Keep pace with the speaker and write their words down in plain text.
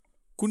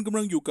คุณกำ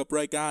ลังอยู่กับ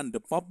รายการ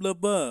The Pop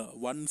Lover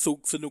วันศุก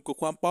ร์สนุกกับ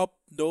ความป๊อป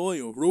โดย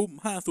Room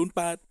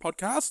 508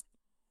 Podcast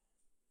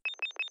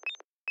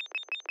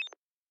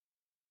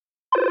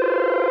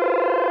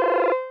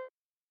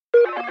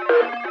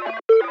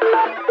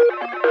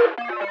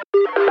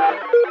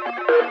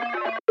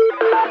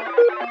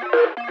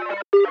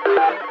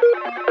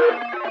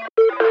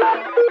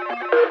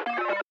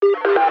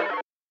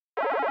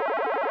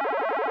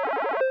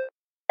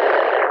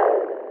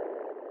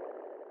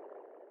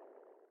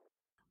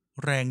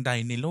แรงใด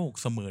ในโลก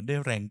เสมอได้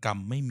แรงกรรม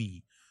ไม่มี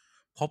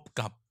พบ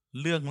กับ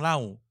เรื่องเล่า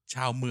ช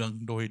าวเมือง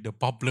โดย The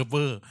Pop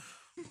Lover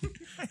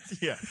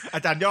อ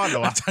าจารย์ยอดเหร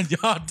อวะ อาจารย์ย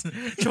อด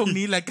ช่วง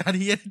นี้รายการ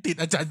ที่ติด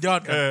อาจารย์ยอ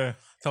ดกัน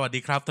สวัสดี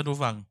ครับท่านผู้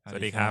ฟัง สวั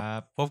สดีครับ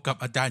พบกับ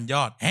อาจารย์ย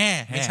อด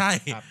ไม่ใช่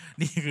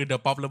นี่คือ The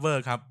Pop Lover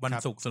ครับวัน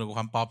ศุกร์สนุกกับ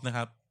ความป๊อปนะค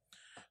รับ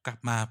กลับ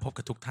มาพบ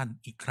กับทุกท่าน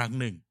อีกครั้ง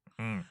หนึ่ง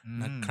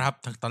นะครับ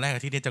ตอนแรก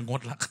ที่นี่จะง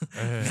ดละ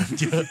งาน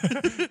เยอะ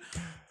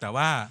แต่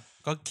ว่า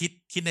ก็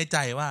คิดในใจ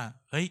ว่า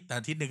เฮ้ยแต่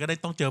อาทิตย์นึงก็ได้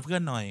ต้องเจอเพื่อ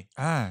นหน่อย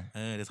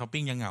เดี๋ยวช้อป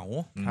ปิ้งยังเหงา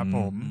ครับผ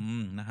ม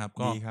นะครับ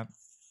ดีครับ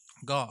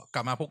ก็ก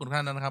ลับมาพบกับทุกท่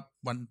านแล้วนะครับ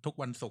ทุก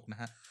วันศุกร์นะ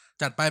ฮะ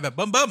จัดไปแบบเ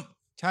บิ่ม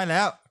ๆใช่แ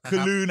ล้วคือ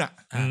ลืน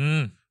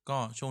ก็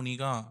ช่วงนี้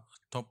ก็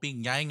ช้อปปิ้ง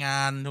ย้ายงา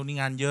นช่วงนี้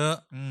งานเยอะ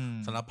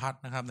สารพัด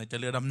นะครับไหนจะ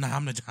เรือดำน้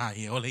ำไหนจะหาเ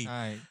หวอะไรใ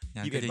ช่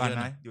21 วัน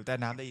นะอยู่ใต้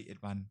น้ำได้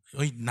21 วันเ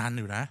ฮ้ยนาน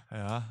อยู่นะ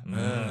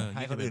ใ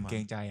ห้คนอื่นเกร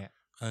งใจ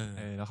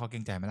แล้วเขาเกร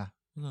งใจไหมล่ะ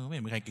ไม่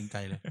มีใครเกรงใจ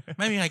เลย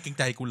ไม่มีใครเกรง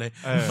ใจกูเลย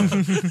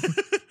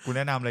กูแ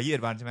นะนำเลย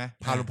21 วันใช่ไหม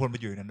พาลุงพลไป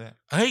อยู่นั้นด้วย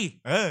เฮ้ย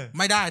ไ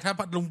ม่ได้ถ้า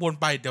ลุงพล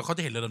ไปเดี๋ยวเขาจ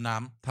ะเห็นเรือดำน้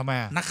ำทำไม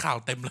นักข่าว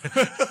เต็มเลย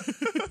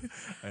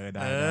ไ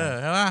ด้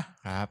ใช่ป่ะ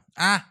ครับ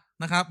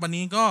นะครับวัน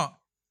นี้ก็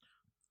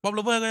ป๊อปโล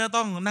เวอร์ก็จะ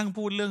ต้องนั่ง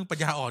พูดเรื่องปัญ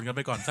ญาอ่อนกันไ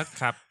ปก่อน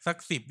สัก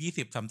10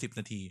 20 30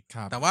 นาที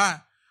แต่ว่า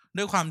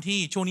ด้วยความที่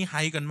ช่วงนี้ไฮ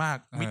กันมาก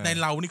มิดใน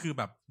เรานี่คือ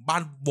แบบบ้า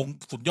นวง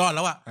สุดยอดแ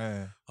ล้วอะ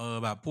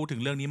แบบพูดถึ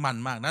งเรื่องนี้มัน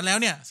มากนั้นแล้ว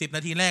เนี่ย10 น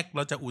าทีแรกเร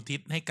าจะอุทิศ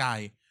ให้กาย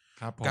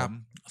กับ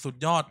สุด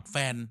ยอดแฟ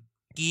น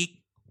กิ๊ก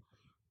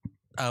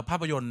ภา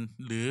พยนตร์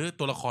หรือ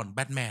ตัวละครแบ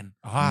ทแมน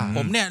ผ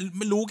มเนี่ยไ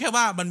ม่รู้แค่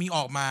ว่ามันมีอ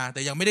อกมาแ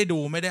ต่ยังไม่ได้ดู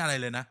ไม่ได้อะไร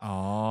เลยนะ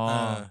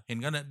เห็น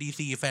ก็นะ DC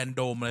แฟนโ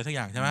ดมอะไรสักอ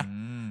ย่างใช่ไหม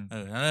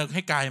แล้วใ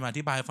ห้กายมาอ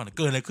ธิบายฝั่งเ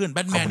กิดอะไรขึ้นแบ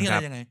ทแมนนี่อะไ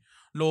รยังไง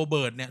โรเ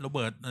บิร์ต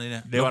อะไรเ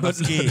นี่ยเลวานดอฟ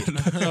สกี้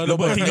โร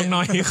เบิร์ตที่น้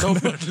อยโรเ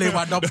บิร์ตเลว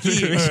านดอฟสกี้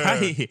ไม่ใช่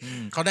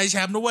เขาได้แช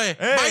มป์ด้วย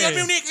ไบเอร์น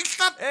มิวนิก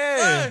ค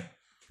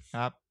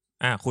รับ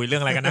คุยเรื่อ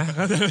งอะไรกันนะ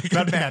แบ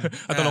ทแมน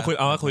ตกลง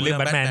คุยเรื่อง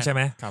แบทแมนใช่ไห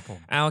มครับผม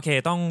โอเค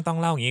ต้อง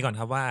เล่าอย่างนี้ก่อน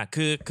ครับว่า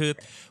คือ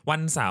วั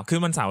นเส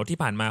าร์ที่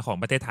ผ่านมาของ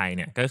ประเทศไทยเ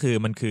นี่ยก็คือ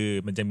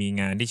มันจะมี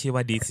งานที่ชื่อ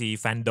ว่า DC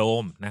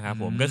Fandom นะครับ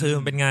ผมก็คือ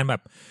มันเป็นงานแบ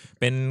บ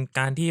เป็น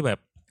การที่แบบ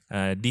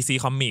DC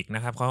Comic น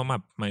ะครับเขาแบ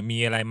บมี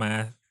อะไรมา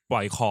ป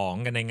ล่อยของ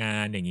กันในงา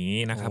นอย่างนี้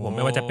นะครับผมไ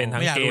ม่ว่าจะเป็น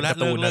ทั้งเกมกา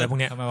ร์ตูนอะไรพวก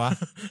เนี้ยทำไมวะ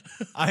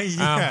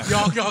หย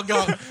อ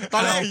กตอ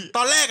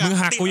นแรกมึง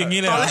หักกูอย่างนี้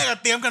เลยตอนแรก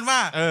เตรียมกันว่า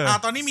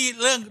ตอนนี้มี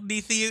เรื่อง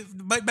DC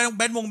แบ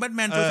ทแม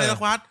นซูไซด์ส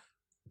ควอด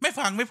ไม่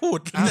ฟังไม่พูด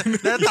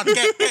แล้วตัดแ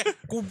ก้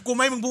กูไ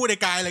ม่มึงพูดไอ้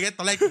กายอะไรเงี้ย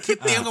ตอนแรกคิด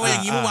เตรียมกันไว้อย่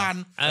างนี้เมื่อวาน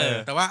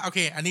แต่ว่าโอเค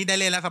อันนี้ได้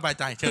เล่นแล้วสบาย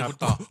ใจเชิญคุณ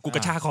ต่อกูกร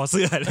ะชากคอเ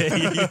สื้อเลย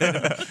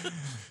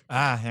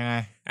ยังไง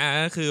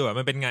ก็คือแบบ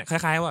มันเป็นงานค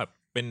ล้ายๆว่า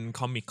เป็น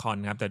คอมิคคอน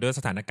ครับแต่ด้วย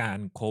สถานการ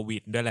ณ์โควิ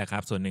ดด้วยแหละครั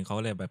บส่วนหนึ่งเขา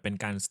เลยแบบเป็น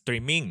การสตรี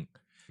มมิ่ง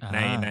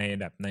ใน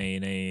แบบ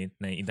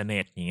ในอินเทอร์เน็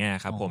ตอย่างเงี้ย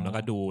ครับผมแล้ว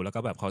ก็ดูแล้วก็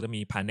แบบเขาจะ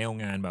มีพาเนล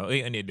งานแบบ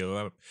อันนี้เดี๋ยวแ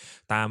บบ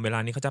ตามเวลา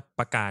นี้เขาจะ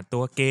ประกาศตั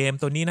วเกม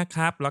ตัวนี้นะค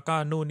รับแล้วก็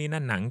นู่นนี่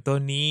นั่นหนังตัว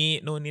นี้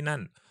นู่นนี่นั่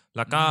นแ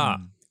ล้วก็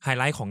ไฮ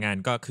ไลท์ของงาน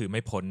ก็คือไ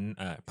ม่พ้น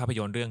ภาพย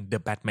นตร์เรื่อง The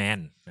Batman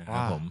นะครั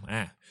บผม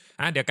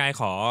เดี๋ยวกาย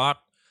ขอ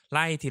ไ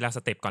ล่ทีละส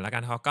เต็ปก่อนแล้วกั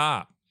นเขาก็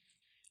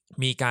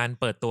มีการ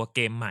เปิดตัวเ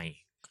กมใหม่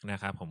นะ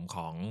ครับผม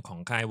ของ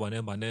ค่าย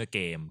Warner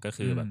Game ก็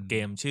คือแบบเก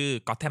มชื่อ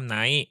Gotham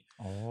Knight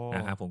น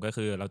ะครับผมก็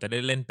คือเราจะได้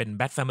เล่นเป็น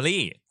Bat Family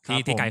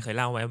ที่กายเคย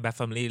เล่าไว้ Bat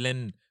Family เล่น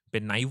เป็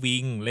น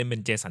Nightwing เล่นเป็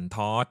นเจสันท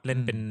อสเล่น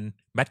เป็น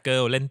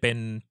Batgirl เล่นเป็น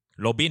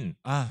โรบิน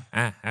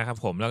นะครับ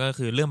ผมแล้วก็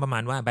คือเรื่องประมา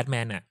ณว่า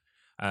Batman เนี่ย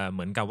เห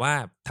มือนกับว่า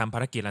ทำภา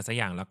รกิจอะไรสัก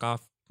อย่างแล้วก็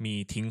มี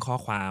ทิ้งข้อ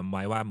ความไ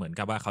ว้ว่าเหมือน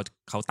กับว่า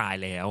เขาตาย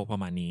แล้วประ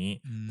มาณนี้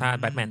ถ้า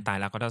แบทแมนตาย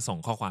แล้วก็จะส่ง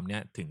ข้อความเนี้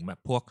ยถึงแบบ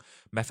พวก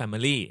Bat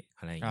Family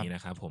อะไรอย่างนี้น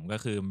ะครับผมก็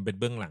คือเป็น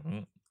เบื้องหลัง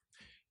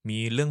มี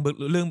เรื่องเ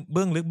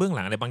บื้องลึกเบื้องห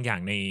ลังอะไรบางอย่า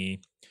ง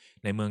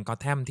ในเมืองกอ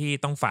แธมที่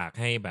ต้องฝาก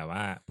ให้แบบ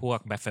ว่าพวก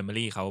Bat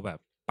Family เขาแบบ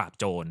ปราบ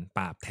โจรป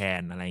ราบแท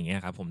นอะไรอย่างเงี้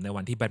ยครับผมใน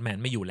วันที่แบทแมน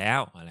ไม่อยู่แล้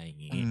วอะไรอย่า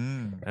งงี้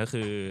ก็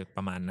คือป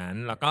ระมาณนั้น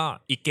แล้วก็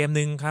อีกเกม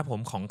นึงครับผ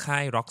มของค่า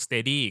ย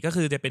Rocksteady ก็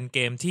คือจะเป็นเก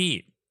มที่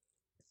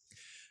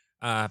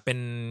เป็น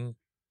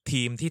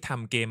ทีมที่ท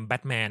ำเกม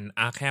Batman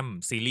Arkham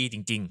Series จ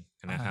ริง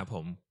ๆนะครับผ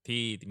ม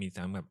ที่มี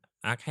ทั้งแบบ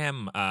Arkham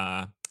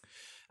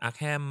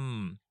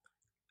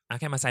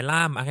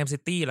Asylum Arkham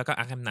City แล้วก็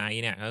Arkham Knight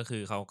เนี่ยก็คื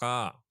อเข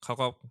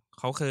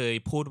าเคย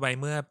พูดไว้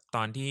เมื่อต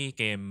อนที่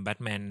เกม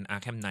Batman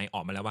Arkham Knight อ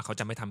อกมาแล้วว่าเขา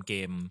จะไม่ทำเก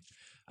ม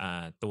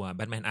ตัว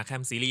Batman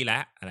Arkham Series แล้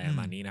วอะไรประ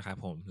มาณนี้นะครับ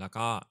ผมแล้ว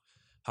ก็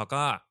เขา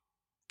ก็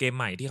เกมใ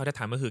หม่ที่เขาจะ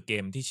ทำก็คือเก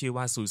มที่ชื่อ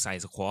ว่า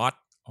Suicide Squad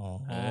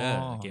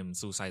เกม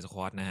Suicide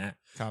Squad นะฮะ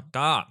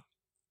ก็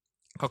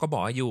เขาก็บอ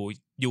กว่าอ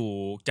ยู่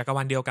จักรว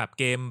าลเดียวกับ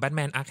เกม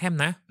Batman Arkham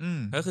นะ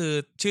ก็คือ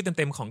ชื่อเ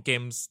ต็มๆของเก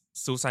ม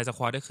Suicide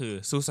Squad ก็คือ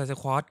Suicide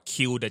Squad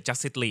Kill the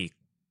Justice League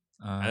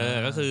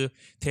ก็คือ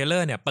เทเลอ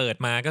ร์เนี่ยเปิด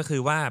มาก็คื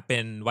อว่าเป็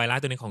นไวรัส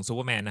ตัวนึงของซูเป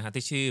อร์แมนนะฮะ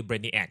ที่ชื่อ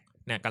Brainiac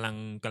เนี่ยกำ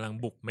ลัง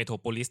บุกเมโทร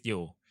โพลิสอ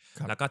ยู่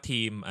แล้วก็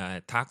ทีม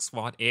Task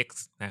Force X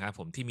นะครับผ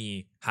มที่มี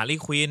Harley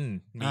Quinn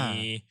มี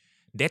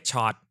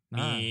Deadshot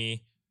มี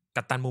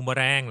กัปตันบูมเมอ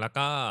แรงแล้ว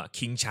ก็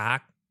King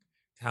Shark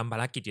ทำภา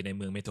รกิจอยู่ในเ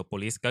มืองเมโทรโพ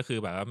ลิสก็คือ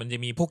แบบว่ามันจะ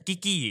มีพวก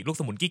กี้ลูก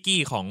สมุน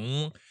กี้ของ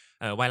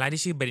ไวรัส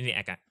ที่ชื่อ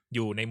Brainiac อ่ะอ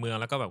ยู่ในเมือง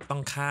แล้วก็แบบต้อ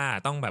งฆ่า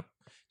ต้องแบบ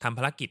ทำภ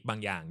ารกิจบาง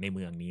อย่างในเ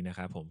มืองนี้นะค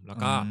รับผมแล้ว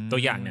ก็ตั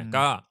วอย่างเนี่ย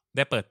ก็ไ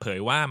ด้เปิดเผย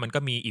ว่ามันก็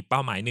มีอีกเป้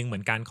าหมายนึงเหมื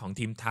อนกันของ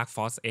ทีม Task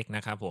Force X น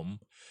ะครับผม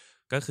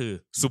ก็คือ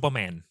ซูเปอร์แม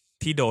น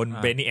ที่โดน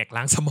เบรนิแอก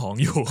ล้างสมอง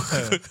อยู่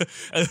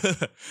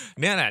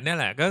เนี่ยแ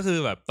หละก็คือ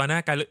แบบตอนหน้า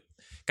ก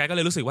ายก็เล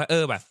ยรู้สึกว่า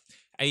แบบ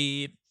ไอ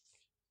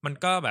มัน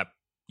ก็แบบ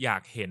อยา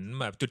กเห็น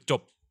แบบจุดจ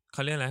บเข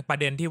าเรียกอะไรประ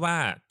เด็นที่ว่า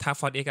Task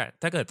Force X อะ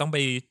ถ้าเกิดต้องไป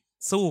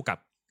สู้กับ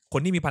ค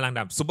นที่มีพลังแ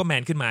บบซูเปอร์แม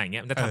นขึ้นมาอย่างเ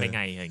งี้ยมันจะทำยังไง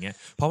อย่างเงี้ย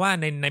เพราะว่า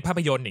ในภาพ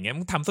ยนตร์อย่างเงี้ย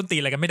มันทำส้นตีน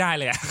อะไรกันไม่ได้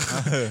เลยอะ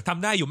ท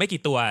ำได้อยู่ไม่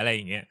กี่ตัวอะไรอ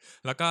ย่างเงี้ย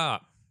แล้ว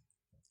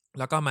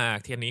ก็มา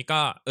ทีนี้ก็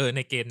ใน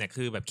เกมเนี่ย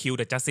คือแบบ Kill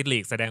the Justice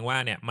League แสดงว่า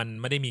เนี่ยมัน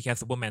ไม่ได้มีแค่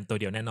ซูเปอร์แมนตัว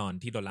เดียวแน่นอน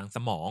ที่โดนล้างส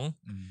มอง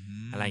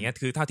อะไรเงี้ย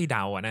คือเท่าที่เด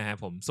าอะนะฮะ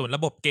ผมส่วนร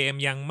ะบบเกม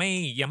ยังไ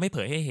ม่เผ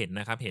ยให้เห็น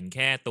นะครับเห็นแ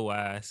ค่ตัว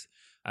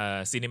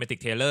Cinematic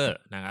Trailer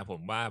นะครับผ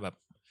มว่าแบบ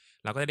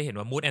เราก็ได้เห็น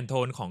ว่า Mood and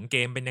Tone ของเก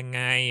มเป็นยังไ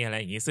งอะไร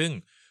อย่างงี้ซึ่ง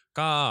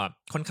ก็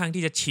ค่อนข้าง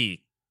ที่จะฉีก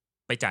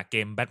ไปจากเก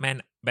ม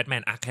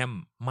Batman Arkham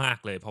มาก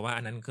เลยเพราะว่า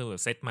อันนั้นคือ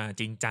เซตมา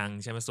จริงจัง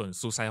ใช่ไหมส่วน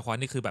Suicide Squad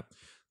นี่คือแบบ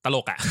ตล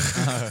กอ่ะ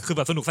คือแ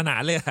บบสนุกสนา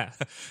นเลยอะ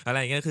อะไร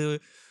อย่างเงี้ยคือ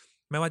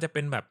ไม่ว่าจะเ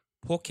ป็นแบบ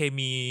พวกเค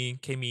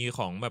มีข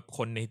องแบบค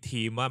นใน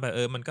ทีมว่าแบบ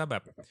มันก็แบ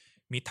บ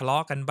มีทะเลา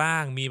ะกันบ้า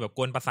งมีแบบก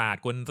วนประสาท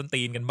กวนต้น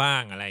ตีนกันบ้า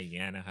งอะไรอย่างเ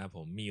งี้ยนะครับผ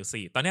มมีอ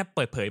ยู่4ตอนนี้เ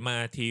ปิดเผยมา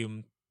ทีม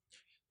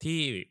ที่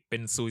เป็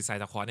น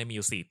Suicide Squad เนี่ยมีอ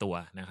ยู่4ตัว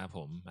นะครับผ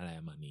มอะไรป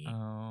ระมาณนี้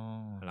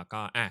แล้ว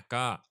ก็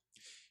ก็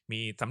มี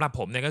สำหรับผ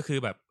มเนี่ยก็คือ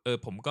แบบ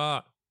ผมก็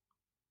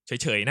เ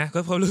ฉยๆนะก็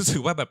เพราะรู้สึ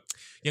กว่าแบบ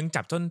ยัง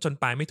จับจน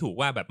ปลายไม่ถูก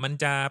ว่าแบบมัน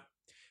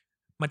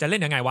จะเล่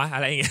นยังไงวะอะ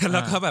ไรอย่างเงี้ยแ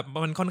ล้วก็แบบ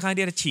มันค่อนข้าง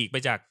ที่จะฉีกไป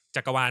จาก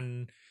จักรวาล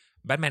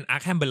Batman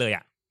Arkham ไปเลย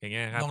อ่ะอย่างเ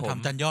งี้ยครับลองท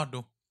ำจันยอดดู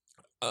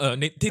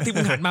นี่ที่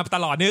มึงหันมาต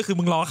ลอดนี่ก็คือ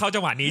มึงรอเข้าจั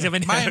งหวะนี้ใช่ไหม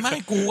ไม่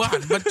กูหั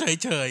นมา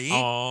เฉย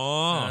อ๋อ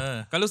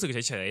ก็รู้สึกเ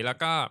ฉยๆแล้ว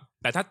ก็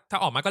แต่ถ้า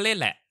ออกมาก็เล่น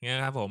แหละเงี้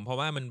ยครับผมเพราะ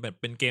ว่ามันแบบ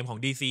เป็นเกมของ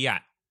DC อ่ะ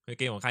เป็น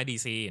เกมของค่าย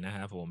DC นะค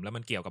รับผมแล้วมั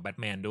นเกี่ยวกับแบท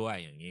แมนด้วย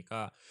อย่างนี้ก็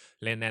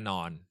เล่นแน่น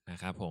อนนะ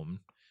ครับผม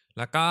แ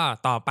ล้วก็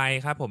ต่อไป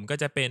ครับผมก็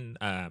จะเป็น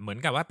เหมือน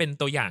กับว่าเป็น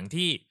ตัวอย่าง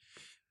ที่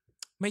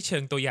ไม่เชิ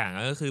งตัวอย่าง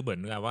ก็คือเหมือ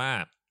นกับว่า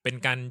เป็น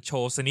การโช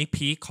ว์สนิค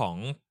พีคของ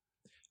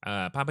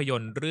ภาพย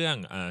นตร์เรื่อง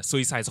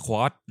Suicide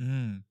Squad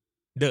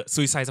The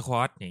Suicide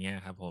Squad อย่างเงี้ย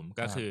ครับผม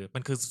ก็คือมั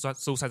นคือ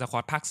Suicide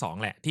Squad ภาค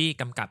2แหละที่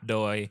กำกับโด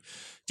ย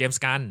เจม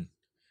ส์กัน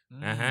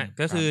นะฮะ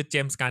ก็คือเจ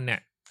มส์กันเนี่ย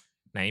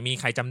ไหนมี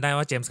ใครจำได้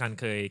ว่าเจมส์กัน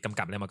เคยกำ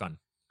กับอะไรมาก่อน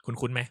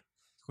คุ้นๆไหม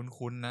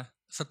คุ้นๆนะ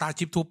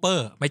Starship Trooper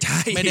ไม่ใช่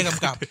ไม่ได้ก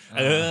ำกับ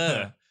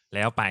แ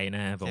ล้วไปน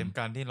ะผมเจมส์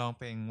กันที่ร้องเ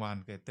พลงวาน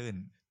เกยตื้น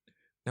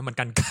นั่นมัน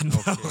กันข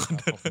อบ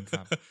คุณค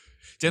รับ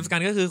เจมส์กั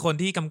นก็คือคน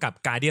ที่กำกับ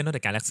Guardian of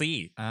the Galaxy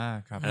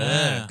ครับ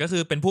ก็คื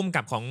อเป็นผู้กำ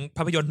กับของภ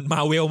าพยนตร์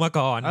Marvel มา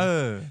ก่อน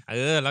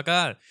แล้วก็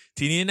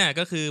ทีนี้เนี่ย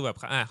ก็คือแบบ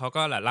เขา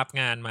ก็รับ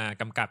งานมา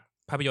กำกับ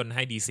ภาพยนตร์ใ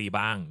ห้ DC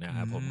บ้างนะค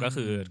รับผมก็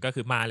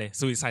คือมาเลย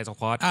Suicide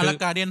Squad แล้ว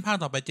Guardian ภาค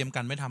ต่อไปเจมส์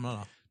กันไม่ทำแล้วห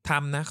รอท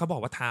ำนะเขาบอ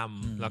กว่าท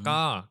ำแล้วก็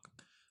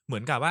เหมื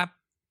อนกับว่า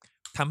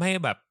ทำให้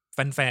แบบ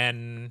แฟน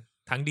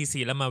ทั้ง DC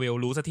และ Marvel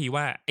รู้สักที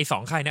ว่าไอ้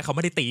2ค่ายเนี่ยเขาไ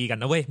ม่ได้ตีกัน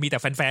นะเว้ยมีแต่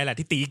แฟนๆแหละ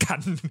ที่ตีกัน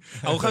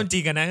เอาเข้าจริ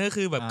งกันนะก็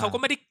คือแบบเขาก็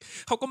ไม่ไ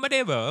ด้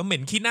แบบเหม็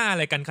นขี้หน้าอะ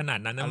ไรกันขนาด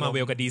นั้นนะ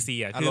Marvel กับ DC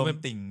อ่ะคือมัน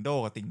ติ่งโด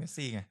กับติ่งเมส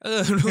ซี่ไง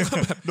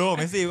แบบโดกับ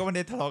เมสซี่ก็ไม่ไ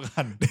ด้ทะเลาะกั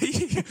น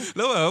แ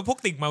ล้วแบบพวก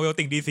ติ่ง Marvel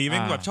ติ่ง DC แม่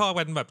งแบบชอบ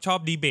กันแบบชอบ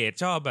ดีเบต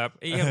ชอบแบบ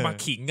ไอ้มา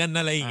ขิงกัน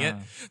อะไรอย่างเงี้ย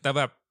แต่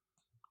แบบ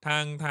ทา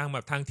งแบ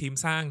บทางทีม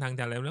สร้างทาง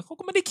อะไรแล้วเขา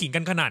ก็ไม่ได้ขิงกั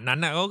นขนาดนั้น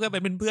นะเขาก็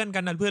เป็นเพื่อนกั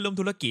นเพื่อนร่วม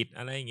ธุรกิจ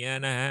อะไรอย่างเงี้ย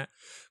นะฮะ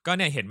ก็เ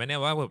นี่ยเห็นไหมเนี่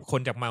ยว่าค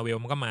นจาก Marvel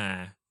มันก็มา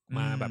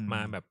แ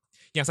บบ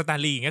อย่างสแตน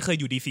ลีย์อย่างเงี้ยเคย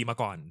อยู่ DC มา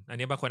ก่อนอัน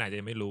นี้บางคนอาจจะ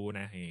ไม่รู้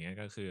นะอย่างเงี้ย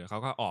ก็คือเขา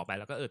ก็ออกไป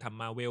แล้วก็ท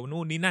ำ Marvel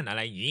นู่นนี่นั่นอะไ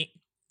รอย่างงี้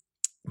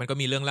มันก็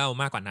มีเรื่องเล่า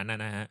มากกว่านั้นน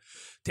ะฮะ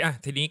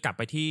ทีนี้กลับไ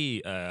ปที่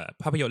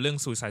ภาพยนตร์เรื่อง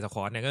Suicide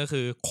Squad เนี่ยก็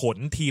คือขน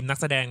ทีมนัก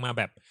แสดงมา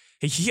แบบ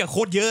เฮียโค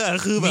ตรเยอะ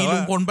คือแบบมีลุ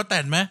งพลป้าแต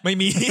นไหมไม่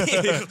มี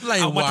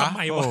เอามาทำไ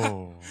มวะ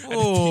โ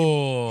อ้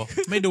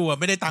ไม่ดูอ่ะ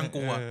ไม่ได้ตัง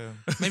กู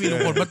ไม่มีลุง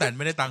พลป้าแตน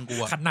ไม่ได้ตังกู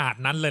ขนาด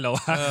นั้นเลยเหรอว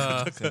ะ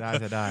เสี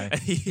ยดาย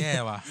แย่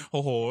ว่ะโ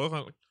อ้โห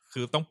คื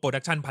อต้องโปรดั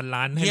กชั่นพัน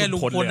ล้านให้ลุ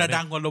งพล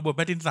ดังกว่าโรเบิร์ตแ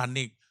พตตินสัน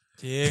อีก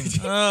จริง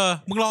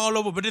มึงรอโร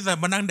เบิร์ตแพตตินสัน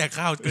มานั่งแดก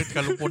ข้าวกั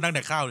บลุงพลนั่งแด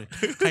กข้าวเลย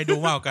ใครดู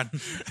มากกัน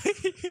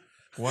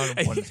ว่าลุง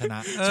พลชนะ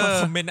ชอบ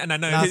คอมเมนต์อันนั้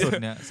นล่าสุด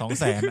เนี่ย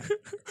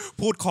 200,000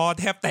 พูดคอ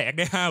แทบแตกไ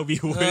ด้5วิ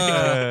ว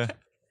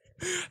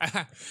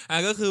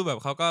ก็คือแบบ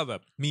เขาก็แบ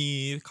บมี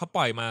เขาป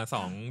ล่อยมา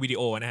2วิดีโ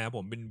อนะครับผ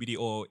มเป็นวิดีโ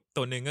อ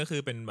ตัวนึงก็คื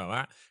อเป็นแบบว่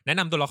าแนะ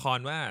นำตัวละคร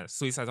ว่า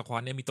Suicide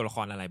Squad เนี่ยมีตัวละค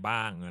รอะไรบ้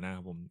างนะค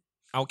รับผม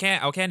เอา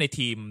แค่ใน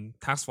ทีม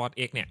Task Force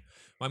X เนี่ย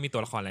ว่ามีตั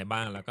วละครอะไรบ้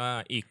างแล้วก็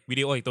อีกวิ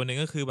ดีโออีกตัวนึง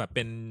ก็คือแบบเ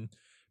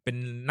ป็น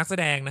นักแส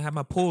ดงนะครับ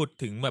มาพูด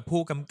ถึงแบบ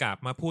ผู้กำกับ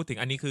มาพูดถึง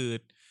อันนี้คือ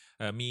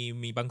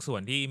มีบางส่ว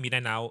นที่มีได้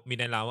เล่า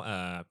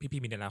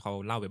พี่มีได้เล่าเขา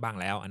เล่าไปบ้าง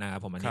แล้วนะครับ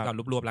ผมอันนี้ก็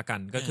รวบๆแล้วกั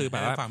นก็คือแบ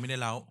บว่าฟังไม่ได้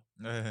เล่า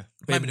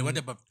ไม่หมายถึงว่าจ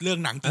ะแบบเรื่อง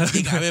หนังจริ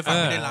งๆไม่ฟัง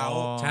ไม่ได้เล่า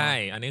ใช่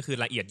อันนี้คือ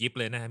ละเอียดยิบ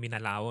เลยนะฮะมีได้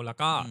เล่าแล้ว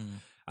ก็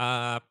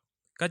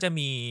ก็จะ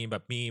มีแบ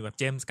บ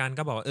เจมส์กัน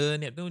ก็บอก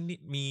เนี่ยนู่นนี่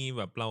มีแ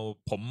บบ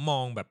ผมม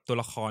องแบบตัว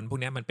ละครพวก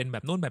นี้มันเป็นแบ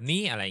บนู่นแบบ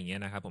นี้อะไรอย่างเงี้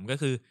ยนะครับผมก็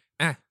คือ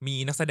มี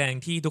นักแสดง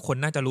ที่ทุกคน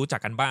น่าจะรู้จั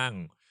กกันบ้าง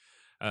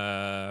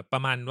ปร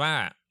ะมาณว่า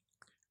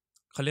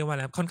เขาเรียกว่าอะ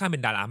ไรค่อนข้างเป็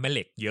นดาราแม่เห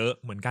ล็กเยอะ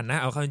เหมือนกันนะ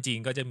เอาเข้าจริง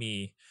ๆก็จะมี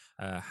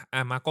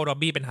มาโก โรบ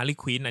บี้เป็นฮาร์ลี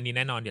ควินอันนี้แ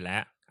น่นอนอยู่แล้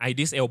วไอ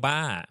ดิสเอลบา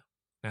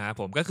นะครับ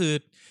ผมก็คือ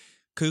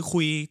คุ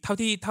ยเท่า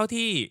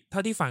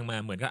ที่ฟังมา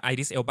เหมือนกับไอ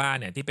ดิสเอลบา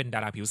เนี่ยที่เป็นดา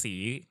ราผิวสี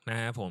นะ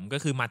ครับผมก็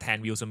คือมาแทน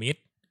วิลสมิธ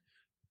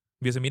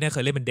เนี่ยเค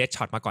ยเล่นเป็นเดด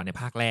ช็อตมาก่อนใน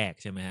ภาคแรก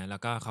ใช่ไหมฮะแล้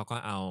วก็เขาก็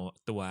เอา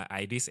ตัวไอ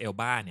ดิสเอล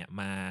บาเนี่ย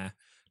มา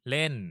เ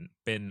ล่น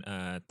เป็น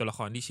ตัวละค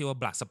รที่ชื่อว่า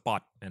บลัดสปอ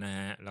ตนะ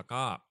ฮะแล้ว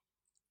ก็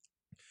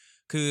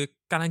คือ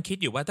กำลังคิด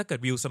อยู่ว่าถ้าเกิด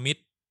วิลสมิธ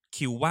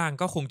คิวว่าง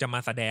ก็คงจะมา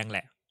แสดงแห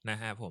ละนะ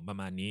ฮะผมประ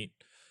มาณนี้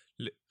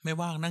ไม่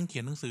ว่างนั่งเขี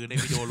ยนหนังสือใน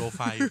วิดีโอโลไ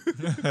ฟล์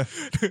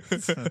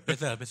ไป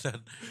เสิร์ช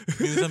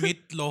วิลสมิธ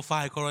โลไฟ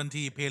ล์ควอรัน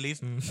ทีเพลย์ลิส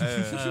ต์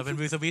เป็น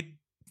วิลสมิธ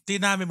ที่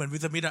หน้าไม่เหมือนวิ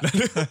ลสมิธอ่ะ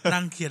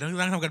นั่งเขียน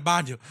นั่งทำกันบ้า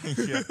นอยู่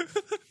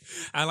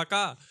แล้ว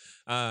ก็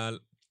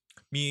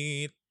มี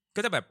ก็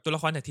จะแบบตัวละ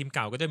ครจากทีมเ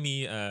ก่าก็จะมี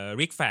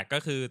ริกแฟกก็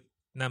คือ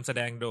นำแส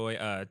ดงโดย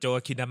โจ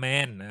คินดาแม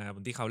นนะครับ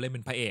ที่เขาเล่นเป็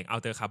นพระเอกอัล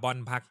เตอร์คาร์บอน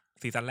ภาค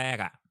ซีซั่นแรก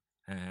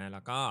แล้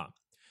วก็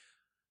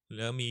แ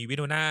ล้วมีวิโ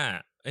นนา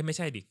ไม่ใ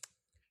ช่ดิ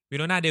วิ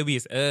โนนาเดวิ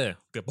ส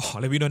เกือบบอก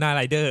เลยวิโนนาไ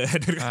รเดอร์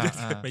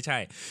ไม่ใช่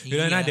วิ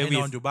โนนาเดวิ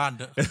สอยู่บ้าน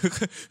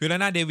วิโน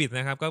นาเดวิส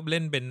นะครับก็เ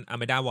ล่นเป็นอ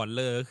เมดาวอลเล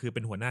อร์คือเ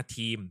ป็นหัวหน้า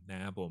ทีมนะ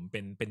ครับผมเ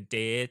ป็นเ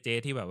จ๊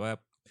ที่แบบว่า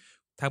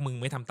ถ้ามึง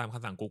ไม่ทำตามค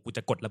ำสั่งกูจ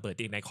ะกดระเบิด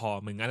ในคอ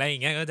มึงอะไรอย่า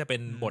งเงี้ยก็จะเป็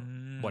น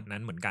บทนั้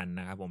นเหมือนกัน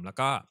นะครับผมแล้ว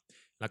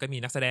ก็มี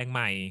นักแสดงให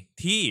ม่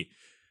ที่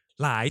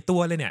หลายตัว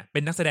เลยเนี่ยเป็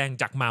นนักแสดง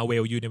จาก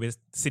Marvel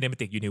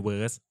Cinematic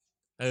Universe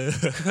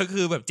ก็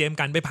คือแบบเจมส์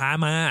กันไปพา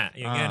มา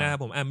อย่างเงี้ยนะครับ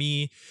ผม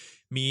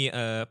มี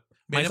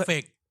เบนเอฟเฟ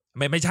กต์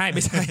ไม่ใช่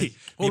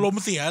โอ้ลม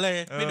เสียเลย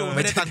ไม่ดูไ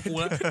ม่ได้ตังกู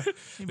แล้ว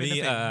มี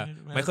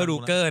ไมเคิลรู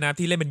เกอร์นะ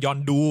ที่เล่นเป็นยอน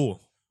ดู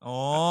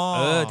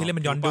ที่เล่นเ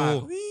ป็นยอนดู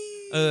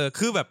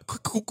คือแบบ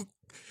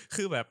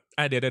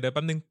เดี๋ยวแ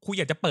ป๊บนึงกูอ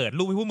ยากจะเปิด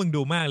รูปให้พวกมึง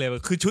ดูมากเลย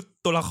คือชุด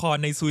ตัวละคร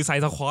ใน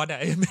Suicide Squad อ่ะ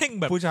แม่ง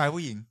แบบผู้ชาย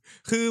ผู้หญิง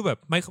คือแบบ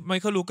ไม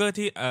เคิลรูเกอร์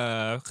ที่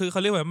คือเขา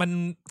เรียกว่า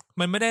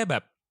มันไม่ได้แบ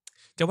บ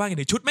จะว่าไง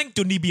ดีชุดแม่ง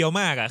จุนดีเบียว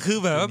มากอ่ะคือ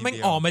แบบว่าแม่ง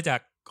ออกมาจาก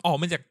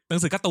หนั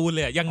งสือการ์ตูนเล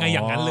ยยังไงอ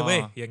ย่างนั้นเลยเว้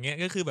ยอย่างเงี้ย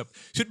ก็คือแบบ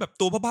ชุดแบบ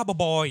ตัวบ้า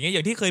ๆบอๆอย่างเงี้ยอ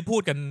ย่างที่เคยพู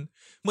ดกัน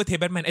เมื่อเทป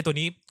แบทแมนไอ้ตัว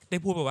นี้ได้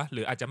พูดป่ะวะห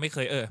รืออาจจะไม่เค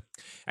ย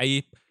ไอ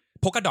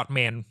โพกาดอทแม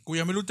นกู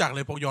ยังไม่รู้จักเล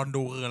ยพวกยอน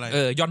ดูคืออะไร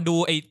ยอนดู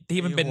ไอ้ที่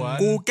มันเป็น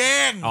กูแก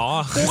ล้ง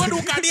กูก็ดู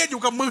การเดียนอ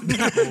ยู่กับมึง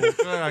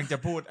ก็กำลังจะ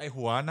พูดไอ้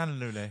หัวนั่น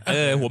เลย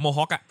หัวโมฮ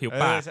อคอะผิว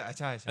ปาก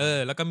ใช่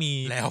แล้วก็มี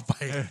แล้วไป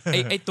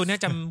ไอ้ตัวเนี้ย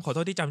ขอโท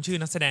ษที่จำชื่อ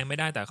นักแสดงไม่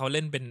ได้แต่เขาเ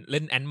ล่น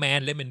แอนท์แมน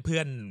เล่นเป็นเพื่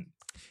อน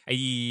ไ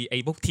อ้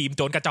พวกทีมโ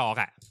จรกระจอก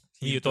อะ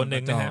มีอยู่ตัวนึ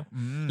งนะฮะ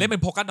เล่นเป็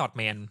นโพกาดอทแ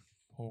มน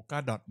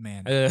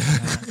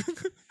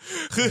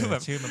คือแบ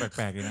บชื่อมันแ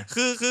ปลกๆเลยนะ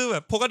คือแบ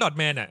บโพกาดอท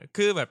แมนอะ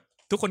คือแบบ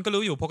ทุกคนก็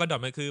รู้อยู่โพกาดอท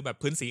มันคือแบบ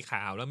พื้นสีข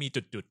าวแล้วมี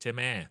จุดๆใช่ไห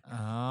ม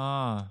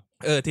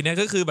ทีนี้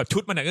ก็คือแบบชุ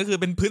ดมันก็คือ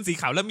เป็นพื้นสี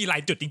ขาวแล้วมีลา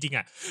ยจุดจริงๆ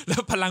อ่ะแล้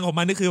วพลังของ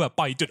มันนี่คือแบบ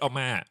ปล่อยจุดออก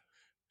มา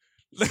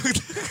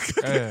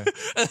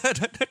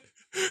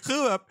คือ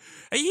แบบ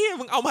ไอ้เหี้ย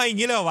มึงเอามาอย่าง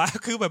งี้เลยวะ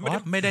คือแบบ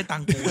ไม่ได้ตั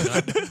งกู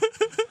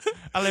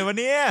อะไรวะ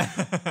เนี่ย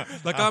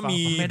แล้วก็มี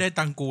ไม่ได้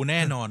ตังกูแ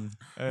น่นอน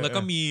แล้วก็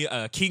มี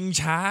คิง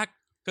ชาร์ก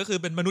ก็คือ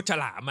เป็นมนุษย์ฉ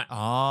ลามอ่ะ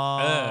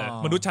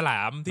มนุษย์ฉลา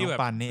มที่แบบ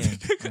ปันนี่เอ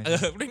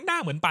งแม่งหน้า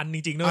เหมือนปันจ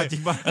ริงๆด้วยจ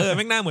ริงป่ะแ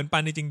ม่งหน้าเหมือนปั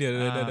นจริงๆเดี๋ยว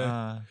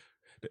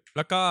แ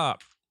ล้วก็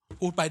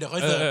พูดไปเดี๋ยวค่อ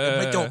ยเสิร์ฟ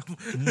ไม่จบ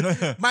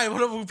ไม่เพรา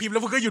ะมึงพิมพ์แล้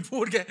วมึงก็หยุดพู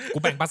ดแกกู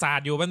แบ่งประสาท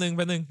อยู่แป๊บนึ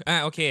ง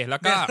โอเคแล้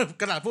วก็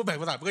กระดาษพูดแบ่ง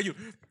ประสาทมึงก็หยุด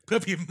เพื่อ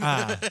พิมพ์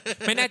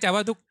ไม่แน่ใจว่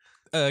าทุก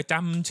จ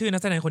ำชื่อนั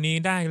กแสดงคนนี้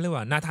ได้หรือ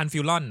ว่านาธาน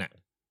ฟิลลอนน่ะ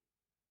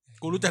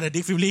กูรู้จักแต่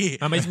ดิกฟิลลี่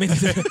ไม่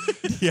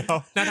เดี๋ยว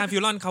นาธานฟิ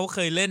ลลอนเขาเค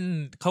ยเล่น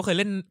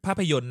ภา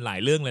พยนตร์หลาย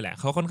เรื่องเลยแหละ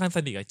เขาค่อนข้างส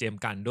นิทกับเจม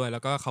ส์กันด้วยแล้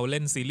วก็เขาเ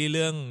ล่นซีรีส์เ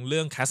รื่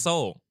อง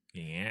Castle อ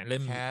ย่างเงี้ยเล่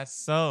น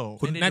Castle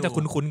คุณน่าจะ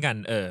คุ้นๆกัน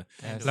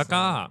แล้ว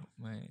ก็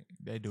ไม่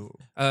ได้ดู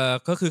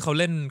ก็คือเข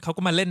า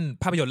ก็มาเล่น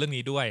ภาพยนตร์เรื่อง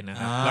นี้ด้วยนะ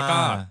ครับแล้วก็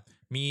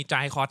มีจ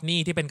ายคอร์ตนี่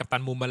ที่เป็นกัปตั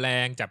นมูมแมล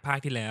งจากภาค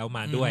ที่แล้วม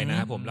าด้วยนะ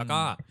ครับผมแล้ว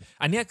ก็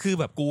อันเนี้ยคือ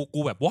แบบ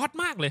กูแบบวอด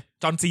มากเลย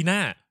จอห์นซีน่า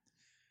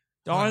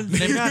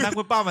เล่นนักม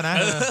วยปั้มนะ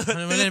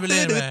ไม่เล่น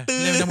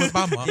นักมวย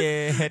ปั้มเหรอ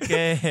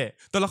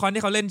ตัวละคร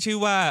ที่เขาเล่นชื่อ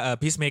ว่า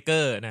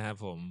Peacemaker นะครับ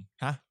ผม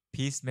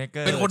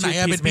Peacemaker เป็นคนไหน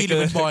อะเป็นพี่หรือ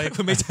เป็นบอย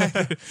ไม่ใช่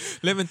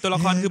เล่นเป็นตัวละ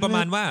ครคือประม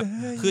าณว่า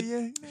คือ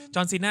จ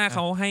อห์นซีน่าเข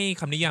าให้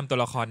คำนิยามตัว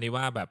ละครนี้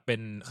ว่าแบบเป็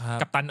น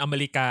กัปตันอเม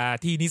ริกา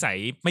ที่นิสัย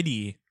ไม่ดี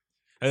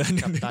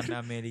กัปตัน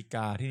อเมริก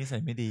าที่นิสั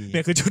ยไม่ดีเ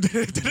นี่ยคือชุด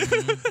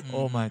โ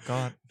อ้ my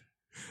god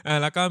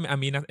แล้วก็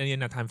มี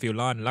นาธานฟิล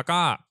ลอนแล้วก็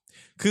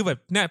คือแบบ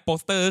เนี่ยโป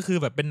สเตอร์คือ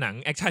แบบเป็นหนัง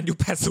แอคชั่นยุค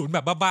80แบ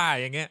บบ้าๆ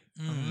อย่างเงี้ย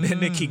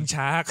ในคิงช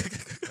าร์ก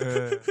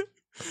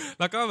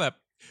แล้วก็แบบ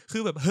คื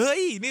อแบบเฮ้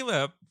ยนี่แบ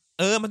บ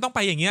มันต้องไป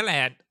อย่างเงี้ยแหล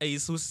ะไอ้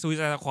ซู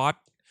ซายด์สควอด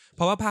เพ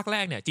ราะว่าภาคแร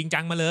กเนี่ยจริงจั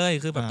งมาเลย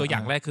คือแบบตัวอย่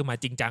างแรกคือมา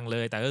จริงจังเล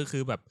ยแต่ก็คื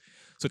อแบบ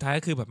สุดท้าย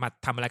ก็คือแบบมา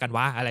ทำอะไรกันว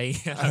ะอะไร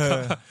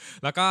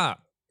แล้วก็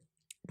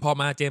พอ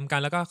มาเจมกั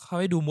นแล้วก็เขา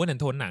ให้ดูมูดแอน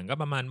โทนหนังก็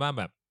ประมาณว่า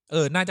แบบ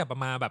น่าจะประ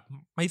มาณแบบ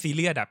ไม่ซีเ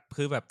รียสแบบ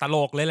คือแบบตล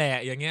กเลยแหละ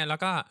อย่างเงี้ยแล้ว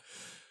ก็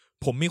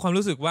ผมมีความ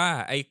รู้สึกว่า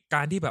ไอก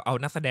ารที่แบบเอา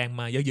นักแสดง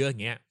มาเยอะๆอย่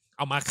างเงี้ยเ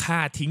อามาฆ่า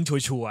ทิ้งชั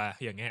วร์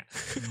ๆอย่างเงี้ย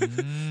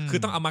คือ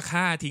ต้องเอามา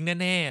ฆ่าทิ้ง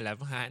แน่ๆแหละ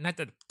ฮะน่าจ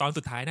ะตอน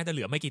สุดท้ายน่าจะเห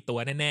ลือไม่กี่ตัว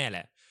แน่ๆแห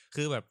ละ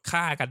คือแบบ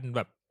ฆ่ากันแ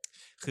บบ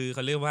คือเข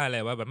าเรียกว่าอะไร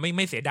ว่าแบบไ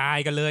ม่เสียดาย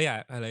กันเลยอ่ะ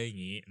อะไรอย่า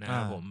งงี้นะค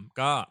รับผม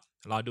ก็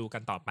รอดูกั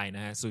นต่อไปน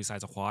ะฮะ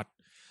Suicide Squad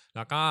แ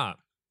ล้ว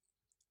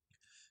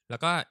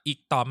ก็อีก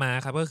ต่อมา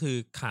ครับก็คือ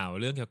ข่าว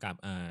เรื่องเกี่ยวกับ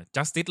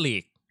Justice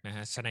League นะฮ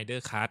ะ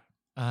Snyder Cut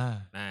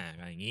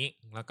อย่างนี้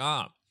แล้ว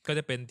ก็จ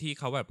ะเป็นที่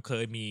เขาแบบเค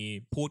ยมี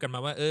พูดกันมา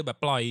ว่าแบบ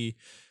ปล่อย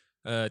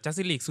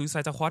Justice League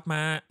Suicide Squad ม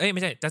าไ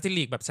ม่ใช่ Justice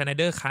League แบบ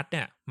Snyder Cut เ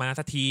นี่ยมา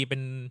สักทีเป็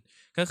น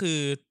ก็คือ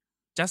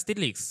Justice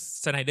League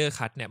Snyder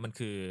Cut เนี่ยมัน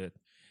คือ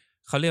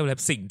เขาเรียกว่า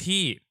สิ่ง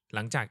ที่ห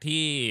ลังจาก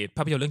ที่ภ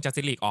าพยนตร์เรื่อง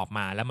Justice League ออกม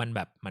าแล้วมันแ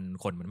บบ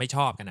คนมันไม่ช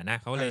อบกันนะ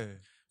เขาเลย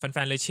แฟ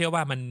นๆเลยเชื่อว่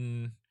า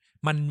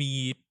มันมี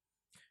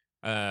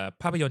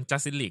ภาพยนตร์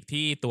Justice League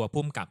ที่ตัว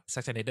พุ่มกับ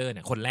Zack Snyder เ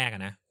นี่ยคนแรกน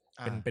ะ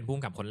เป็นพุ่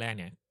มกับคนแรก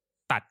เนี่ย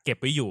ตัดเก็บ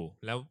ไว้อยู่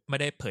แล้วไม่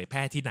ได้เผยแพ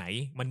ร่ที่ไหน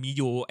มันมีอ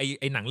ยู่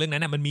ไอหนังเรื่องนั้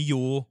นน่ะมันมีอ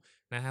ยู่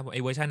นะครับไอ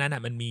เวอร์ชันนั้นน่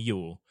ะมันมีอ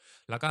ยู่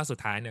แล้วก็สุด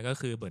ท้ายเนี่ยก็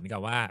คือเหมือนกั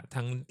บว่า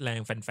ทั้งแรง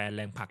แฟนๆแ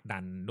รงผลักดั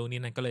นนู่น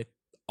นี่นั่นก็เลย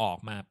ออก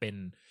มาเป็น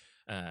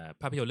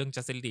ภาพยนตร์เรื่อง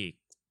Justice League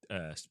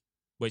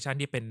เวอร์ชัน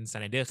ที่เป็น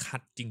Snyder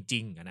Cut จริ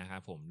งๆนะครั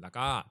บผมแล้ว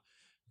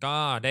ก็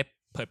ได้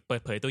เปิ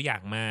ดเผยตัวอย่า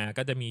งมา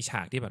ก็จะมีฉ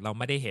ากที่แบบเรา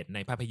ไม่ได้เห็นใน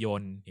ภาพย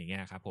นตร์อย่างเงี้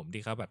ยครับผม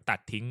ที่เขาแบบตัด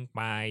ทิ้งไ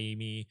ป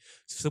มี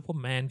ซูเปอร์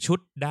แมนชุด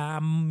ด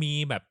ำมี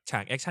แบบฉา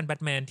กแอคชั่นแบ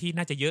ทแมนที่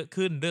น่าจะเยอะ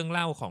ขึ้นเรื่องเ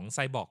ล่าของไซ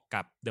บอร์ก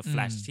กับ The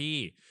Flash ที่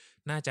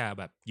น่าจะ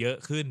แบบเยอะ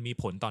ขึ้นมี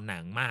ผลต่อหนั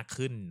งมาก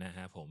ขึ้นนะค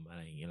รับผมอะไ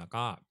รอย่างเงี้ยแล้ว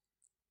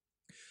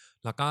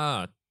ก็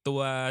ตั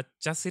ว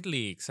Justice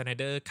League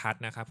Snyder Cut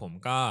นะครับผม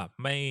ก็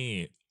ไ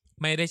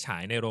ม่ได้ฉา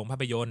ยในโรงภา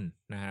พยนตร์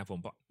นะครับผม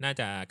น่า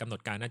จะกำหน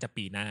ดการน่าจะ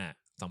ปีหน้า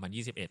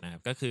2021นะครั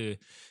บก็คือ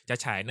จะ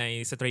ฉายใน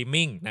สตรีม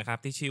มิ่งนะครับ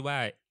ที่ชื่อว่า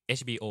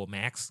HBO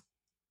Max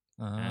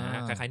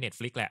คล้ายๆ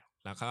Netflix แหละ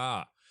แล้วก็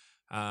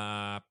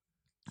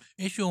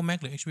HBO Max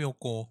หรือ HBO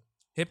Go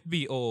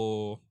HBO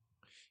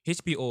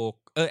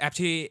แอป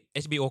ชื่อ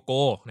HBO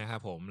Go นะครั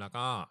บผมแล้ว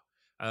ก็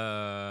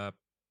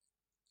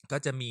ก็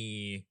จ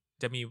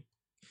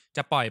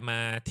ะปล่อยมา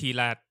ที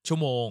ละชั่ว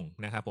โมง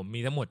นะครับผม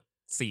มีทั้งหมด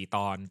4 ต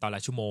อนล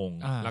ะชั่วโมง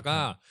แล้วก็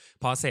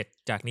พอเสร็จ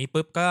จากนี้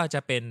ปุ๊บก็จ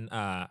ะเป็น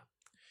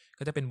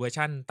เวอร์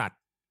ชั่นตัด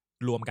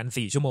รวมกัน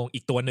4 ชั่วโมง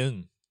อีกตัวหนึ่ง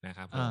นะค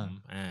รับผม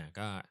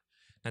ก็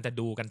น่าจะ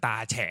ดูกันตา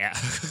แฉะ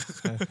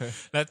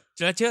แล้ว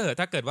เชื่อ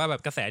ถ้าเกิดว่าแบ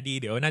บกระแสดี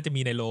เดี๋ยวน่าจะ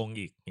มีในโรง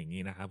อีกอย่าง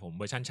นี้นะครับผมเ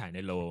วอร์ชั่นฉายใน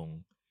โรง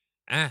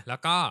แล้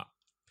วก็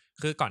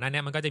คือก่อนหน้า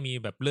นี้มันก็จะมี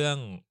แบบเรื่อง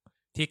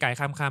ที่ไกล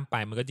ข้ามไป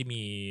มันก็จะ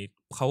มี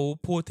เขา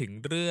พูดถึง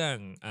เรื่อง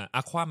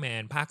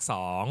Aquaman ภาค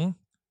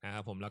 2นะค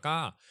รับผมแล้วก็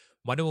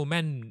Wonder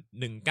Woman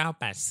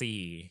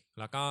 1984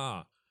แล้วก็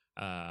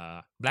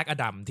Black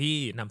Adam ที่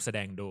นำแสด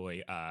งโดย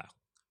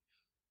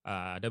เ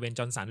ดเวน จ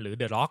อห์นสันหรือ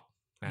The Rock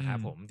นะครับ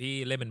ผมที่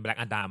เล่นเป็น Black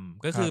Adam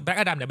ก็คือ Black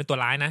Adam เนี่ยเป็นตัว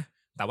ร้ายนะ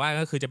แต่ว่า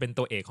ก็คือจะเป็น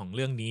ตัวเอกของเ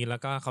รื่องนี้แล้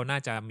วก็เขาน่า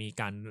จะมี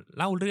การ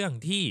เล่าเรื่อง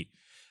ที่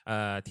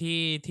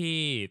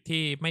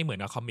ไม่เหมือน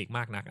กับคอมิกม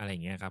ากนักอะไรอย่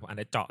างเงี้ยครับอัน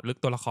นี้เจาะลึก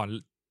ตัวละคร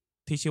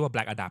ที่ชื่อว่า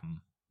Black Adam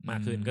มาก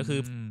ขึ้นก็คือ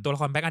ตัวละ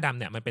คร Black Adam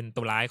เนี่ยมันเป็น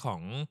ตัวร้ายขอ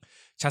ง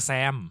ชาแซ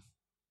ม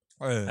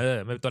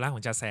มันเป็นตัวร้ายข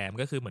องชาแซม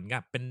ก็คือเหมือนกั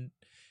บเป็น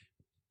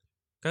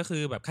ก็คื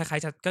อแบบคล้า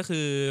ยๆก็คื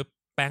อ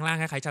แปลงร่าง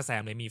คล้ายๆชาแซ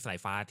มเลยมีสาย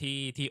ฟ้า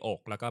ที่อ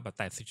กแล้วก็แบบ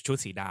แต่ชุด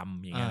สีด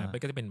ำอย่างเงี้ย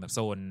ก็จะเป็นแบบโซ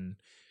น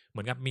เห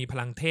มือนกับมีพ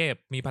ลังเทพ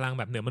มีพลัง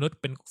แบบเหนือมนุษย์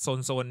เป็น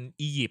โซน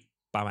อียิปต์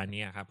ประมาณ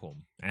นี้ครับผม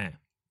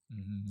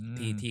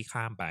ที่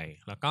ข้ามไป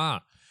แล้วก็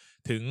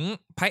ถึง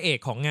พระเอก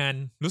ของงาน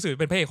รู้สึก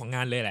เป็นพระเอกของง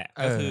านเลยแหละ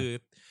ก็คือ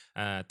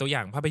ตัวอย่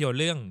างภาพยนตร์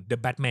เรื่อง The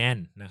Batman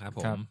นะครับผ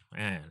ม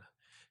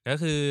ก็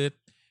คือ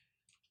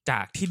จ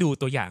ากที่ดู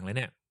ตัวอย่างแล้วเ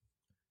นี่ย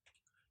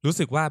รู้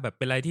สึกว่าแบบเ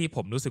ป็นอะไรที่ผ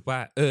มรู้สึกว่า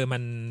มั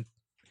น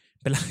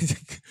เป็นอะไร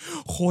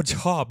โคตรช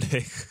อบเล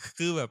ย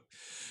คือแบบ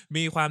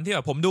มีความที่แบ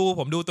บผม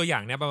ดูตัวอย่า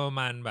งเนี่ยประ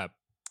มาณแบบ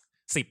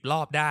10 ร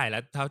อบได้แล้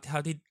วเท่า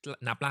ที่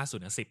นับล่าสุด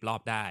นะ10 รอ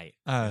บได้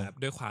นะครับ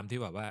ด้วยความที่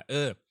แบบว่า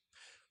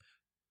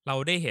เรา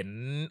ได้เห็น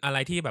อะไร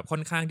ที่แบบค่อ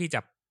นข้างที่จ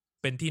ะ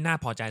เป็นที่น่า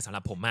พอใจสำห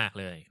รับผมมาก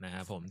เลยนะค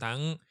รับผมทั้ง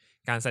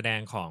การแสดง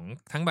ของ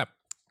ทั้งแบบ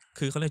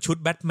คือเขาเรียกชุด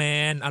แบทแม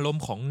นอารม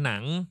ณ์ของหนั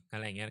งอะ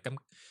ไรเงี้ย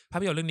ภา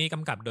พยนตร์เรื่องนี้ก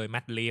ำกับโดยแม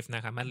ทลีฟน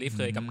ะครับแมทลีฟ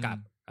เคยกำกับ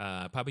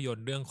ภาพยนต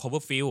ร์เรื่อง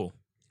Cloverfield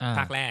ภ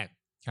าคแรก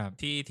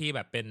ที่แบ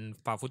บเป็น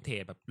ฟาวฟุตเท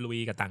จแบบลุย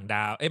กับต่างด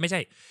าวไม่ใช่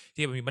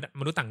ที่มี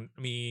มนุษย์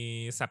มี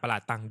สัตว์ประหลา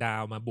ดต่างดา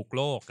วมาบุกโ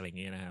ลกอะไร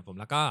เงี้ยนะครับผม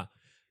แล้วก็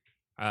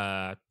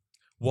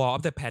War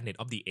of the Planet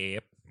of the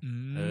Apes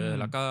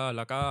แล้ว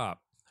ก็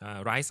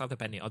Rise of the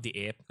Planet of the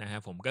Apes นะครั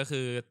บผมก็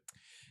คือ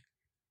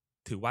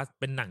ถือว่า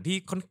เป็นหนังที่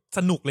ส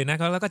นุกเลยนะ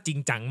แล้วก็จริง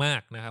จังมา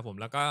กนะครับผม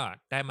แล้วก็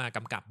ได้มาก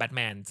ำกับแบทแม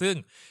นซึ่ง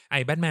ไอ้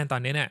แบทแมนตอ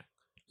นนี้เนี่ย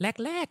แร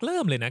กเริ่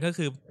มเลยนะก็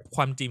คือค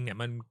วามจริงเนี่ย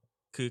มัน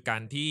คือกา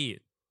รที่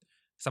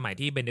สมัย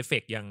ที่เบนเอฟเฟ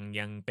กต์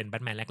ยังเป็นแบ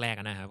ทแมนแรก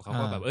ๆนะครับเขา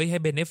ก็แบบให้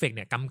เบนเอฟเฟกต์เ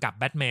นี่ยกำกับ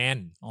แบทแมน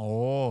โอ้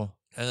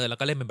แล้ว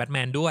ก็เล่นเป็นแบทแม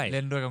นด้วยเ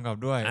ล่นด้วยกำกับ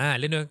ด้วย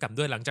เล่นด้วยกำกับ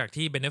ด้วยหลังจาก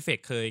ที่เบนเอฟเฟก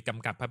ต์เคยก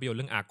ำกับภาพยนตร์เ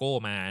รื่องอาร์โก้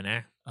มานะ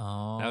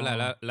แ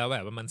ล้วแบ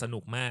บมันสนุ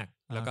กมาก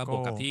แล้วก็บว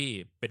กกับที่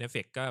เบนเอฟเฟ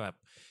กต์ก็แบบ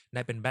ไ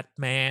ด้เป็นแบท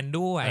แมน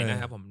ด้วยน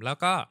ะครับผมแล้ว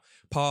ก็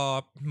พอ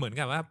เหมือน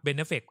กับว่าเบน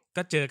เอฟเฟกต์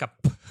ก็เจอกับ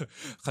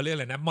เขาเรียกอะ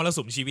ไรนะมร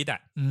สุมชีวิตอ่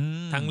ะ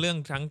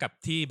ทั้งกับ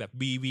ที่แบบ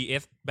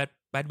BVS แ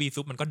บทบี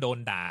ซุปมันก็โดน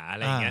ด่าอะไ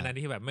รอย่างเงี้ยนะ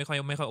ที่แบบไม่ค่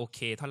อยโอเค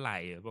เท่าไหร่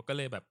ก็เ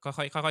ลยแบบ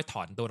ค่อยถ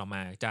อนตัวออกม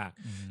า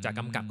จากก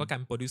ำกับก็กลาย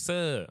เป็นโปรดิวเซ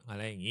อร์อะ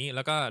ไรอย่างงี้แ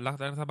ล้ว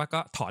สักพักก็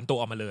ถอนตัว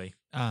ออกมาเลย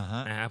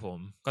นะครับผม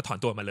ก็ถอน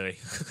ตัวมาเลย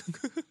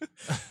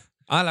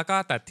แล้วก็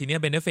แต่ทีเนี้ย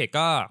เบนเอฟเฟกต์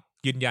ก็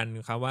ยืนยัน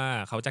ครับว่า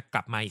เขาจะก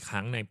ลับมาอีกค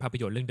รั้งในภาพ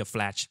ยนตร์เรื่อง The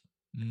Flash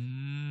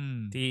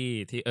ที่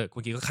เ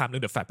มื่อกี้ก็ข้ามเรื่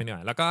อง The Flash ไปห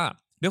น่อยแล้วก็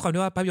ด้วยความ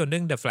ที่ว่าภาพยนตร์เรื่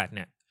อง The Flash เ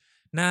นี่ย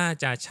น่า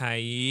จะใช้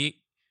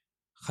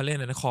เขาเรียกอ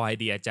ะไรนะคอไอ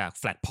เดียจาก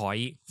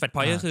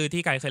Flashpoint ก็คือ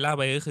ที่กายเคยเล่า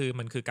ไปก็คือ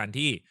มันคือการ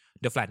ที่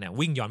The Flash เนี่ย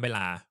วิ่งย้อนเวล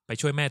าไป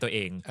ช่วยแม่ตัวเอ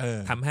ง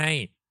ทำให้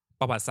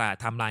ประวัติศาสต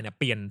ร์ไทม์ไลน์เนี่ย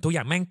เปลี่ยนทุกอ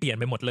ย่างแม่งเปลี่ยน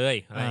ไปหมดเลย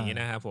อะไรอย่างเงี้ย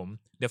นะครับผม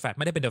The Flash ไ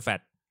ม่ได้เป็น The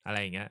Flash อะไร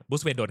อย่างเงี้ยบรู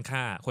ซเวย์นโดนฆ่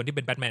าคนที่เ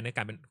ป็นแบทแมนก็ก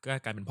ลา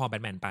ยเป็นพ่อแบ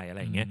ทแมนไปอะไร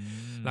อย่างเงี้ย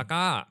แล้ว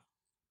ก็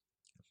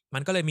มั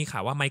นก็เลยมีข่า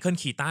วว่าไมเคิล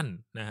คีตัน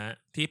นะฮะ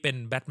ที่เป็น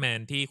แบทแมน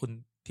ที่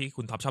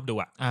คุณท็อปชอบดู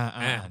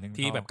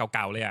ที่แบบเ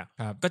ก่าๆเลย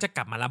ก็จะก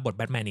ลับมารับบทแ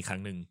บทแมนอีกครั้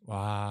งนึง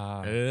ว้าว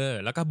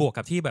แล้วก็บวก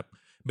กับที่แบบ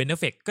เบนเอฟ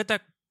เฟกต์ก็จะ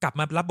กลับ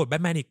มารับบทแบ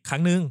ทแมนอีกครั้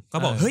งนึงก็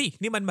บอกเฮ้ย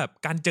นี่มันแบบ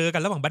การเจอกั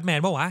นระหว่างแบทแมน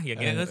ป่ะวะอย่าง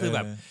เงี้ยก็คือแบ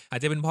บอาจ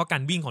จะเป็นเพราะกา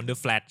รวิ่งของ The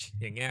Flash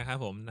อย่างเงี้ยครับ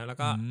ผมแล้ว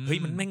ก็เฮ้ย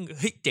มันแม่ง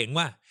เฮ้ยเจ๋ง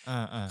ว่ะ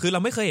คือเรา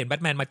ไม่เคยเห็นแบ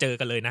ทแมนมาเจอ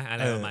กันเลยนะอะไ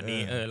รประมาณ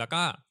นี้แล้ว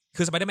ก็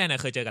คือสไปเดอร์แมน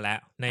เคยเจอกันแล้ว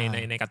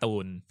ในการ์ตู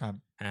น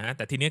แ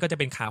ต่ทีนี้ก็จะ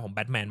เป็นข่าวของแบ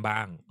ทแมนบ้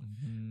าง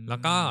แล้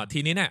วก็ที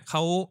นี้เนี่ยเข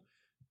า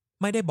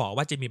ไม่ได้บอก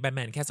ว่าจะมีแบทแม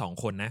นแค่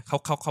2คนนะ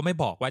เขาไม่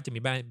บอกว่าจะมี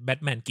แบ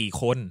ทแมนกี่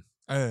คน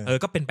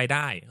ก็เป็นไปไ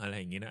ด้อะไร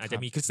อย่างงี้นะอาจจะ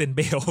มีคริสเตียนเบ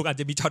ลอาจ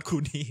จะมีจอร์จคลู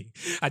นี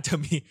อาจจ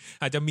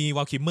ะมีว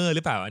อลคิมเมอร์ห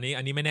รือเปล่าอัน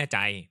นี้ไม่แน่ใจ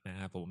นะ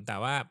ครับผมแต่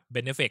ว่าเบ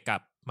นเอฟเฟกต์กับ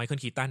ไมเคิล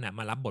คีตัน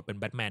มารับบทเป็น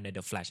แบทแมนใน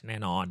The Flash แน่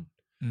นอน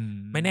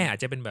ไม่แน่อาจ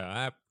จะเป็นแบบ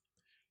ว่า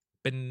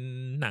เป็น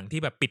หนังที่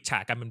แบบปิดฉา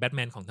กกันเป็นแบทแม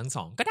นของทั้งส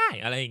องก็ได้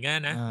อะไรอย่างเงี้ย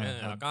นะ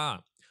แล้วก็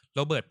โร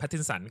เบิร์ต แพตติ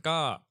นสัน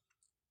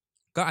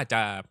ก็อาจจ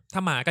ะถ้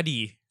ามาก็ดี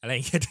อะไรอ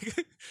ย่างเงี้ย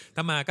ถ้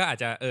ามาก็อาจ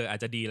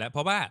จะดีแล้วเพร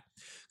าะว่า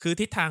คือ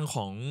ทิศทางข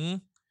อง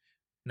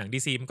หนัง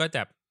DC มันก็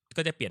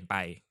จะเปลี่ยนไป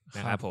น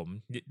ะครับผม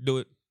ดู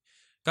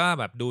ก็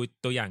แบบดู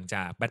ตัวอย่างจ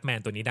ากแบทแมน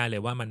ตัวนี้ได้เล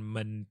ยว่า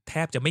มันแท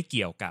บจะไม่เ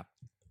กี่ยวกับ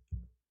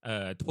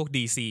พวก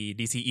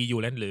DCEU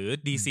แล้วหรือ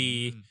DC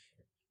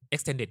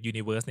Extended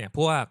Universe เนี่ยพ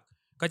วก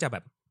ก็จะแบ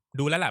บ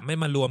ดูแล้วล่ะไม่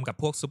มารวมกับ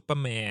พวกซูเปอ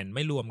ร์แมนไ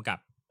ม่รวมกับ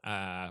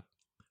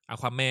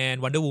Aquaman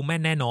Wonder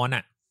Woman แน่นอนอ่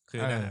ะคื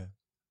อ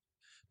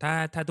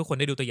ถ้าทุกคน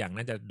ได้ดูตัวอย่าง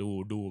น่าจะ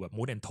ดูแบบ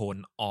mood and tone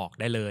ออก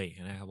ได้เลย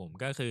นะครับผม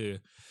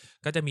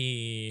ก็จะมี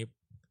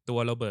ตัว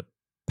โรเบิร์ต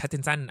แพตติ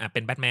นสันเป็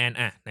นแบทแมน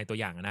ในตัว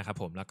อย่างนะครับ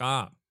ผมแล้วก็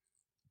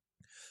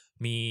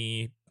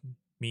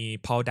มี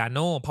พอลดา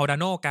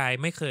โนกาย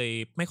ไม่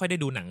ค่อยได้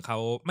ดูหนังเขา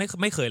ไ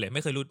ม่เคยเลยไ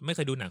ม่เค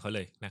ยดูหนังเขาเล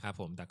ยนะครับ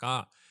ผมแต่ก็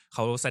เข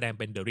าแสดง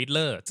เป็น The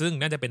Riddler ซึ่ง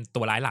น่าจะเป็น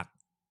ตัวร้ายหลัก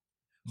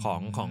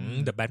ของ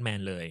The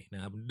Batman เลยน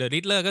ะครับ The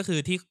Riddler ก็คือ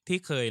ที่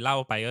เคยเล่า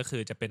ไปก็คื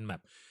อจะเป็นแบ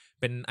บ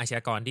เป็นอาชญ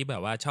ากรที่แบ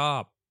บว่าชอ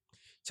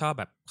บ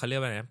แบบเขาเรียก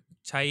ว่าไง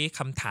ใช้ค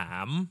ำถา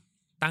ม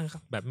ตั้ง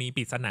แบบมีป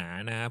ริศนา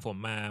นะผม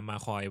มา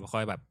คอ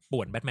ยแบบป่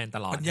วนแบทแมนต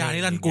ลอดปัญญา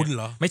นี่รันกุลเ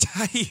หรอไม่ใ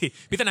ช่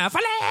ปริศนาฟ้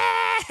าแล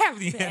บ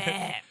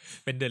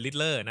เป็นเดอะริด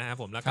เลอร์นะครับ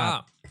ผมแล้วก็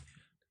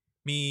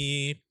มี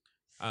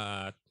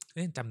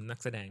จำนัก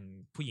แสดง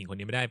ผู้หญิงคน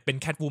นี้ไม่ได้เป็น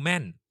แคทวูแม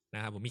นน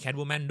ะครับผมมีแคท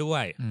วูแมนด้ว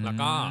ยแล้ว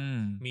ก็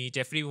มีเจ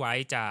ฟฟรีย์ไว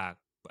ท์จาก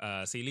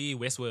ซีรีส์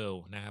Westworld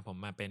นะครับผม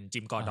มาเป็นจิ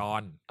มกอร์ดอ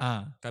น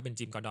ก็เป็น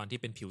จิมกอร์ดอนที่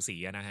เป็นผิวสี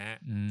นะฮะ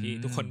ที่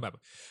ทุกคนแบบ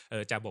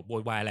จะบอกโว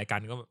ยวายอะไรกั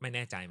นก็ไม่แ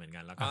น่ใจเหมือน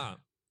กันแล้วก็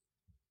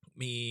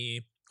มี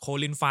โค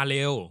ลินฟาเร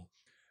ล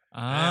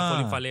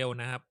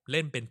นะครับเ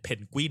ล่นเป็นเพ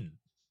นกวิน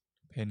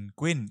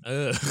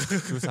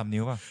ชู3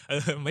 นิ้วป่ะ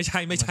ไม่ใช่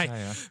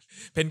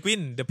เพนกวิ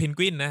นเดอะเพนก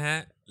วินนะฮะ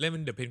เล่นเป็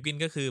นเดอะเพนกวิน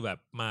ก็คือแบบ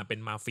มาเป็น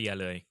มาเฟีย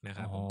เลยนะค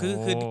รับคือ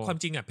ความ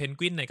จริงเพน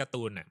กวินในการ์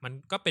ตูนมัน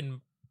ก็เป็น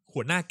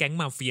หัวหน้าแก๊ง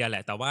มาเฟียแห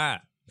ละแต่ว่า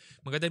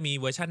มันก็จะมี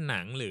เวอร์ชั่นห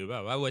นังหรือแบ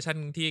บว่าเวอร์ชั่น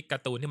ที่กา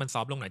ร์ตูนที่มันซ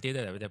อฟต์ลงหน่อยที่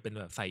จะเป็น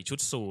แบบใส่ชุด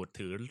สูท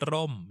ถือ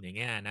ร่มอย่างเ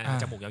งี้ยนะ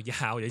จมูกย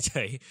าวๆเฉ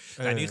ยๆแ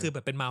ต่นี่คือแบ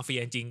บเป็นมาเฟีย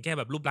จริงแค่แ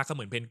บบรูปลักษณ์ก็เห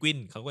มือนเพนกวิน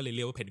เขาก็เลยเ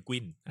รียกว่าเพนกวิ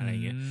นอะไร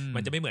เงี้ยมั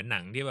นจะไม่เหมือนหนั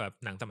งที่แบบ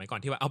หนังสมัยก่อ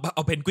นที่ว่าเอ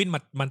าเพนกวิน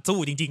มันสู้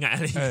จริงๆอะ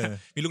ไร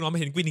มีลูกน้องเป็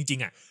นเพนกวินจริ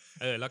ง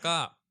ๆแล้วก็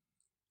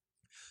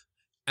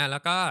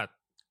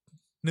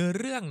เนื้อ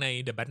เรื่องใน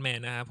The Batman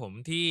นะครับผม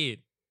ที่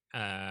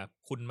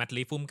คุณมัต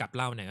ลีฟุ่มกับเ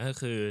ล่าเนี่ยก็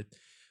คือ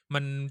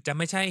มันจะไ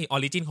ม่ใช่ออ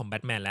ริจินของแบ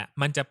ทแมนแล้ว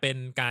มันจะเป็น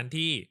การ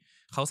ที่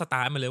เขาสตา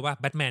ร์ทมาเลยว่า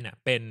แบทแมน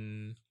เป็น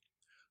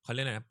เขาเรี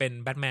ยกอะไรนะเป็น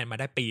แบทแมนมา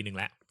ได้ปี1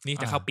แล้วนี่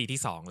จะเข้าปีที่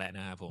2แล้วน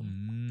ะครับผม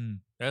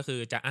ก็คือ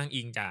จะอ้าง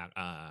อิงจาก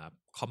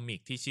คอมิก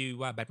ที่ชื่อ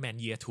ว่า Batman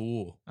Year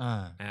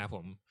 2นะครับผ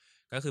ม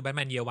ก็คือแบทแม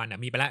นเยียร์วัน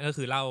มีไปแล้วก็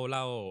คือเล่า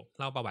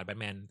ประวัติแบท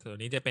แมนส่วน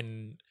นี้จะเป็น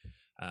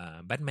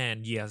แบทแมน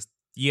เ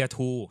ยียร์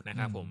2นะ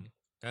ครับผม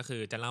ก็คื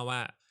อจะเล่าว่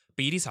า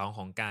ปีที่2ข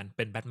องการเ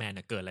ป็นแบทแมน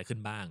เกิดอะไรขึ้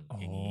นบ้าง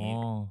อย่างนี้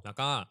แล้ว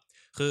ก็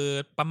คือ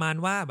ประมาณ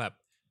ว่าแบบ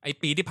ไอ้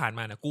ปีที่ผ่านม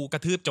ากูกร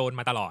ะทืบโจร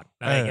มาตลอด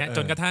อะไรเงี้ยจ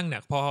นกระทั่งเนี่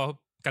ยพอ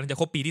กำลังจะ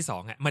ครบปีที่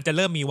2มันจะเ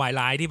ริ่มมีวายไ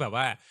ลท์ที่แบบ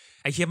ว่า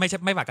ไอ้เหี้ย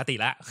ไม่ปกติ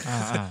ละ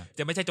จ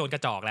ะไม่ใช่โจรกร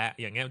ะจอกแล้ว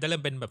อย่างเงี้ยจะเริ่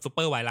มเป็นแบบซุปเป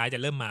อร์วายไลท์จ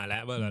ะเริ่มมาแล้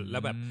วแล้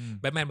วแบบ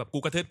แบทแมนแบบกู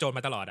กระทืบโจรม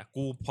าตลอด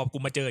กูพอกู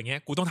มาเจออย่างเงี้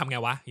ยกูต้องทำไง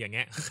วะอย่างเ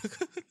งี้ย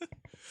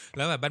แ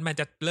ล้วแบบแบทแมน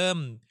จะเริ่ม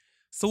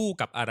สู้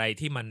กับอะไร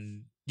ที่มัน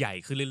ใหญ่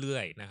ขึ้นเรื่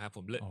อยๆนะครับผ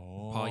ม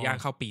พอย่าง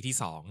เข้าปีที่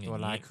2ตัว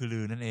ร้ายคือลื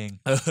อนั่นเอง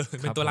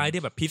เป็นตัวร้าย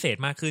ที่แบบพิเศษ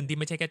มากขึ้นที่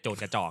ไม่ใช่แค่โจร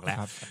กระจอกแล้ว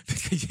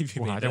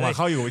จังหวะเ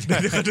ข้าอยู่ใช่ไหม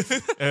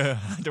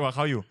จังหวะเ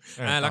ข้าอยู่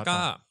แล้ว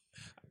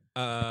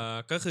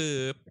ก็คือ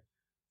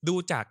ดู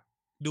จ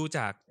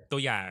ากตั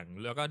วอย่าง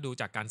แล้วก็ดู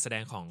จากการแสด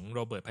งของโร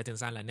เบิร์ต แพตติน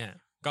สันแล้วเนี่ย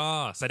ก็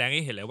แสดงใ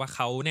ห้เห็นเลยว่าเข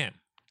า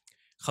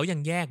ยัง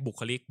แยกบุ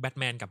คลิกแบท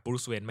แมนกับบรู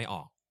ซเวย์นไม่อ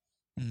อก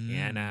เ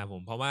นี่ยนะผ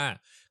มเพราะว่า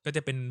ก็จ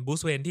ะเป็นบรู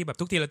ซเวย์นที่แบบ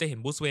ทุกทีเราจะเห็น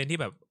บรูซเวย์นที่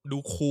แบบดู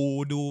คูล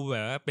ดูแบ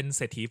บว่าเป็นเ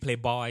ศรษฐีเพล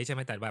ย์บอยใช่ไห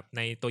มแต่แบบใ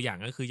นตัวอย่าง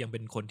ก็คือยังเป็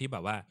นคนที่แบ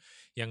บว่า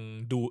ยัง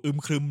ดูอึม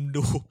ครึม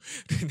ดู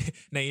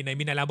ใน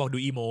มินาลาบอกดู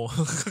อีโม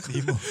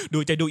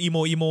จะดูอี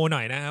โมหน่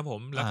อยนะครับผ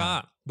มแล้วก็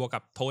บวกกั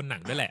บโทนหนั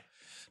งด้วยแหละ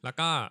แล้ว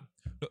ก็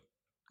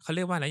เขาเ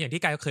รียกว่าอะไรอย่าง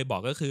ที่กายเคยบอ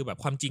กก็คือแบบ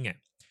ความจริง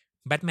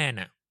แบทแมน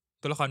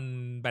ตัวละคร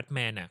แบทแม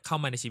นเข้า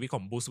มาในชีวิตขอ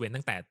งบรูซเวย์น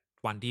ตั้งแต่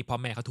วันที่พ่อ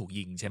แม่เขาถูก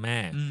ยิงใช่ไหม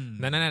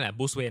นั่นแหละบ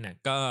รูซเวย์น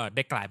ก็ไ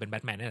ด้กลายเป็นแบ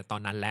ทแมนตั้งแต่ตอ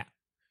นนั้นแหละ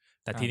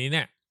แต่ทีนี้เ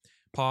นี่ย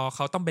พอเข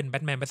าต้องเป็นแบ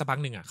ทแมนไปสักพัก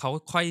หนึ่งเขา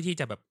ค่อยที่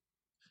จะแบบ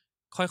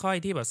ค่อย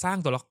ๆที่แบบสร้า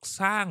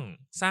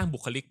งบุ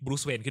คลิกบรู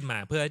ซเวย์นขึ้นมา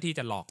เพื่อที่จ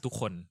ะหลอกทุก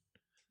คน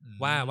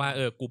ว่า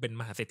กูเป็น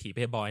มหาเศรษฐีเพ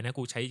ย์บอยนะ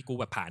กู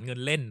แบบผ่านเงิน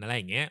เล่นอะไรอ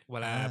ย่างเงี้ยเว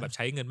ลาแบบใ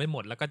ช้เงินไม่หม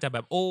ดแล้วก็จะแบ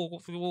บโอ้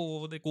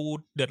กู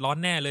เดือดร้อน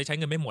แน่เลยใช้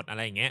เงินไม่หมดอะไ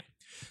รอย่างเงี้ย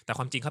แต่ค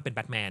วามจริงเขาเป็นแบ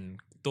ทแมน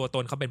ตัวต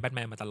นเขาเป็นแบทแม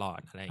นมาตลอด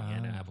อะไรอย่างเงี้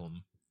ยนะครับผม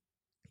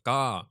ก็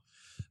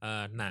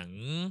ห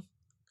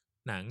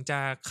นังจะ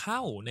เข้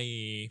าใน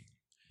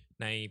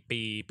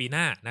ปีห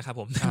น้านะครับ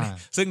ผม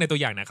ซึ่งในตัว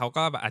อย่างเขา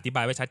ก็อธิบ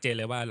ายไว้ชัดเจน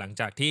เลยว่าหลัง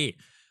จากที่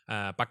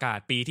ประกาศ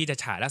ปีที่จะ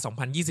ฉายแล้ว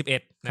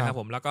2021นะครับ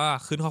ผมแล้วก็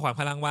ขึ้นข้อความ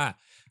ข้างล่างว่า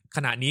ข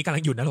ณะนี้กำลั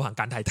งอยู่ในระหว่าง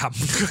การถ่ายท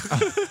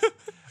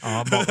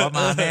ำบอกว่าม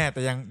าแน่แ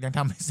ต่ยังท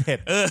ำไม่เสร็จ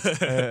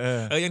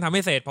ยังทำไ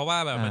ม่เสร็จเพราะว่า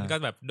แบบมันก็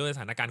แบบด้วยส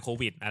ถานการณ์โค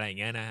วิดอะไรอย่าง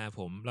เงี้ยนะครับ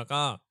ผมแล้ว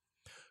ก็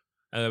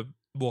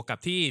บวกกับ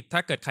ที่ถ้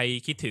าเกิดใคร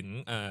คิดถึง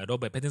โร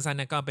เบิร์ต แพตตินสั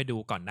นก็ไปดู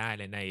ก่อนได้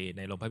เลยใ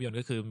นโรงภาพยนตร์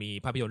ก็คือมี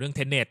ภาพยนตร์เรื่อง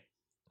Tenet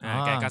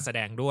แกก็แสด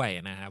งด้วย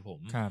นะครับผม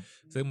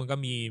ซึ่งมันก็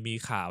มี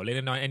ข่าวเล็ก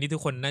น้อยอันนี้ทุ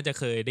กคนน่าจะ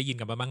เคยได้ยิน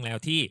กันมาบ้างแล้ว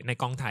ที่ใน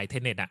กองถ่าย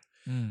Tenet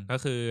ก็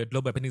คือโร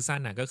เบิร์ต แพตตินสั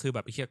นก็คือแบ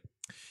บไอ้เหี้ย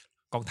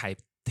กองถ่าย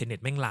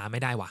Tenet แม่งลาไ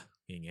ม่ได้ว่ะ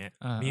อย่างเงี้ย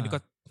นี่ก็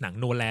หนัง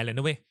โนแลนเลยน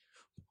ะเว้ย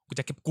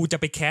กูจะ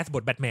ไปแคสบ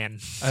ทแบทแมน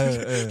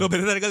โรเบิร์ต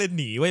แพตตินสันก็เลย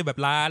หนีเว้ยแบบ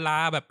ลา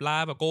แบ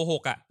บโกห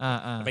ก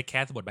ไปแค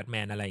สบทแบทแม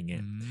นอะไรอย่างเงี้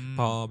ยพ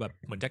อแบบ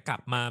เหมือนจะกลั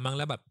บมามั้งแ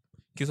ล้วแบบ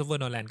คริสโตเฟอร์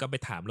โนแลนก็ไป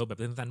ถามโรเบิร์ต แ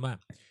พตตินสันว่า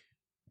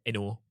ไอ้ห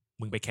นู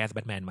มึงไปแคสแบ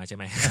ทแมนมาใช่ไ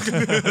หม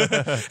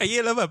ไอ้เหี้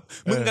ยแล้วแบบ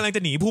มึงกำลังจ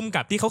ะหนีพุ่ม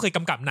กับที่เขาเคยก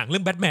ำกับหนังเรื่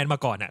องแบทแมนมา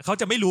ก่อนเขา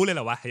จะไม่รู้เลยเห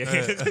รอวะ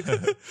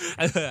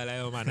อะไร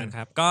ประมาณนั้นค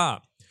รับก็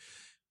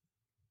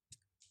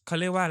เขา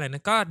เรียกว่าอะไรน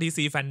ะก็ DC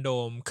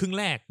Fandom ครึ่ง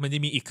แรกมันจะ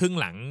มีอีกครึ่ง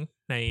หลัง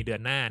ในเดือ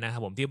นหน้านะครั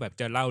บผมที่แบบ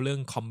จะเล่าเรื่อง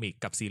คอมิก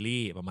กับซีรี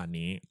ส์ประมาณ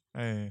นี้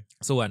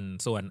ส่วน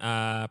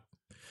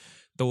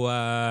ตัว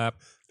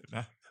น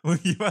ะมึง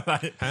ยิ้มอะไร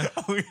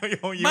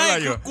ไม่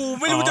คือกู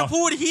ไม่รู้จะ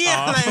พูดเหี้ย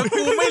อะไร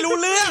กูไม่รู้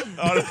เรื่อง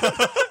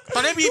ตอ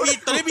นนี้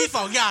มี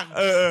2อย่าง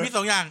มี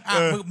2อย่าง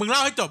มึงเล่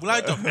าให้จบกู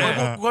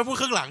ให้พูด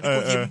ครึ่งหลังกู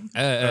ยิ้ม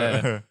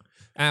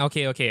โอ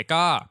เค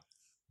ก็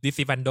DC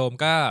Fandom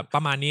ก็ปร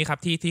ะมาณนี้ครับ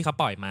ที่เขา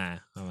ปล่อยมา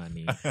ประมาณ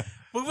นี้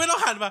มึงไม่ต้อง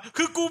หันมา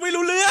คือกูไม่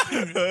รู้เรื่อง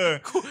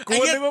กู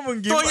นึกว่ามึง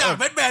ยิ้มตัวอย่าง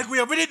แบทแมนกู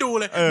ยังไม่ได้ดู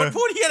เลยมัน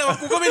พูดเหี้ยอะไรวะ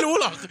กูก็ไม่รู้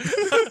หรอก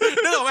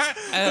นึกออกมั้ย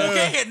กูแ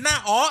ค่เห็นหน้า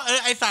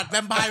ไอสัตว์แว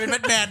มไพร์เป็นแบ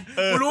ทแมน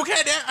กูรู้แค่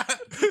เนี้ย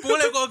กู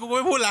เลยกูไ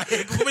ม่พูดอะไร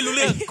กูก็ไม่รู้เ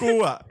รื่องกู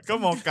ก็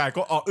มองกาย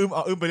ก็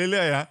อึมไปเ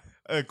รื่อยๆนะ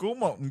กู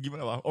มองยิ้มอะ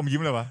ไรวะอมยิ้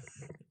มอะไรวะ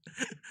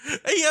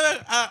ไอ้เหี้ย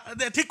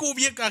ที่กู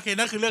มีโอเค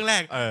นั่นคือเรื่องแร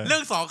กเรื่อ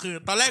ง2คือ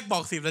ตอนแรกบอ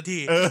ก10นาที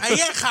ไอ้เ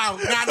หี้ยข่าว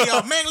งานเดียว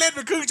แม่งเล่นเ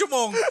ป็นครึ่งชั่วโม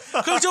ง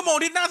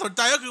ที่น่าสนใ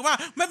จก็คือว่า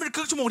แม่งเป็นค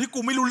รึ่งชั่วโมงที่กู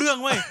ไม่รู้เรื่อง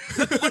เว้ยแ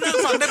ล้วกูก็นั่ง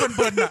ฟังได้เ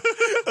พลิน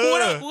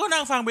ๆกูก็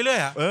นั่งฟังไปเรื่อย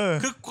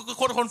คือ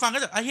คนฟังก็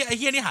จะไอ้เ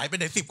หี้ยนี่หายไปไ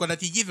หน10กว่านา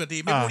ที20นาที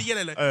ไม่พูดเหี้ยอะ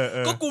ไรเลย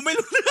ก็กูไม่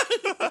รู้เรื่อง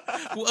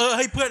กูใ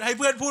ห้เ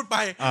พื่อนพูดไป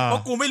เพรา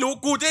ะกูไม่รู้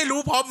กูจะได้รู้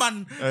พร้อมมัน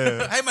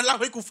ให้มันเล่า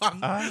ให้กูฟัง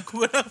กู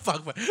ก็นั่งฟัง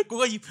ไปกู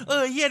ก็ยิ้ม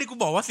เหี้ยนี่กู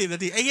บอกว่า10นา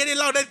ทีไอ้เหี้ยนี่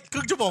เล่าได้ค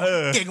รึ่งชั่วโมง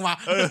เก่งว่ะ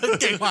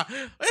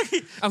เฮ้ย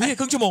เอาพี่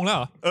ครึ่งชั่วโมงแล้วเห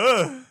รอ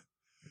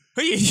เ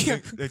ฮ้ย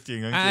จริง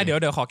เดี๋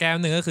ยวขอแก้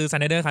นึงก็คือซั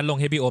นเดอร์คันลง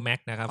HBO Max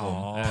นะครับผม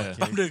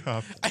แป๊บนึง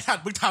ไอ้ถัด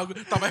มึงท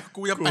ำต่อไป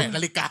กูจะแปะน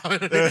าฬิกา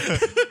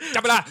จั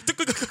บเวลา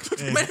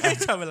ไม่ได้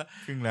จับเวลา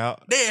ครึ่งแล้ว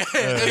เด้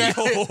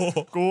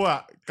กูอ่ะ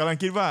กำลัง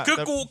คิดว่าคือ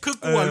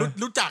กู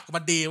รู้จักมั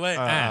นดีเว้ย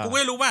กูไ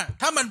ม่รู้ว่า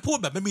ถ้ามันพูด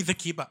แบบไม่มีส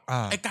คริปต์อ่ะ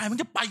ไอ้กายมัน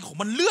จะไปของ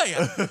มันเรื่อยอ่ะ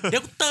เดี๋ย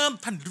วเติม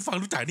ท่านฟัง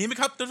รู้จักนี้ไหม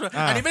ครับ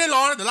อันนี้ไม่ได้ร้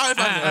องแต่เล่าให้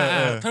ฟัง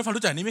ท่านฟัง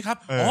รู้จักนี้ไหมครับ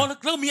อ๋อ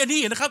แล้วมีอันนี้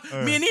นะครับ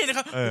มีอันนี้นะค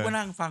รับกูก็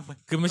นั่งฟังไป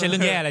คือไม่ใช่เรื่อ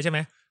งแย่อะไรใช่ไหม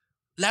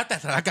แล้วแต่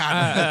สถานการณ์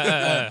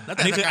แล้ว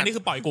อันนี้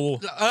คือปล่อยกู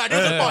อันนี้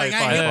คือปล่อยไง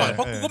เพ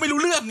ราะกูก็ไม่รู้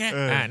เรื่องไง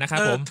นะครับ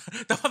ผม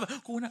แต่ว่า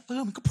กูนะ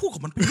มันก็พูดขอ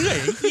งมันไปเรื่อย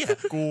ไอ้เหี้ย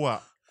กูอ่ะ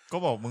ก็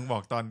บอกมึงบอ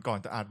กตอนก่อน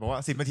จะอัดบอกว่า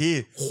10 นาที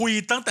คุย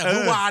ตั้งแต่เ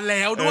มื่อวานแ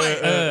ล้วด้วย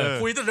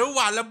คุยตั้งแต่เมื่อ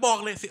วานแล้วบอก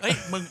เลยเอ้ย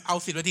มึงเอา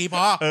10 นาทีพ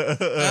อ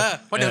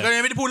เพราะเดี๋ยวก็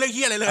ไม่ได้พูดเรื่องเ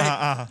หี้ยอะไรเลย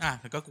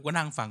แล้วก็กูก็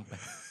นั่งฟังไป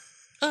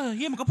เ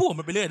หี้ยมันก็พูด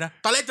มันไปเรื่อยนะ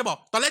ตอนแรก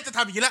จะท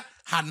ำอย่างนี้แล้ว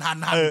หัน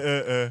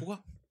กู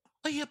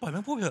ก็เฮียปล่อยมั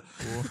นพูดเถอะ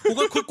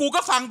กูก็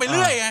ฟังไปเ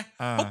รื่อยไง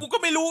เพราะกูก็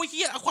ไม่รู้เ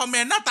ฮียความแม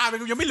นหน้าตาเป็น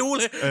กูยังไม่รู้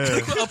เลย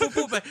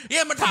พูดไปเฮี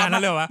ยมันถาม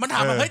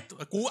ว่าเฮ้ย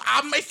กูอั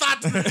มไอ้สัต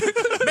ว์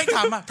ไม่ถ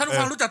ามอ่ะท่านผู้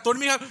ฟังรู้จักตัว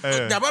นี้ครับ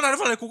อย่าว่าอะไร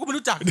ฟังอะไรกูก็ไม่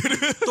รู้จัก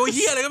ตัวเ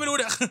ฮียอะไรก็ไม่รู้เ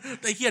นี่ย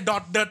แต่เฮียดอ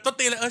ดเดิดต้น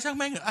ตีเลยช่าง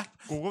แม่งเหรอ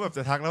กูก็แบบจ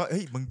ะทักแล้วว่าเฮ้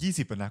ยมึง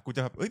20อ่ะนะกูจ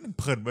ะแบบมัน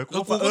เพลินเว้ยกู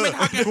ก็ไม่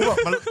ทักกูแบบ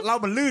มันเล่า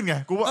มันลื่นไง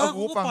กูว่า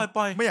กูฟัง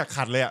ไม่อยาก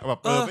ขัดเลยอ่ะแบบ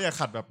ไม่อยาก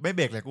ขัดแบบไม่เ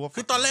บรกเลยกู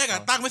คือตอนแรกอ่ะ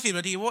ตั้งไว้10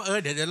 นาทีว่า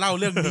เดี๋ยวจะเล่า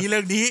เรื่อง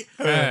นี้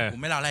กู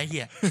ไม่เล่าอะไรเฮี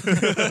ย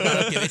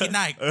เก็บไว้ที่ห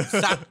น้า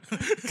สัตว์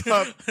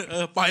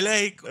ปล่อยเล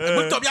ย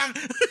มึงจบยัง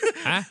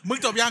มึง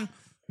จบยัง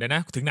เดี๋ยวน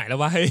ะถึงไหนแล้ว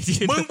วะ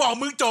มึงบอก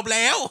มึงจบแ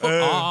ล้ว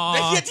ไอ้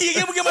เหี้ยทีแก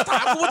มึงยังมาถ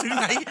ามกูว่าถึง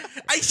ไหน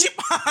ไอ้ชิบ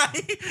หาย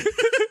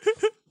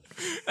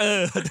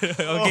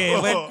โอเค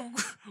เว้ย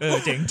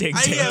เจ๋งไ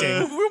อ้เหี้ย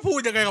มึงพูด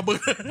ยังไงกับมึง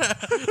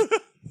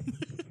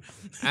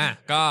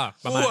ก็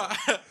ประมาณ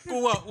กู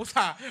อุต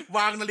ส่าห์ว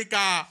างนาฬิก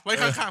าไว้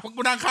ข้างๆเพราะ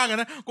กูนั่งข้างกัน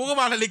นะกูก็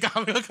วางนาฬิกา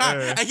ไว้ข้าง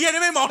ๆไอ้เหี้ย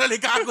นี่ไม่มองนาฬิ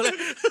กากูเลย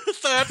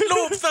เสิร์ช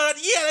รูปเสิร์ช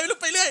เหี้ยอะไรไม่รู้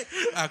ไปเรื่อย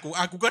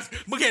กูก็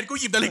มึงเห็นกู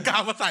หยิบนาฬิกา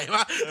มาใส่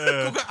ป่ะ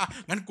กูก็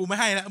งั้นกูไม่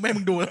ให้แล้วไม่ให้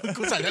มึงดูแล้ว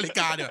กูใส่นาฬิก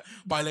าเดี๋ยว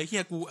ปล่อยเลยเหี้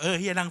ยกู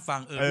เหี้ยนั่งฟัง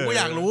กูก็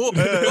อยากรู้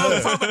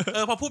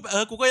พอพูด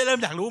กูก็เริ่ม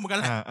อยากรู้เหมือนกัน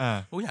แหละ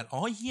กูอยาก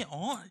เหี้ย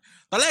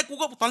ตอนแรก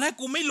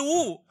กูไม่รู้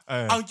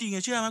เอาจริง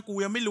เชื่อไหมกู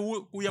ยังไม่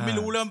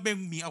รู้เริ่มเป็น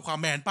มีเอาความ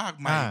แมนภาค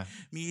ใหม่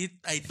มี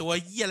ไอตัว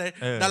เหี้ยอะไร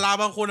ดารา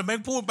บางคนแม่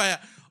งพูดไป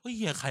เ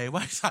หี้ยใครว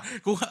ะสัตว์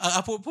กู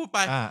พูดไ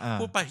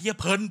ปเหี้ย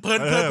เพลิน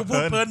กูพู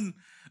ดเพลิน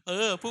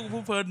พู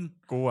ดเพลิน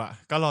กู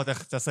ก็รอ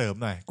จะเสริม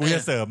หน่อยกูจะ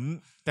เสริม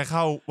แต่เข้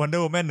า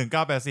Wonder Woman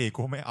 1984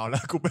กูไม่เอาแล้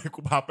วกู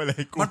พับไปเล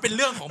ยมันเป็นเ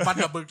รื่องของมัน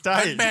กับมึง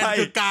แมน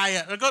คือกาย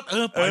แล้วก็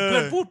ปล่อยเพื่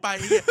อนพูดไป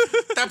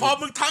แต่พอ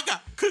มึงทัก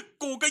คือ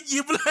กูก็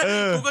ยิ้มเลย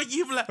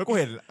แล้วกู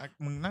เห็น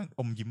มึงนั่ง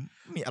อมยิ้ม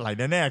มีอะไร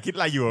แน่ๆคิดอ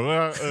ะไรอยู่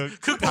ก็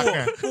คือ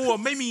กู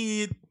ไม่มี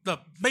แบบ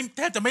ไม่แ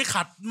ทบจะไม่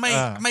ขัด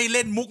ไม่เ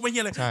ล่นมุกไม่เหี้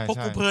ยอะไรเพราะ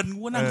กูเพลิน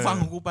กูนั่งฟัง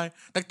ของกูไป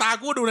แต่ตา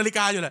กูดูนาฬิก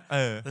าอยู่แหละ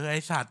ไ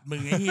อ้สัตว์มึ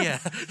งไอ้เหี้ย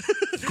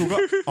กูก็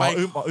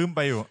อึ้มไ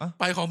ปอยู่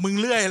ไปของมึง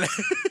เรื่อยเลย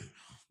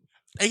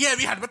ไอ้เหี้ย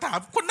มีหันมาถาม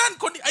คนนั่น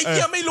คนนี้ไอ้เ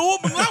หี้ยไม่รู้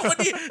มึงเล่ามา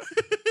ดิ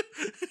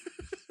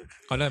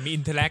เขาเริ่มมีอิ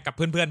นเทอร์แอคกับเ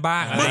พื่อนๆบ้า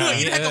งมึง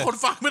อินเทอร์แอคกับคน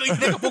ฟังไม่ได้อิน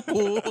เทอร์แอคกับพวก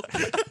กู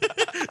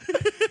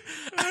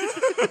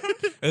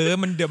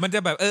มันเดี๋ยวมันจะ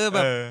แบบแบ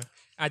บ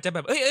อาจจะแบ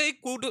บ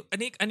กูอัน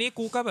นี้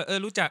กูก็แบบ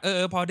รู้จัก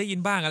พอได้ยิน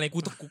บ้างอะไร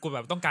กูแบ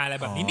บต้องการอะไร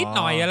แบบนี้นิดห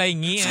น่อยอะไรอย่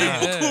างงี้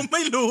กูไ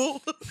ม่รู้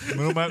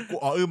มึงมากู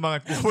อึ้มมา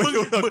กู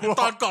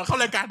ตอนก่อนเข้า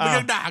รายการมึง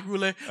ยังด่ากู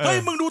เลยเฮ้ย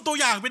มึงดูตัว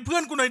อย่างเป็นเพื่อ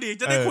นกูหน่อยดิ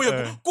จะได้คุยกับ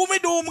กูไม่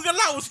ดูมึงก็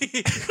เล่าสิ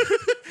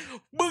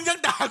มึงยัง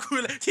ด่ากู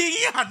เลยที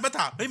นี้หันมาถ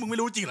ามเฮ้ยมึงไม่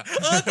รู้จริงเหรอ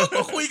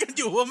ก็คุยกันอ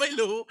ยู่ว่าไม่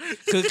รู้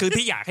คือ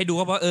ที่อยากให้ดูเ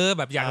พราะ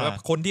แบบอยากแบบ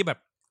คนที่แบบ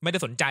ไม่ได้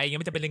สนใจไง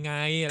มันจะเป็นยังไง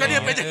ก็เนี่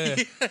ยเป็น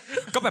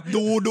ก็แบบ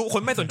ดูค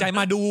นไม่สนใจ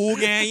มาดู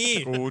ไง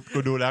กู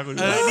ดูแล้ว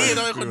นี่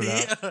ต้องเป็นคนนี้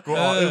กู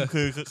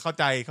คือเข้า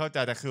ใจ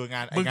แต่คือง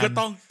านมึงก็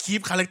ต้องคี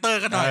ปคาแรคเตอ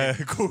ร์กันหน่อย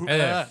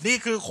นี่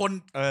คือคน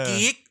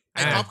กิ๊กไ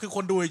อ้ท็อปคือค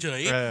นดูเฉ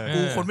ยกู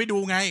คนไม่ดู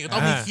ไงต้อ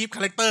งมีคีปค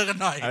าแรคเตอร์กัน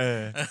หน่อย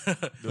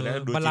ดูแล้ว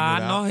ดูบาลาน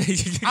ซ์เนาะ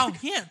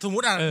เฮียสมม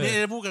ตินี่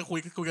พูดกันคุย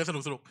กันสนุ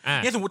ก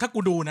เนี่ยสมมติถ้า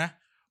กูดูนะ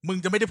มึง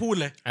จะไม่ได้พูด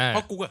เลยเพร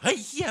าะกูก็เฮ้ย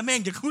เฮียแม่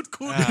งจะพูด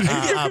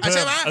ใ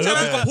ช่ไหม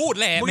มึงก็พูด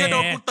แหละมึงจะโด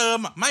นกูเติม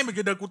ไม่มึง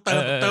จะโดนกูเ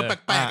ติมแ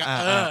ปลก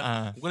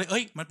ๆกูก็เลย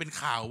มันเป็น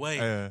ข่าวเว้ย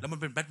แล้วมัน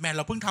เป็นแบทแมนเ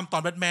ราเพิ่งทำตอ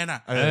นแบทแมน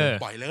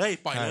ปล่อยเลย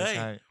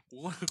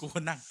กู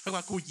นั่งเพราะว่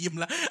ากูยิ้ม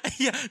แล้วไอ้เ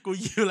หี้ยกู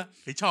ยิ้มแล้ว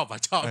ชอบ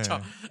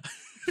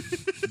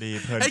ดี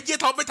เพลินไอ้เหี้ย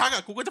ท็อปไม่ทัก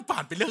กูก็จะผ่า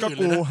นไปเรื่องอื่น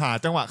เลยกูหา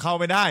จังหวะเข้า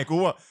ไม่ได้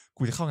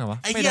กูจะเข้าไงวะ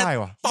ไม่ได้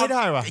วะ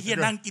ไอ้เหี้ย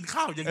นั่งกิน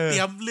ข้าวยังเตรี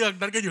ยมเรื่อง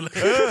นั้นกันอยู่เลย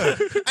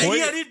ไอ้เ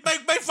หี้ยนี่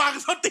ไม่ฟัง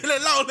ส้นตีนเล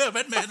ยเล่าเรื่องแบ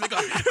ทแมนไปก่อ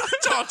น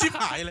ชอบชิบ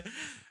หายเลย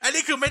อัน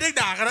นี้คือไม่ได้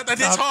ด่ากันนะแต่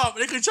ที่ชอบ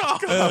นี่คือชอบ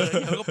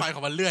แล้วก็ไปขอ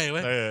งมันเรื่อยเ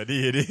ว้ยดี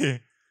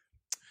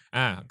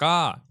ก็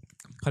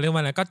เขาเรียกว่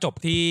าอะไรก็จบ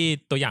ที่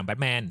ตัวอย่างแบท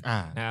แมน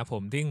นะครับผ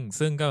ม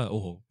ซึ่งก็โอ้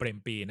โหเปรม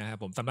ปีนะครับ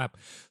ผมสำหรับ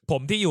ผ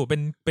มที่อยู่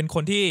เป็นค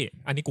นที่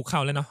อันนี้กูเข้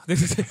าแล้วเนาะ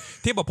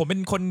ที่บอกผมเป็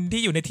นคน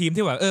ที่อยู่ในทีม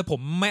ที่แบบผม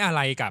ไม่อะไ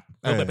รกับ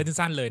โรเบิร์ต แพตติน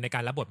สันเลยในกา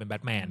รรับบทเป็นแบ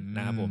ทแมนน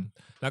ะครับผม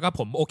แล้วก็ผ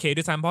มโอเค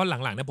ด้วยซ้ำเพราะ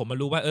หลังๆเนี่ยผมมา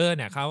รู้ว่าเ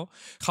นี่ยเ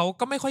ขา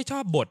ก็ไม่ค่อยชอ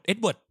บบทเอ็ด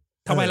เวิร์ด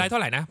ทวายไลท์เท่า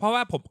ไหร่นะเพราะว่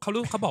าเ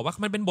ขาบอกว่า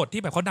มันเป็นบท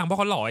ที่แบบเขาดังเพราะ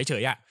เขาหล่อเฉ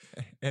ยอ่ะ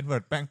เอ็ดเวิ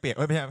ร์ดแป้งเปียกไ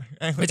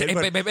ม่ใช่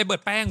ไปเบิร์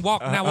ดแป้งวอก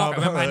หน้าวอก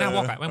แวมไพร์หน้าว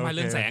อกแวมไพร์เ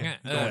รืองแสงอ่ะ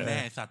โดนแน่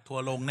สัตว์ทัว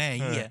ลงแน่เ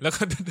หี้ยแล้ว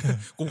ก็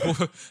กู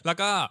แล้ว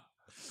ก็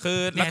คือ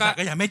แล้ว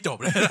ก็ยังไม่จบ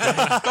เลย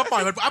ก็ปล่อ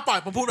ยมันปล่อย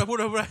มาพูด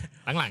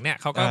หลังๆเนี่ย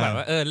เขาก็แบบ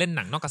ว่าเล่นห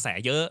นังนอกกระแส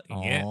เยอะอย่า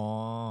งเงี้ย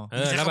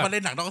แล้วแบบเ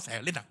ล่นหนังนอกกระแส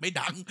เล่นหนังไม่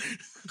ดัง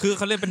คือเ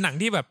ขาเล่นเป็นหนัง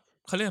ที่แบบ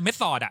เขาเรียกเมธ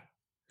อดอ่ะ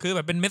คือแบ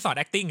บเป็นเมธอด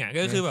acting อ่ะ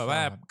ก็คือแบบว่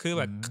าคือแ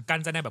บบการ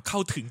แสดงแบบเข้า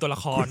ถึงตัวละ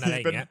ครอะไร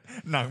อย่างเงี้ย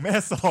หนังแม่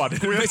สอด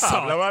ไม่สอ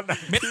นแล้วว่า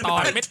เมธอ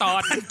ดเป็น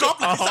ก๊อป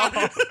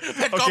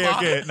โอ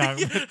เคห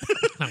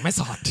นังแม่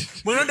สอด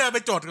มึงต้องเดินไป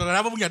โจทย์ก่อนน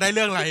ะว่ามึงอยากได้เ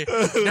รื่องอะไร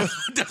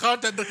เดี๋ยวเขา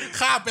จะ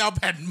ข้าไปเอาแ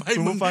ผ่นมาให้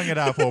มึงฟังอย่า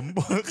ด่าผม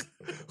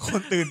ค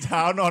นตื่นเช้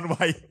านอนไว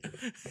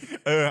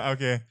โอ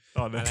เค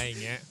ต่อเลยอะไรอย่า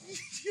งเงี้ย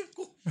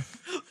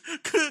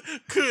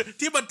คือ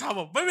ที่มันทำแ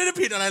บบไม่ได้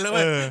ผิดอะไรเล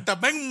ยแต่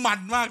แม่งมัน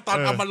มากตอน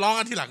เอามาร้อง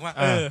กันทีหลังว่า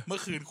เมื่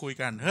อคืนคุย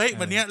กันเฮ้ย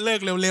วันนี้เลิก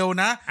เร็ว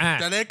ๆนะ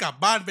จะได้กลับ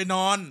บ้านไปน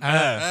อน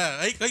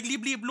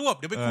รีบรวบ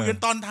เดี๋ยวไปคุยกัน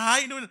ตอนท้าย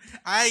นู่น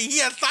ไอ้เ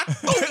หี้ยซัด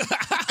ตุ๊ก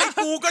ไอ้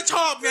กูก็ช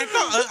อบไง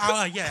ก็เอา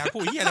เหี้ยพู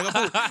ดเหี้ยอะไรก็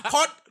พูดพ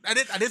ออัน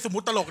นี้สมมุ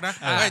ติตลกนะ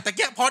แต่แ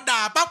กพอด่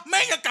าปั๊บแ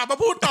ม่งจะกลับมา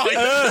พูดต่อ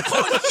โค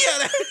ตรเหี้ย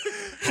เลย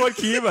โคตร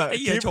คีบอ่ะไอ้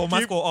เหี้ยโชว์มั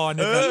สโกออน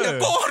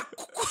โกรธ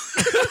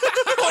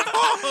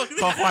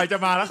ขอควายจะ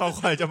มาแล้ว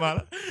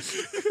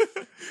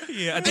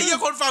ไอ้เหี้ย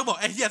คนฟังบอก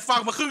ไอ้เหี้ยฟัง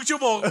มาครึ่งชั่ว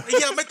โมงไอ้เ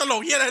หี้ยไม่ตล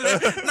กเหี้ยอะไรเลย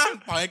นั่ง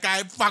ปล่อยกาย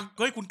ฟังเ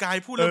ฮ้ยคุณกาย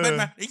พูดแล้วเป็นไ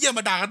หมไอ้เหี้ยม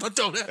าด่ากันตอน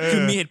จบเลยคื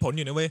อมีเหตุผลอ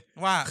ยู่นะเว้ย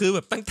ว่าคือแบ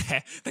บตั้งแ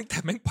ต่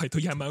แม่งปล่อยตั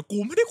วอย่างมากู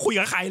ไม่ได้คุย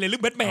กับใครเลยเรื่อ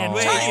งแบทแมนเ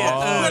ว้ยใช่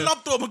เพื่อนรอบ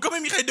ตัวมันก็ไม่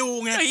มีใครดู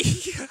ไง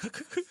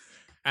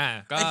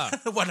ก็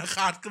วันอังค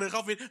ารเลยเข้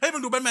าฟิตเฮ้ยมึ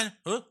งดูแบทแมน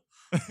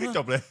จ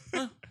บเลย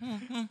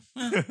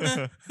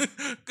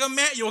ก็แ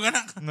ม่อยู่กันน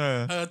ะ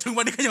ถึง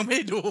วันนี้ก็ยังไม่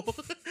ดู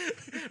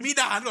มี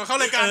ด่านก่อนเข้า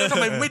รายการแล้วทำ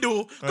ไมไม่ดู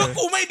ก็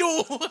กูไม่ดู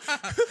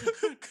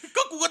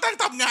ก็กูก็ตั้ง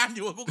ทำงานอ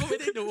ยู่กูก็ไม่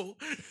ได้ดู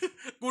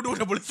กูดูแ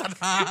ต่บริษัท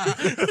มา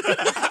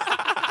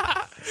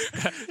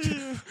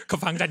ก็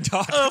ฟังจันย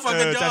อดฟัง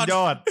จันย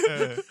อด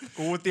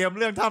กูเตรียม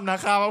เรื่องถ้ำนา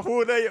คามาพู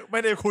ดได้ไม่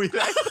ได้คุยเ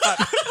ลย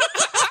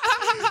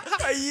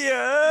ไอ้เหี้ย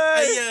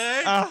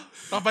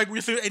ต่อไปกูจ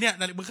ะซื้อไอ้เนี่ย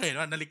มึงเคยเห็น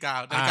ว่านาฬิกา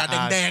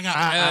แดงๆอ่ะ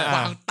ว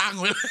างตั้ง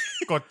ไว้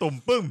กดตุ่ม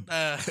ปึ้ม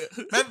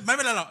ไม่เ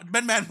ป็นไรหรอกแบ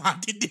ทแมนผ่าน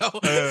ทีเดียว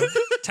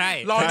ใช่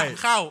รอหนัง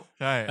เข้า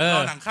ใช่ร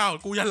อหนังเข้า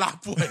กูจะลา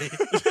ป่วย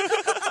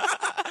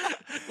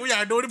กูอยา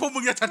กดูที่พวกมึ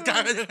งจะจัดการ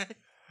กันยังไง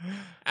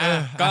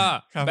ก็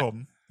ครับผม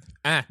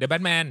เดี๋ยวแบ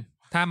ทแมน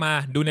ถ้ามา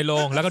ดูในโร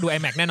งแล้วก็ดู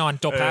IMAX แน่นอน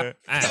จบครับ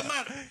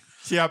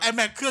เชียบไอแ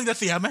ม็กเครื่องจะ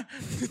เสียไหม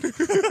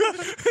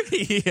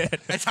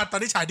ไอชัดตอน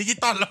นี้ฉายดิจิ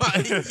ตอลแล้วไอ้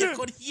เหี้ยโค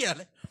ตรเหี้ย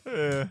เลย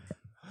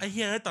ไอ้เ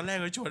หี้ยตอนแรก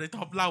เลยชวนไอ้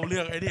ท็อปเล่าเรื่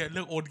องไอ้เนี่ยเ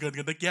รื่องโอนเงิน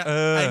กันตะเกีย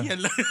ไอ้เหี้ย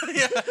เลย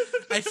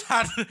ไอ้ชั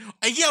ด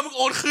ไอ้เหี้ยมึงโ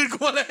อนคืน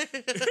กูเลย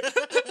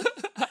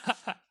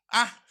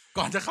อ่ะ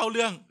ก่อนจะเข้าเ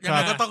รื่องยังไง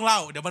ก็ต้องเล่า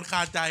เดี๋ยวมันค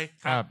าใจ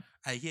ครับ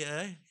ไอ้เหี้ย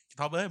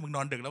ท็อปมึงน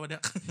อนดึกแล้ววันเนี้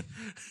ย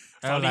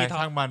อะไร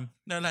จ้างมัน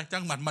นั่นอะไรจ้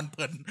างมันเพ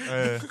ลิน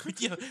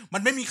มั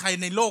นไม่มีใคร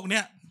ในโลกเ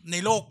นี้ยใน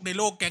โ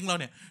ลกแก๊งเรา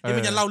เนี่ยที่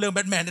มันจะเล่าเรื่องแบ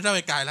ทแมนได้เท่าไ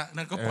อ้กายแล้ว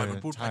นั่นก็ปล่อยมัน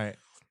พูดไป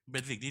เป็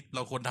นสิ่งที่เร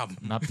าควรท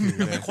ำนับถือ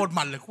เป็นโคตร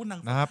มันเลยคุณ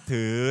นับ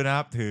ถือ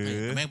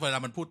แม่งเวลา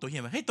มันพูดตัวเหี้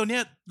ยเฮ้ยตัวเนี้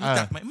ยรู้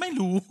จักไหมไม่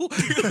รู้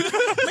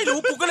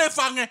กูก็เลย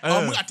ฟังไง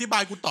มึงอธิบา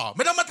ยกูต่อไ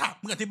ม่ต้องมาถาม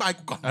มึงอธิบาย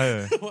กูก่อน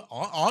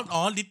อ๋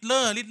อลิตเลอ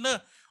ร์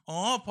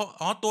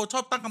ตัวช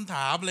อบตั้งคำถ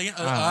ามอะไรเงี้ย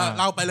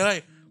เล่าไปเลย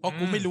เพราะ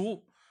กูไม่รู้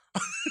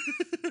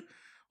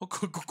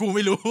กูไ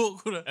ม่รู้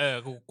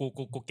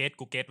กูเก็ต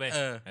เว้ย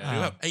หรือ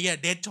แบบไอ้เหี้ย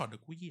เดดช็อต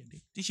กูเหี้ย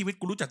ที่ชีวิต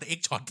กูรู้จักแต่เอ็ก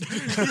ช็อต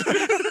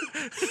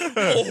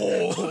โอ้โห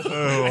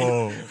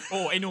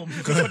ไอ้หนุ่ม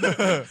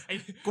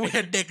กูเ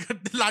ห็นเด็ก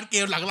ร้านเก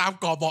มหลังราม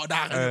ก่อเบาะด่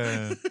าง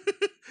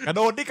กระโด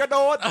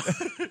ด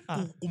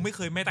กูไม่เค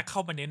ยแม้แต่เข้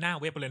ามาในหน้า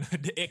เว็บเลยนะ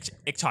เ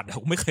อ็กช็อต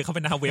กูไม่เคยเข้าไป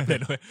หน้าเว็บเลย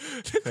ด้วย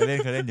เคยเ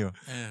ล่นอยู่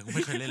กูไ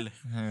ม่เคยเล่นเลย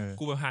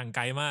กูแบบห่างไก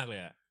ลมากเลย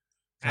อ่ะ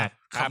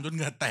คำจน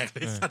เงินแตกเล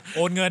ยสัตว์โอ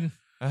นเงิน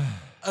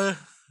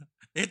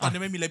ตอนนี้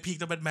ไม่มีอะไรพีค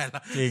ตัวแบทแมนแล้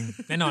วจริง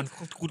แน่นอน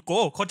กูโก้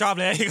โคตรชอบ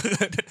เลย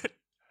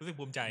รู้สึก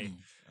ภูมิใจ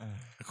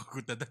กู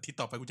แต่ที่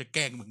ต่อไปกูจะแก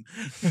ล้งมึง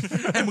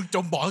ให้มึงจ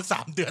มบ่อ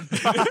3 เดือน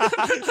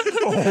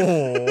โอ้โห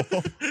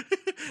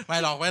ไม่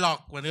หรอก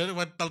วันนี้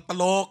มันต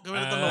ลก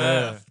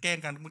แกล้ง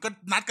กันมันก็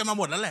นัดกันมา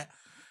หมดแล้วแหละ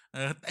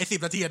ไอ้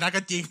10 นาทีนัด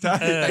กันจริง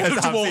แต่ครึ่ง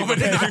ชั่วโมงไม่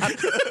ได้นัด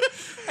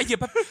ไอ้เ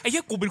หี้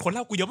ยกูเป็นคนเ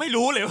ล่ากูยังไม่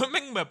รู้เลยว่าแ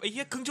ม่งแบบไอ้เ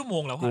หี้ยครึ่งชั่วโม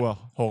งแล้วกู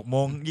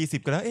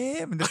6:20กันแล้ว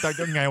มันจะ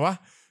ยังไงวะ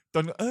จ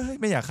น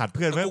ไม่อยากขาดเ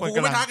พื่อนกู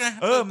ไม่ทักไง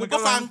กูก็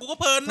ฟังกูก็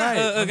เพลินนะ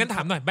งั้นถ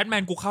ามหน่อยแบทแม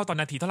นกูเข้าตอน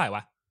นาทีเท่าไหร่ว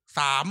ะ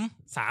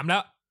3แล้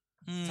ว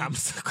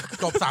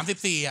จบ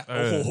34อ่ะโ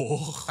อ้โห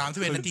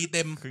31 นาทีเ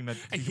ต็มครึ่งนา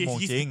ทีชั่วโมง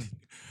จริง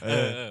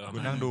กู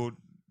นั่งดู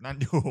นั่น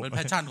อยู่เป็นแพ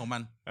ชชั่นของมั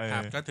น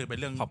ก็ถือเป็น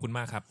เรื่องขอบคุณม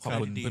ากครับขอบ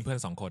คุณเพื่อน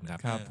ๆ2 คนครับ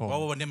เพราะ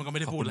ว่าวันนี้มันก็ไม่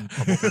ได้พูดเลยข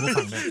อบคุณผู้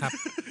ฟังด้วยครับ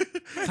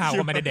ข้าว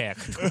ก็ไม่ได้แดก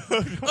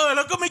แ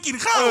ล้วก็ไม่กิน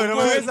ข้าวทำไ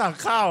มไม่สั่ง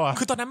ข้าวอ่ะ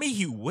คือตอนนั้นไม่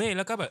หิวเว้ยแ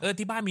ล้วก็แบบ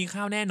ที่บ้านมีข้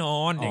าวแน่นอ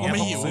นอย่างเงี้ย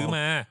ผมซื้อม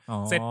า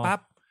เสร็จปั๊บ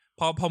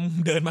พอ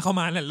เดินมาเข้า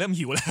มาเนี่ยเริ่ม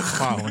หิวแล้ว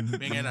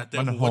เป็นไงล่ะเจอ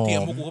หมูกระเทียม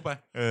พวกกูเข้าไป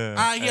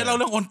เฮียเราเ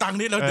รื่องโอนตังค์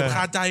นี่เราเดือดค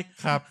าใจ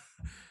ครับ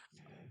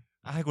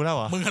ให้กูเล่าเ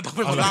หรอมึงก็ต้องเ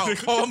ป็นคนเล่า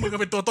เพราะมึงก็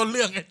เป็นตัวต้นเ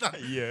รื่องไอ้สัส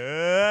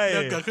เรื่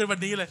องเกิดขึ้นวัน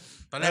นี้เลย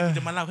ตอนแรกกูจ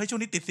ะมาเล่าช่ว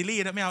งนี้ติดซีรี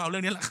ส์นะไม่เอาเรื่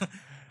องนี้ละ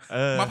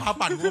มะพร้าว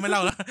ปั่นกูไม่เล่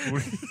าแล้ว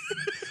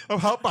มะ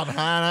พร้าวปั่นฮ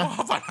านะมะพ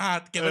ร้าวปั่นฮา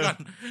เก็บไว้ก่อน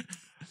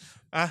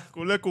กู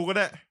เลือกกูก็ไ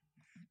ด้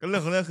ก็เรื่อ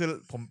งของเรื่องคือ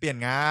ผมเปลี่ยน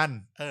งาน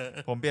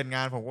ผมเปลี่ยนง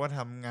านผมก็ท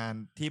ำงาน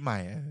ที่ใหม่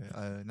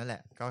นั่นแหล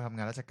ะก็ทำง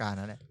านราชการ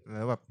นั่นแหละ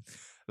แล้วแบบ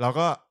เรา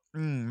ก็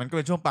มันก็เ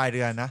ป็นช่วงปลายเ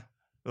ดือนนะ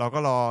เราก็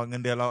รอเงิ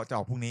นเดือนเราจะอ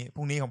อกพรุ่ง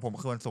นี้ของผม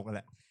คือวันศุกร์นั่นแ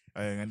หละ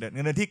เงินเ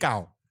ดือนที่เก่า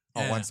อ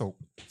อกวันศุกร์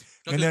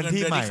เงินเดือน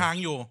ที่ใหม่ค้าง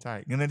อยู่ใช่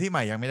เงินเดือนที่ให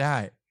ม่ยังไม่ได้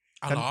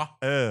เหรอ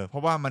เพรา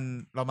ะว่า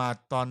เรามา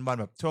ตอนวัน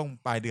แบบช่วง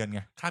ปลายเดือนไ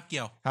งคาบเกี่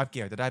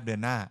ยวจะได้เดือน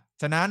หน้า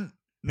ฉะนั้น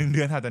1เ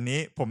ดือนถัดจากนี้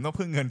ผมต้อง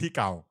พึ่งเงินที่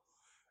เก่า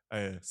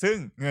ซึ่ง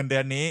เงินเดื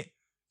อนนี้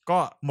ก็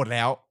หมดแ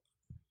ล้ว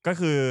ก็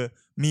คือ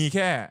มีแ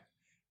ค่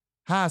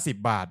50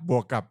 บาทบว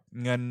กกับ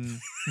เงิ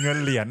น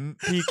เหรียญ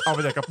ที่เอาม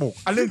าจากกระปุก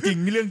เรื่องจริง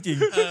นี่เรื่องจริง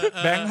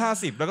แบงค์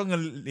50แล้วก็เงิ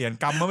นเหรียญ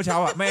กำเมื่อเช้า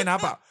ไม่นับ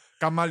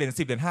กำมาเหรียญ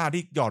10เหรียญ5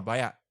ที่หยอดไว้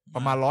ป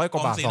ระมาณ100 กว่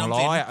าบาท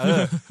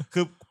200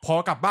คือพอ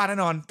กลับบ้านแน่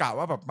นอนกะ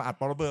ว่าแบบมาอัด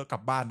ปอลเบอร์กลั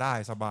บบ้านได้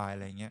สบายอะ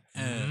ไรเงี้ย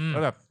แล้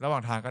วแบบระหว่า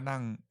งทางก็นั่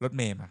งรถเ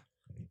มล์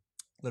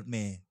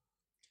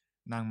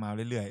นั่งมา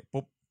เรื่อยๆ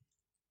ปุ๊บ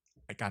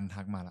ไอ้กัน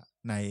ทักมาละ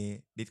ใน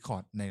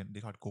Discord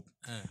กลุ่ม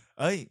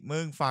มึ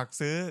งฝาก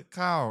ซื้อ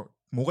ข้าว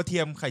หมูกระเที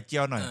ยมไข่เจี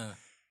ยวหน่อย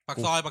ปัก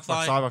ซอย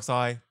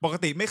ปก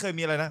ติไม่เคย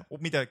มีอะไรนะ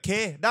มีแต่เค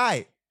ได้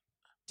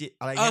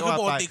อะไรเงี้ยว่า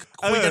ไป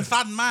คุยกัน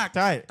สั้นมากใ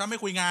ช่ถ้าไม่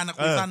คุยงาน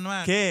คุยสั้นมา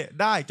กเค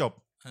ได้จบ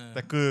แ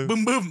ต่คือ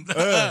บึ้ม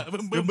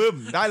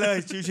ได้เลย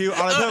ชิวๆเอ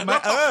าอะไรเพิ่มไหม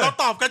เรา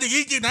ตอบกันอย่างนี้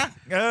จริงๆนะ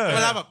เว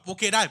ลาแบบโอ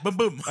เคได้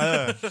บึ้ม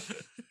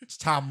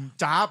ช่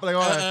ำจ้าบอะไร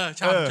ก็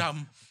ช่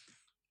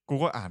ำกู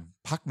ก็อ่าน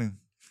พักนึง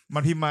มั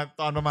นพิมพ์มา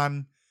ตอนประมาณ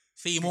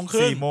4 โ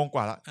มงก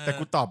ว่าแล้วแต่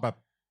กูตอบแบบ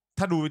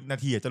ถ้าดูนา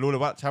ทีจะรู้เล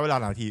ยว่าใช้เวลา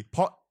หลายนาทีเพ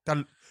ราะ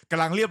ก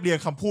ำลังเรียบเรียง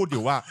คำพูดอ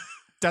ยู่ว่า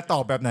จะตอ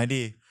บแบบไหน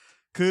ดี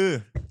คือ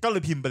ก็เล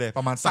ยพิมพ์ไปเลยป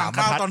ระมาณ3 บ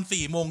รรทัดตอน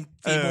4 โมง20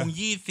 4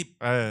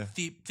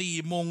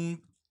 โมง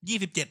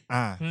 27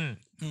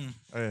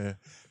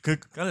คือ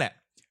นั่นแหละ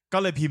ก็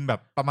เลยพิมพ์แบบ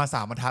ประมาณ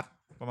3 บรรทัด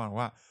ประมาณ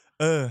ว่า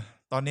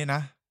ตอนนี้น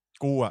ะ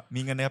กูมี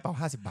เงินในกระเป๋า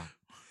50 บาท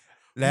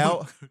แล้ว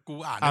กู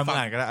อ่าน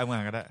ก็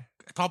ได้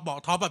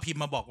ท็อปพิม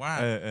พ์มาบอกว่า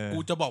กู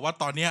จะบอกว่า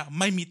ตอนเนี้ย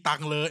ไม่มีตัง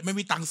ค์เลยไม่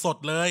มีตังค์สด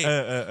เลย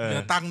เหลื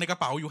อตังค์ในกระ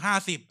เป๋าอยู่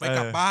50ไปก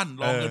ลับบ้าน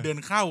รอเงินเดือน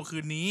เข้าคื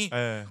นนี้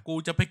กู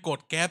จะไปกด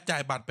แก๊ปจ่า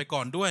ยบัตรไปก่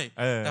อนด้วย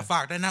แต่ฝา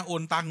กได้นะโอ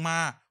นตังค์มา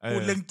พูด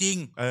เรื่องจริง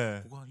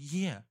กูก็เ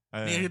หี้ย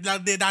นี่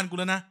เดดานกู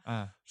แล้วนะ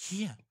เ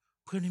หี้ย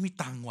เพื่อนไม่มี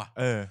ตังค์ว่ะ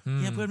เ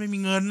หี้ยเพื่อนไม่มี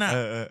เงินน่ะ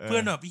เพื่อ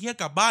นแบบเหี้ย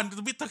กลับบ้าน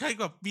ต้องใคร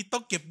แบบมีต้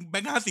องเก็บแบ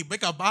งค์50ไป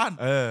กลับบ้าน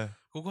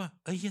กูก็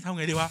ทำ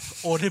ไงดีวะ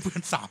โอนให้เพื่อ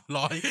น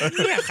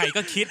300เนี่ยใคร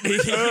ก็คิดดิ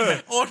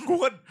โอนกู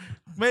ก็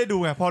ไม่ดู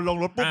ไงพอลง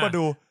รถปุ๊บมา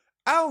ดู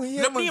เฮี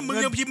ยแล้วนี่มึง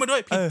ยังพิมพ์มาด้ว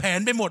ยผิดแผน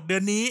ไปหมดเดือ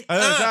นนี้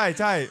ใ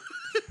ช่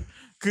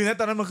คือ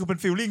ตอนนั้นมันคือเป็น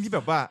ฟีลลิ่งที่แบ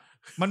บว่า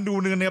มันดู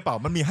เงินในกระเป๋า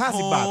มันมี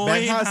50 บาทแบง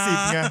ค์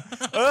50ไง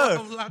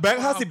แบง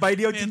ค์50ใบ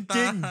เดียวจ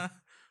ริง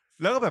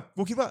ๆแล้วก็แบบ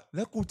กูคิดว่าแ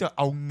ล้วกูจะเ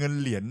อาเงิน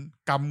เหรียญ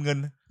กำเงิน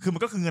คือมั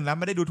นก็คือเงินนะ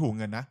ไม่ได้ดูถูก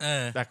เงินนะ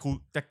แต่กู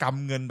จะก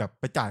ำเงินแบบ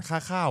ไปจ่ายค่า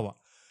ข้าว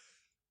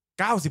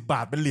90 บ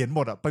าทเป็นเหรียญหม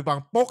ดไปวาง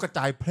โป๊กกระจ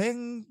ายเพลง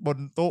บน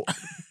โต๊ะ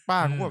ป้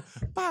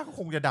าก็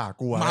คงจะด่า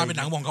กูมาเป็นห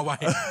นังมองเขาไว้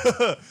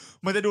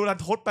มันจะดูรัน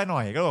ทดไปหน่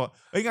อยก็บอก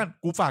งั้น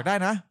กูฝากได้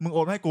นะมึงโอ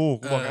นให้กู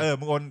บอก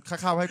มึงโอนค่า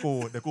ข้าวให้กู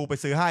เดี๋ยวกูไป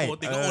ซื้อให้ปก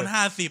ติก็โอน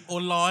50โอ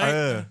น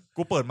100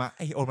กูเปิดมา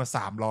โอนมา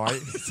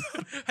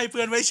300ให้เ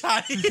พื่อนไม่ใช้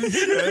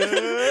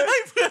ให้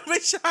เพื่อนไม่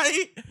ใช้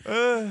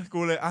กู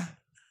เลย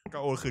ก็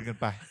โอนคืนกัน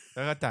ไปแ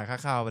ล้วก็จ่ายค่า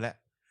ข้าวไปแล้ว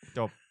จ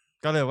บ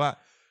ก็เลยว่า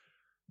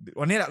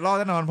วันนี้แหละรอด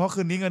แน่นอนเพราะ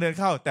คืนนี้เงินเดือน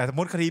เข้าแต่สมม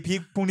ติคดีพลิก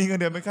พรุ่งนี้เงิน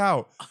เดือนไม่เข้า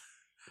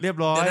เรียบ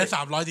ร้อยได้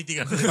300จริงๆ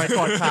ไปก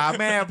อดขา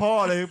แม่พ่อ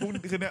เลยพรุ่ง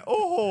คืนนี้โ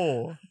อ้โห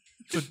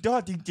สุดยอ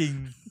ดจริง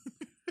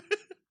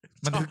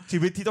ๆมันคือชี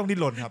วิตที่ต้องดิ้น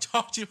รนครับชอ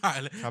บชิบหาย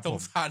เลยสง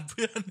สารเ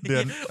พื่อนเดื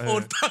อนโอ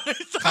นตังค์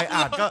ใครอ่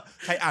า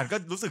นก็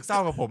รู้สึกเศร้า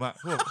กับผม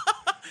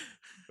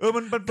มั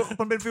น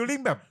เป็นฟีลลิ่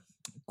งแบบ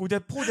กูจะ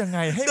พูดยังไง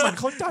ให้มัน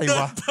เข้าใจ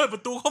วะเปิดปร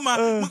ะตูเข้ามา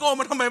มึงโอน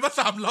มาทำไมมา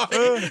300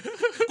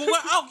กูว่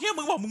าเฮีย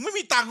มึงบอกมึงไม่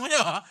มีตังค์ไม่ใ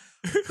ช่เหรอ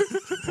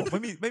ผมไ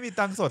ม่มี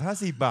ตังค์สด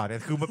50 บาทเนี่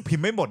ยคือมันพิม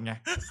พ์ไม่หมดไง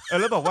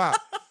แล้วบอกว่า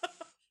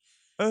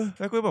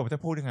แล้วกูบอกจ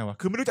ะพูดยังไงวะ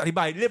คือไม่รู้จะอธิบ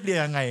ายเรียบเรียง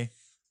ยังไง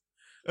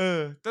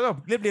แต่แบบ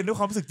เรียบเรียงด้วยค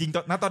วามรู้สึกจริง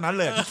ตอนนั้น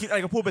เลยคิดอะไร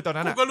ก็พูดไปตอน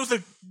นั้นกูก็รู้สึก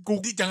กู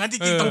อย่างนั้นจ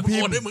ริงๆต้องพู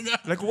ดด้วยมึง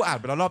แล้วกูอ่าน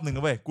ไปแล้วรอบนึงน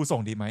ะเว้ยกูส่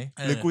งดีไหม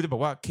หรือกูจะบอ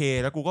กว่าเค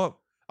แล้วกูก็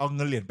เอาเ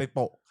งินเหรียญไปโป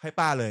ะให้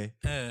ป้าเลย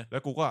แล้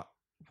วกูก็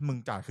มึง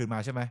จ่ายคืนมา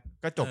ใช่ไหม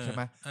ก็จบใช่ไห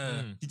ม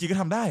จริงๆก็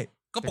ทำได้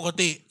ก็ปก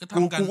ติก็ทำ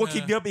กันกูก็คิ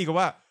ดเยอะไปอีก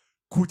ว่า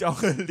กูจะเอา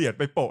เงินเหรียญ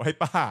ไปโปะให้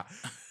ป้า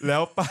แล้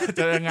วป้าจ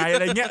ะยังไงอะ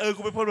ไรเงี้ย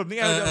กูไปพูดแบบนี้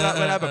ไง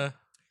เวลาแบบ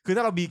คือถ้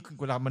าเรามี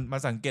เวลามันมา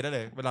สังเกตได้เล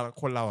ยเวลา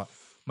คนเรา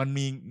มัน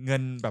มีเงิ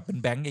นแบบเป็น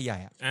แบงค์ใหญ่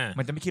ๆ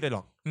มันจะไม่คิดอะไรหร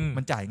อก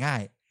มันจ่ายง่า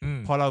ย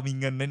พอเรามี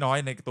เงินน้อย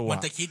ๆในตัวมั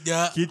นจะคิดเย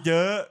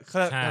อะ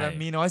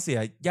มีน้อยเสีย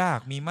ยาก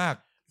มีมาก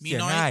เสีย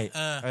ง่าย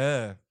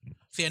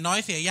เสียน้อย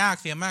เสียยาก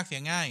เสียมากเสี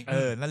ยง่าย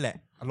นั่นแหละ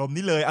อารมณ์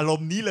นี้เล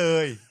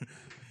ย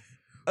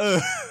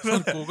ส่ว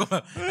นกูก็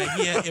ไอ้เ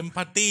หี้ยเอม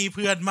พัตตี้เ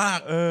พื่อนมาก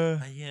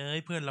ไอ้เหี้ย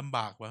เพื่อนลำบ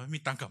ากว่ะไม่มี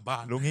ตังค์กลับบ้า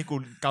นลุงนี้กู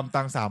กำ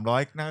ตังค์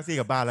300นั่งซี่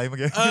กลับบ้านอะไรเมื่อ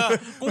กี้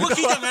กูก็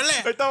คิดอย่างนั้นแหล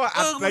ะไม่ต้อง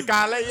อัดรายกา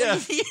รอะไรเงี้ย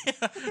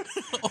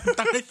โอน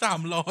ตังค์ได้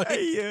300ไอ้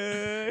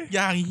อ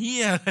ย่างเหี้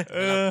ย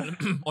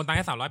โอนตังค์ใ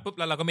ห้300ปุ๊บ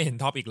แล้วเราก็ไม่เห็น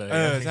ท็อปอีกเลย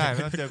ใช่ไ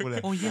ม่ต้องเจอกูเล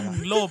ยโอ้ยมึ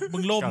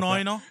งโลภน้อย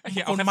เนาะ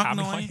คนมัก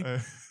น้อย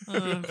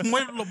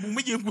มึงไ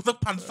ม่ยืมกูสัก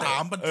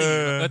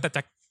1,300 แ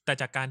ต่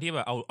จากการที่แบ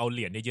บเอาเห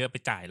รียญเยอะๆไป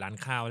จ่ายร้าน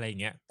ข้าวอะไรอย่า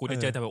งเงี้ยกูจะ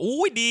เจอแต่แบบ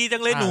อุ้ยดีจั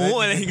งเลยหนู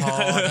อะไรอย่างเงี้ย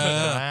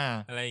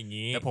อะไรอย่าง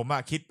งี้แต่ผมอ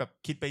ะ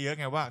คิดไปเยอะ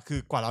ไงว่าคือ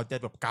กว่าเราจะ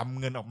แบบกำ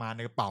เงินออกมาใน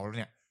กระเป๋าแล้ว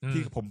เนี่ย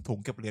ที่ผมถุง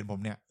เก็บเหรียญผม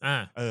เนี่ย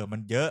มัน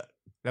เยอะ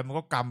แล้วมัน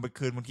ก็กำไป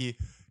คืนบางที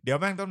เดี๋ยว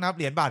แม่งต้องนับเ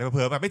หรียญบาทเผ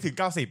ลอๆแบบไม่ถึง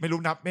90ไม่รู้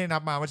นับไม่นั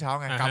บมาเมื่อเช้า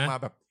ไงกำมา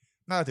แบบ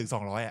น่าจะถึง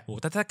200อ่ะโอ้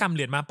ถ้ากำเห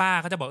รียญมาป้า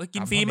เขาจะบอกกิ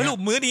นฟรีไม่ลูก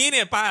มื้อนี้เ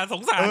นี่ยป้าส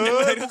งสารเล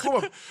ยคือแบ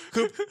บ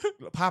คือ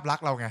ภาพลัก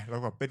ษณ์เราไงเรา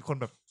แบบเป็นคน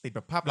แบบติดแบ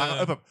บภาพลักษณ์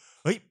แบบ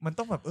เฮ้ยมัน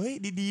ต้องแบบ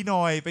ดีๆห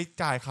น่อยไป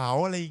จ่ายเขา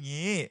อะไรอย่าง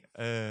งี้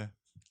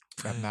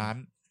แบบนั้น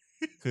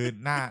คือ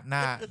หน้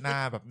า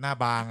แบบหน้า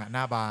บางอ่ะห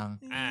น้าบาง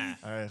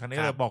ครั้นี้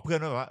เราบอกเพื่อน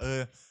ว่า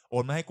โอ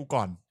นมาให้กู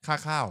ก่อนค่า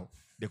ข้าว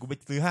เดี๋ยวกูไป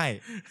ซื้อให้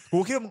กู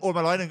คิดว่ามึงโอนม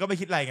า100ก็ไม่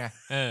คิดอะไรไง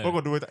ปราก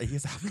ฏดูไอ้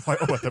ที่300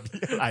โอนแต่พี่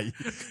อะไร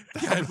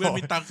เพื่อน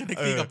มีตังค์ขึ้นแท็ก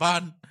ซี่กลับบ้า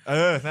น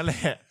นั่นแหล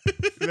ะ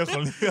เรื่องข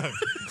องเรื่อง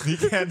นี่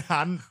แค่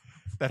นั้น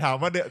แต่ถาม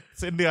ว่า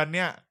เส้นเดือนเ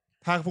นี้ย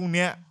ถ้าพรุ่งเ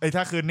นี้ยถ้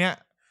าคืนเนี้ย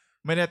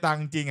ไม่ได้ตังค์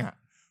จริงอ่ะ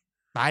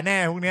ตายแน่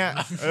พวกเนี้ย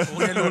ไ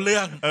ม่รู้เรื่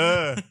อง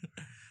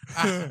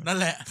นั่น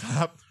แหละค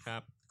รับ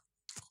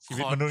ชี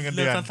วิตมนุษย์เงินเ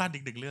ดือนสั้น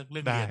ๆดึกๆเรื่องเห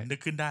รียญนึก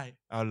ขึ้นได้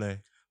เอาเลย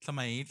ส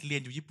มัยเรีย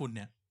นอยู่ญี่ปุ่นเ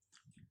นี่ย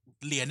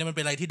เหรียญเนี่ยมันเ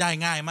ป็นอะไรที่ได้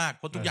ง่ายมาก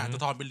เพราะทุกอย่างจะ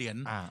ทอนเป็นเหรียญ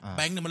แบ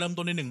งค์เนี่ยมันเริ่ม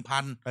ต้นใน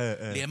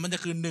 1,000 เหรียญมันจะ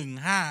คือ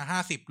1 5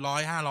 50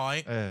 100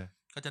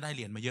 500ก็จะได้เห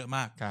รียญมาเยอะม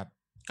าก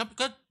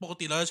ก็ปก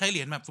ติเราจะใช้เห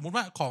รียญแบบสมมุติ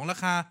ว่าของร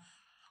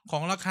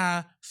าคา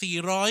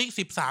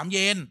413 เย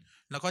น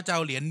แล้วก็จะเอ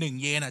าเหรียญ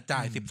1 เยนจ่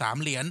าย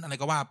13 เหรียญอะไร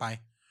ก็ว่าไป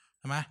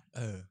ใช่ไหม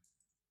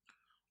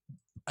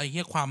ไอ้เ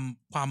หี้ยคว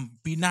าม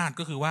วินาศ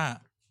ก็คือว่า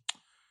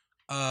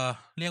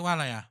เรียกว่าอะ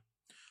ไร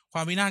คว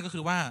ามวินาศก็คื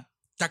อว่า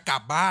จะกลั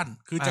บบ้าน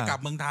คือจะกลั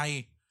บเมืองไทย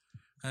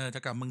จะ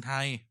กลับเมืองไท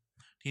ย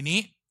ทีนี้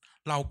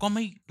เราก็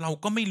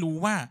ไม่รู้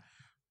ว่า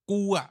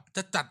กูจ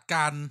ะจัดก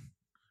าร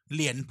เห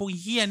รียญพวก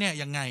เหี้ยเนี่ย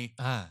ยังไง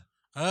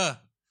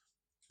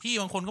พี่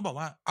บางคนก็บอก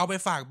ว่าเอาไป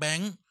ฝากแบง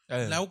ค์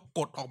แล้วก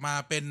ดออกมา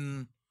เป็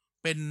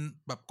น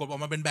แบบกดออ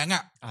กมาเป็นแบงค์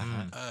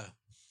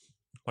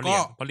เพราะเ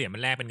หรียญมั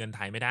นแลกเป็นเงินไท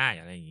ยไม่ได้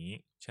อะไรอย่างงี้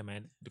ใช่ไหม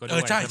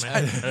ใช่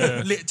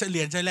เห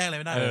รียญใช้แลกอะไร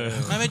ไม่ได้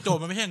ไม่โจท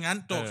ย์มันไม่ใช่อย่างนั้น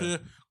โจทย์คือ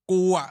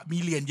กูมี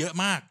เหรียญเยอะ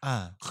มาก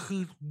คื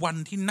อวัน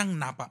ที่นั่ง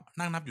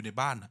นับอยู่ใน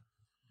บ้าน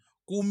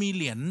กูมีเ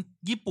หรียญ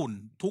ญี่ปุ่น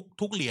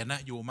ทุกเหรียญ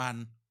อยู่มัน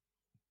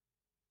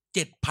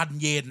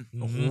 7,000 เยน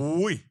โอ้โห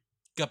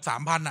เกือบ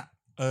 3,000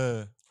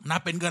 นับ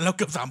เป็นเงินแล้วเ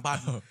กือบ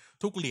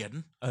 3,000 ทุกเหรียญ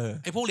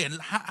ไอ้พวกเหรียญ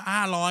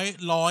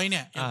500เ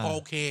นี่ยยังพอโอ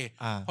เค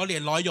เพราะเหรีย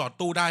ญ100หยอด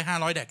ตู้ได้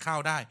500แดกข้าว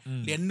ได้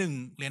เหรียญ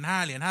1เหรียญ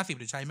5เหรียญ50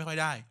หรือใช้ไม่ค่อย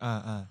ได้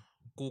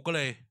กูก็เล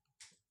ย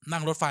นั่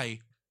งรถไฟ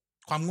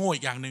ความโง่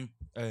อีกอย่างนึง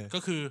ก็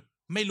คือ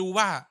ไม่รู้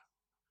ว่า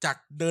จาก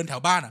เดินแถ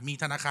วบ้านมี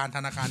ธนาคา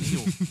รนี้อ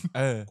ยู่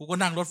กูก็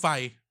นั่งรถไฟ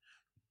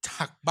จ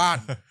ากบ้าน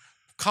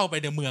เข้าไป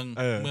ในเมือง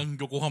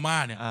โยโกฮาม่า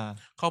เนี่ย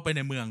เข้าไปใ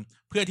นเมือง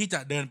เพื่อที่จะ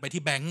เดินไป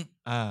ที่แบงค์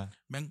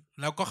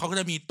แล้วก็เขาก็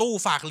จะมีตู้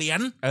ฝากเหรีย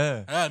ญ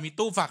มี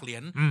ตู้ฝากเหรีย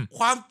ญค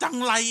วามจัง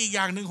ไรอีกอ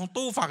ย่างหนึ่งของ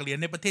ตู้ฝากเหรียญ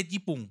ในประเทศ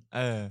ญี่ปุ่น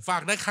ฝา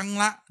กได้ครั้ง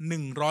ละ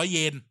100 เย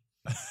น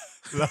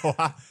แล้วว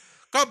ะ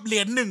ก็เหรี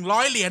ยญ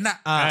100 เหรียญ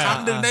ครั้ง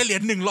หนึ่งได้เหรีย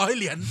ญ100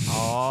 เหรียญ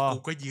กู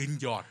ก็ยืน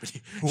หยอดไปดิ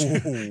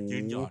ยื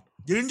นหย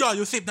อดอ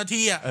ยู่10 นา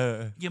ที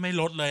ยังไม่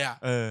ลดเลย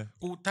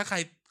กูถ้าใ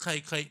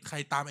คร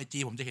ตาม IG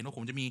ผมจะเห็นว่าผ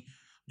มจะมี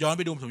ย้อนไ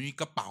ปดูผมมี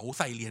กระเป๋าใ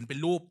ส่เหรียญเป็น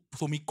รูป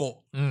ซูมิโกะ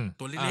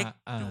ตัวเล็ก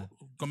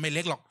ๆก็ไม่เ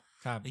ล็กหรอก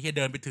ไอ้เหี้ยเ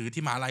ดินไปถือ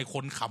ที่มหาลัยค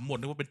นขำหมด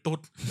นึกว่าเป็นตุ๊ด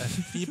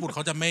ที่ญี่ปุ่นเข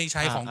าจะไม่ใ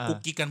ช้ของกุ๊ก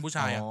กิ๊กกันผู้ช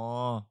าย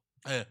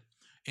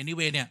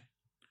anyway เนี่ย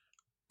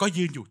ก็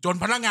ยืนอยู่จน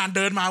พนักงานเ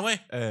ดินมาเว้ย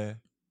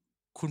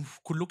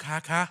คุณลูกค้า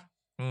คะ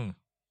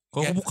เ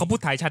ขาพูด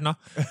ไทยชัดเนาะ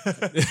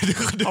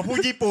เขาพูด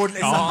ญี่ปุ่น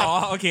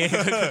โอเ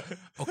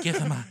ค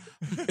สมา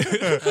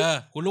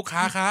คุณลูกค้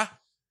าคะ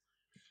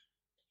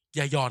อ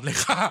ย่าหยอดเลย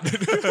ค่ะ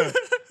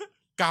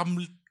ก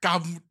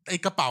ำไอ้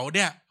กระเป๋าเ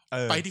นี่ย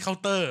ไปที่เคา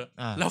น์เตอร์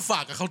แล้วฝา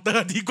กกับเคาน์เตอ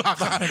ร์ดีกว่า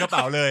ค่ะในกระเป๋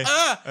าเลย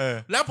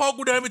แล้วพอ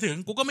กูเดินไปถึง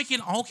กูก็ไม่คิด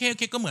โอเค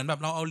ก็เหมือนแบบ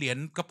เราเอาเหรียญ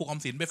กระปุกออม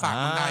สินไปฝาก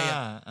คนไทย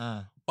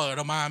เปิด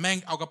ออกมาแม่ง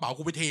เอากระเป๋า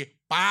กูไปเท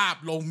ป้าบ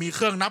ลงมีเค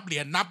รื่องนับเหรี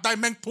ยญนับได้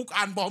แม่งทุก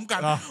อันพร้อมกั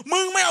นมึ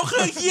งไม่เอาเค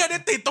รื่องเฮียได้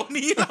ติดตรง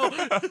นี้เรา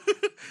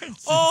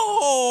โอ้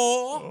โห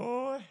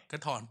ก็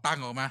ถอนตั้ง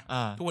ออกมา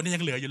ทุกวันนี้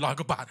ยังเหลืออยู่100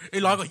 กว่าบาท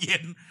100 กว่าเย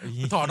น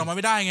ถอนออกมาไ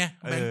ม่ได้ไง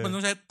แบงค์มันต้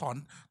องใช้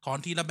ถอน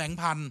ทีละแบงค์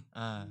พัน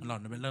หล่อ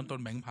นเป็นเริ่มต้น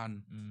แบงค์พัน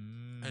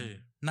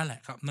นั่นแหละ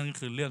ครับนั่น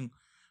คือเรื่อง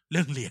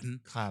เหรียญ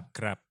ค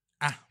รับ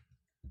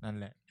นั่น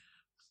แหละ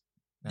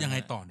ยังไง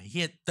ต่อเนี่ยเ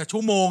ฮียจะชั่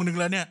วโมงนึง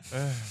แล้วเนี่ย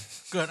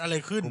เกิดอะไร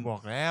ขึ้นกูบอ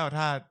กแล้ว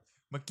ถ้า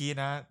เมื่อกี้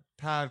นะ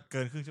ถ้าเ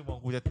กินครึ่งชั่วโมง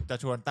กูจะ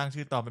ชวนตั้ง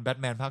ชื่อตอนเป็นแบท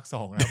แมนภาค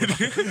 2นะ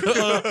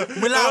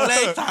ไม่เล่าเล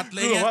ยสัตว์เล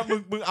ยว่า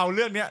มึงเอาเ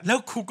รื่องเนี้ยแล้ว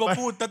ครูก็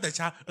พูดตั้งแต่เ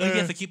ช้าเฮี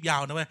ยสคริปต์ยา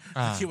วนะเว้ย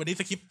สคริปต์วันนี้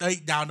สคริปต์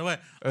ยาวนะเว้ย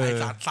ไอ้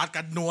สัตว์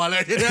กันนัวเล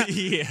ยเนี่ย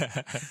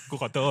กู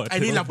ขอโทษไอ้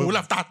นี่หลับหูห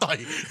ลับตาต่อย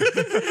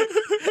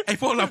ไอ้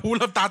พวกหลับหู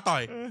หลับตาต่อ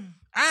ย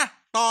อ่ะ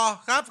ต่อ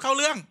ครับเข้า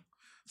เรื่อง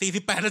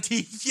48 นาที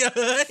เ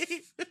ฮ้ย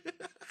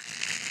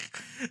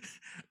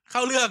เข้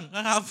าเรื่องน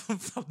ะครับ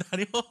สัปดาห์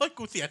นี้โอ้ย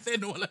กูเสียเส้น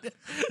หัวแล้วเนี่ย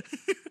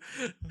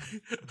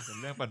เป็น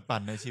เรื่องปั่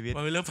นๆในชีวิต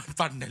มันเป็นเรื่อง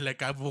ปั่นๆในราย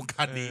การวงก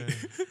ารนี้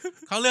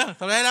เข้าเรื่อง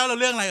สัปดาห์แล้วเรา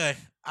เรื่องอะไรเอ่ย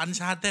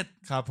Uncharted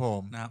ครับผ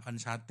มนะครับ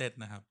Uncharted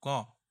นะครับก็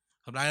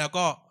สัปดาห์แล้ว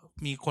ก็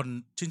มีคน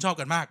ชื่นชอบ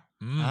กันมาก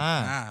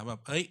แบบ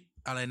เอ้ย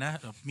อะไรนะ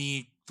มี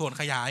ส่วน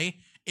ขยาย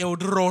เอล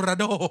โดรา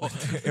โด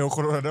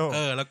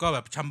แล้วก็แบ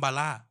บชัมบา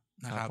ร่า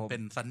นะครับเป็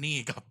นซันนี่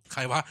กับใค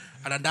รวะ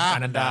อนันดา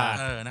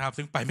นะครับ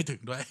ซึ่งไปไม่ถึ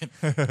งด้วย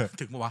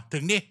ถึงปะวะถึ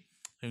งดิ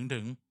ถึ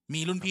งมี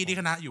รุ่นพี่ที่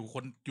คณะอ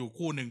ยู่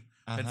คู่หนึ่ง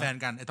เป็นแฟน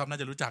กันไอ้ท็อปน่า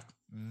จะรู้จัก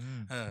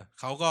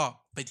เขาก็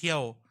ไปเที่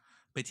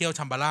ยว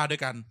ชัมบาร่าด้ว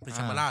ยกันไป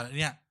ชัมบาร่า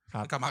เนี่ย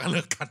กลับมากันเ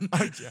ลิกกัน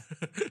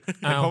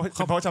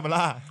เพราะชัมบา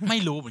ร่าไม่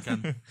รู้เหมือนกัน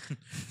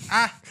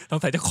อ่ะต้อง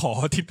ใส่จะขอ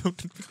ทิศ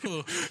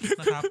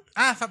นะครับ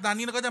สัปดาห์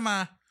นี้เราก็จะมา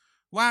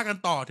ว่ากัน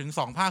ต่อถึง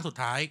2ภาคสุด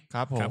ท้าย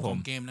ของ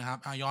เกมนะครับ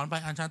ย้อนไป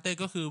Uncharted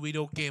ก็คือวิดี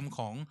โอเกมข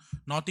อง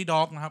Naughty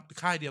Dog นะครับ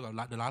ค่ายเดียวกับ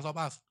The Last of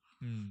Us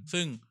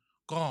ซึ่ง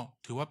ก็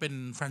ถือว่าเป็น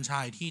แฟรนไช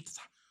ส์ที่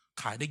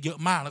ขายได้เยอะ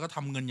มากแล้วก็ท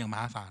ำเงินอย่างม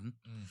หาศาล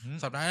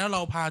สัปดาห์นี้เร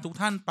าพาทุก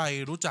ท่านไป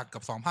รู้จักกั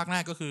บ2ภาคแร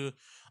กก็คือ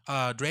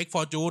Drake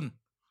Fortune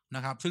น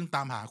ะครับซึ่งต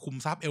ามหาคุม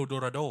ทรัพย์เอลโด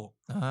ราโด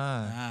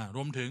ร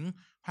วมถึง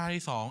ภาค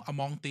ที่2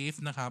 Among Thieves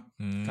นะครับ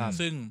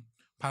ซึ่ง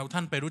พาทุกท่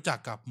านไปรู้จัก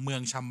กับเมือ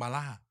งชัมบา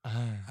ร่า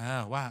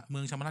ว่าเมื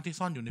องชัมบาร่าที่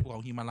ซ่อนอยู่ในภูเข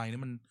าหิมาลัย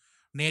นี่มัน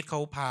เนทเขา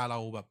พาเรา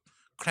แบบ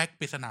แคร็ก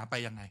ปริศนาไป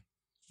ยังไง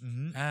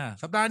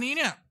สัปดาห์นี้เ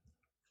นี่ย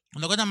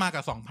เราก็จะมา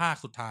กับ2ภาค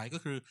สุดท้ายก็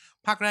คือ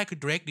ภาคแรกคือ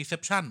Drake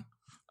Deception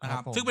นะค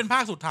รับซึ่งเป็นภา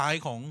คสุดท้าย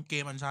ของเก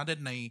ม Uncharted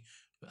ใน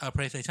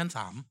PlayStation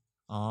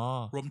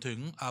 3รวมถึง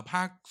ภ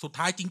าคสุด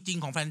ท้ายจริง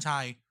ๆของแฟรนไช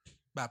ส์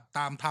แบบต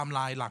ามไทม์ไล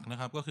น์หลักนะ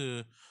ครับก็คือ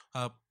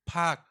ภ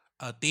าค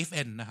Thief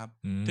End นะครับ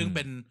ซึ่งเ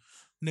ป็น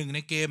หนึ่งใน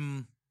เกม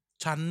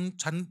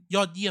ชั้นย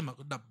อดเยี่ยม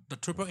แบบ The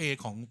Triple A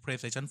ของ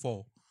PlayStation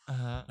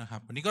 4นะครั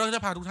บวันนี้ก็จ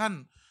ะพาทุกท่าน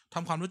ท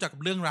ำความรู้จักกั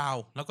บเรื่องราว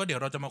แล้วก็เดี๋ยว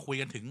เราจะมาคุย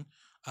กันถึง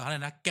อะไร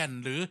นะแก่น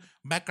หรือ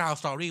background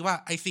story ว่า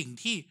ไอสิ่ง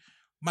ที่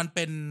มันเ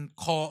ป็น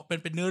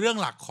เป็นเนื้อเรื่อง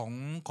หลัก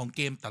ของเ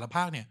กมแต่ละภ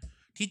าคเนี่ย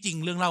ที่จริง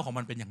เรื่องเล่าของ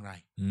มันเป็นอย่างไร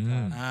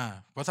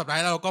เพราะสัปดา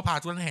ห์เราก็พา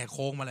ทุกท่านแหกโ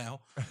ค้งมาแล้ว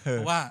เพ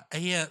ราะว่าไอ้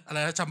เหี้ยอะไร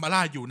นะชัมบาร่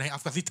าอยู่ในอั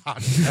ฟกานิสถาน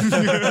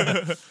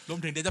รวม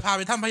ถึงเดี๋ยวจะพาไ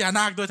ปถ้ำพญาน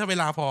าคด้วยถ้าเว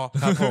ลาพอ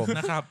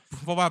นะครับ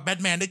เพราะว่าแบท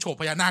แมนได้โฉบ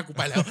พญานาคกูไ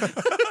ปแล้ว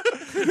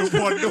ลุง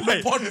พล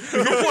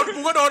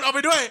กูก็โดนเอาไป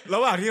ด้วยร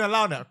ะหว่างที่มันเ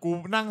ล่าเนี่ยกู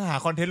นั่งหา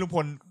คอนเทนต์ลุงพ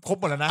ลครบ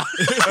หมดแล้วนะ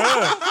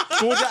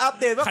กูจะอัป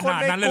เดตว่าคน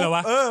ในกลุ่ม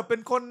เป็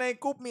นคนใน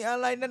กลุ่มมีอะ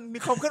ไรนั่นมี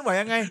ความเคลื่อนไหว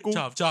ยังไงกู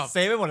ชอบเซ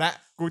ฟไปหมดแล้ว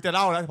กูจะเ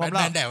ล่าแล้วพร้อมเ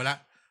ล่าแบทแมนแดวแล้ว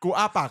กู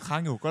อ้าปากค้า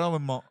งอยู่ก็ต้องไป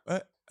มอง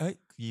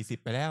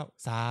20ไปแล้ว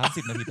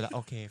30นาทีไปแล้วโ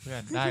อเคเพื่อ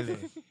นได้เล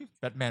ย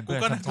แบทแมนเพื่อน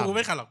กูไ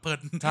ม่ขัดหรอกเพิ่น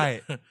ใช่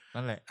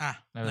นั่นแหละ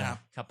นะครับ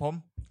ครับผม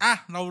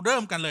เราเริ่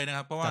มกันเลยนะค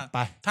รับเพราะว่า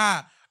ถ้า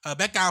แ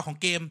บ็คกราวด์ของ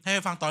เกมให้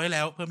ฟังต่อได้แ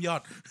ล้วเพิ่มยอ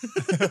ด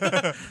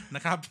น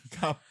ะครับ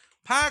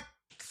ภาค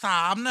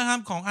3นะครับ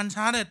ของ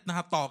Uncharted นะค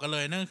รับต่อกันเล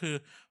ยนั่นคือ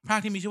ภาค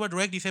ที่มีชื่อว่า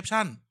Drake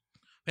Deception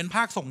เป็นภ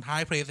าคส่งท้า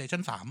ย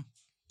PlayStation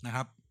 3นะค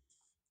รับ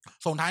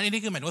ส่งท้าย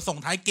นี่คือหมายถึงว่าส่ง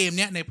ท้ายเกมเ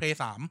นี้ยใน Play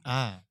 3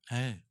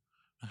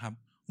นะครับ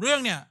เรื่อง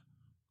เนี่ย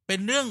เป็น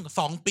เรื่อง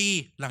2ปี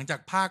หลังจาก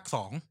ภาค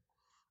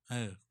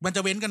2มันจ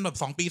ะเว้นกันแบบ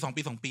2ปี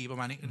ประ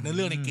มาณนี้ในเ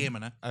รื่องในเกมน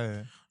ะ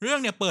เรื่อง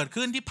เนี่ยเปิด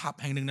ขึ้นที่ผับ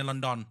แห่งหนึ่งในลอ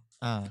นดอน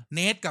เน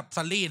ทกับ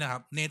ซัลลี่นะครั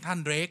บเนธาน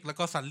เดรกแล้ว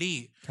ก็ซัลลี่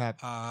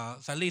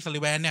ซัลลี่ซัล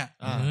ลิแวนเนี่ย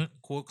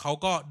เขา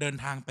ก็เดิน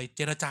ทางไปเ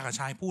จรจากับ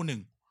ชายผู้หนึ่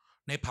ง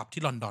ในผับ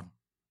ที่ลอนดอน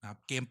นะครับ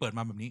เกมเปิดม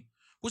าแบบนี้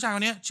ผู้ชายค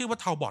นนี้ชื่อว่า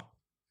ทาวบอต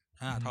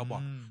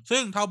ซึ่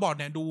งทาวบอต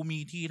เนี่ยดูมี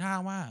ทีท่า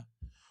ว่า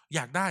อย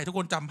ากได้ทุกค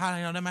นจำภาพใ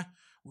ห้เราได้ไหม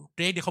เด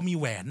รกเดี๋ยวเขามี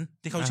แหวน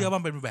ที่เขาเชื่อว่า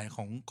เป็นแหวน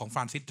ของฟ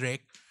รานซิสเดรก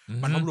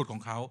บรรพบุรุษขอ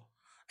งเขา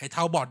ไอ้ท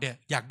าวบอตเนี่ย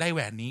อยากได้แห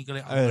วนนี้ก็เล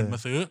ยเอาเงินมา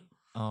ซื้อ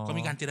ก็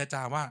มีการเจรจ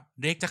าว่า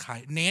เดรกจะขาย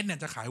เนทเนี่ย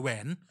จะขายแหว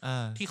น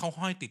ที่เขา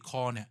ห้อยติดค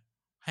อเนี่ย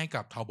ให้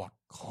กับทาวบอต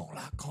ของ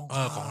รัก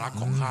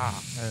ของข้า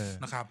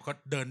นะครับก็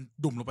เดิน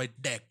ดุ่มลงไป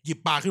แดกหยิบ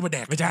ปลาขึ้นมาแด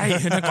กไม่ใช่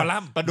นั่นกอลั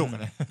มน์ปลาดุกอะ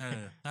ไร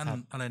นั่น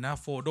อะไรนะ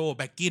โฟโดแ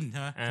บ็กกินใ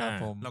ช่ไหม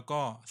แล้วก็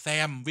แซ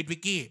มวิ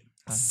กกี้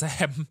แ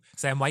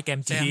ซมไว้แก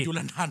มจียู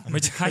รันทันไ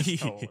ม่ใช่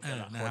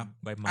นะครับ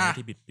ใบไม้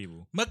ที่บิดปิว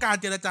เมื่อการ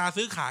เจรจา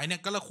ซื้อขายเนี่ย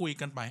ก็เราคุย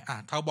กันไป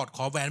ทาวบอตข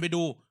อแหวนไป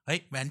ดูเฮ้ย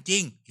แหวนจริ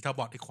งทาว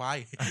บอตไอ้ควาย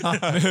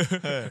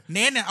เน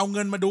ทเนี่ยเอาเ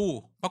งินมาดู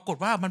ปรากฏ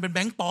ว่ามันเป็นแบ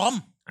งค์ปลอม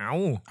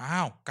อ้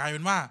าวกลายเป็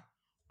นว่า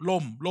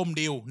ล่ม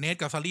ดีลเนท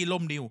กับซารี่ล่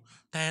มดีล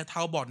แต่ท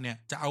าวบอตเนี่ย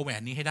จะเอาแหว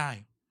นนี้ให้ได้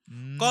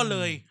ก็เล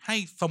ยให้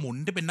สมุน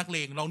ที่เป็นนักเล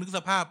งลองนึกส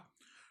ภาพ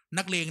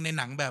นักเลงใน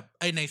หนังแบบ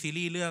ในซี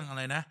รีส์เรื่องอะไ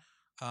รนะ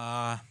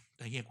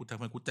แต่เฮียกูทำ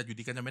ไมกูจัดอยู่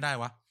ดีกันจะไม่ได้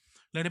วะ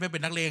เรื่องที่เป็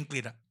นนักเลงอังกฤ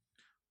ษ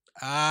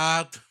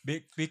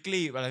บิ๊ก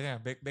ลี่อะไรเงี้ย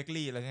เบก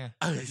ลี่อะไรเงี้ย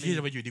ที่จ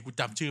ะไปอยู่ดีกู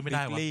จำชื่อไม่ไ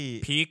ด้วะ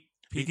พิก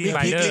กี้ไบ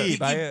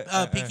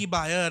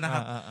เออร์นะค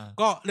รับ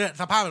ก็เรื่อง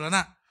สภาพแบบนั้น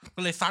น่ะ ก็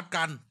เลยซัด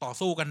กันต่อ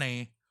สู้กันใน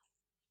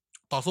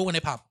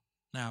ผับ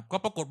นะครับก็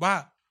ปรากฏว่า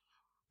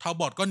ทาว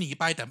บอตก็หนี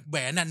ไปแต่แหว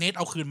นน่ะเนทเ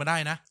อาคืนมาได้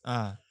นะ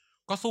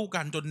ก็สู้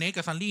กันจนเนท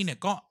กับซันลี่เนี่ย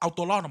ก็เอา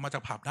ตัวรอดออกมาจา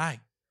กผับได้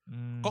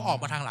ก็ออก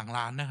มาทางหลัง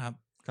ร้านนะครับ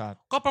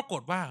ก็ปราก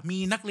ฏว่ามี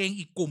นักเลง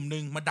อีกกลุ่มนึ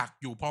งมาดัก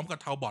อยู่พร้อมกับ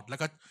ทาวบอตแล้ว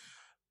ก็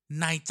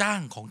นายจ้า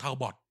งของทาว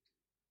บอต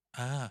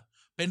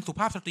เป็นสุ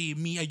ภาพสตรี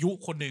มีอายุ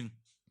คนหนึ่ง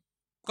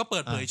ก็เปิ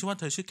ดเผยชื่อว่า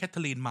เธอชื่อแคทเธ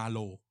อรีนมาโล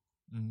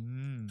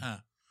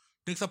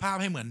นึกสภาพ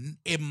ให้เหมือน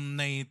เอ็ม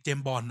ในเจม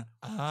ส์บอนด์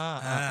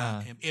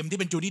เอ็มที่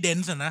เป็นจูดี้เดน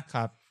ส์นะค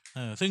รับ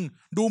ซึ่ง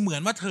ดูเหมือ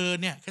นว่าเธอ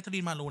เนี่ยแคทเธอรี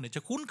นมาโลเนี่ยจ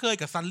ะคุ้นเคย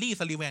กับซันลี่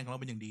ซัลลิแวนของเรา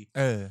เป็นอย่างดี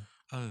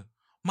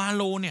มาโ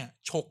ลเนี่ย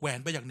ฉกแหวน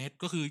ไปจากเน็ต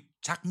ก็คือ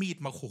ชักมีด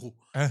มาขู่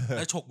แ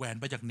ล้วฉกแหวน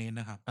ไปจากเน็ต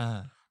นะครับ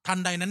ทัน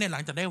ใดนั้นเนี่ยหลั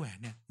งจากได้แหวน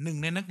เนี่ยหนึ่ง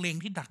ในนักเลง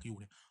ที่ดักอยู่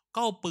เนี่ยก็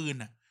เอาปืน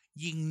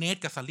ยิงเน็ต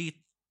กับซัลลี่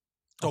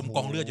จมก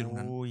องเลือดอยู่ตรง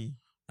นั้น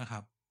นะครั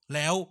บแ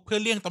ล้วเพื่อ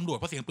เลี่ยงตำรวจ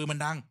เพราะเสียงปืนมัน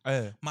ดัง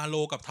มาโล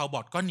กับทาวบ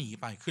อตก็หนี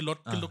ไปขึ้นร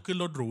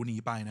ถหรูหนี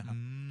ไปนะครับ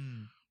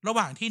ระห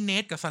ว่างที่เน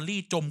ทกับซัน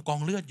ลี่จมกอ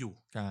งเลือดอยู่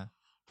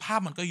ภา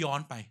พมันก็ย้อน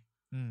ไป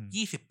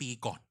20 ปี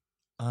ก่อน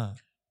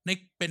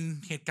เป็น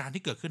เหตุการณ์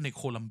ที่เกิดขึ้นในโ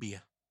คลัมเบีย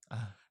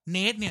เน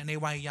ทเนี่ยใน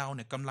วัยเยาว์เ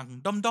นี่ยกำลัง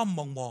ด้อม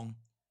มอง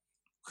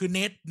คือเ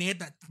นท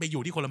ไปอ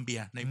ยู่ที่โคลัมเบีย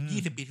ใน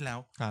20 ปีที่แล้ว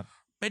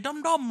ไปด้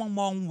อม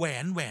มองแหว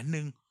นห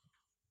นึ่ง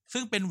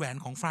ซึ่งเป็นแหวน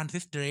ของฟรานซิ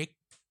สเดรก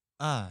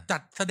จั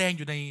ดแสดงอ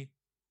ยู่ใน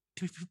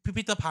พิ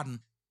พิธภัณฑ์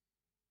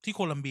ที่โค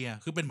ลัมเบีย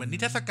คือเป็นเหมือนนิ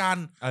ทรรศการ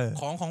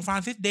ของฟรา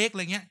นซิสเดรกอะไ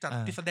รเงี้ยจัด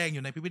แสดงอ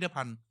ยู่ในพิพิธ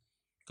ภัณฑ์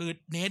คือ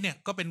เนทเนี่ย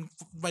ก็เป็น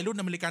วัยรุ่น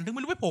อเมริกันที่ไ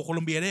ม่รู้ไปโผล่โค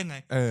ลัมเบียได้ยังไง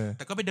แ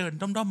ต่ก็ไปเดิน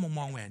ด้อม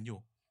มองแหวนอยู่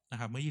นะ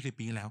ครับเมื่อ20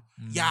 ปีแล้ว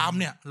ยาม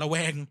เนี่ยระแว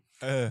ง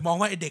มอง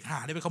ว่าไอเด็กหา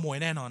ได้ไปขโมย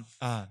แน่นอน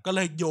ก็เล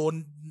ยโยน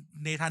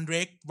เนธานเดร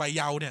กวัยเ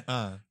ยาว์เนี่ย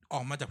อ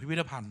อกมาจากพิพิ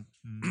ธภัณฑ์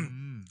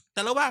แ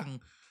ต่ระหว่าง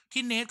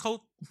ที่เนทเขา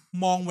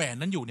มองแหวน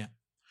นั้นอยู่เนี่ย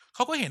เข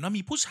าก็เห็นว่า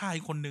มีผู้ชาย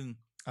คนหนึ่ง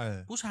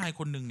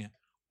เนี่ย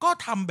ก็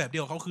ทำแบบเดี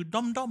ยวเขาคือ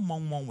ด้อม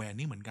มองแหวน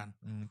นี่เหมือนกัน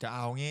จะเอ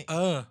างี้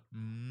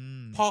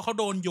พอเขา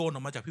โดนโยนอ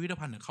อกมาจากพิพิธ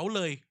ภัณฑ์เนี่ยเขาเ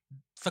ลย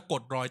สะก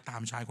ดรอยตา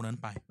มชายคนนั้น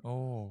ไป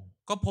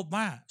ก็พบ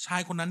ว่าชา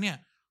ยคนนั้นเนี่ย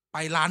ไป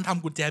ร้านท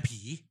ำกุญแจผี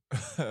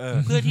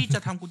เพื่อที่จะ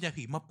ทำกุญแจ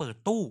ผีมาเปิด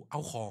ตู้เอา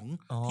ของ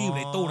ที่อยู่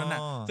ในตู้นั้นน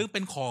ะซึ่งเป็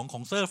นขอ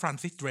งเซอร์ฟราน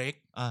ซิสเดรก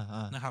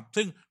นะครับ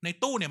ซึ่งใน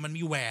ตู้เนี่ยมัน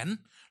มีแหวน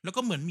แล้วก็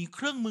เหมือนมีเค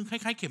รื่องมือคล้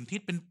ายๆเข็มทิ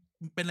ศเ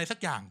ป็นอะไรสัก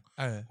อย่าง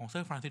ของเซอ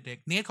ร์ฟรานซิสเดรก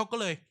เนทเขาก็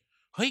เลย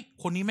เฮ้ย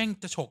คนนี้แม่ง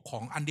จะฉกขอ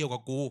งอันเดียวกั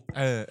บกู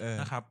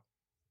นะครับ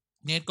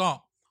เนท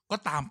ก็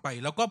ตามไป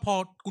แล้วก็พอ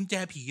กุญแจ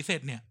ผีเสร็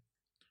จเนี่ย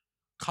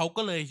เขา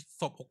ก็เลย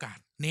สบโอกาส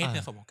เนทเ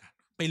นี่ยสบโอกาส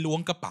ไปล้วง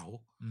กระเป๋า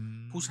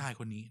ผู้ชาย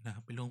คนนี้นะค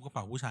รับไปล้วงกระเ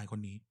ป๋าผู้ชายคน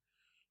นี้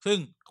ซึ่ง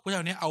ผู้ชาย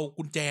คนนี้เอา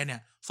กุญแจเนี่ย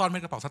ซ่อนไว้ใ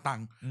นกระเป๋าสตาง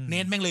ค์เน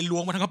ทแม่งเลยล้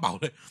วงมาทั้งกระเป๋า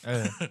เลย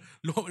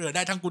ล้วงไ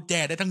ด้ทั้งกุญแจ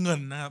ได้ทั้งเงิน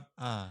นะครับ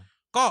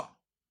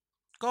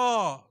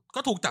ก็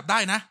ถูกจับได้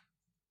นะ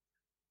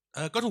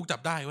ก็ถูกจั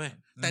บได้เว้ย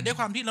แต่ด้วย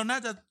ความที่เราน่า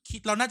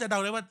จะเดา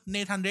ได้ว่าเน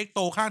ธานเดรกโต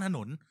ข้างถน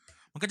น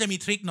มันก็จะมี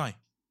ทริคหน่อย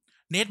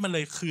เนทมันเล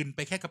ยคืนไป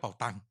แค่กระเป๋า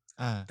ตังค์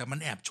แต่มัน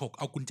แอบฉก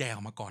เอากุญแจอ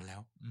อกมาก่อนแล้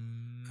ว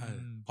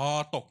พอ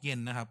ตกเย็น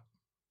นะครับ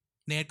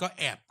เนทก็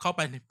แอบเข้าไป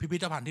ในพิพิ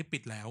ธภัณฑ์ที่ปิ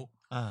ดแล้ว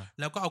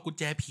แล้วก็เอากุญ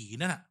แจผี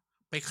นั่นน่ะ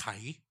ไปไข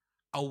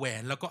เอาแหว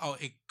นแล้วก็เอา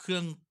ไอ้เครื่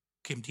อง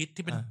เข็มทิศ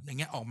ที่เป็นอย่าง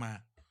เงี้ยออกมา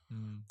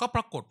ก็ป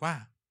รากฏว่า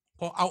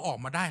พอเอาออก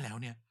มาได้แล้ว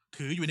เนี่ย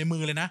ถืออยู่ในมื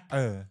อเลยนะ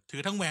ถื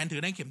อทั้งแหวนถื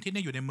อทั้งเข็มทิศเ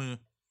นี่ยอยู่ในมือ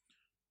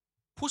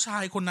ผู้ชา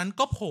ยคนนั้น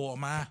ก็โผล่ออ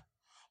กมา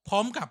พร้อ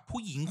มกับ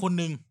ผู้หญิงคน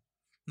นึง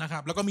นะครั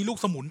บแล้วก็มีลูก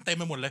สมุนเต็ม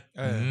ไปหมดเลย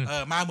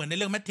มาเหมือนในเ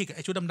รื่องแมทริกไอ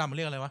ชุดดำๆมันเ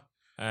รียกอะไรวะ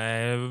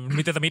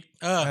มิสเตอร์สมิธ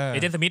เอ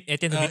เจนต์ส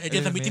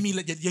มิธที่มี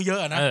เยอะ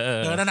ๆนะ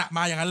นั่นน่ะม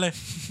าอย่างนั้นเลย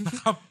นะ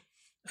ครับ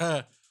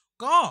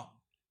ก็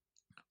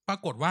ปรา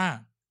กฏว่า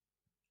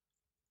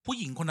ผู้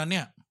หญิงคนนั้นเ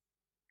นี่ย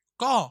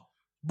ก็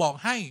บอก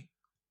ให้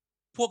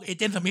พวกเอเ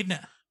จนต์สมิธเนี่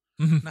ย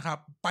นะครับ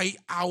ไป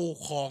เอา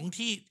ของ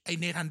ที่ไอ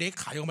เนธานเดรก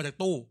ขายออกมาจาก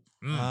ตู้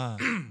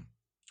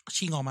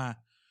ชิงออกมา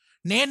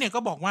เนทเนี่ยก็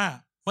บอกว่า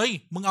เฮ้ย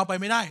มึงเอาไป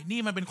ไม่ได้นี่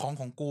มันเป็นขอ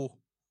งกู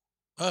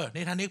เน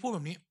ธานเดรกพูดแบ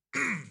บนี้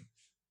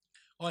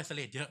โอ้ยเส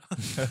ลดเยอะ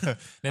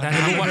เนธานเดร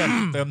กรู้ว่า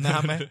เติมน้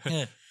ำไหม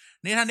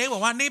เนธานเดรกบอ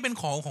กว่านี่เป็น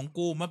ของ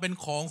กูมันเป็น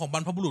ของบร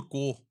รพบุรุษ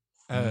กู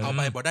เอาไ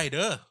ปบ่ได้เ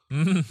ด้อ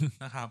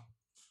นะครับ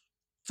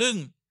ซึ่ง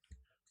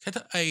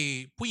ไอ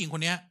ผู้หญิงค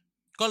นเนี้ย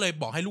ก็เลย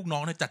บอกให้ลูกน้อ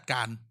งเนี่ยจัดก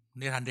าร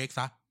เนธานเดรก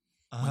ซะ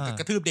เหมือนกับ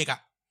กระทืบเด็กอ่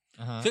ะ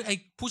ซึ่งไอ้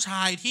ผู้ช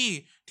าย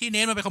ที่เน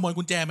ทมันไปขโมย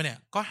กุญแจมาเนี่ย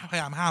ก็พย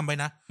ายามห้ามไป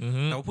นะ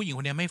แต่ว่าผู้หญิงค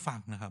นนี้ไม่ฟัง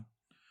นะครับ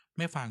ไ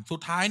ม่ฟังสุด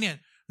ท้ายเนี่ย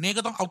เนท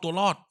ก็ต้องเอาตัว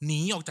รอดหนี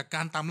ออกจากก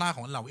ารตามล่าข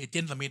องเหล่าเอเจ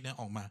นต์สมิธเนี่ย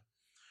อ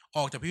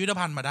อกจากพิพิธ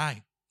ภัณฑ์มาได้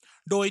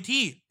โดย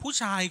ที่ผู้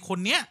ชายคน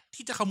เนี้ย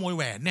ที่จะขโมยแ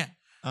หวนเนี่ย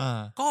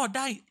ก็ไ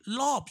ด้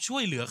ลอบช่ว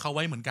ยเหลือเขาไ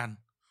ว้เหมือนกัน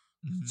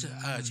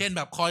เช่นแ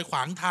บบคอยขว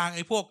างทางไ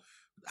อ้พวก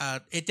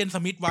เอเจนต์ส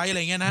มิธไว้อะไร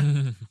เงี้ยนะ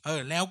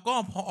แล้วก็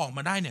พอออกม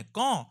าได้เนี่ย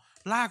ก็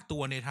ลากตั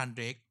วเนธานเด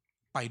รก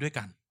ไปด้วย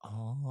กัน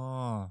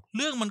เ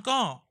รื่องมันก็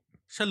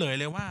เฉลย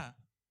เลยว่า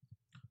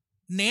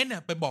เนทเนี่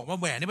ยไปบอกว่า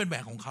แหวนนี่เป็นแหว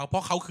นของเขาเพรา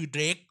ะเขาคือเด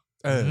รก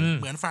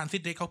เหมือนฟรานซิ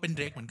สเดรกเขาเป็นเด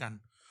รกเหมือนกัน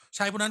ช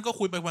ายคนนั้นก็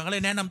คุยไปวันก็เล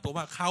ยแนะนำตัว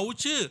ว่าเขา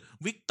ชื่อ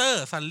วิกเตอ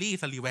ร์ซัลลี่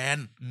ซัลลิแวน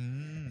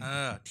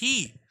ที่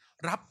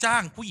รับจ้า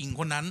งผู้หญิง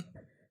คนนั้น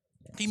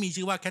ที่มี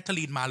ชื่อว่าแคทเธอ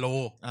รีนมาโล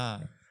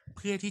เ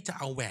พื่อที่จะเ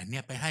อาแหวนเนี่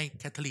ยไปให้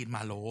แคทเธอรีนม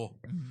าโล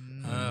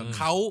เ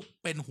ขา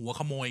เป็นหัว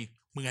ขโมย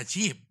มืออา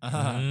ชีพ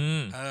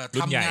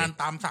ทำงาน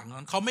ตามสั่ง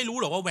เขาไม่รู้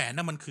หรอกว่าแหวน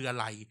นั่นมันคืออะ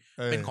ไร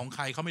เป็นของใค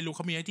รเขาไม่รู้เ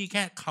ขามีหน้าที่แ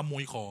ค่ขโม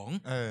ยของ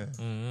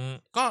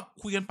ก็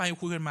คุยกันไป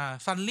คุยกันมา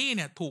ซันลี่เ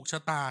นี่ยถูกชะ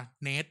ตา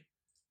เนท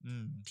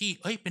ที่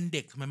เป็นเ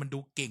ด็กทำไมมันดู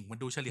เก่งมัน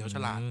ดูเฉลียวฉ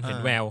ลาดเห็น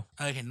แวว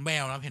เห็นแว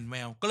วนะเห็นแว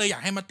วก็เลยอยา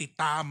กให้มาติด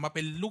ตามมาเ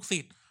ป็นลูกศิ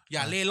ษย์อ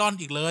ย่าเล่ร่อน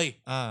อีกเลย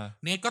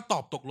เนทก็ตอ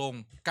บตกลง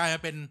กลายมา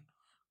เป็น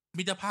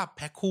มิตรภาพแ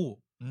พ็คคู่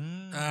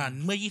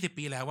เมื่อ20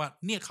ปีแล้วว่า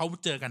เนี่ยเขา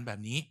เจอกันแบบ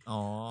นี้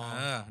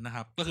นะค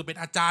รับก็คือเป็น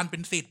อาจารย์เป็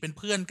นศิษย์เป็นเ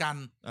พื่อนกัน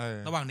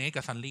ระหว่างเนท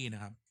กับซันลี่น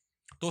ะครับ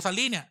ตัวซัน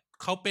ลี่เนี่ย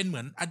เขาเป็นเหมื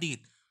อนอดีต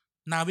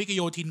นาวิกโ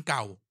ยธินเก่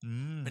า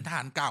เป็นทห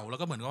ารเก่าแล้ว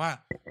ก็เหมือนกับว่า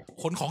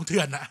คนของเถื่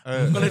อนนะ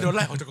ก็เลยโดนไ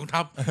ล่ออกจากกอง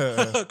ทัพ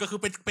ก็คือ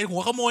เป็นหั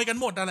วขโมยกัน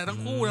หมดอะไรทั้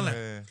งคู่นั่นแหละ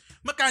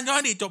เมื่อการย้อน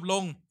อดีตจบล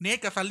งเนท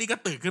กับซันลี่ก็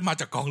ตื่นขึ้นมา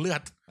จากกองเลือ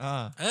ด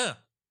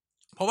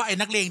เพราะว่าไอ้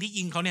นักเลงที่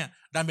ยิงเขาเนี่ย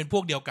ดันเป็นพ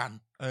วกเดียวกัน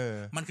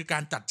มันคือกา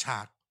รจัดฉ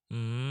าก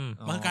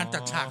มันคือการจั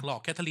ดฉากหลอ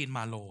กแคทเธอรีนม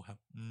าโลครับ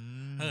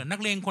นัก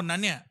เลงคนนั้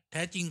นเนี่ยแ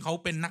ท้จริงเขา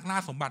เป็นนักล่า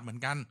สมบัติเหมือน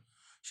กัน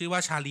ชื่อว่า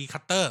ชาลีคั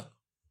ตเตอร์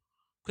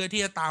เพื่อ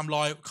ที่จะตามร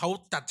อยเขา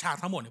จัดฉาก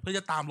ทั้งหมดเนี่ยเพื่อ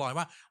จะตามรอย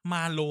ว่าม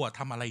าโล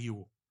ทำอะไรอยู่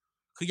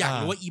คืออยาก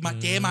รู้ว่าอี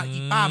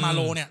ป้ามาโ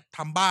ลเนี่ยท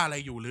ำบ้าอะไร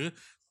อยู่หรือ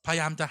พยา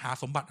ยามจะหา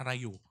สมบัติอะไร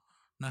อยู่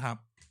นะครับ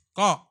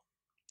ก็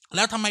แ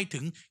ล้วทำไมถึ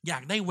งอยา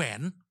กได้แหว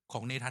นขอ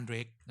งเนธานเดร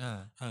ก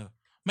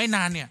ไม่น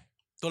านเนี่ย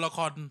ตัวละค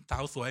รสา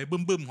วสวย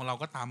บึ้มๆของเรา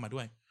ก็ตามมา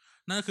ด้วย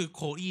นั่นก็คือโ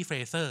คอีเฟร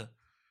เซอร์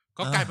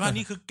ก็กลายเป็นว่า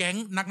นี่คือแก๊ง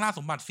นักล่าส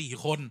มบัติ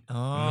4คน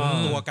รวม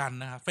ตัวกัน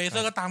นะครับเฟรเซอ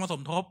ร์ก็ตามมาส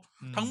มทบ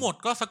ทั้งหมด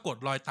ก็สะกด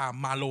รอยตาม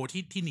มาโล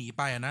ที่หนีไ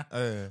ปนะ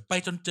ไป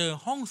จนเจอ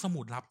ห้องส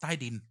มุดลับใต้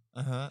ดิน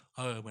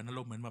เหมือนอาร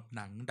มณ์เหมือนแบบห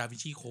นังดาวิน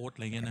ชีโค้ดอะ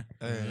ไรเงี้ยนะ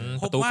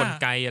ประตูกล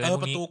ไกอะไรพว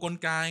กนี้ประตูกล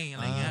ไกอะ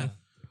ไรเงี้ย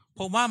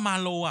ผมว่ามา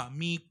โลอ่ะ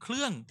มีเค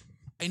รื่อง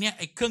ไ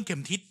อเครื่องเข็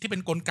มทิศที่เป็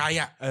นกลไก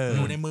อ่ะอ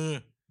ยู่ในมือ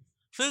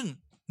ซึ่ง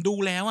ดู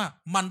แล้วอ่ะ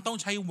มันต้อง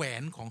ใช้แหว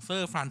นของเซอ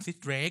ร์ฟรานซิส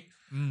เดรก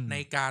ใน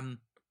การ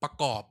ประ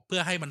กอบเพื่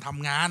อให้มันท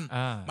ำงาน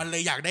มันเล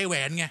ยอยากได้แหว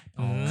นไง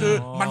คือ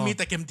มันมีแ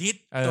ต่เข็มทิศ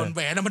จนแห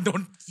วนมันโด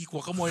นขี่ข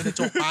วขโมยใน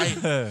จกไป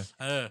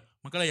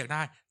มันก็เลยอยากไ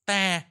ด้แ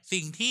ต่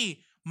สิ่งที่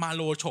มาโ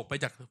ลฉกไป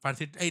จากฟราน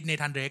ซิสเน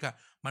ธานเดรกอ่ะ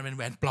มันเป็นแห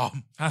วนปลอม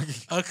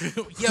คือ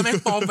เฮียแม่ง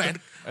ปลอมแ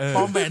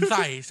หวนใ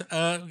ส่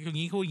อย่าง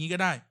นี้อย่างนี้ก็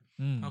ได้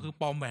ก็คือ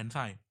ปลอมแหวนใ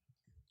ส่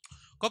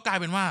ก็กลาย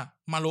เป็นว่า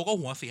มาโลก็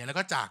หัวเสียแล้ว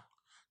ก็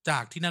จา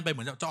กที่นั่นไปเห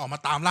มือนจะออกมา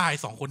ตามล่าไอ้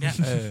2คนเนี้ย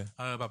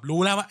แบบรู้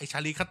แล้วว่าไอ้ชา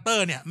ลีคัตเตอ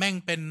ร์เนี่ยแม่ง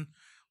เป็น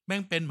เห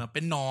มือนเ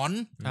ป็นหนอน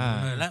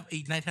แล้วอี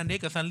กในทันเด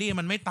กับซันลี่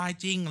มันไม่ตาย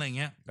จริงอะไร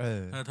เงี้ย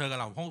เธอกับ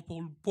เรา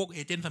พวกเอ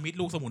เจนต์สมิธ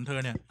ลูกสมุนเธอ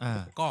เนี่ย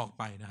ก็ออก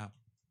ไปนะครับ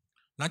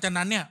หลังจาก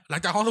นั้นเนี่ยหลั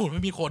งจากห้องสมุดไ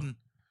ม่มีคน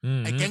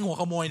ไอ้แก๊งหัว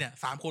ขโมยเนี่ย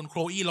3คนโคล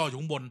อี้รออยู่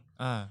ข้างบน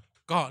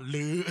ก็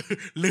ลื้อ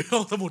ห้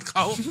องสมุดเข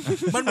า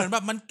มันเหมือนแบ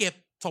บมันเก็บ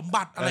สม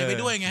บัติอะไรไป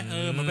ด้วยไง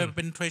มันเ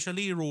ป็น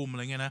treasury room อะไ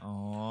รเงี้ยนะ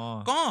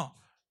ก็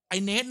ไอ้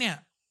เนทเนี่ย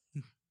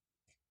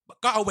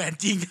ก็เอาแหวน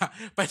จริงอะ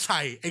ไปใ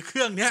ส่ไอ้เค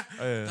รื่องเนี้ย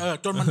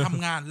จนมันท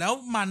ำงานแล้ว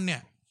มันเนี่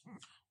ย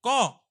ก็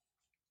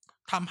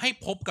ทำให้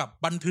พบกับ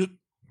บันทึก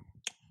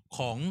ข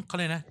องเขา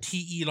เลยนะ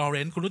T.E.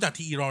 Lawrence คุณรู้จัก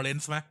T.E.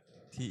 Lawrence ไหม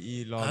T.E.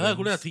 Lawrence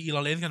คุณรู้จัก T.E.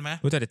 Lawrence กันไหม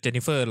รู้จักแต่เจน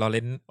นิเฟอร์ลอเร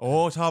นซ์โอ้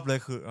ชอบเลย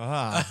คือ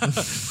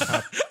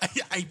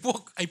ไอ้พวก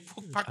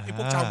พักไอ้พ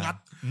วกชาวงัด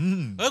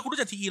คุณรู้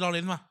จัก T.E.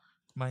 Lawrence ป่ะ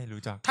ไม่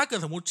รู้จักถ้าเกิด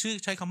สมมุติชื่อ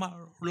ใช้คำว่า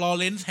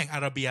Lawrence แห่งอา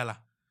ระเบียล่ะ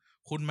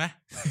คุณไหม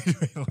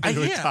ไอ้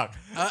เนี่ย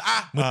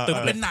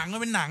เป็นหนัง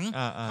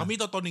เขามี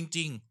ตัวตนจ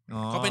ริง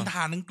ๆเขาเป็นทห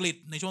ารอังกฤษ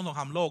ในช่วงสงค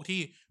รามโลกที่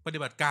ปฏิ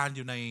บัติการอ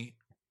ยู่ใน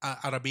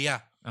อาระเบีย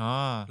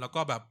แล้วก็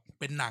แบบ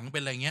เป็นหนังเป็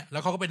นอะไรเงี้ยแล้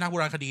วเขาก็เป็นนักโบ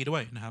ราณคดีด้ว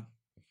ยนะครับ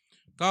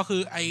ก็คื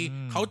อ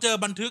เขาเจอ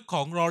บันทึกข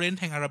องลอเรน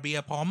ซ์แห่งอาระเบีย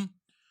พร้อม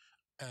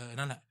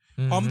นั่นแหละ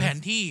พร้อมแผน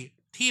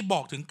ที่บอ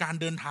กถึงการ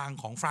เดินทาง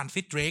ของฟราน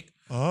ซิสเดรก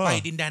ไป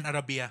ดินแดนอาร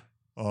ะเบีย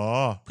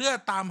เพื่อ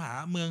ตามหา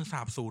เมืองส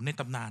าบสูญใน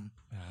ตำนาน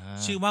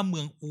ชื่อว่าเมื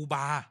องอูบ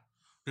า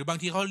หรือบาง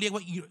ทีเขาเรียกว่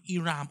าอิ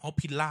รามออฟ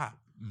พิลล่า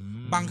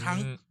บางครั้ง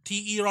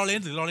T.E.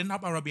 Lawrence หรือ Lawrence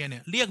of Arabia เนี่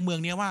ยเรียกเมือง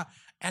นี้ว่า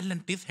แอตแล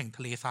นติสแห่งท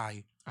ะเลทราย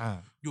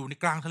อยู่ใน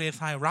กลางทะเล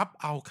ทรายรับ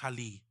อัลคา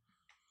ลี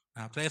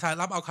ทะเลทราย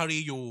รับอัลคาลี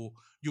อ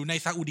ยู่ใน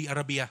ซาอุดีอา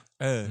ระเบีย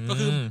ก็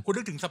คือคุณ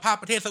นึกถึงสภาพ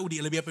ประเทศซาอุดี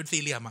อาระเบียเป็น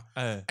สี่เหลี่ยมอ่ะ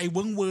ไอ้เ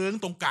วิ้ง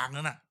ตรงกลาง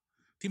นั่นน่ะ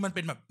ที่มันเ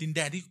ป็นแบบดินแด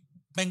นที่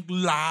แม่ง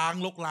ล้าง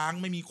รกล้าง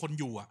ไม่มีคน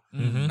อยู่อ่ะ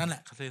นั่นแหล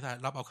ะทะเลทราย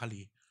รับอัลคา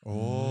ลี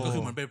ก็คื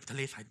อมันเป็นทะเ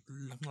ลทราย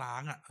ล้า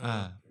งๆอ่ะ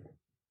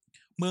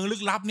เมืองลึ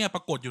กลับเนี่ยป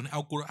รากฏอยู่ในอั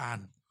ลกุรอาน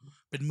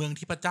เป็นเมือง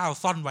ที่พระเจ้า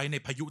ซ่อนไว้ใน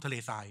พายุทะเล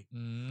ทราย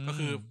ก็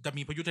คือจะ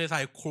มีพายุทะเลทรา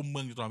ยคลุมเมื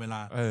องอยู่ตลอดเวล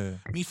า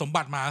มีสม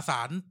บัติมหาศ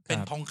าลเป็น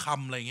ทองค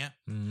ำอะไรเงี้ย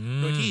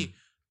โดยที่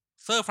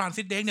เซอร์ฟราน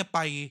ซิสเดรกเนี่ยไ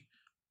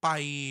ป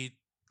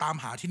ตาม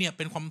หาที่เนี่ยเ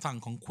ป็นความสั่ง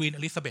ของควีน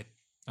อลิซาเบธ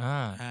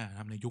ท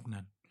ำในยุค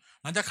นั้น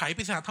หลังจากไขป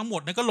ริศนาทั้งหม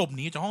ดเนี่ยก็หลบห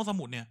นีจากห้องส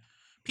มุดเนี่ย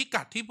พิ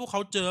กัดที่พวกเข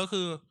าเจอ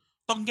คือ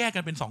ต้องแยกกั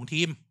นเป็น2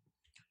ที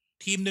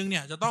มนึงเนี่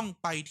ยจะต้อง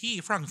ไปที่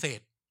ฝรั่งเศส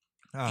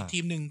อีกที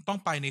มนึงต้อง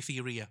ไปในซี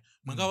เรีย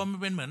เหมือนกับว่ามั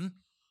นเป็นเหมือน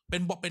เป็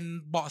น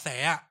เบาะแส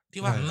อะ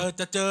ที่ว่า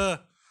จะเ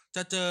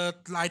จอ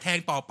ลายแทง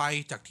ต่อไป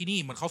จากที่นี่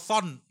เหมือนเขา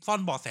ซ่อน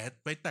เบาะแส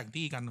ไว้แต่ง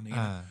ที่กันอะไรอย่างเ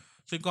งี้ย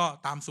ซึ่งก็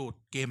ตามสูตร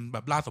เกมแบ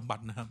บล่าสมบั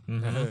ตินะครับ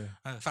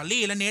ซัล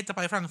ลี่และเนทจะไ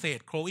ปฝรั่งเศส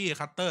โคลอี้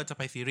คัตเตอร์จะไ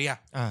ปซีเรีย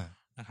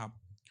นะครับ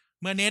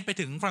เมื่อเนทไป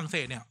ถึงฝรั่งเศ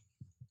สเนี่ย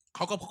เข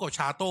าก็พบกับช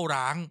าโต้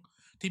ร้าง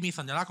ที่มี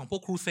สัญลักษณ์ของพว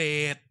กครูเส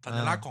ดสั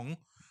ญลักษณ์ของ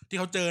ที่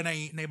เขาเจอ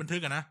ในบันทึ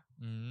กนะ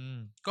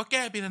ก็แ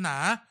ก้ปริศนา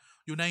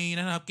อยู่ในน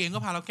ะครับเกมก็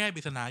พาเราแก้ป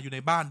ริศนาอยู่ใน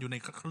บ้านอยู่ใน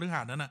เครื่องห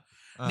าดนั้นนะ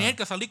เนท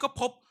กับซัลลี่ก็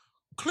พบ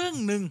เครื่อง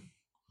หนึ่ง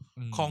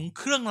ของ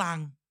เครื่องร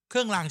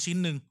างชิ้น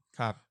หนึ่ง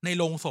ใน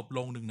โรงศพโร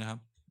งหนึ่งนะครับ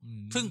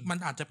ซึ่งมัน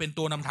อาจจะเป็น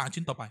ตัวนำทาง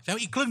ชิ้นต่อไปแล้ว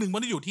อีกเครื่องหนึ่งมั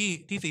นอยู่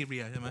ที่ซีเรี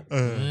ยใช่ไหม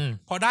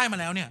พอได้มา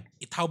แล้วเนี่ย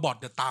อิทาวบอท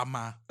จะตามม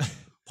า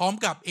พร้อม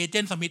กับเอเจ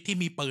นต์สมิธที่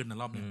มีปืนนะ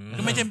รอบนี้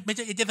ก็ไม่ใ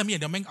ช่เอเจนต์สมิธ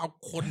เดี๋ยวแม่งเอา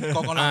คนก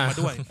องกำลังมา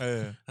ด้วย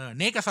เ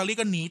นทกับซัลลี่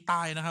ก็หนีต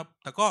ายนะครับ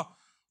แต่ก็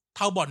ท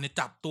าวบอทเนี่ย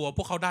จับตัวพ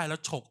วกเขาได้แล้ว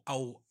ฉกเอา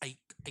ไ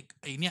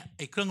อ้เนี่ยไ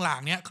อ้เครื่องราง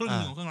เนี้ยเครื่องห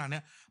นึ่งของเครื่องรางเ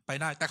นี้ยไป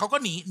ได้แต่เขาก็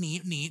ห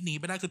นี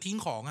ไปได้คือทิ้ง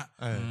ของอ่ะ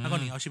แล้วก็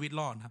หนีเอาชีวิต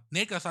รอดครับเน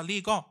ทกับซัล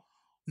ลี่ก็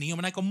หนีออก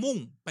มาได้ก็มุ่ง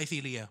ไปซี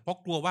เรียเพราะ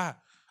กลัวว่า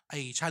ไอ้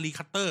ชาลี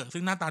คัตเตอร์ซึ่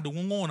งหน้าตาดู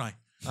โง่ๆหน่อย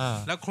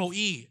แล้วโคล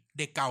อี้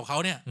เด็กเก่าเขา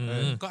เนี่ย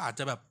ก็อาจ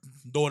จะแบบ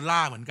โดนล่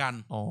าเหมือนกัน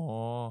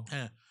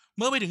เ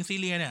มื่อไปถึงซี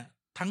เรียเนี่ย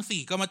ทั้ง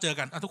4ก็มาเจอ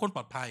กันทุกคนป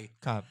ลอดภัย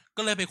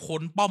ก็เลยไปค้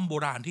นป้อมโบ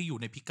ราณที่อยู่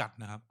ในพิกัด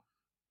นะครับ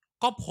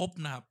ก็พบ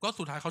นะครับก็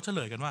สุดท้ายเขาเฉล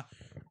ยกันว่า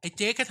ไอ้เ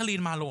จ๊แคทเธอรี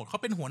นมาโลเขา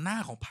เป็นหัวหน้า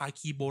ของภา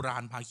คีโบรา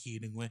ณภาคี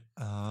หนึ่งเว้ย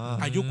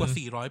อายุกว่า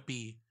400ปี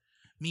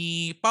มี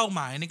เป้าหม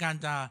ายในการ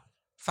จะ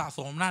สะส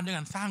มอำนาจด้วยก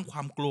ารสร้างคว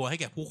ามกลัวให้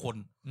แก่ผู้คน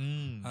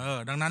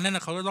ดังนั้นเนี่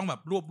ยเขาจะต้องแบ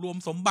บรวบรวม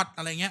สมบัติ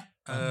อะไรเงี้ย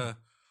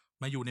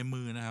มาอยู่ใน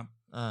มือนะครับ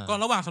ก็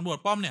ระหว่างสำรวจ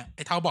ป้อมเนี่ยไ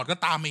อ้ทาวบอทก็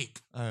ตามอีก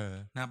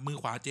นะมือ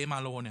ขวาเจมา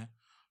โลเนี่ย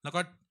แล้วก็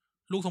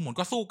ลูกสมุน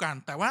ก็สู้กัน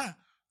แต่ว่า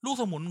ลูก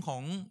สมุน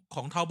ข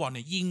องทาวบอทเ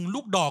นี่ยยิงลู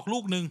กดอกลู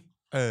กนึง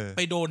ไ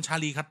ปโดนชา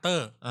ลีคัตเตอ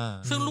ร์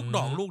ซึ่งลูกด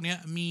อกลูกเนี้ย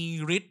มี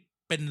ฤทธิ์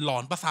เป็นหลอ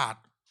นประสาท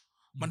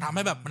มันทำใ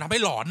ห้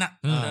หลอนน่ะ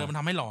มันท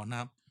ำให้หลอนนะ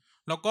ครับ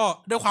แล้วก็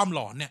ด้วยความหล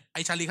อนเนี่ยไอ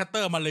ชาลีคัตเต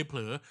อร์มันเลยเผล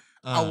อ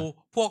เอา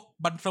พวก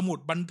สมุด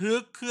บันทึ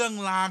กเครื่อง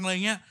รางอะไร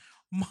เงี้ย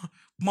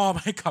มอบ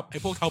ให้กับไอ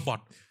พวกทาวบอท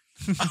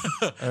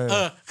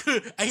คือ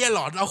ไอ้เหี้ยหล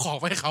อนเอาของ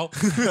ไปให้เขา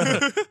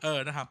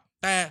นะครับ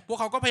แต่พวก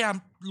เขาก็พยายาม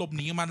หลบห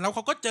นีมันแล้วเข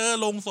าก็เจอ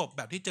โลงศพแ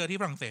บบที่เจอที่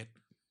ฝรั่งเศส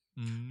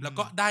แล้ว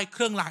ก็ได้เค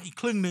รื่องรางอีก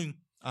ครึ่งนึง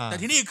แต่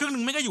ที่นี่อีกครึ่งนึ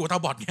งไม่ก็อยู่กับทา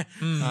วบอทไง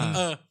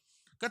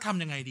ก็ท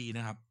ำยังไงดีน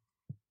ะครับ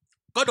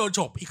ก็โดนฉ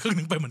กอีกครึ่ง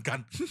นึงไปเหมือนกัน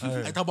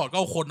ไอ้ทาวบอทก็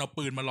เอาคนเอา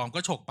ปืนมาลองก็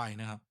ฉกไป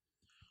นะครับ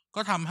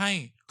ก็ทำให้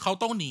เขา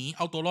ต้องหนีเ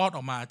อาตัวรอดอ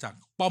อกมาจาก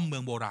ป้อมเมื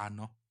องโบราณ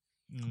เนาะ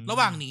ระห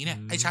ว่างหนีเนี่ย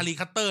ไอ้ชาลี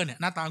คัตเตอร์เนี่ย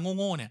หน้าตา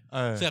โง่ๆเนี่ย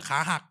เสือขา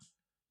หัก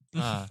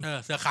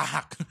เสือขา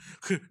หัก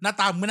คือหน้า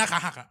ตาไม่น่าขา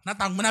หักอ่ะหน้า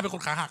ตาไม่น่าเป็นค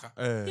นขาหักอ่ะ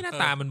ที่หน้า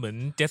ตามันเหมือน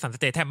เจสันส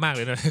เตแทมมากเ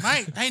ลยนะไม่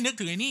ให้นึก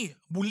ถึงไอ้นี่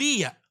บูลลี่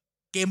อ่ะ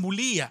เกมบูล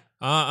ลี่อ่ะ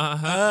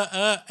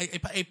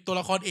ไอตัว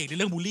ละครเอกในเ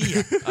รื่องบูลลี่อ่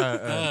ะ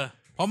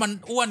เพราะมัน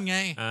อ้วนไง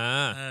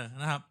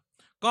นะครับ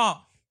ก็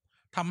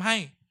ทำให้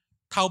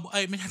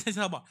ไม่ใช่ท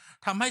าวบอท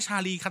ทำให้ชา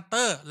ลีคัตเต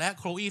อร์และ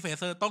โคลอี้เฟ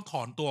เซอร์ต้องถ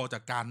อนตัวจา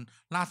กการ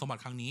ล่าสมบั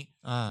ติครั้งนี้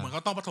เหมือนเข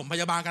าต้องปฐมพ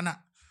ยาบาลกันอ่ะ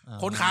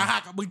คนขาหั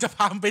กมึงจะพ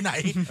าไปไหน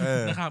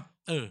นะครับ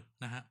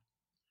นะฮะ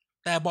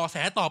แต่เบาะแส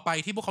ต่อไป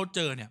ที่พวกเขาเจ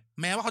อเนี่ย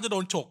แม้ว่าเขาจะโด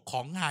นฉกข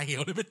องหายเห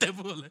วเลยไปเต็ม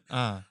เลย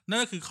นั่น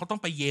ก็คือเขาต้อง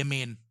ไปเยเม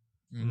น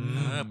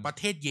ประ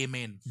เทศเยเม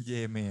น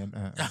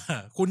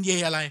คุณเย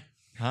อะไร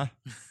ฮะ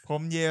ผ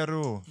มเย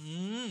รู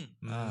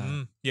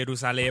เยรู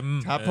ซาเล็ม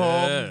ครับผ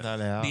มได้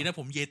แล้วดีนะ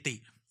ผมเยติ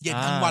เย็น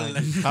ทั้งวันเล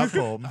ยครับ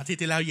ผมอาทิต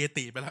ย์ที่แล้วเย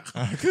ติไปแล้ว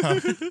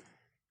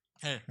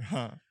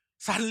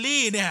ซัน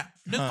ลี่เนี่ย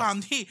ด้วยความ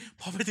ที่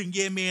พอไปถึงเย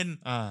เมน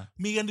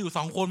มีกันอยู่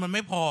2คนมันไ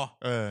ม่พอ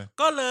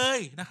ก็เลย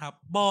นะครับ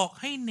บอก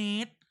ให้เน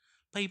ท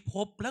ไปพ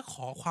บและข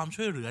อความ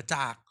ช่วยเหลือจ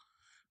าก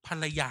ภร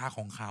รยาข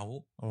องเขา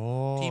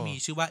ที่มี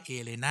ชื่อว่าเอ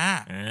เลนา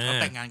เขา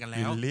แต่งงานกันแล้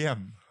ววิลเลียม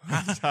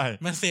ใช่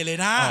มันเซเล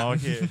นาโอ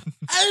เค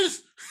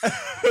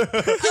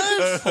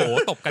โห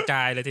ตบกระจ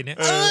ายเลยทีเนี้ย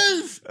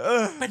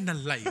เป็นอะ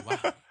ไรวะ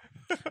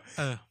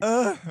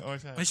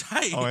ไม่ใ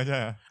ช่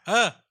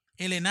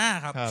เอเลนา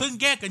ครับซึ่ง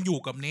แยกกันอยู่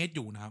กับเนทอ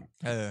ยู่นะครับ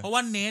เพราะว่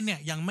าเนทเนี่ย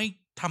ยังไม่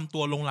ทำตั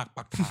วลงหลัก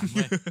ปักฐานเ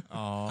ลย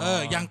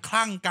ยังค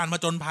ลั่งการมา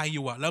จนภัยอ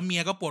ยู่อ่ะแล้วเมี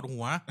ยก็ปวด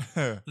หัว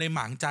เลยหม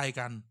างใจ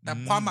กันแต่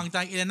ความหมางใจ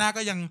เอเลนา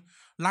ก็ยัง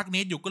รักเน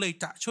ทอยู่ก็เลย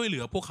จะช่วยเหลื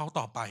อพวกเขา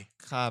ต่อไป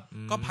ครับ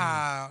ก็พา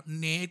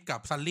เนทกับ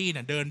ซัลลี่เ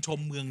นี่ยเดินชม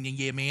เมือง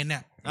เยเมนเนี่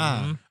ย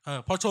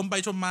พอชมไป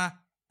ชมมา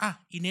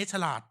อีเนทฉ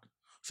ลาด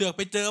เสือกไ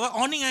ปเจอว่า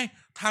นี่ไง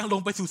ทางล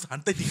งไปสู่สาร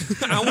ใต้ดิน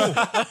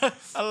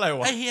อะไร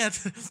วะไอ้เหี้ย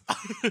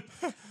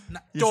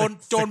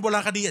โจรโบรา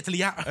ณคดีอัจฉริ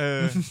ยะ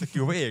สกิ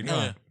ลพระเอกนี่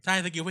ใช่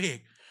สกิลพระเอก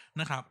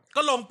นะครับ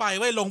ก็ลงไป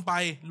ลงไ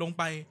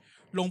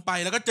ป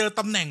แล้วก็เจอ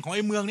ตำแหน่งของไ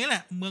อ้เมืองนี้แหล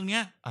ะเมืองเนี้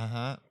ย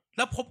แ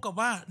ล้วพบกับ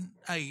ว่า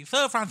ไอ้เซ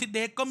อร์ฟรานซิสเด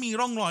กก็มี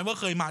ร่องรอยว่า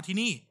เคยมาที่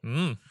นี่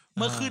เ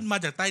มื่อขึ้นมา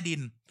จากใต้ดิ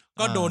น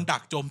ก็โดนดั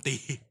กโจมตี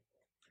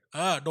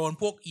โดน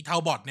พวกอีทาว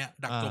บอทเนี่ย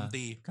ดักโจม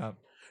ตีครับ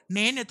เน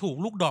ทเนี่ยถูก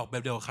ลูกดอกแบ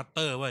บเดียวกับคัตเต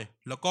อร์เว้ย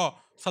แล้วก็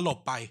สลบ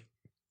ไป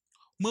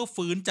เมื่อ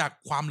ฟื้นจาก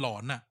ความหลอ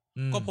นน่ะ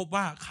ก็พบ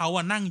ว่าเขา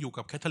นั่งอยู่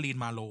กับแคทเธอรีน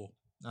มาโล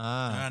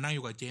นั่งอ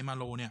ยู่กับเจมา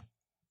โลเนี่ย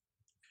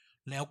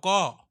แล้วก็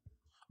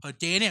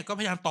เจเนี่ยก็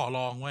พยายามต่อร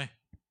องเว้ย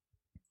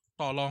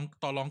ต่อร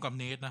องกับ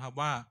เนทนะครับ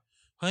ว่า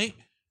เฮ้ย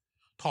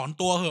ถอน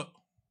ตัวเหอะ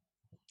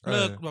เ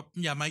ลิกแบบ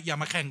อย่า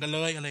มาแข่งกันเล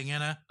ยอะไรเงี้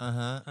ยนะ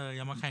อ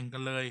ย่ามาแข่งกั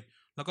นเลย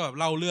แล้วก็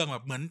เล่าเรื่องแบ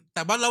บเหมือนแ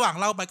ต่ว่าระหว่าง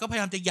เล่าไปก็พย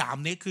ายามจะหยาม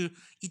เนทคือ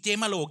อีเจ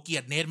มาโลเกลีย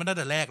ดเนทมันตั้ง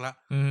แต่แรกแล้ว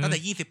ตั้งแ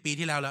ต่20 ปี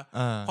ที่แล้ว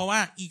เพราะว่า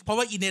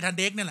อีเนทันเ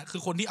ด็กเนี่ยแหละคื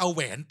อคนที่เอาแห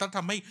วนต้องท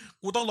ำให้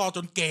กูต้องรอจ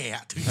นแก่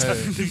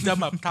ถึงจะ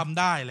แบบทำ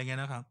ได้อะไรเงี้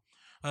ยนะครับ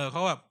เข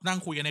าแบบนั่ง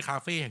คุยกันในคา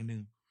เฟ่แห่งหนึ่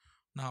ง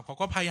นะครับเขา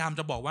ก็พยายาม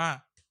จะบอกว่า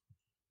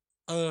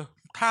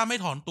ถ้าไม่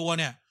ถอนตัว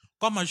เนี่ย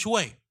ก็มาช่ว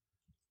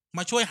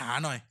ยหา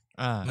หน่อย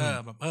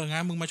แบบ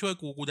งั้นมึงมาช่วย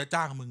กูจะ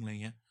จ้างมึงอะไร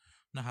เงี้ย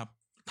นะครับ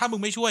ถ้ามึง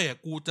ไม่ช่วย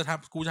กูจะ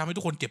ทำให้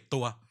ทุกคนเจ็บ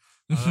ตัว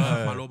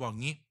มาโลบอก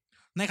งี้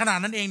ในขณะ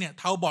นั้นเองเนี่ย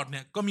เทาบอทเ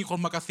นี่ยก็มีคน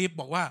มากระซิบ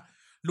บอกว่า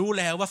รู้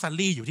แล้วว่าซัน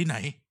ลี่อยู่ที่ไหน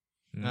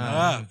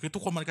คือทุ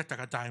กคนมันก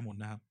ระจายหมด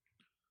นะครับ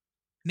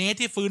เนท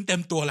ที่ฟื้นเต็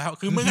มตัวแล้ว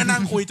คือมึงก็นั่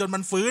งคุยจนมั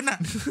นฟื้นอ่ะ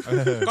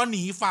ก็ห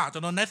นีฝ่าจ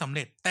นนั้นได้สำเ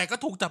ร็จแต่ก็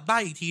ถูกจับได้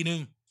อีกทีนึง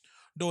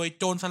โดย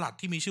โจรสลัด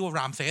ที่มีชื่อว่า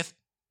รามเซส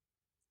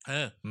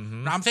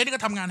รามเซสนี่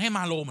ก็ทำงานให้ม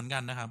าโลเหมือนกั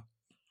นนะครับ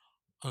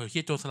เฮี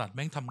ยโจรสลัดแ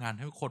ม่งทำงานใ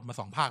ห้คนมา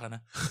2 ภาคแล้วน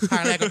ะภา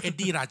คแรกก็เอ็ด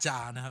ดี้ราจา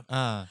นะครับ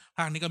ภ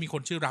าคนี้ก็มีค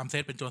นชื่อรามเซ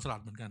สเป็นโจรสลั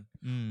ดเหมือนกัน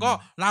ก็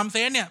รามเซ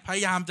สเนี่ยพย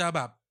ายามจะแ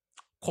บบ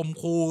ข่ม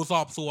ขู่ส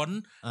อบสวน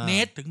เน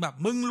ทถึงแบบ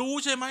มึงรู้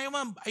ใช่ไหมว่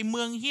าไอ้เ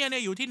มืองเฮียเนี่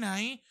ยอยู่ที่ไหน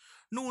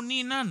นู่น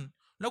นี่นั่น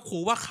แล้ว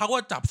ขู่ว่าเขา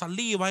จับซัน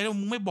ลี่ไว้แล้ว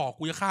มึงไม่บอก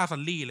กูจะฆ่าซั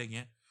นลี่อะไรเ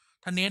งี้ย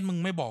ถ้าเนทมึง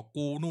ไม่บอก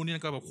กูนู่นนี่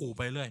ก็แบบขู่ไ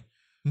ปเรื่อย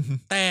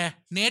แต่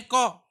เนท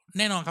ก็แ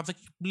น่นอนครับ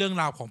เรื่อง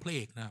ราวของพระเอ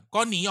กนะครับก็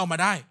หนีออกมา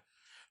ได้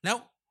แล้ว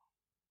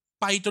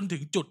ไปจนถึ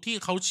งจุดที่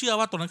เขาเชื่อ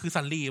ว่าตรงนั้นคือ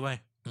ซันลี่ไว้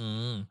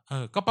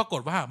ก็ปราก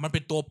ฏว่ามันเป็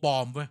นตัวปลอ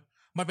มเว้ย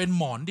มันเป็น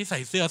หมอนที่ใส่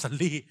เสื้อซัน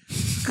ลี่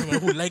เหมือ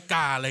นหุ่นไลก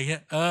าอะไรเงี้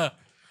ย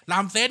รา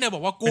มเซสเนี่ยบ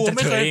อกว่ากูไ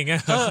ม่เคย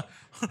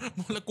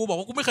แล้วกูบอก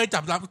ว่ากูไม่เคยจั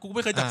บ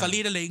ซัน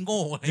ลี่ได้เลยโ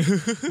ง่อะไร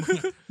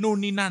นู่น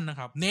นี่นั่นนะ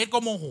ครับเนทก็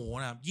โมโห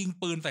นะครับยิง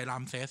ปืนใส่รา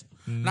มเซส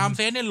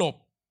เนี่ยหลบ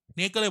เ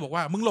นทก็เลยบอกว่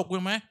ามึงหลบกู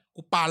ไหม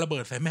กูปาระเบิ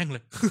ดใส่แม่งเล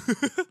ย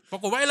ปรา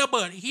กฏว่าไอ้ระเ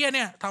บิดไอ้เหี้ยเ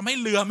นี่ยทำให้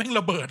เรือแม่ง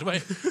ระเบิดไป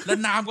แล้ว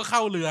น้ำก็เข้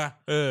าเรือ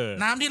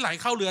น้ำที่ไหล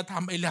เข้าเรือท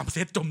ำไอ้รามเซ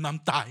สจมน้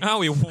ำตายอ้าว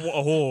โ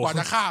อ้โหกว่า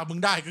จะฆ่ามึง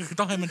ได้ก็คือ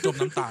ต้องให้มันจม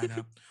น้ำตายนะค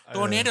รับ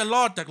ตัวนี้เนี่ยร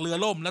อดจากเรือ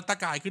ล่มแล้วตะ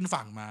กายขึ้น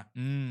ฝั่งมา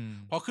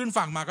พอขึ้น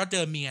ฝั่งมาก็เจ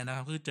อเมียนะค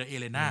รับคือเจอเอ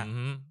เลน่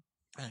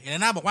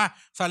าบอกว่า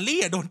ซันลี่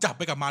โดนจับไ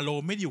ปกับมาโล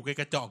ไม่อยู่ไกล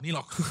กระจอกนี่หร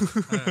อก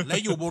และ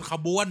อยู่บนข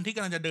บวนที่ก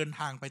ำลังจะเดิน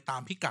ทางไปตา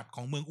มพิกัดข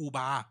องเมืองอูบ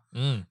า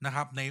นะค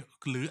รับ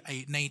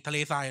ในทะเล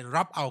ทราย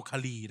รับอัลคา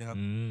ลีนะครับ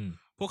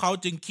พวกเขา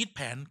จึงคิดแผ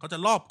นเขาจะ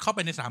ลอบเข้าไป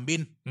ในสนามบิ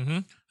น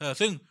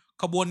ซึ่ง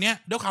ขบวนเนี้ย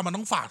ด้วยความมัน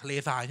ต้องฝ่าทะเล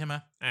ทรายใช่ไหม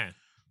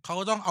เขา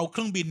ก็ต้องเอาเค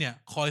รื่องบินเนี่ย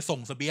คอยส่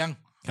งเสบียง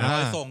ค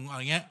อยส่งอะไ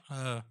รเงี้ย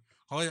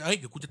เขาก็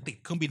เดี๋ยวกูจะติด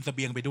เครื่องบินเส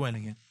บียงไปด้วยอะไร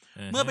เงี้ย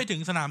เมื่อไปถึง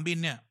สนามบิน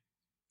เนี่ย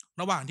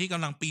ระหว่างที่ก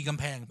ำลังปีนกำ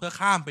แพงเพื่อ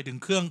ข้ามไปถึง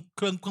เครื่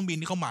องบิน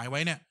ที่เขาหมายไ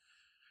ว้เนี่ย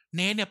เ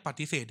นทเนี่ยป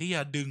ฏิเสธที่จ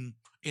ะดึง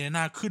เอเล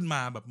น่าขึ้นม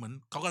าแบบเหมือน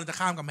เขากำลังจะ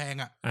ข้ามกำแพง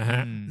อ่ะ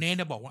เนทเ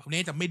นี่ยบอกว่าเน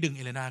ทจะไม่ดึงเ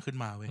อเลน่าขึ้น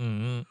มาเว้ย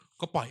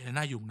ก็ปล่อยเอเล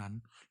น่าอยู่นั้น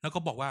แล้วก็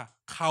บอกว่า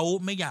เขา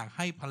ไม่อยากใ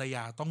ห้ภรรย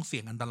าต้องเสี่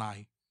ยงอันตราย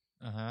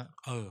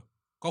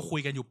ก็คุย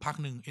กันอยู่พัก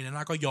หนึ่งเอเลน่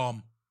าก็ยอม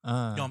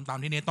ตาม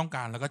ที่เนทต้องก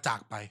ารแล้วก็จา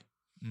กไป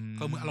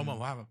ก็เหมือนอารมณ์แบ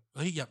บว่าแบบเ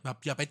ฮ้ยอ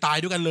ย่าไปตาย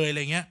ด้วยกันเลยอะไร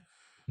เงี้ย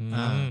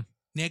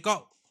เ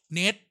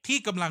นทที่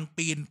กำลัง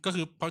ปีนก็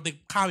คือพอ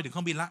ข้ามไปถึงเค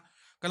รื่องบินละ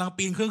กำลัง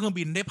ปีนเครื่อง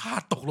บินได้พลา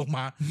ดตกลงม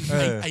า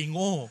ไอ้โ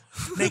ง่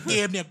ในเก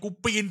มเนี่ยกู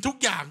ปีนทุก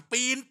อย่าง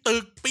ปีนตึ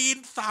กปีน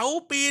เสา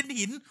ปีน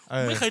หิน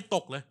ไม่เคยต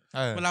กเลย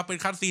เวลาเป็น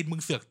คัสซีนมึ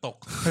งเสือกตก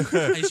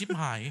ไอ้ชิบ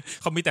หาย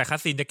เขามีแต่คัส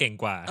ซีนจะเก่ง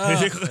กว่า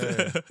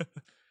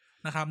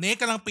นะครับเนท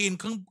กำลังปีน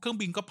เครื่อง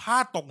บินก็พลา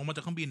ดตกลงมาจ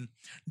ากเครื่องบิน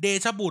เด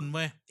ชบุญเ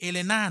ว้ยเอเล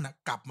น่าน่ะ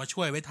กลับมา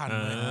ช่วยไว้ทัน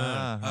เลย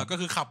ก็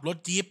คือขับรถ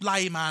จี๊ปไล่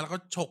มาแล้วก็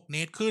ฉกเน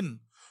ทขึ้น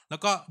แล้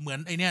วก็เหมือน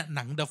ไอเนี้ยห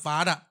นังเดอะฟา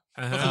สต์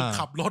ก็คือ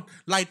ขับรถ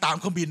ไล่ตาม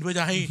เครื่องบินเพื่อ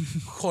จะให้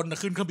คน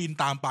ขึ้นเครื่องบิน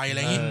ตามไปอะไร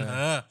อย่างงี้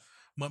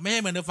เหมือนไม่ใช่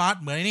เหมือนเดอะฟาส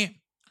ต์เหมือนนี่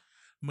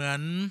เหมือน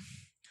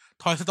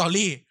Toy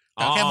Story แ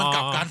ต่แค่มันก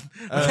ลับกัน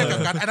ไม่ใช่กลับ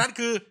กันอันนั้น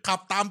คือขับ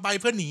ตามไป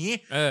เพื่อหนี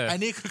อัน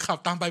นี้คือขับ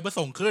ตามไปเพื่อ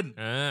ส่งขึ้น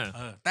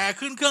แต่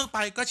ขึ้นเครื่องไป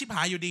ก็ชิบห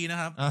ายอยู่ดีนะ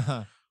ครับ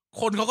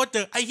คนเขาก็เจ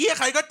อไอ้เหี้ย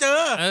ใครก็เจอ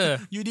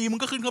อยู่ดีมึง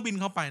ก็ขึ้นเครื่องบิน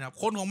เข้าไปนะ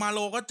คนของมาโล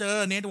ก็เจอ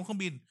เนทบนเครื่อ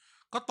งบิน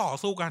ก็ต่อ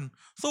สู้กัน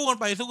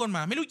ไปสู้กันม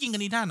าไม่รู้ยิงกั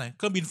นนี่ท่าไหนเ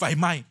ครื่องบินไฟ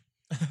ไหม้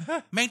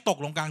แม่งตก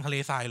ลงกลางทะเล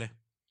ทรายเลย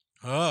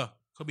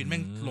เครื่องบินแม่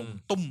งลง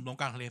ตุ้มลง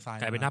กลางทะเลทราย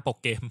กลายเป็นหน้าปก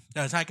เกม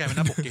ใช่กลายเป็นห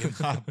น้าปกเกม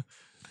ครับ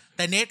แ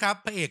ต่เนทครับ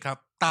พระเอกครับ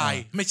ตาย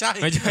ไม่ใช่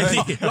สิ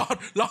รอ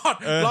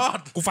ด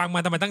กูฟังมา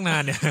ทำไมตั้งนา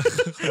นเนี่ย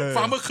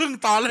ฟังมาครึ่ง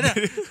ตอนแล้วเนี่ย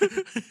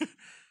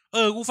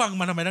กูฟัง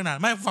มาทำไมตั้งนาน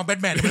ไม่ฟังแบท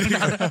แมนตั้งน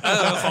าน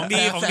ของ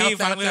ดี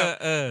ฟังเลย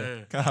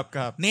ค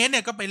รับเนทเ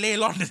นี่ยก็ไปเล่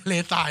ร่อนในทะเล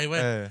ทรายเว้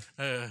ย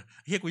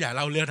เฮียกูอยากเ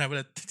ล่าเรื่องไหนเว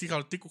ลา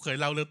ที่กูเคย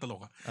เล่าเรื่องตล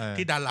กอ่ะ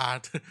ที่ดารา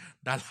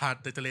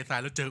ในทะเลทราย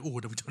แล้วเจออูฐ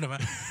มึงจำได้ไหม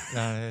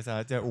ทะเลทราย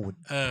เจออูฐ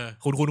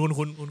คุณ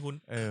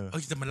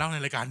จะมันเล่าใน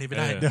รายการนี้ไม่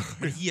ได้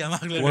มันเฮียม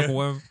ากเลยผม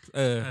ว่า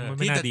มัน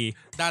ไม่น่าดี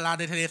ดารา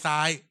ในทะเลทรา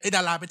ยด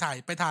าราไปถ่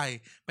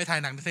าย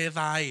หนังในทะเล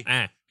ทราย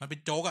มันเป็น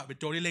โจ๊กอ่ะเป็น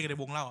โจ๊กที่เล่นกันใน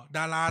วงเล่าด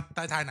ารา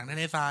ถ่ายหนังในท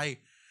ะเลทราย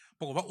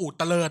ปรากฏว่าอูฐ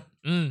เตลิด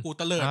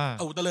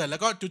แล้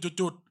วก็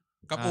จุด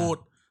กับอูฐ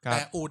แต่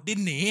อูฐดิ้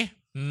นหนี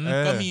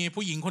ก็มี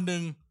ผู้หญิงคนนึ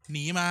งห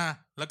นีมา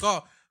แล้วก็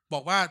บอ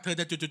กว่าเธอ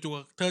จะ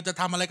เธอจะ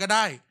ทำอะไรก็ไ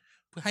ด้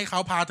ให้เขา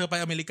พาเธอไป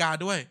อเมริกา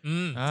ด้วย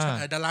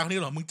ดาราคนนี้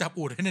เหรอมึงจับ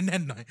อูดให้แน่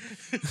นๆหน่อย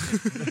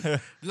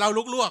เรา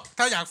ลุกลวก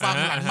ถ้าอยากฟัง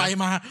หลังไมค์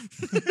มา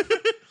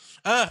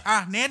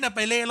เนทไป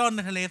เล่ร่อนใน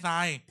ทะเลทรา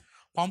ย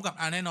พร้อมกับ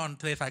แน่นอน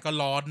ทะเลทรายก็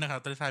ร้อนนะครับ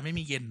ทะเลทรายไม่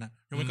มีเย็นนะ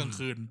ยังไม่กลาง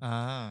คืน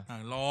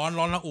ร้อ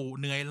นละอุ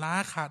เหนื่อยล้า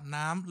ขาด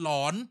น้ำหล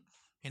อน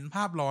เห็นภ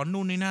าพหลอน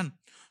นู่นนี่นั่น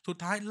สุด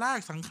ท้ายลาก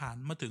สังขาร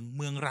มาถึงเ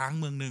มืองร้าง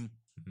เมืองหนึ่ง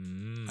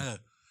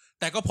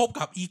แต่ก็พบ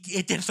กับเอ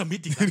เจนต์สมิ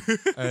ธอีก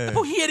พ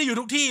วกเฮียได้อยู่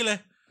ทุกที่เลย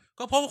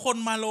ก็พบคน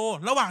มาโล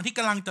ระหว่างที่ก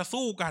ำลังจะ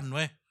สู้กันเ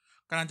ว้ย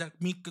กำลังจะ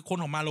มีคน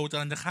ของมาโลก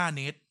ำลังจะฆ่าเ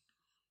นท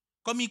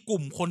ก็มีก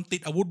ลุ่มคนติ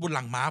ดอาวุธบนห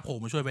ลังม้าโผล่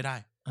มาช่วยไปได้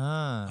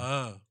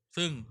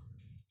ซึ่ง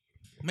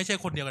ไม่ใช่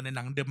คนเดียวกันในห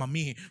นังเดอะมัม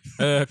มี่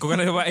กูก็เ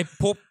ลยว่าไอ้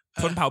พวก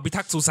คนเผาพิ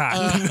ทักษ์สุสาน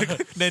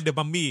ในเดอะ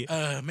มัมมี่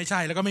ไม่ใช่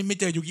แล้วก็ไม่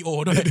เจอยูกิโอ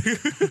ด้วย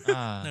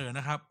น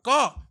ะครับก็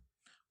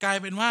กลาย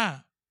เป็นว่า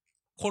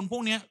คนพว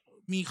กนี้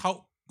มีเขา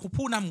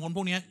ผู้นำของคนพ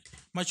วกนี้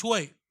มาช่วย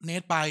เน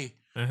ทไป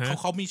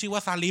เขามีชื่อว่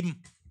าซาลิม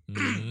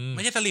ไ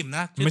ม่ใช่สลิมน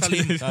ะชื่อซาลิ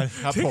ม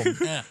ครับผม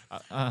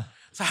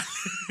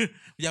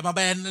อย่ามาแบ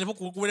นอะไรพวก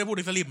กูไม่ได้พูด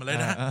ถึงสลิมเลย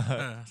นะ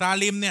ซา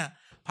ลิมเนี่ย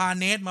พา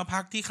เนทมาพั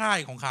กที่ค่าย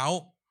ของเขา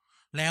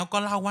แล้วก็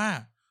เล่าว่า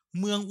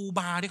เมืองอูบ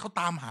าที่เขา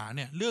ตามหาเ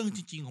นี่ยเรื่องจ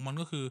ริงๆของมัน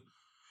ก็คือ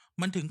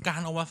มันถึงกา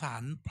รอวสา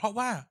นเพราะ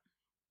ว่า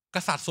ก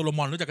ษัตริย์โซโลม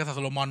อนรู้จักกษัตริย์โ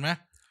ซโลมอนไหม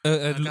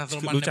กษัตริย์โซโ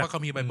ลมอนในพระคั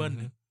มภีร์ไบเบิล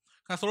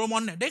กษัตริย์โซโลมอ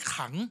นเนี่ยได้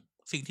ขัง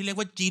สิ่งที่เรียก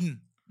ว่าจิน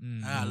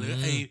หรือ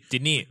ไอ้จิ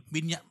นนี่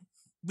วิญญาณ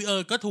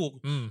ก็ถูก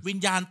วิญ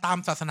ญาณตาม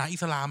ศาสนาอิ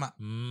สลาม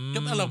ก็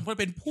อารมณ์มัน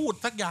เป็นพูด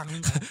สักอย่างนึ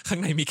งข้าง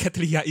ในมีแคท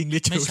ริยาอังกฤ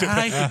ษไม่ใ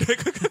ช่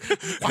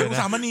ขวัญ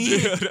สามณี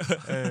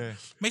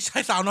ไม่ใช่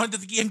สาวน้อยต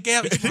ะเกียงแก้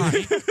วอีกหน่อย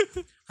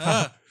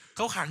เข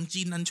าขัง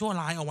จีนอันชั่ว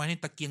ร้ายเอาไว้ใน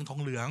ตะเกียงทอง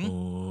เหลือง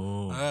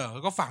แล้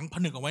วก็ฝังผ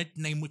นึกเอาไว้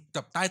ใน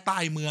จับใต้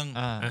เมือง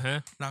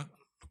แล้ว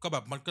ก็แบ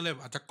บมันก็เลย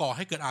อาจจะก่อใ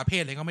ห้เกิดอาเพ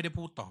ศอะไรก็ไม่ได้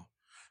พูดต่อ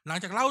หลัง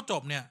จากเล่าจ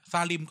บเนี่ยซ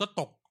าลิมก็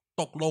ต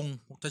กลง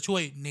จะช่ว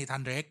ยเนธา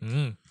นเร็ก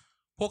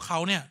พวกเขา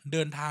เนี่ยเ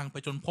ดินทางไป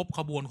จนพบข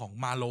บวนของ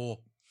มาโล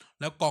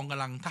แล้วกองก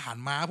ำลังทหาร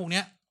ม้าพวกเ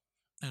นี้ย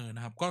น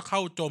ะครับก็เข้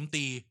าโจม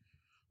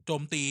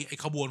ตีไอ้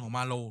ขบวนของม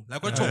าโลแล้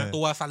วก็ฉก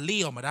ตัวซัล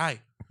ลี่ออกมาได้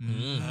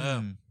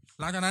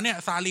หลังจากนั้นเนี่ย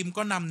ซาลิม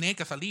ก็นำเนท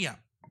กับซัลลี่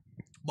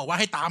บอกว่า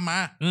ให้ตามมา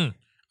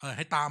ใ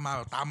ห้ตามมาแ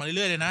บบตามมาเ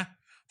รื่อยๆเลยนะ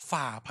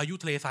ฝ่าพายุ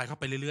ทะเลทรายเข้า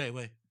ไปเรื่อยๆเ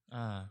ว้ย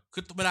คื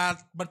อเวลา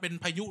มันเป็น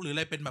พายุหรืออะไ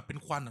รเป็นแบบเป็น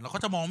ควันเราก็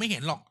จะมองไม่เห็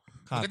นหรอก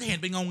มันก็จะเห็น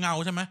เป็นเงา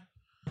ใช่ไหม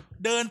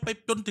เดินไป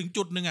จนถึง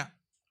จุดนึง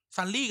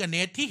ซัลลี่กับเน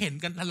ทที่เห็น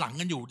กันหลัง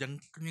กันอยู่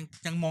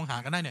ยังมองหา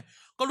กันได้เนี่ย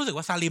ก็รู้สึก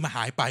ว่าซาลิมห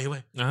ายไปเว้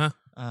ย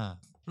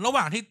ระห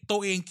ว่างที่ตัว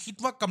เองคิด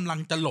ว่ากำลัง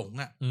จะหลง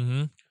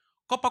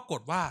ก็ปราก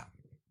ฏว่า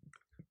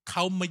เข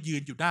ามายื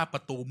นอยู่หน้าปร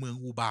ะตูเมือง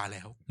อูบาแ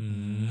ล้ว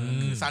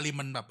คือซาลิม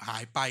มันแบบหา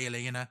ยไปอะไร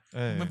เงี้ยนะ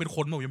มันเป็นค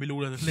นผมยังไม่รู้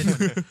เลยเล่น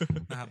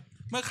นะครับ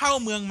เมื่อเข้า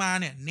เมืองมา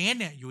เนี่ยเนท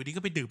เนี่ยอยู่ดี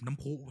ก็ไปดื่มน้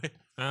ำพุเว้ย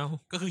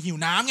ก็คือหิว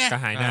น้ำไงกร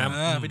ะหายน้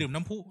ำไปดื่ม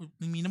น้ำพุ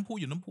มีน้ำพุ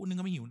อยู่น้ำพุนึง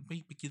ก็ไม่หิวไป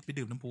กินไป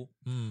ดื่มน้ำพุ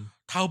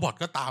เทาบอด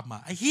ก็ตามมา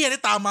ไอ้เฮียได้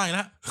ตามมาอีกแ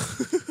ล้ว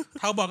เ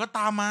ทาบอดก็ต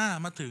าม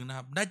มาถึงนะค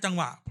รับได้จังห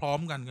วะพร้อม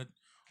กันก็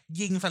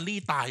ยิงซัลลี่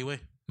ตายเว้ย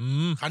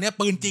คราวนี้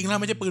ปืนจริงแล้ว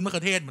ไม่ใช่ปืนมะเขื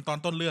อเทศเหมือนตอน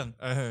ต้นเรื่อง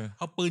เ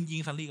ขาปืนยิ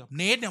งซัลลี่กับเ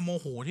นทเนี่ยโม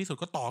โหที่สุด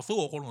ก็ต่อสู้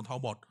กับคนของเทา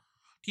บอด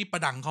ที่ปร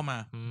ะดังเข้ามา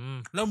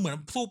แล้วเหมือน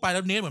สู้ไปแล้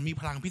วเนทเหมือนมี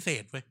พลังพิเศ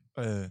ษเว้ย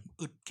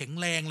อึดแข็ง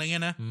แรงอะไรเ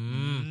งี้ยนะ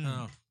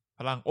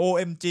พลัง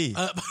OMG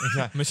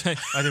ไม่ใช่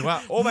หมายถึงว่า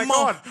Oh my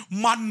god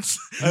มัน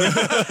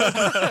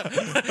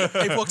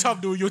ไอพวกชอบ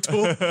ดู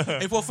YouTube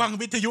ไอพวกฟัง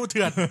วิทยุเ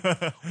ถื่อน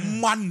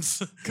มัน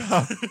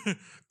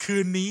คื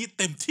นนี้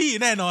เต็มที่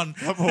แน่นอน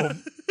ครับผม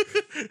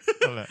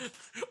นั่นแหละ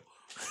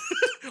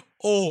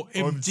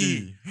OMG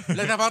แ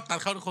ล้วถ้าตัด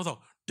เข้าโฆษณา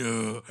เด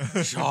อ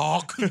ช็อ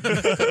ก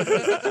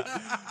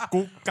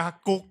กุ๊ก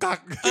กัก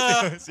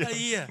ไอ้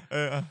เหี้ย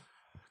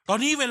ตอน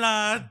นี้เวลา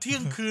เที่ย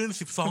งคืน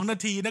12 นา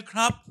ทีนะค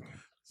รับ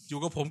อยู่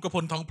กับผมกับพ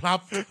ลทองพลับ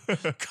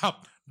กับ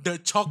เดอะ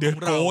ช็อกขอ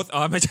งเรา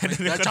ไม่ใช่เ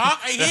ดอะช็อก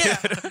ไอ้เหี้ย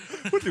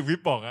พูดถึงพี่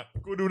ป๋อง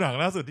กูดูหนัง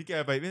ล่าสุดที่แก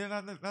ไปไม่ใช่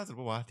ล่าสุด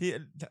ป่ะวะที่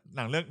ห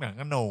นังเรื่องหนัง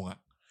กระโหน่ง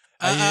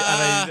อ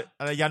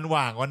ะไรยันห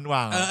ว่างวันห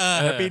ว่าง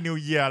แฮปปี้นิว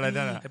เยียร์อะไร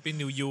นั่นน่ะแฮปปี้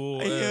นิวยู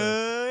ไอ้เ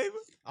อ้ย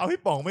เอา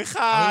พี่ป๋องไม่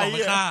ฆ่า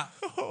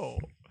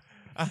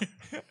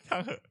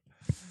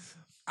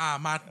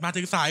มา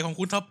ถึงสายของ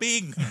คุณท็อปปิ้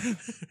ง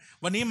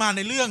วันนี้มาใ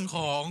นเรื่องข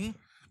อง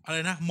อะไร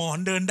นะหมอน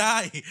เดินได้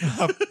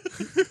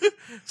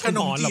ขน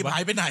มจีบหา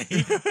ยไปไหน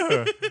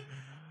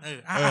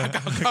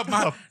กลับมา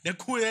เดี๋ยว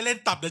คุยเล่น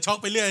ตับเดี๋ยวช็อก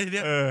ไปเรื่อยทีเ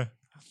นี้ย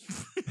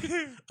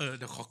เ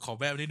ดี๋ยวขอ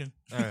แวะนิดนึง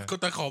ก็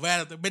แต่ขอแวะ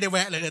ไม่ได้แว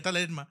ะเลยต้องเ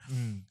ล่นมา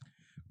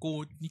กู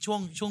นี่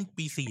ช่วง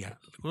ปี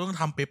4กูต้อง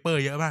ทำเปเปอ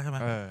ร์เยอะมากใช่ไหม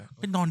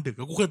ไปนอนดึก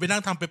กูเคยไปนั่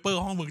งทำเปเปอร์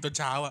ห้องมึงตอน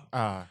เช้า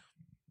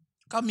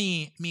ก็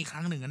มีค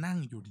รั้งหนึ่งก็นั่ง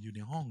อยู่ใน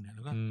ห้องเนี่ยแ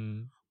ล้วก็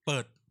เปิ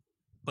ด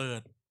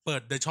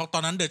เดอะช็อคตอ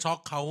นนั้นเดอะช็อค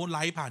เขาไล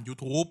ฟ์ผ่าน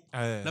YouTube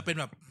แล้วเป็น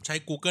แบบใช้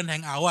Google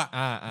Hangout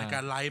ในกา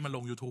รไลฟ์มาล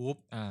ง YouTube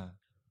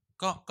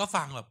ก็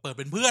ฟังแบบเปิด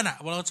เป็นเพื่อน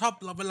เราชอบ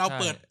เรา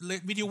เปิด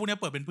วิดีโอพวกนี้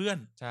เปิดเป็นเพื่อน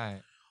ใช่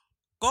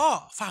ก็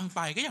ฟังไป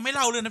ก็ยังไม่เ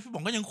ล่าเลยนะพี่ป๋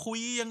องก็ยังคุย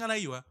ยังอะไร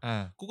อยู่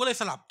กูก็เลย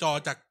สลับจอ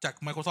จาก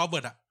Microsoft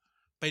Word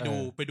ไป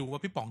ดูว่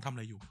าพี่ป๋องทำอะ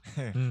ไรอยู่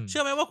เชื่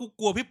อไหมว่ากู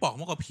กลัวพี่ป๋อง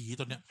มากกว่าผี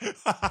ตัวเนี้ย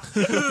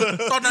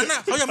ตอนนั้นน่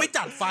ะเขายังไม่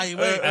จัดไฟ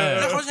เว้ย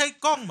แล้วเขาใช้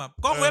กล้องแบบ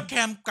กล้องเว็บแค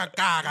มกา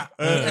กๆอ่ะ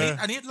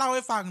อันนี้เล่าใ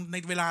ห้ฟังใน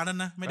เวลานั้น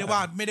นะไม่ได้ว่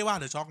า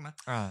เดอะช็อกนะ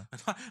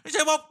ไม่ใ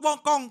ช่ว่า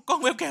กล้อง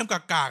เว็บแคมก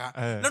ากๆอ่ะ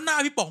แล้วหน้า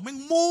พี่ป๋องแม่ง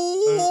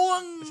ม่ว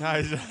งใช่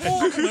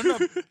เหมือนแบ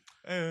บ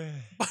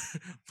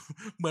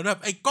เหมือนแบบ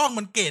ไอ้กล้อง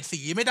มันเกรด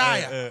สีไม่ได้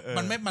อ่ะ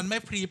มันไม่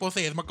พรีโปรเซ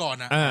สมาก่อน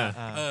อ่ะ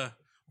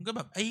มันก็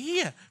แบบไอ้เหี้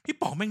ยพี่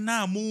ป๋องแม่งหน้า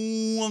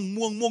ม่ว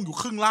งอยู่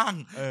ครึ่งล่าง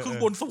ครึ่ง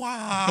บนสว่า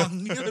ง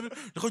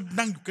แล้วเขา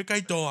นั่งอยู่ใกล้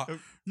ๆจอ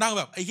นั่งแ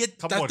บบไอ้เหี้ย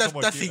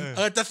จะสิง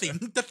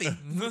จะสิง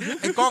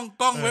ไอ้ก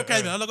ล้องเว็บแค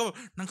มแล้วก็แบบ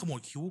นั่งขมว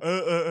ดคิ้ว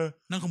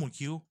นั่งขมวด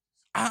คิ้ว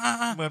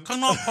ข้าง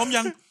นอกพร้อม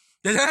ยัง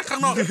เดี๋ยวนะข้า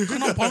งนอก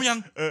พร้อมยัง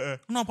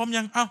ข้างนอกพร้อม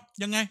ยังอ้าว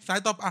ยังไงสาย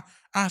ต่อ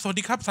สวัส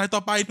ดีครับสายต่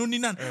อไปนู่น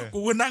นี่นั่นกู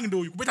ก็นั่งดู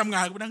อยู่กูไม่ทำง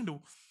านกูนั่งดู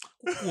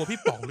กูกลัวพี่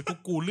ป๋องเลย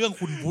กูเรื่อง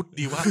คุณวุฒิ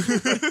ดีวะ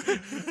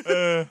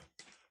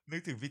นึ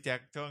กถึงพี่แจ็ค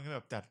ช่วงที่แบ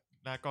บจัด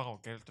หน้ากล้องของ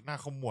แกหน้า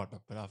ขมวดแบ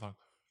บเวลาฟัง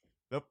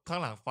แล้วข้า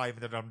งหลังไฟมั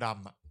นจะด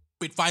ำๆอ่ะ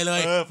ปิดไฟเล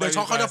ยเดี๋ยว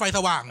ช็อคเขาจะไฟส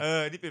ว่าง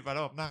นี่ปิดไฟแ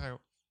ล้วแบบนั่งไง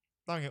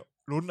ตั้งอย่าง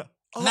ลุ้นอ่ะ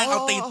นั่งเอา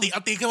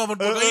ตีขึ้นมาบน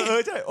เก้าอี้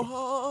ใช่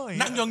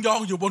นั่งยอง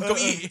ๆอยู่บนเก้า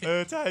อี้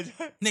ใช่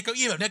ในเก้า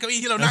อี้แบบเนี้ยเก้าอี้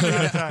ที่เรานั่งอยู่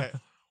เนี่ยใช่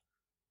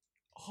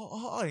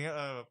อย่างเงี้ย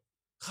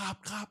ครั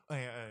บ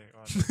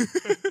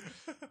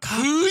เ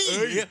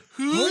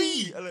ฮ้ย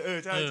อะไร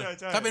ใช่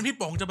ถ้าเป็นพี่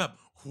ป๋องจะแบบ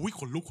หุย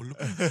ขนลุก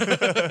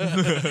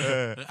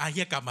เ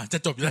ฮียกลับมาจะ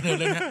จบอยู่แล้ว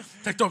เลยนะ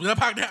จะจบอยู่แล้ว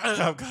ภาคเนี้ย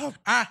ครับ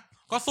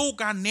ก็สู้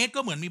กันเนทก็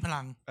เหมือนมีพ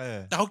ลัง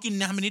แต่เขากิน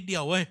น้ำไปนิดเดีย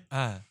วเว้ย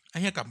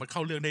เฮียกลับมาเข้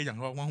าเรื่องได้อย่าง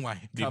ว่องไว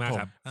ดีมาก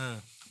ครับ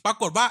ปรา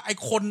กฏว่าไอ้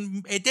คน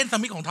เอเจนต์ส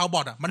มิธของทาวบ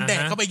อทอ่ะมันแด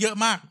กเข้าไปเยอะ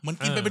มากเหมือน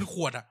กินไปเป็นข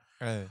วดอ่ะ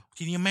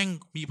ทีนี้แม่ง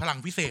มีพลัง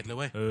พิเศษเลย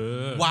เว้ย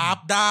วาร์ป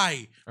ได้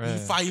มี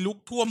ไฟลุก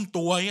ท่วม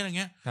ตัวอะไร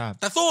เงี้ย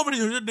แต่สู้ไป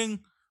ถึงจุดนึง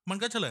มัน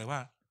ก็เฉลยว่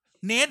า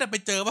เนทไป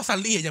เจอว่าซัล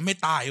ลี่ยังไม่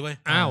ตายเว้ย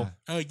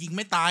ยิงไ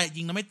ม่ตาย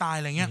ยิงแล้วไม่ตาย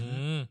อะไรเงี้ย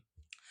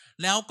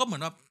แล้วก็เหมือ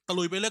นว่าตะ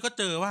ลุยไปเรื่อยก็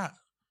เจอว่า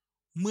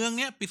เมืองเ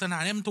นี้ยปริศนา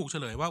เนี่ยมันถูกเฉ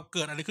ลยว่าเ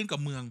กิดอะไรขึ้นกับ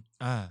เมือง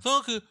ซึ่ง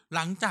ก็คือห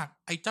ลังจาก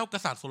ไอ้เจ้าก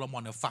ษัตริย์โซโลมอ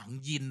นเนี่ยฝัง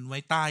ยินไว้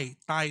ใ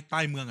ต้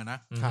เมืองอะนะ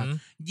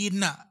ยิน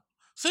อะ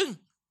ซึ่ง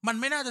มัน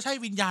ไม่น่าจะใช่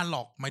วิญญาณหร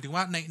อกหมายถึงว่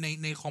า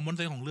ในคอมมอนเซ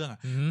นส์ของเรื่องอ่ะ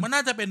มันน่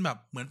าจะเป็นแบบ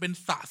เหมือนเป็น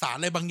สาร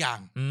อะไรบางอย่าง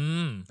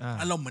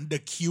อารมณ์เหมือนเด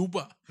อะคิวบ์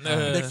อ่ะ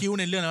เดอะคิว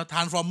ในเรื่องแล้วทร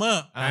านส์ฟอร์เมอ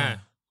ร์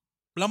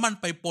แล้วมัน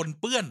ไปปน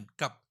เปื้อน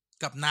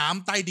กับน้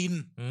ำใต้ดิน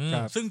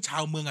ซึ่งชา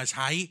วเมืองอ่ะใ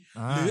ช้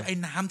หรือไอ้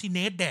น้ำที่เน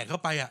ทแดกเข้า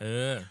ไปอ่ะ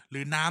หรื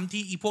อน้ำ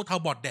ที่อีพวกทาว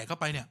บอทแดกเข้า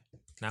ไปเนี่ย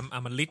น้ำอ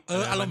มฤต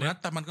อารมณ์นั้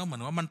นแต่มันก็เหมือ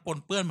นว่ามันปน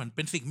เปื้อนเหมือนเ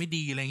ป็นสิ่งไม่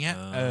ดีอะไรเงี้ย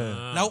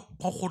แล้ว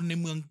พอคนใน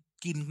เมือง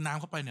กินน้ำ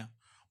เข้าไปเนี่ย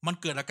มัน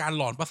เกิดอาการ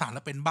หลอนประสาทแ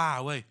ล้วเป็นบ้า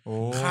เว้ย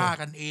ฆ่า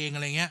กันเองอะ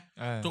ไรเงี้ย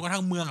จนกระทั่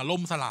งเมืองอ่ะล่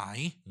มสลาย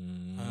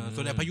ส่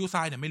วนไอ้พายุทร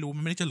ายเนี่ยไม่รู้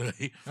มันไม่ได้เฉลย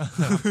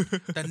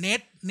แต่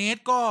เนท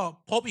ก็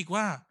พบอีก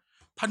ว่า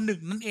ผนึก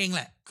นั่นเองแ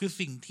หละคือ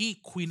สิ่งที่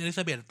ควีนอลิซ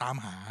าเบธตาม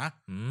หา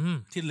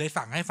ที่เลย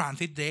สั่งให้ฟราน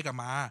ซิสเดรก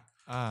มา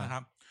นะครั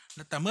บ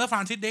แต่เมื่อฟร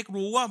านซิสเดรก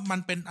รู้ว่ามัน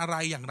เป็นอะไร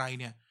อย่างไร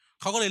เนี่ย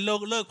เขาก็เลย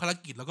เลิกภาร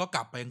กิจแล้วก็ก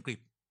ลับไปอังกฤษ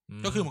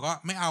ก็คือเหมือนก็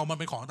ไม่เอามัน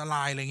เป็นของอันตร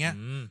ายอะไรเงี้ย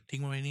ทิ้ง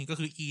มันไว้นี่ก็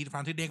คือฟร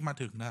านซิสเดรกมา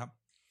ถึงนะครับ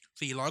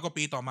400 กว่า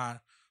ปีต่อมา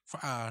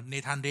เน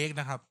ธานเดรก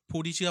นะครับผู้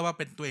ที่เชื่อว่าเ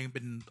ป็นตัวเองเ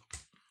ป็น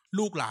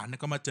ลูกหลานเนี่ย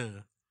ก็มาเจอ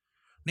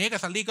เนทกั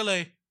บซัลลี่ก็เ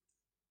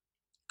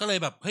ลย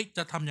แบบเฮ้ยจ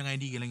ะทำยังไง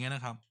ดีอะไรเงี้ยน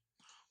ะครับ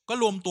ก็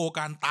รวมตัว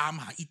กันตาม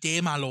หาอีเจ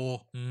มาโล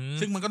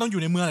ซึ่งมันก็ต้องอ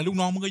ยู่ในเมืองแหละลูก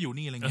น้องมันก็อยู่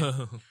นี่อะไรเงี้ย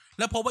แ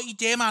ล้วพบว่าอี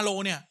เจมาโล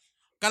เนี่ย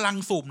กำลัง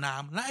สูบน้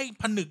ำและไอ้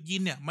ผนึกยิ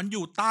นเนี่ยมันอ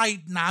ยู่ใต้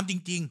น้ำจ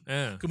ริง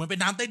ๆคือมันเป็น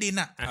น้ำใต้ดิน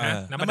อ่ะ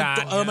น้ำบาดา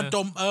ลมัน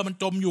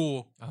จมอยู่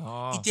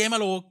อีเจมา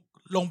โล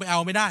ลงไปเอา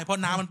ไม่ได้เพรา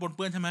ะน้ำมันปนเ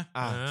ปื้อนใช่ไหม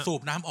สู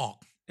บน้ำออก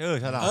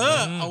ฉลาด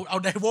เอา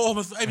ไดโวม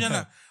าไอ้นั่น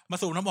น่ะมา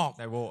สูบน้ำออก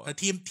ไดโว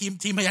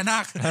ทีมพญานา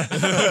ค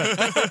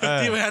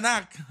ทีมพญานา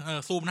ค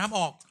สูบน้ำ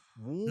ออก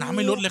น้ำไ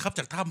ม่ลดเลยครับ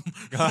จากถ้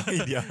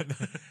ำเดียว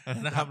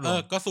นะครับ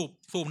ก็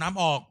สูบน้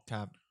ำออกค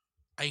รับ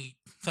ไอ้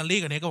ซันลี่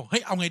กับเนทก็บอกเฮ้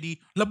ยเอาไงดี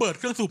ระเบิด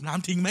เครื่องสูบน้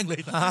ำทิ้งแม่งเล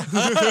ย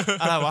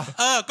อะไรวะ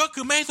ก็คื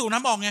อไม่ให้สูบน้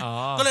ำออกไง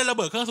ก็เลยระเ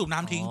บิดเครื่องสูบน้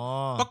ำทิ้ง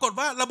ปรากฏ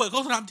ว่าระเบิดเครื่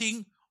องสูบน้ำทิ้ง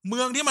เมื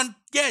องที่มัน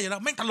แย่อยู่แล้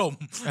วแม่งถล่ม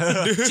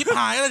ชิบห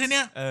ายอะไรทีเ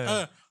นี้ย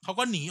เขา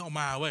ก็หนีออก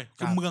มาเว้ย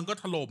คือเมืองก็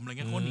ถล่มอะไรเ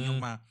งี้ยเขาหนีออ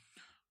กมา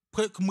เ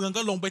พื่อเมือง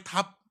ก็ลงไป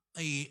ทับไ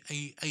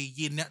อ้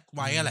ยินเนี่ยไ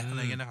ว้อะไร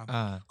เงี้ยนะครับ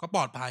ก็ป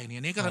ลอดภัยเนี่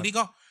ยนี่ก็ตอนนี้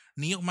ก็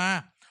หนีออกมา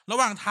ระ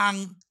หว่างทาง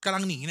กำลั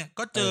งหนีเนี่ย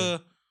ก็เ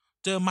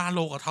จอมาโล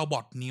กับทาวบอ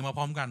ทหนีมาพ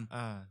ร้อมกัน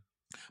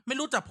ไม่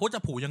รู้จับโพจั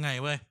บผูยังไง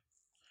เว้ย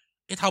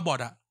ไอ้ทาวบอท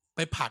อะไป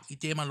ผลักอี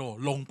เจมาโล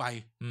ลงไป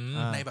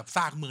ในแบบซ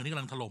ากเมืองที่ก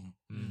ำลังถล่ม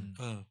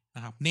น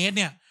ะครับเนทเ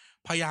นี่ย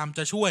พยายามจ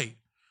ะช่วย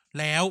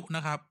แล้วน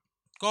ะครับ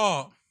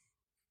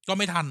ก็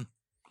ไม่ทัน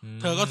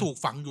เธอก็ถูก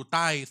ฝังอยู่ใ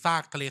ต้ซา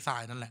กทะเลทรา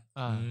ยนั่นแหละ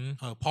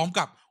พร้อม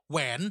กับแหว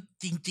น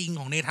จริงๆ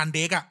ของเนธานเด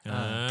กอ่ะ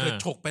เธอ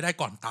ฉกไปได้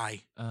ก่อนตาย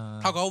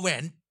เท่ากับแหว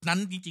นนั้น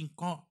จริง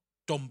ๆก็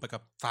จมไปกั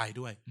บทราย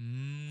ด้วย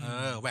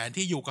แหวน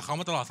ที่อยู่กับเขา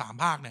มาตลอด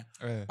3 ภาคเนี่ย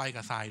ไป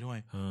กับทรายด้วย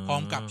พร้อ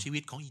มกับชีวิ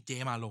ตของอีเจ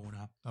มาโลน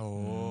ะครับ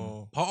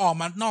พอออก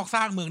มานอกซ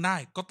ากเมืองได้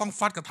ก็ต้อง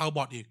ฟัดกับทาวบ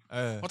อทอีก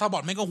เพราะทาวบอ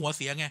ทไม่ก็หัวเ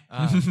สียไง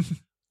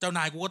เจ้าน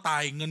ายกูก็ตา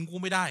ยเงินกู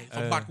ไม่ได้ส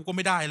มบัติกูก็ไ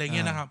ม่ได้อะไรเ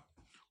งี้ยนะครับ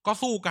ก็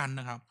สู้กัน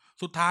นะครับ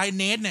สุดท้าย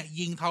เนทเนี่ย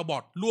ยิงทาวบอ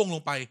ทล่วงล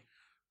งไป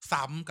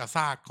ซ้ำกับซ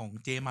ากของ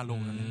เจมาโล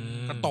นั่น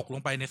ก็ตกล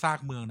งไปในซาก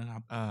เมืองนะครั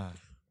บ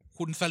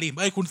คุณซาลิ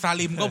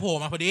มก็โผล่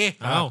มาพอดี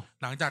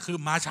หลังจากคือ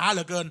มาช้าเห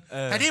ลือเกิน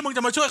แต่ที่มึงจ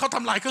ะมาช่วยเขาท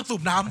ำลายเครื่องสู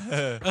บน้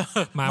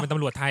ำมาเป็นต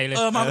ำรวจไทยเลย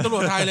มาเป็นตำร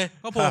วจไทยเลย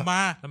ก็โผล่มา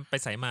ไป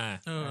ใส่มา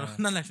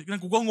นั่นแหละนั่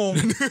นกูก็งง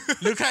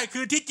หรือใครคื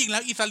อที่จริงแล้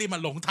วอีซาลิมมั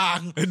นหลงทาง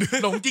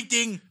หลงจ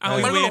ริงๆ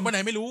มันไม่หลงไปไหน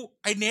ไม่รู้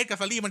ไอเนทกับ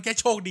ซาลิมมันแค่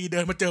โชคดีเดิ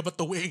นมาเจอประ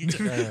ตูเอง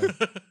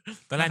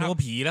ตอนแรกนึกว่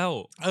าผีแล้ว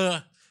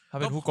ถ้า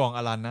เป็นผู้กองอ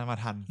ลันนะมา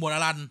ทันหมวดอ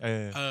ลัน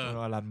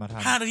อลันมาทั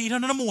น5 นาทีเท่า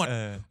นั้นนะหมวด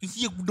เ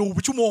ฮียดูไป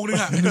ชั่วโมงนึง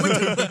อ่ะไม่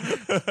ถึง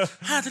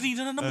5 นาทีเ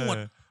ท่านั้นนะหมวด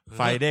ไ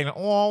ฟเด้งแล้ว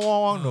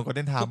หนูก็เ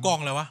ต้นทำผู้กอง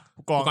อะไรวะ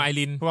ผู้กองไอ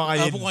รินผู้กองไอ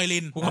ริ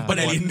นห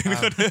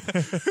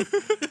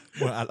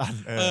มวดอลัน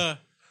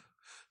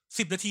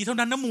10 นาทีเท่า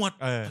นั้นนะหมวด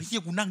เฮี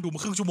ยกูนั่งดูมา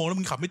ครึ่งชั่วโมงแล้ว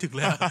มึงขับไม่ถึงเ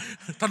ลย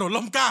ถนน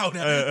ร่มเกล้าเ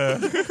นี่ย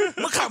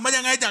มึงขับมา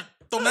ยังไงจาก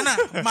ตรงนั้นอ่ะ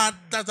มา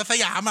จากส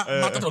ยามอ่ะ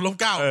มาถนนร่ม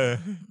เกล้า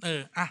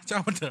เจ้า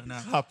มันเถอะน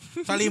ะครับ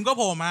ซาลิมก็โ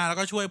ผล่มาแล้ว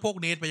ก็ช่วยพวก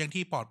เนทไปยัง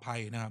ที่ปลอดภัย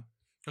นะครับ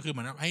ก็คือเห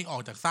มือนให้ออ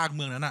กจากซากเ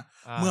มืองนั้นน่ะ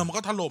เมืองมัน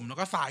ก็ถล่มแล้ว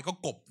ก็ทรายก็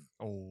กบ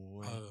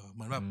เห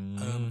มือนแบบ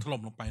ถล่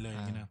มลงไปเลยอ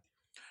ย่างนี้นะ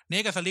เน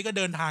ทกับซาลิก็เ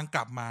ดินทางก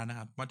ลับมานะค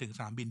รับมาถึงส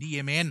นามบินที่เย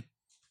เมน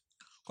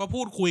ก็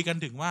พูดคุยกัน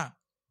ถึงว่า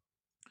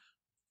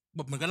แบ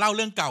บเหมือนกับเล่าเ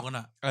รื่องเก่ากัน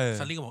อ่ะ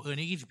ซาลิก็บอก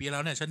นี่20 ปีแล้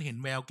วเนี่ยฉันเห็น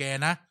แววแก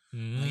นะ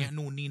อะไรเงี้ย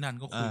นู่นนี่นั่น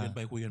ก็คุยกันไป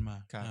คุยกันมา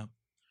ครับ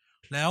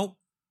แล้ว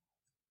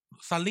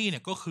ซัลลี่เนี่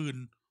ยก็คืน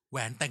แหว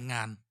นแต่งง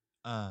าน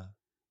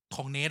ข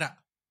องเนทอ่ะ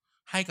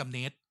ให้กับเน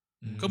ท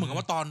ก็เหมือนกับ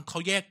ว่าตอนเขา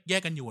แย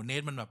กกันอยู่เน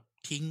ทมันแบบ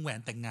ทิ้งแหวน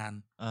แต่งงาน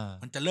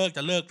มันจะเลิก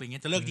อะไรเ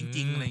งี้ยจะเลิกจ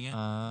ริงๆอะไรเงี้ย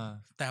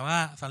แต่ว่า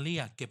ซัลลี่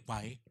อ่ะเก็บไ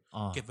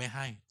ว้ใ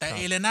ห้แต่เ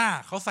อเลน่า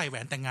เขาใส่แหว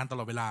นแต่งงานตล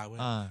อดเวลาเว้ย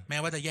แม้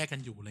ว่าจะแยกกัน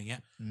อยู่อะไรเงี้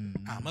ย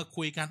เมื่อ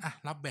คุยกัน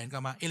รับแหวนกลั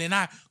บมาเอเลน่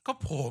าก็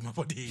โผล่มาพ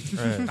อดี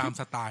ตาม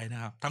สไตล์น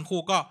ะครับทั้ง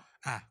คู่ก็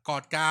กอ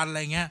ดกันอะไ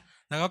รเงี้ย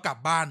แล้วก็กลับ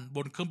บ้านบ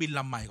นเครื่องบินล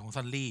ำใหม่ของ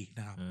ซันลี่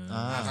นะครับ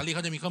ซันลี่เข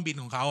าจะมีเครื่องบิน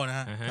ของเขานะ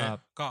ฮะ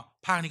ก็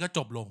ภาคนี้ก็จ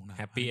บลงนะ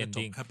แฮปปี้เอน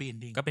ดิ้ง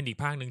ก็เป็นอีก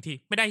ภาคนึงที่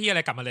ไม่ได้ที่อะไร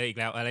กลับมาเลยอีก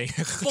แล้วอะไร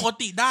ปก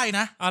ติได้น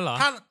ะ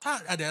ถ้า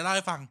เดี๋ยวเล่าใ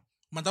ห้ฟัง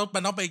มัน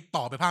ต้องไป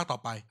ต่อไปภาคต่อ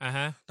ไป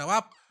แต่ว่า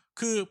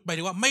คือหมาย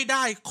ถึงว่าไม่ไ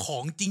ด้ขอ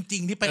งจริ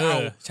งๆที่ไปเอา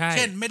เ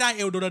ช่นไม่ได้เ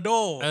อลโดราโด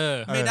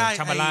ไม่ได้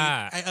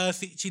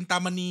ชินตา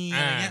มณีอ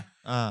ะไรเงี้ย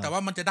แต่ว่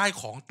ามันจะได้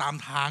ของตาม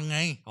ทางไง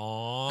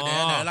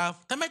เดี๋ยวเรา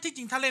ถ้าไม่ที่จ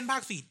ริงถ้าเล่นภา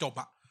ค4จบ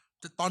อะ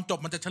ตอนจบ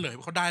มันจะเฉลย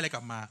ว่าเขาได้อะไรก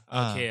ลับมาโ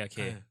อเค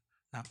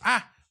นะครับ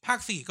ภาค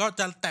4ก็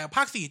จะแต่ภ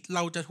าค4เร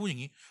าจะพูดอย่า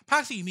งนี้ภา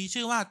ค4มี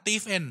ชื่อว่า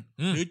Thief End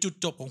หรือจุด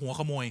จบของหัว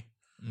ขโมย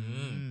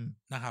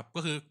นะครับก็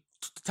คือ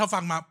ถ้าฟั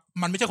งมา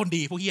มันไม่ใช่คน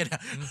ดีพวกเหี้ยเนี่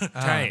ย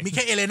ใช่มีแ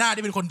ค่เอเลน่า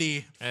ที่เป็นคนดี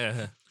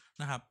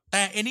นะครับแ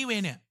ต่ anyway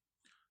เนี่ย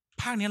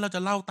ภาคนี้เราจะ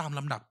เล่าตามล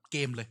ำดับเก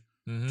มเลย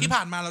ที่ผ่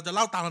านมาเราจะเ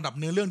ล่าตามลำดับ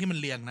เนื้อเรื่องที่มัน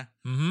เรียงนะ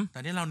แต่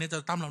ที่เราเนี่ยจะ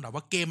ตามลำดับ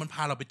ว่าเกมมันพ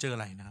าเราไปเจออะ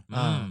ไรนะครับ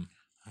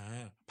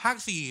ภาค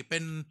4เป็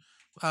น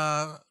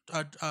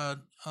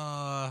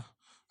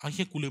เอาเ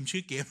หี้ยกูลืมชื่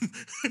อเกม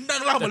นั่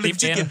งเล่ามาลืม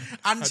ชื่อเกม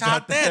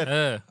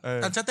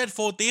Uncharted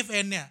 4 Thief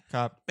End เนี่ย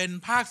เป็น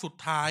ภาคสุด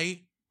ท้าย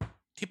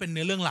ที่เป็นเ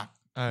นื้อเรื่องหลัก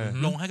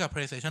ลงให้กับ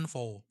PlayStation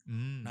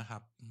 4นะครั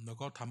บแล้ว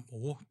ก็ท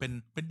ำเ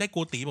ป็นได้โก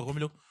ตีบอกว่าไ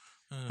ม่รู้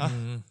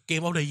เก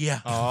มเอาเดีย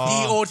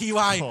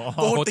GOTY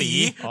โกตี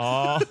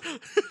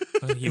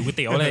หิวก๋วยเ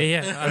ตี๋ยวอะไร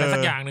อะไรสั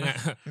กอย่างนึงอ่ะ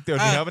เตี๋ยว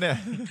เนื้อปะเนี่ย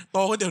โต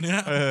ก๋วยเตี๋ยวเนื้อ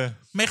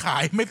ไม่ขา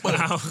ยไม่เปิด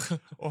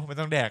โอ้ไม่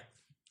ต้องแดก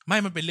ไม่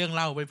มันเป็นเรื่องเ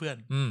ล่าไปเพื่อน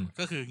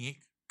ก็คืออย่างนี้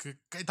คือ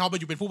ไอ้ทอไป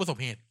อยู่เป็นผู้ประสบ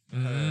เหตุ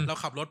เรา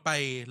ขับรถไป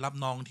รับ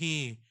น้องที่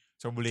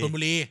ชลบุ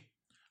รี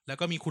แล้ว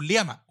ก็มีคุณเลี่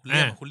ยม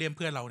คุณเลี่ยมเ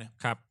พื่อนเราเนี่ย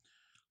ครับ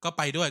ก็ไ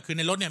ปด้วยคือใ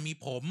นรถเนี่ยมี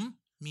ผม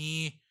มี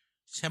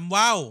แชมป์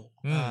ว่าว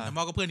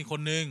ก็เพื่อนอีกค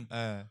นนึง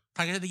ท่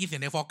านก็จะได้ยินเสีย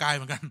งในฟอร์กายเ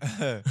หมือนกัน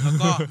แล้ว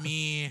ก็มี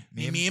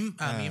มิม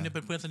เนี่ยเ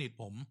ป็นเพื่อนสนิท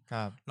ผม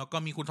แล้วก็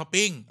มีคุณท็อป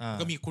ปิ้ง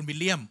ก็มีคุณวิล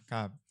เลียม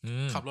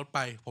ขับรถไป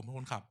ผมเป็นค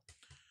นขับ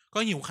ก็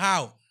หิวข้า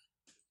ว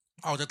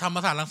ออกจากธรรม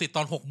ศาสตร์รังสิตต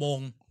อน6 โมง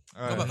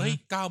ก็แบบ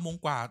9 โมง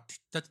กว่า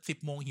จะ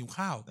10 โมงหิว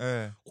ข้าว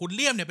คุณเ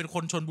ลี่ยมเนี่ยเป็นค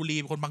นชลบุรี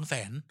เป็นคนบางแส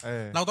น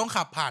เราต้อง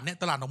ขับผ่านเนี่ย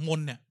ตลาดหนองมน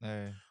เนี่ย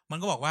มัน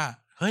ก็บอกว่า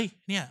เฮ้ย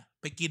เนี่ย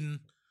ไปกิน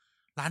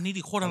ร้านนี้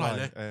ดิโคตรอร่อย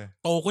เลย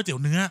โตก๋วยเตี๋ย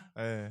วเนื้อ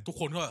ทุก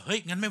คนก็เฮ้ย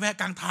งั้นไม่แวะ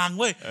กลางทาง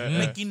เว้ย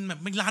ไม่กินแบบ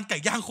ไม่ร้านไก่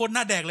ย่างโคตร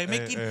น่าแดกเลยไม่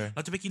กินเร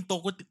าจะไปกินโต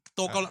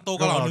เ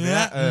กาเหลาเ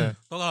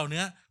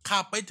นื้อขั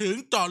บไปถึง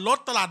จอดรถ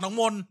ตลาดหนอง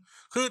มน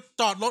คือ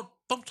จอดรถ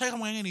ต้องใช้คำ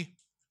ไงดี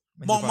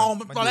มอง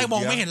ตอนแรกมอ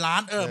งไม่เห็นร้า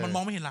นมันม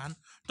องไม่เห็นร้าน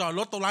จอดร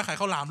ถตรงร้านขาย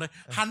ข้าวหลามเลย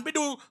หันไป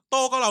ดูโต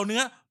เกาเหลาเนื้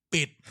อ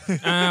ปิด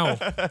อ้าว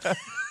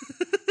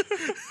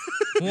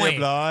เรีย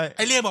บร้อยไ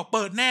อเลี่ยมบอกเ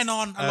ปิดแน่นอ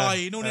นอร่อย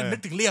นู่นนี่นึ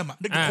กถึงเลี่ยม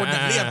นึกถึงคนอย่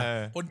างเลี่ยม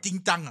คนจริง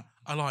จัง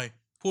อร่อย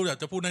พูดอยาก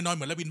จะพูดน้อยๆเห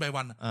มือนละบินใบ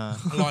วัน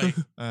อ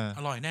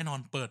ร่อยแน่นอน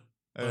เปิด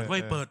ไว้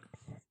เปิด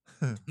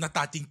หน้าต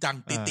าจริงจัง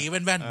ตีแ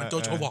ว่นๆเหมือนโจ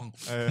โฉวอง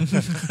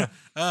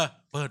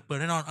เปิด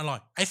แน่นอนอร่อย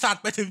ไอสัต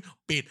ว์ไปถึง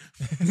ปิด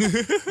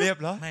เรียบ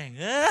ร้อยแม่ง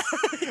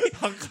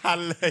ทั้งคัน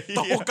เลยโ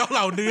ตเกาเหล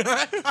าเนื้อ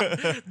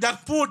ยัง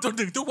พูดจน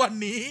ถึงทุกวัน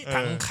นี้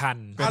ทั้งคัน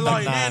อร่อ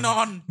ยแน่นอ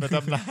นเ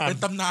ป็น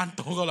ตำนานโ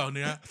ตเกาเหลาเ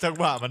นื้อจัง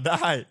หวะมันไ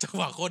ด้จังห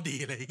วะโคตรดี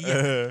เลย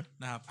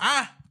นะครับ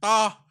ต่อ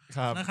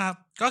นะครับ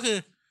ก็คือ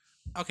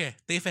โอเค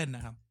ตีเฟนน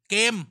ะครับเก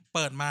มเ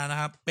ปิดมานะ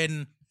ครับเป็น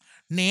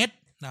เนท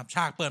นะครับฉ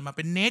ากเปิดมาเ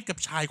ป็นเนทกับ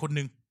ชายคนห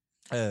นึ่ง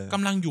ก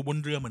ำลังอยู่บน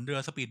เรือเหมือนเรือ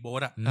สปีดโบ๊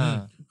ทอ่ะ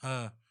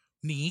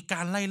หนีก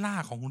ารไล่ล่า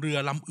ของเรือ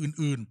ลำ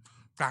อื่น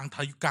ๆกลาง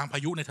พา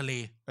ยุในทะเล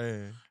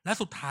และ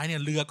สุดท้ายเนี่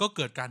ยเรือก็เ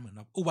กิดการเหมือนแ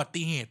บบอุบั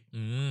ติเหตุ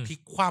พลิก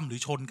คว่ำหรือ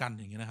ชนกัน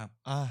อย่างเงี้ยนะครับ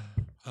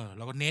แ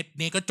ล้วก็เ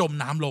นทก็จม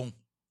น้ำลง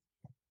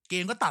เก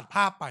มก็ตัดภ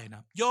าพไปน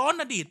ะย้อน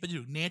อดีตไป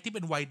ถึงเนทที่เ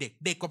ป็นวัยเ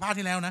ด็กกว่าภาค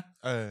ที่แล้วนะ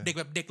เด็ก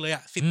แบบเด็กเลยอ่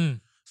ะ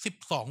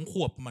12 ข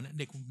วบประมาณ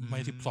เด็กไม่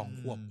12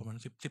 ขวบประมาณ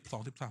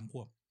13 ข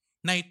วบ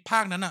ในภา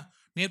คนั้นอ่ะ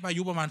เนทอา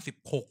ยุประมาณ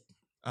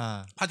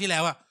16ภาคที่แล้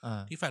วอ่ะ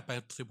ที่แฟลชไป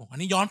16อัน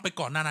นี้ย้อนไป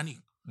ก่อนหน้านั้นอีก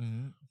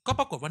ก็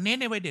ปรากฏว่าเนท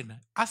ในวัยเด็กน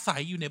ะอาศั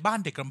ยอยู่ในบ้าน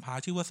เด็กกำพร้า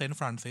ชื่อว่าเซนต์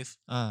ฟรานซิส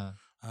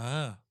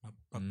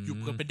แบบอยู่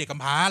กันเป็นเด็กก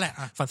ำพร้าแหละ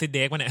ฟรานซิสเ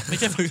ด็กวะเนี่ยไม่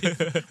ใช่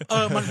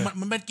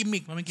มันเป็นกิมมิ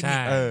ค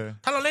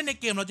ถ้าเราเล่นใน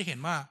เกมเราจะเห็น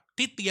ว่า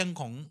ที่เตียง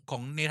ขอ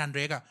งเนธานเดร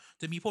กอ่ะ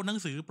จะมีพวกหนัง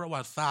สือประวั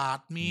ติศาสต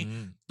ร์มี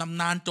ตำ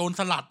นานโจร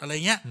สลัดอะไร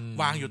เงี้ย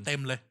วางอยู่เต็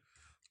มเลย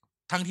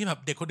ทั้งที่แบบ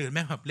เด็กคนอื่นแ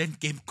ม่งแบบเล่น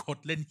เกมกด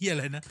เล่นเหี้ยอะ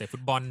ไรนะแต่ฟุ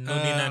ตบอลนู่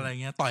นนี่นั่นอะไร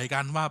เงี้ยต่อยกั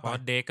นว่าเพราะ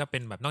เด็กก็เป็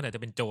นแบบนอกจากจ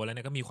ะเป็นโจรแล้วเ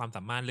นี่ยก็มีความส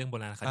ามารถเรื่องโบ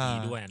ราณคดี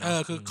ด้วยนะ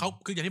คื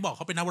ออย่างที่บอกเ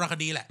ขาเป็นนักโบราณค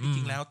ดีแหละจ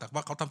ริงๆแล้วแต่ว่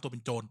าเขาทำตัวเป็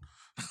นโจร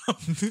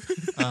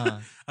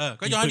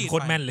ก็ย้อนอดีตโค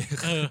ตรแม่นเลย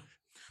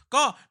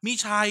ก็มี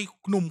ชาย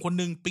หนุ่มคน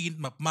นึงปีน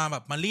แบบ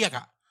มาเรียก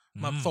อ่ะ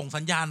แบบส่ง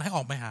สัญญาณให้อ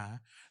อกไปหา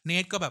เน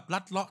ทก็แบบลั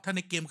ดเลาะถ้าใน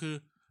เกมคือ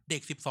เด็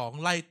ก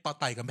12ไล่ต่อ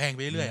ไต่กำแพงไป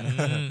เรื่อย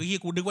ๆคือ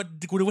กูนึกว่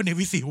าเน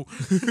วิสิว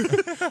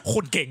ค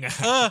นเก่งอ่ะ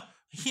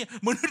เฮีย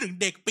มึงนึกถึง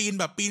เด็กปีน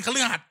แบบปีนคฤ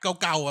หาสน์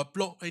เก่าๆแบบ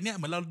ไอเนี้ยเ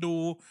หมือนเรา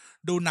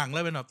ดูหนังแล้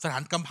วเป็นแบบสถา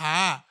นกำพร้า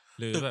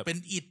ตึกเป็น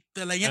อิฐ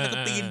อะไรเงี้ยแล้วก็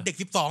ปีนเด็ก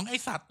12ไอ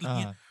สัตว์อะไร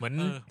เงี้ยเหมือน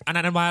อ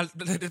นันต์วา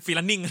ฟรี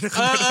ลันนิ่ง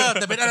แ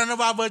ต่เป็นอนันต์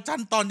วาเวอร์ชั่น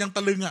ตอนยังต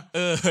ะลึงอ่ะ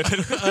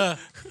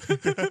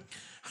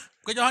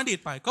ก็ย้อนอดีต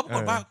ไปก็ปราก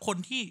ฏว่าคน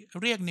ที่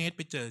เรียกเนทไ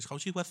ปเจอเขา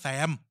ชื่อว่าแซ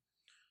ม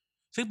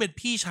ซึ่งเป็น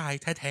พี่ชาย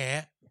แท้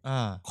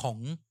ๆ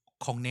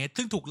ของเนท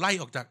ซึ่งถูกไล่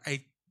ออกจากไอ้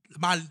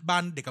บ้า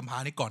นเด็กกำพร้า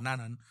นี่ก่อนหน้า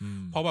นั้น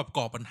เพราะแบบ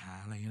ก่อปัญหา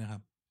อะไรอย่างเงี้ยนะครั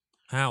บ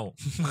ห้าว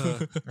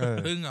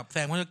ซึ่งแบบแซ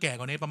มก็จะแก่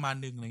กว่าเนทประมาณ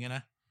นึงอะไรเงี้ยน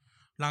ะ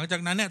หลังจา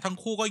กนั้นเนี่ยทั้ง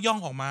คู่ก็ย่อง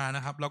ออกมาน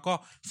ะครับแล้วก็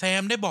แซ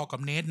มได้บอกกับ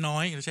เนทน้อ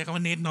ยใช้คำ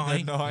ว่าเนทน้อย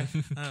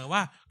ว่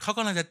าเขาก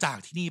ำลังจะจาก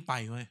ที่นี่ไป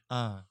เว้ย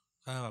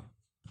แบบ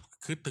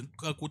คือถึง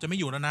กูจะไม่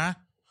อยู่แล้วนะ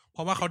เพร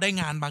าะว่าเขาได้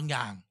งานบางอ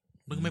ย่าง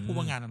มึงไม่พูด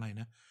ว่างานอะไร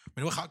นะหมาย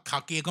ถึงว่าข่า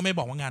วเกมก็ไม่บ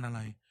อกว่างานอะไร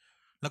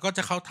แล้วก็จ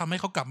ะเขาทำให้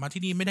เขากลับมา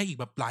ที่นี่ไม่ได้อีก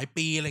แบบหลาย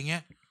ปีอะไรเงี้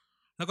ย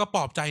แล้วก็ป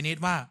ลอบใจเนท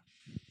ว่า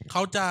เข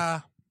า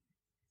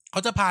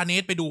จะพาเน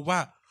ทไปดูว่า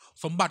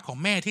สมบัติของ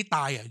แม่ที่ต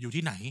ายอ่ะอยู่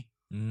ที่ไหน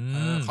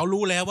เขา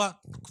รู้แล้วว่า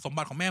สม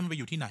บัติของแม่มันไป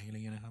อยู่ที่ไหนอะไร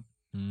เงี้ยนะครับ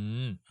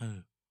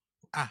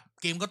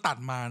เกมก็ตัด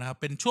มานะครับ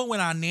เป็นช่วงเว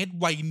ลาเนท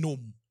วัยหนุ่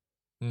ม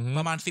ป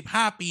ระมาณ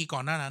15 ปีก่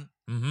อนหน้านั้น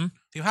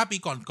15 ปี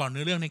ก่อนเ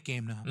นื้อเรื่องในเก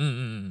มนะครับ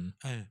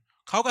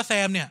เขากับแซ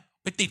มเนี่ย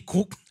ไปติด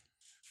คุก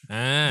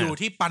อยู่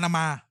ที่ปานาม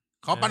า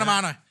ขอปานามา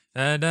หน่อย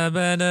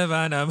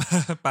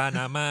ปาน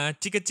ามา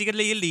จิกะจิกะ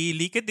ลีลี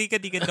ลีกะดิกะ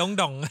ดิกะดอง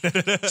ดอง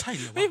ใช่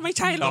หรอไม่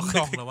ใช่หรอกด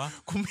องเหรอวะ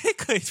กูไม่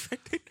เ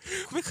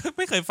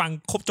คยฟัง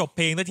ครบจบเพ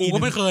ลงสักทีกูก็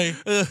ไม่เคย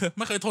ไ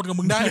ม่เคยทนกับ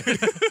มึงได้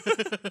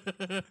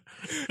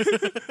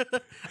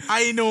ไอ้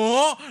หนู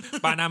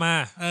ปานามา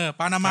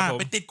ปานามา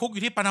ไปติดคุกอ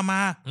ยู่ที่ปานามา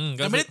แ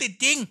ต่ไม่ได้ติด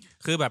จริง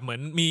คือแบบเหมือ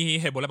นมี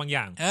เหตุผลอะไรบางอ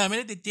ย่างไม่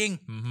ได้ติดจริง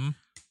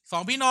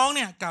2 พี่น้องเ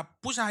นี่ยกับ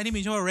ผู้ชายที่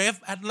มีชื่อว่าเรฟ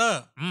แอดเลอ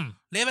ร์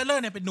เนี่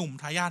ยเป็นหนุ่ม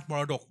ทายาทม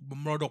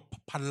รดก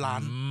พันล้า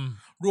น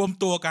รวม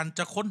ตัวกันจ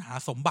ะค้นหา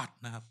สมบัติ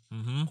นะครับ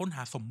ค้นห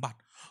าสมบัติ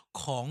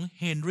ของ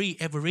เฮนรี่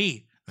เอเวอรี่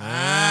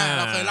เ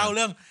ราเคยเล่าเ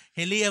รื่องเฮ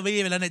นรี่เอเวอ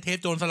รี่ไปแล้วในเทป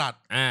โจรสลัด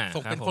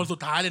ส่งเป็นคนสุด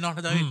ท้ายเลยเนาะถ้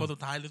าจะเป็นคนสุ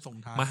ดท้ายหรือส่ง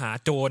ท้ายมหา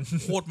โจร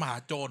โคตรมหา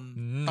โจร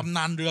ตำน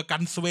านเรือกั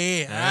นสเว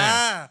ย์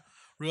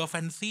เรือแฟ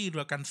นซี่เรื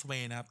อกันสเว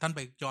ย์นะครับท่านไป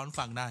ย้อน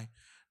ฟังได้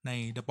ใน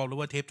The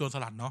Power เทปโจรส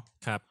ลัดเนาะ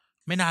ครับ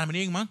ไม่นานมา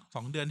นี้เองมั้ง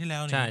2 เดือนที่แล้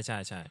วเนี่ย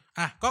ใ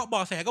ช่ก็เบา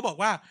ะแสก็บอก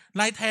ว่า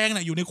นายแทงเ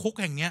นี่ยอยู่ในคุก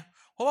แห่งเนี้ย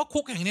เพราะว่าคุ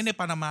กแห่งนี้ใน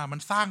ปานามามัน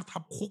สร้างทั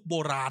บคุกโบ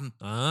ราณ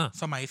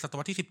สมัยศตว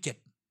รรษที่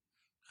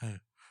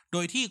17โด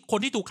ยที่คน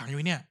ที่ถูกขังอ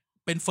ยู่เนี่ย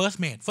เป็น first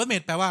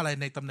mate แปลว่าอะไร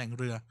ในตำแหน่ง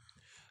เรือ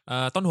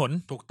ต้นหน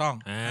ถูกต้อง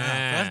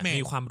first mate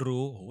มีความ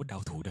รู้โอ้เดา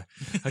ถูกด้วย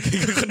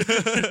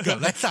เกือบ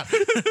ไร้สัตว์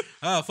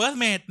first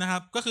mate นะครั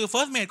บก็คือ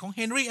first mate ของเฮ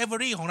นรี่เอเวอ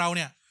รี่ของเราเ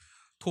นี่ย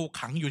ถูก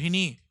ขังอยู่ที่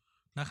นี่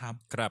นะครับ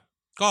ครับ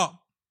ก็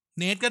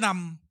เนท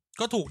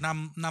ก็ถูก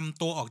น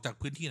ำตัวออกจาก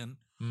พื้นที่นั้น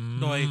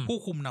โดยผู้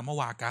คุมนามว่า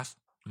วากัส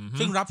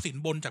ซึ่งรับสิน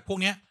บนจากพวก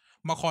เนี้ย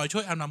มาคอยช่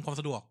วยอำนำความ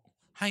สะดวก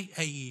ให้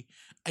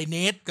ไอเน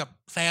ทกับ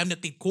แซมเนี่ย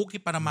ติดคุก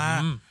ที่ปานามา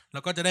แล้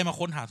วก็จะได้มา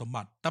ค้นหาสม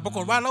บัติแต่ปราก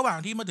ฏว่าระหว่าง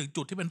ที่มาถึง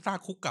จุดที่เป็นซาก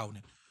คุกเก่าเ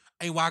นี่ย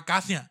ไอวากั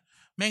สเนี่ย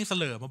แม่งเส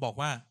ลอมาบอก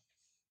ว่า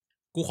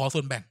กูขอส่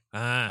วนแบ่ง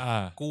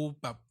กู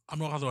แบบอำ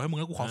นวยความสะดวกให้มึง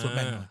แล้วกูขอส่วนแ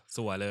บ่งหน่อย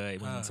สัวเลย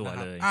มึงสัว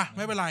เลยไ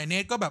ม่เป็นไรเน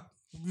ทก็แบบ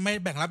ไม่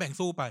แบ่งรับแบ่ง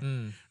สู้ไป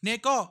เนท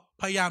ก็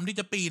พยายามที่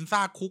จะปีนซ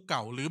ากคุกเก่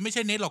าหรือไม่ใ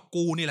ช่เนทหรอก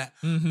กูนี่แหละ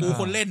กู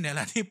คนเล่นเนี่ยแห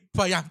ละที่พ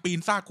ยายามปีน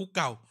ซากคุกเ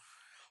ก่า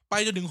ไป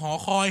จนถึงหอ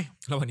คอย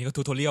แล้ววันนี้ก็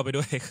ทูทอเรียลไป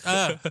ด้วย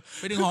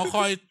ไปถึงหอค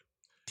อย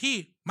ที่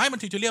ไม่มัน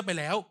ทูทอเรียลไป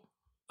แล้ว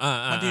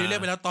มันทูทอเรีย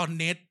ลไปแล้วตอน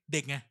เนทเ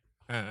ด็กไง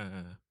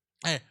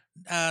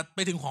ไป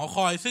ถึงหอค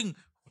อยซึ่ง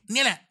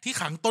นี่แหละที่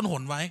ขังต้นห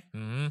นไว้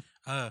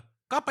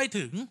ก็ไป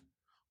ถึง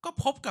ก็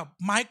พบกับ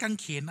ไม้กาง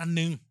เขนอัน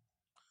นึง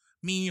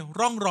มี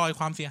ร่องรอย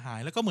ความเสียหาย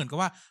แล้วก็เหมือนกับ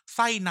ว่าไ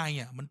ส้ใน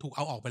อ่ะมันถูกเอ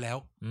าออกไปแล้ว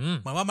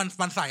เหมือนว่า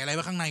มันใส่อะไรไ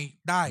ว้ข้างใน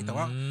ได้แต่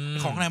ว่า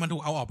ของข้างในมันถู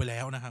กเอาออกไปแล้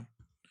วนะครับ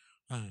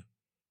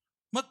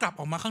เมื่อกลับ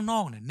ออกมาข้างนอ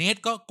กเนี่ยเนท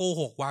ก็โก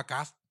หกวา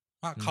กัส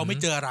ว่าเขาไม่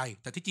เจออะไร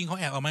แต่ที่จริงเขา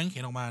แอบเอาไม้กางเข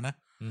นออกมานะ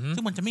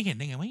ซึ่งมันจะไม่เห็นไ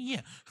ด้ไงวะเหี้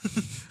ย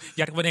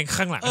ยัดไว้ใน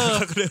ข้างหลัง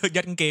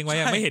ยัดกางเกงไว้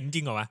ไม่เห็นจ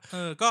ริงเหรอวะ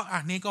ก็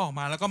เนทก็ออก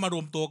มาแล้วก็มาร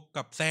วมตัว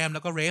กับแซมแล้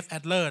วก็เรฟแอ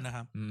ดเลอร์นะค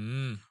รับ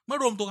เมื่อ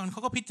รวมตัวกันเข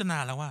าก็พิจารณา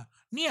แล้วว่า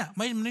เนี่ยไ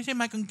ม่ใช่ไ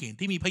ม้กางเขน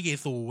ที่มีพระเย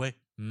ซูเว้ย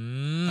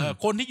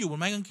คนที่อยู่บน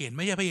ไม้กางเขนไ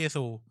ม่ใช่พระเย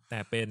ซูแต่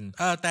เป็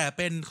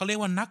นเขาเรียก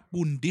ว่านัก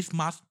บุญดิส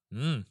มัส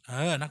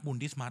นักบุญ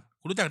ดิสมัส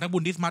คุณรู้จักนักบุ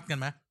ญดิสมัสกั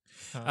นไหม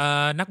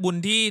นักบุญ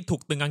ที่ถู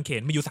กตึงกางเข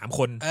นมีอยู่3ค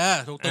น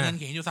ถูกตึงกาง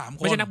เขนอยู่3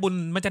คนไม่ใช่นัก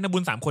บุ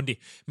ญ3คนดิ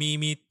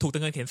มีถูกตึ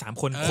งกางเขน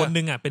3คนคน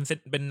นึงอ่ะเ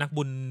ป็นนัก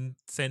บุญ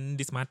เซน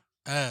ดิสมัส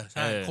ใ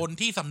ช่คน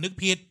ที่สำนึก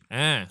ผิด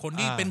คน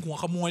ที่เป็นหัว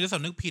ขโมยแล้วส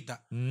ำนึกผิดอ่ะ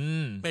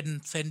เป็น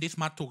เซนดิส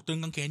มัสถูกตึง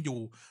กางเขนอยู่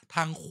ท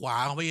างขวา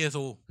ของพระเย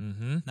ซู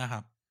นะครั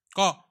บ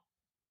ก็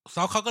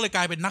เขาก็เลยก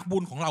ลายเป็นนักบุ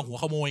ญของเราหัว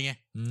ขโมยไง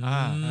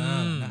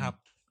นะครับ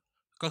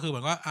ก็คือเหมื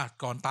อนว่า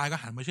ก่อนตายก็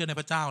หันมาเชื่อใน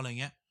พระเจ้าอะไร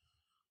เงี้ย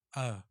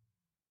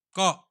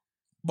ก็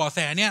เบาะแส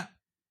เนี่ย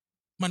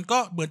มันก็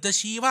เหมือนจะ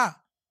ชี้ว่า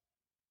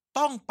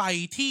ต้องไป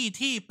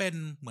ที่เป็น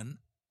เหมือน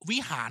วิ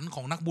หารข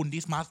องนักบุญดิ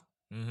สมัส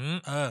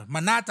มั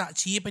นน่าจะ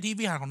ชี้ไปที่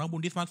วิหารของนักบุ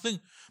ญดิสมัสซึ่ง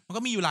มัน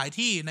ก็มีอยู่หลาย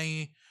ที่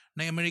ใ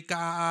นอเมริก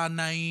า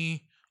ใ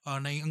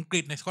นอังกฤ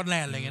ษในสกอตแล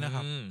นด์อะไรเงี้ยนะค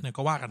รับเนี่ย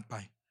ก็ว่ากันไป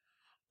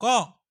ก็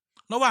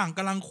ระหว่างก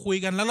ำลังคุย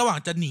กันแล้วระหว่าง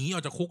จะหนีอ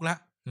อกจากคุกแล้ว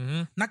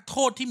นักโท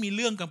ษที่มีเ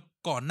รื่องกับ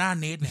ก่อนหน้า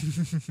เนทเนี่ย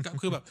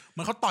คือแบบเห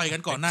มือนเขาต่อยกั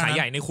นก่อนหน้าขายใ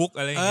หญ่ในคุก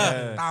อะไรอย่างเงี้ย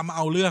ตามมา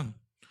เอาเรื่อง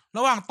ร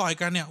ะหว่างต่อย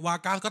กันเนี่ยวา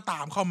กัสก็ตา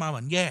มเข้ามาเห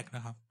มือนแยกน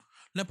ะครับ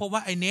แล้วพบว่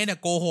าไอ้เนทเนี่ย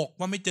โกหก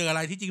ว่าไม่เจออะไร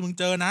ที่จริงมึง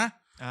เจอนะ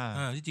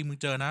ที่จริงมึง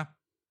เจอนะ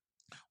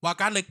วา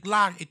กัสเลยล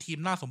ากไอ้ทีม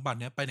ล่าสมบัติ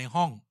เนี่ยไปใน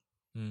ห้อง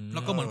แล้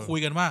วก็เหมือนคุย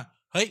กันว่า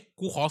เฮ้ย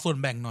กูขอส่วน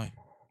แบ่งหน่อย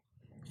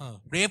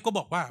เรฟก็บ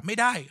อกว่าไม่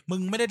ได้มึ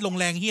งไม่ได้ลง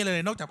แรงเฮียเลย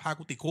นอกจากพา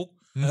กูติดคุก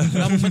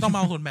แล้วมึงไม่ต้องมา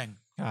เอาส่วนแบ่ง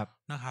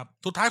นะครับ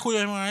สุดท้ายคุย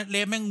กันมาเร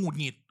ฟแม่งหงุด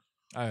หงิด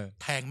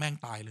แทงแม่ง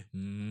ตายเลย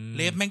เ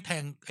ลฟแม่งแท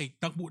งไอ้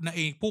นักบุญนะไ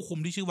อ้ผู้คุม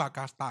ที่ชื่อวา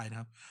กัสตายนะ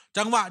ครับ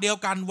จังหวะเดียว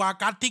กันวา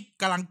กัสที่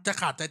กำลังจะ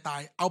ขาดใจตา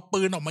ยเอา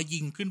ปืนออกมายิ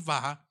งขึ้นฟ้า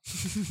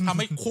ทำ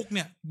ให้คุกเ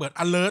นี่ยเบิด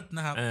alert น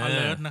ะครับ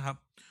alert นะครับ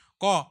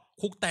ก็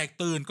คุกแตก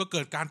ตื่นก็เ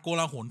กิดการโก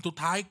ลาหลสุด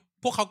ท้าย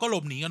พวกเขาก็หล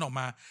บหนีกันออก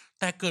มา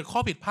แต่เกิดข้อ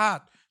ผิดพลาด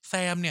แซ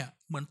มเนี่ย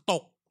เหมือนต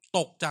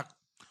กจาก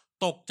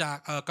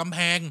กำแพ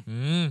ง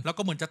แล้ว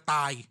ก็เหมือนจะต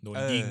ายโดน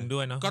ยิงด้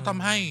วยเนาะก็ท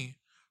ำให้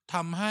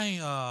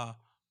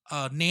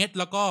เนท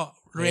แล้วก็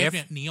เรฟเ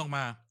นี่ยหนีออกม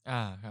า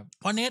ครับ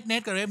พอเน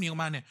ทกับเรฟหนีออ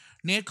กมาเนี่ย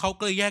เนทเขา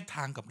ก็เลยแยกท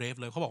างกับเรฟ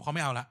เลยเขาบอกเขาไ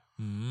ม่เอาละ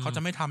เขาจ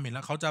ะไม่ทำอีกแ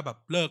ล้วเขาจะแบบ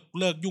เ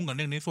ลิกยุ่งกับเ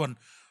รื่องนี้ส่วน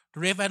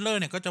เรฟแอดเลอร์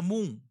เนี่ยก็จะ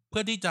มุ่งเพื่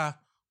อที่จะ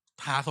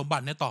หาสมบั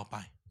ติเนี่ยต่อไป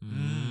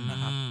นะ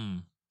ครับ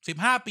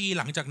15 ปี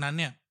หลังจากนั้น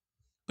เนี่ย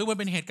เพิ่ง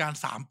เป็นเหตุการณ์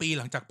3 ปี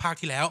หลังจากภาค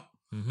ที่แล้ว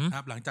นะค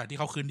รับหลังจากที่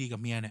เขาคืนดีกับ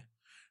เมียเนี่ย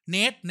เน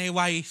ทใน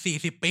วัย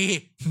40 ปี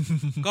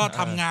ก็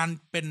ทำงาน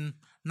เป็น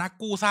นัก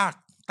กู้ซาก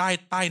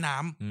ใต้น้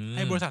ำใ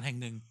ห้บริษัทแห่ง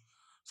หนึ่ง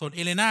ส่วนเอ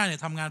เลนาเนี่ย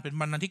ทำงานเป็น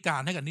บรรณาธิการ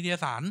ให้กับนิตย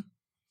สาร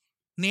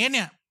เนทเ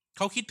นี่ยเ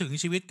ขาคิดถึง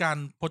ชีวิตการ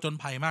ผจญ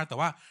ภัยมากแต่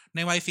ว่าใน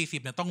วัย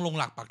40เนี่ยต้องลง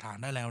หลักปักฐาน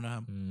ได้แล้วนะค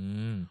รับ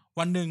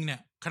วันหนึ่งเนี่ย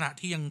ขณะ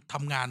ที่ยังท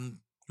ำงาน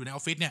อยู่ในอ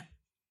อฟฟิศเนี่ย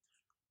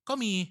ก็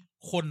มี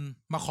คน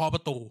มาเคาะปร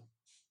ะตู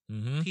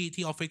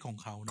ที่ออฟฟิศของ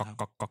เขานะครับ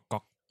ก๊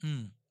อก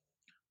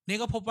นี่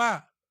ก็พบว่า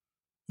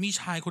มี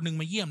ชายคนหนึ่ง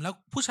มาเยี่ยมแล้ว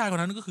ผู้ชายคน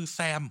นั้นก็คือแซ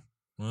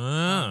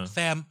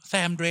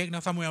มเดรกน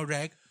ะซามูเอลเดร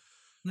ก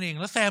นั่นเอง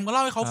แล้วแซมก็เล่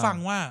าให้เขาฟัง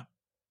ว่า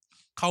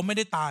เขาไม่ไ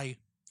ด้ตา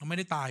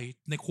ย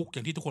ในคุกอย่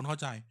างที่ทุกคนเข้า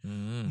ใจ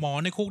หมอ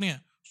ในคุกเนี่ย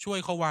ช่วย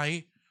เขาไว้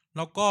แ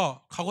ล้วก็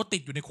เขาก็ติ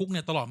ดอยู่ในคุกเ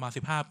นี่ยตลอดมา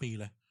15 ปี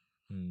เลย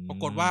ปรา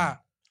กฏว่า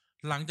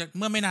หลังจากเ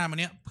มื่อไม่นานมา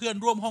เนี้ยเพื่อน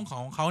ร่วมห้องข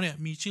องเขาเนี่ย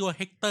มีชื่อว่าเ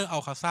ฮกเตอร์อั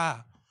ลคาซา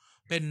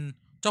เป็น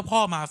เจ้าพ่อ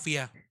มาเฟี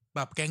ยแบ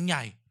บแก๊งให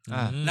ญ่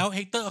แล้วเฮ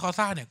กเตอร์อัลคา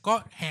ซาเนี่ยก็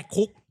แหก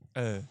คุก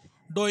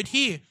โดย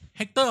ที่เ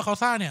ฮกเตอร์อัลคา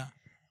ซาเนี่ย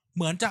เ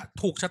หมือนจะ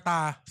ถูกชะตา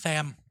แซ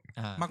ม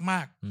ม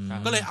าก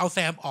ๆก็เลยเอาแซ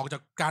มออกจา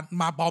กการ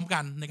มาพร้อมกั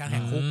นในการแห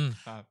กคุก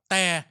แ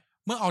ต่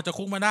เมื่อออกจาก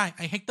คุกมาได้ไ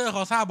อ้เฮกเตอร์เข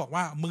าทราบบอก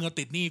ว่ามึง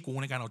ติดหนี้กู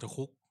ในการออกจาก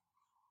คุก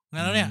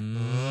งั้นแล้วเนี่ย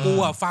กู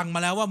ฟังมา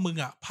แล้วว่ามึง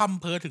พั่ม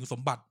เพ้อถึงส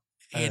มบัติ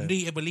เอน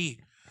รี่เอเบอรี่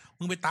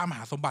มึงไปตามห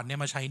าสมบัติเนี่ย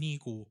มาใช้หนี้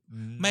กู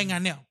ไม่งั้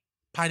นเนี่ย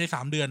ภายใน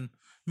3 เดือน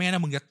แม่น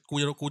ะมึงจะ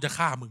กูจะ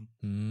ฆ่ามึง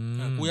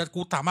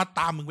กูสามารถ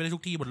ตามมึงไปได้ทุ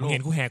กที่บนโลกเห็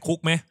นกูแหกคุก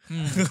ไหม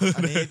อั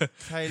นนี้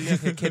ใช่เรื่อง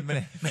เค็มๆไหมเ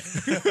นี่ย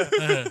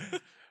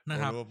นะ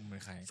ครับ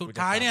สุด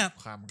ท้ายเนี่ย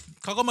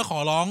เขาก็มาขอ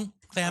ร้อง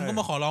แซมก็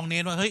มาขอร้องเน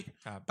ทว่าเฮ้ย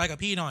ไปกับ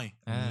พี่หน่อย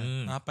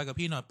ไปกับ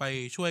พี่หน่อยไป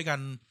ช่วยกัน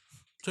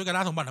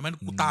ล่าสมบัตินะมัน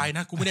กูตายน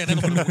ะกูไม่ได้ได้ส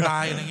มบัติกูตา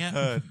ยอะไรเงี้ย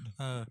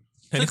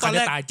ซึ่งตอนแ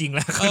รกตายจริงแ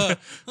ล้ว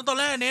ซึ่งตอน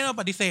แรกเนทเรา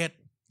ปฏิเสธ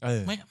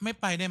ไม่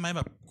ไปได้ไหมแ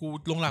บบกู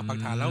ลงหลักปัก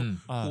ฐานแล้ว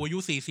กูอายุ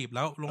40แ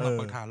ล้วลงหลัก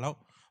ปักฐานแล้ว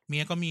เมี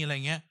ยก็มีอะไร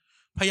เงี้ย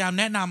พยายาม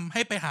แนะนำใ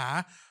ห้ไปหา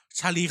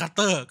ชาลีคัตเ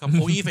ตอร์กับโ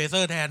คอีเฟเซอ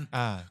ร์แทน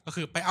ก็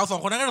คือไปเอา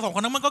2 คนนั้นก็2 ค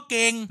นนั้นมันก็เ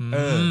ก่ง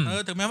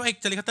ถึงแม้ว่าไอ้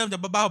ชาลีคัตเตอร์จ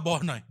ะบ้าๆบอ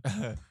หน่อย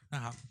น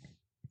ะครับ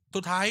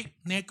สุดท้าย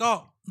เนทก็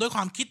ด้วยค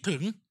วามคิดถึ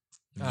ง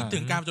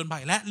การผจญภั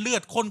ยและเลือ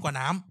ดข้นกว่า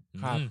น้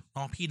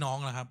ำพี่น้อง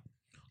นะครับ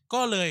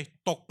ก็เลย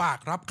ตกปาก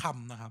รับค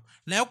ำนะครับ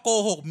แล้วโก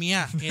หกเมีย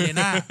เอเล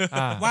นา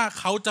ว่า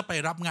เขาจะไป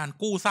รับงาน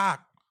กู้ซาก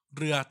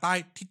เรือใต้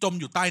ที่จม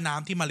อยู่ใต้น้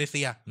ำที่มาเลเ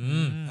ซีย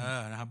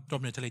นะครับจ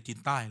มอยู่ทะเลจีน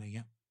ใต้อะไรเ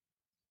งี้ย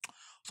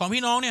สอง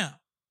พี่น้องเนี่ย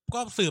ก็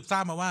สืบทรา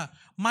บมาว่า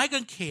ไม้ก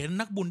างเขน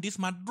นักบุญดิส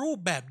มัสรูป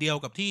แบบเดียว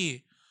กับ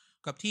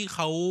ที่เ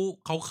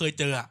ขาเคย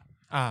เจอ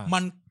มั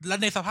นและ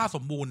ในสภาพส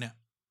มบูรณ์เนี่ย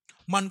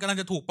มันกำลัง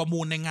จะถูกประมู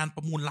ลในงานป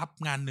ระมูลลับ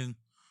งานหนึ่ง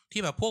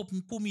ที่แบบพวก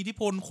ผู้มีอิทธิ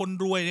พลคน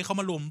รวยเนี่ยเขา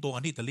มารวมตัวกั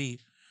นที่อิตาลี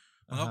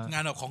แล้วงา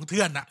นแบบของเ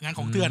ถื่อนนะงาน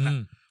ของเถื่อนนะ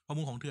ประ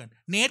มูลของเถื่อน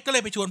เนทก็เล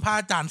ยไปชวนพระ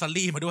อาจารย์ซัล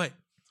ลี่มาด้วย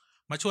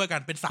มาช่วยกั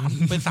นเป็น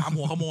3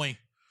 หัวขโมย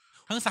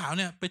ทั้ง3เ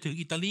นี่ยไปถึง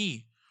อิตาลี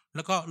แ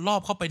ล้วก็ลอ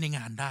บเข้าไปในง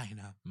านได้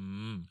นะครับ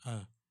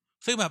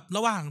ซึ่งแบบร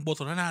ะหว่างบท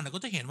สนทนาเนี่ย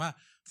ก็จะเห็นว่า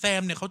แซ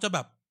มเนี่ยเขาจะแบ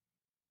บ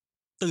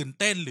ตื่น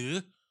เต้นหรือ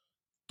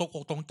ตกอ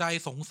กตกใจ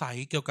สงสัย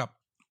เกี่ยวกับ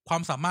ควา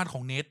มสามารถขอ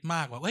งเนทม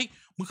ากว่าเฮ้ย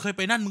มึงเคยไ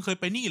ปนั่นมึงเคย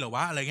ไปนี่เหรอว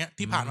ะอะไรเงี้ย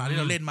ที่ผ่านมาที่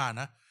เราเล่นมา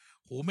นะ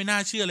โหไม่น่า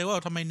เชื่อเลยว่า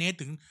ทำไมเนท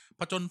ถึง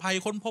ผจญภัย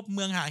ค้นพบเ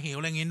มืองหาเหว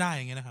อะไรเงี้ยได้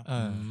อย่างเงี้ยนะครับ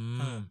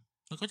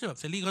แล้วก็จะแบบ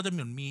เซรี่ก็จะเห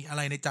มือนมีอะไ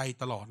รในใจ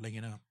ตลอดอะไรเ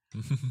งี้ยนะครับ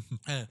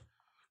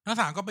ทั้ง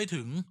3ก็ไป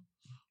ถึง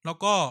แล้ว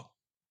ก็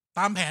ต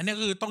ามแผนเนี่ย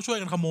คือต้องช่วย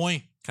กันขโมย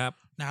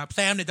นะครับแซ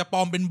มเนี่ยจะปล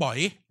อมเป็นบ่อย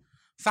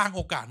สร้างโ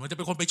อกาสเหมือนจะเ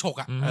ป็นคนไปฉก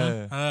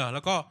แ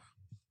ล้วก็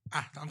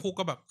ทั้งคู่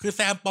ก็แบบคือแซ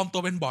มปลอมตั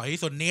วเป็นบ่อย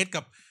ส่วนเนท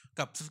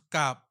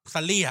กับ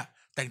ซัลลี่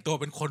แต่งตัว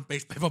เป็นคนไป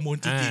ประมูล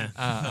จริง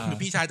ๆคือ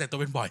พี่ชายแต่งตัว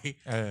เป็นบ่อย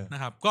น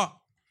ะครับ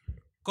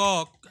ก็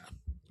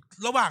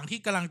ระหว่างที่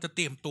กำลังจะเต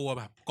รียมตัว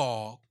แบบ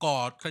ก่อ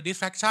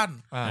distraction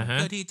เ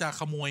พื่อที่จะ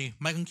ขโมย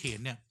ไม้กางเขน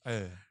เนี่ย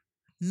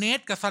เนท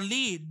กับซัล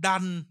ลี่ดั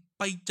น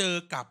ไปเจอ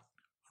กับ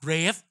เร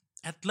ฟ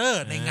แอดเลอ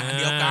ร์ในงาน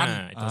เดียวกัน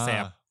ตัวแส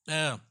บ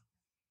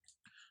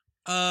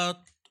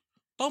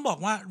ต้องบอก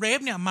ว่าเรฟ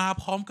เนี่ยมา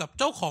พร้อมกับ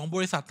เจ้าของบ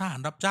ริษัททหา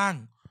รรับจ้าง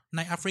ใน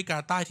แอฟริกา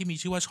ใต้ที่มี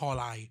ชื่อว่าชอ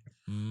ไลน์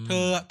เ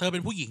ธอเป็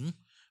นผู้หญิง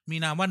มี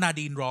นามว่านา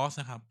ดีนรอส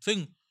นะครับ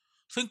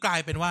ซึ่งกลาย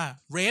เป็นว่า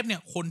เรฟเนี่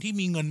ยคนที่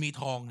มีเงินมี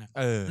ทองเนี่ย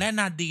และ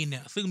นาดีนเ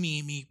นี่ยซึ่ง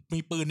มี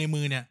ปืนใน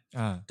มือเนี่ย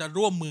จะ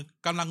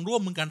กำลังร่ว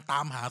มมือกันตา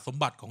มหาสม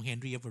บัติของเฮน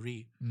รี่เอเวอ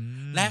รี่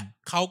และ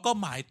เขาก็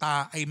หมายตา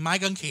ไอ้ไม้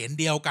กางเขน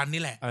เดียวกัน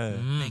นี่แหละ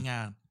ในง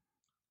าน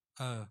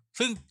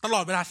ซึ่งตลอ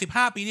ดเวลา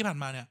15 ปีที่ผ่าน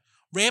มาเนี่ย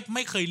เรฟไ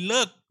ม่เคยเ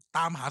ลิกต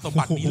ามหาสม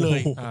บัตินี้เล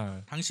ย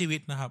ทั้งชีวิ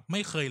ตนะครับไ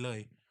ม่เคยเลย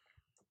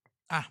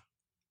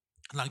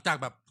หลังจาก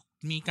แบบ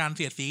มีการเ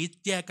สียดสี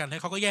แยกกันแล้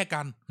วเขาก็แยก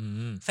กัน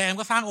แซม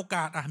ก็สร้างโอก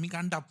าสมีก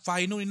ารดับไฟ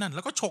นู่นนี่นั่นแ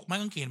ล้วก็ฉกไม้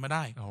กางเขนมาไ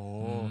ด้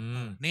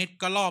เนท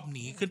ก็รอบห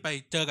นีขึ้นไป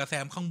เจอกับแซ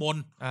มข้างบน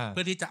เ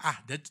พื่อที่จะ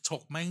เดี๋ยวฉ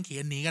กไม้กางเข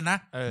นหนีกันนะ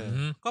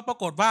ก็ปรา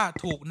กฏว่า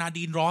ถูกนา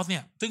ดีนรอสเนี่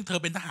ยซึ่งเธอ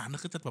เป็นทหาร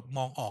คือจะแบบม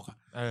องออก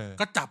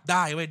ก็จับไ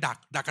ด้ไว้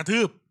ดักกระทื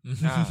บ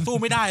สู้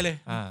ไม่ได้เลย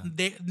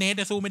เนทเ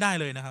นี่ยสู้ไม่ได้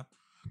เลยนะครับ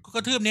ก็ก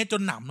ระทืบเนทจ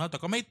นหนำแล้วแต่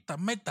ไ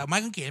ม้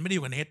กางเขนไม่ได้อ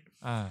ยู่กับเนท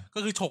ก็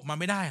คือฉกมา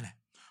ไม่ได้แหละ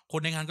ค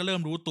นในงานก็เริ่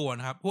มรู้ตัว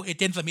นะครับพวกเอ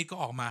เจนต์สมิธก็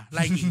ออกมาไ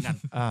ล่ยิงกัน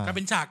ก็เ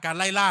ป็นฉากการ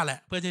ไล่ล่าแหละ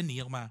เพื่อจะหนี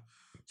ออกมา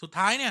สุด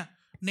ท้ายเนี่ย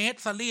เนท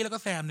ซัลลี่แล้วก็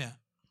แซมเนี่ย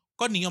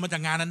ก็หนีออกมาจา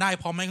กงานนั้นได้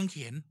พร้อมไม้กางเข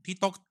นที่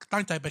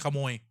ตั้งใจไปขโม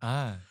ย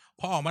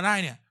พอออกมาได้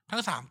เนี่ยทั้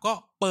ง3ก็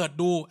เปิด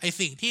ดูไอ้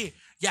สิ่งที่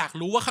อยาก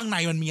รู้ว่าข้างใน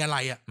มันมีอะไร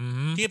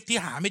ที่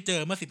หาไม่เจ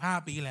อเมื่อ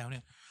15 ปีแล้วเนี่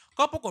ย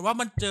ก็ปรากฏว่า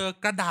มันเจอ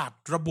กระดาษ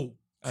ระบุ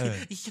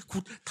ไอ้คุ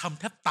ณทำ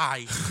แทบตาย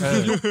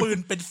ลูกปืน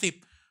เป็น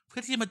10เพื่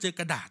อที่มาเจอ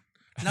กระดาษ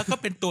แล้วก็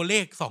เป็นตัวเล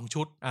ข2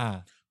 ชุด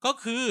ก็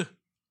คือ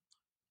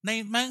ใน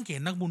ไม้กางเข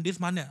นนักบุญดิส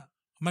มัสเนี่ย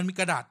มันมี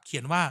กระดาษเขี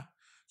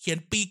ยน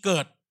ปีเกิ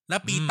ดและ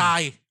ปีตา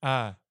ย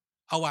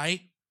เอาไว้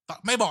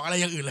ไม่บอกอะไร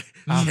อย่างอื่นเลย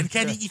เขียนแ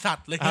ค่นี้อีสัต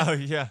ว์เลย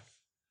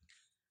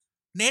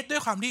เนทด้ว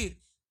ยความที่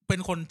เป็น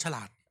คนฉล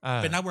าด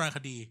เป็นนักโบราณค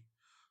ดี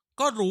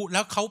ก็รู้แล้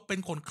วเขาเป็น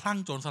คนคลั่ง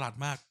โจรสลัด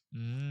มาก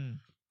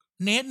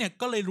เนทเนี่ย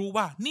ก็เลยรู้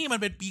ว่านี่มัน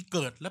เป็นปีเ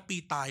กิดและปี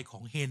ตายขอ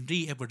งเฮน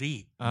รี่เอเวอรี่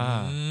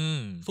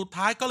สุด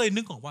ท้ายก็เลย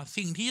นึกออกว่า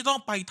สิ่งที่จะต้อ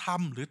งไปท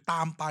ำหรือต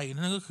ามไป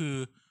นั่นก็คือ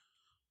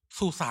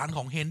สุสานข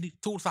องเฮ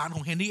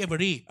นรี่เอเวอ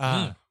รี่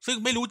ซึ่ง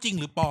ไม่รู้จริง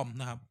หรือปลอม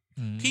นะครับ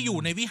ที่อยู่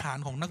ในวิหาร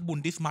ของนักบุญ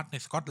ดิสมัสใน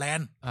สกอตแลน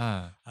ด์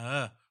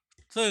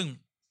ซึ่ง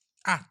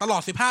ตลอ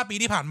ด15 ปี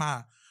ที่ผ่านมา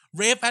เ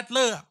รฟแอดเล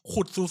อร์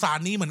ขุดสุสาน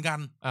นี้เหมือนกัน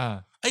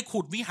ไอ้ขุ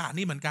ดวิหาร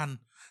นี้เหมือนกัน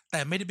แต่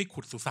ไม่ได้ไป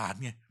ขุดสุสาน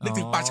ไงนึก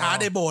ถึงป่าช้า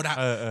ในโบสถ์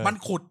มัน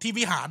ขุดที่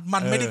วิหารมั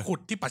นไม่ได้ขุด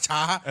ที่ป่าช้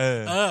า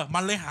มั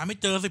นเลยหาไม่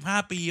เจอ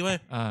15 ปีเว้ย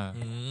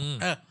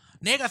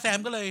เนทกับแซม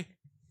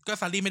ก็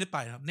ซารี่ไม่ได้ไป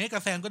ครับเนทกั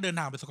บแซมก็เดิน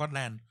ทางไปสกอตแ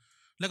ลนด์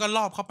แล้วก็ล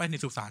อบเข้าไปใน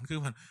สุสานคือ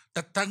มันแ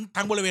ต่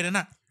ทั้งบริเวณนั้น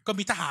น่ะก็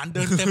มีทหารเ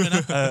ดินเต็มเลยน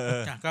ะ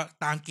ก็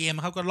ตามเกม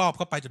เขาก็ลอบเ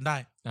ข้าไปจนได้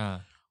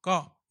ก็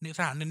ท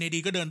หารในดี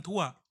ก็เดินทั่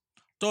ว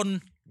จ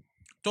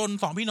น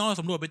2 พี่น้อง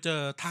สำรวจไปเจอ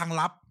ทาง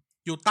ลับ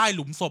อยู่ใต้ห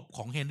ลุมศพข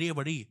องเฮนรี่เอเว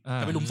อรี่แ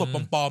ต่เป็นหลุมศพ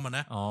ปลอมๆน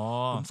ะ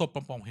หลุมศพปล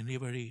อมๆของเฮนรี่เ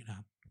อเวอรี่นะค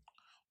รับ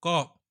ก็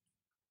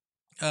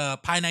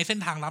ภายในเส้น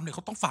ทางลับเนี่ยเข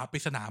าต้องฝ่าปริ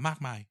ศนามาก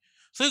มาย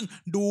ซึ่ง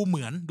ดูเห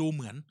มื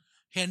อน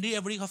เฮนรี่เอ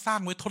เวอรี่เขาสร้าง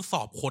ไว้ทดส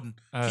อบคน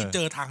ที่เจ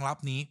อทางลับ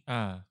นี้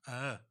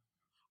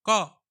ก็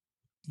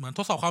เหมือนท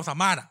ดสอบความสา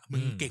มารถมึ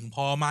งเก่งพ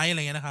อไหมอะไร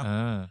เงี้ยนะครับ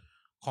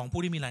ของผู้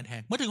ที่มีลายแท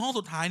งเมื่อถึงห้อง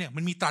สุดท้ายเนี่ย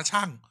มันมีตา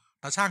ช่าง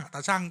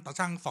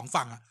2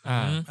 ฝั่ง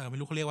ไม่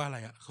รู้เขาเรียกว่าอะไร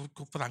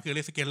ภาษาอังกฤษเ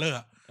รียกสเกลเลอร์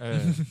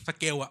ส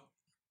เกล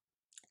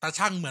ตา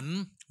ช่างเห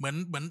มื เห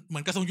มื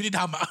อนกระทรวงยุติธ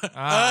รรมอ่ะ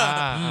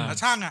ตา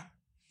ช่าง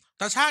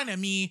เนี่ย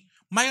มี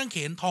ไม้กางเข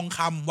นทองค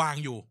ำวาง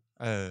อยู่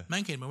ไม้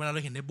กางเขนเหมือนเวลาเร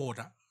าเห็นในโบสถ์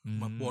อ่ะ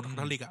แบบโบสถ์คา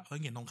ทอลิกอ่ะ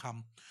เห็นทองค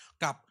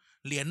ำกับ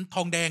เหรียญท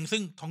องแดงซึ่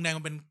งทองแดง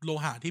มันเป็นโล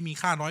หะที่มี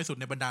ค่าน้อยสุด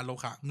ในบรรดาโล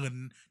หะเงิน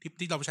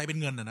ที่เราใช้เป็น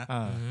เงินนะ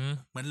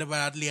เหมือนเว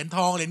ลาเหรียญท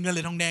องเหรียญเงินเห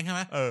รียญทองแดงใช่ไห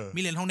มมี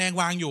เหรียญทองแดง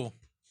วางอยู่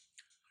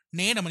เ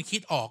นทมันคิ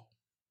ดออก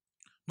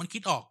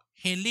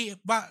เฮนรี่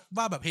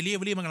ว่าแบบเฮน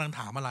รี่มันกำลัง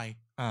ถามอะไร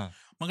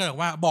มันก็บอก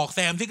ว่าบอกแซ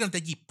มที่กำลังจ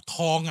ะหยิบท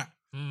องอ่ะ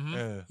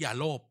อย่า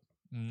โลภ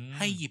ใ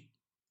ห้หยิบ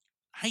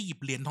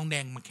เหรียญทองแด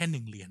งมาแค่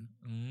1เหรียญ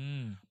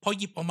พอ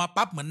หยิบออกมา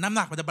ปั๊บเหมือนน้ำห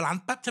นักมันจะบาลาน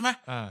ซ์ปั๊บใช่ไหม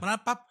บาลาน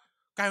ซ์ปั๊บ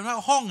กลายเป็นว่า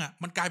ห้องอ่ะ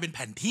มันกลายเป็นแผ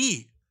นที่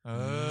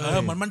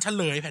เหมือนมันเฉ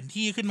ลยแผน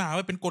ที่ขึ้นมา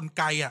ว่าเป็นกลไ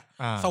กอ่ะ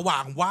สว่า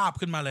งวาบ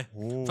ขึ้นมาเลย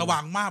สว่า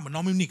งมากเหมือนน้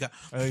องมิวนิกอ่ะ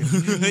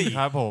ค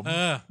รับผม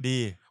ดี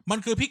มัน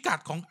คือพิกัด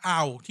ของอ่า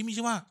วที่มี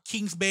ชื่อว่า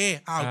Kings Bay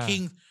อ่าว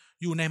King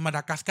อยู่ในมาด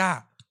ากัสกา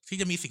ร์ที่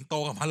จะมีสิงโต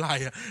กับมาลาย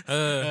อ่ะ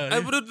ไอ้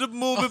มู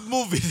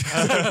ฟ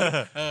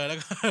แล้ว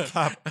ก็ค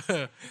รับ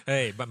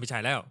ไม่ใช่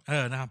แล้ว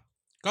นะครับ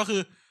ก็คื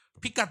อ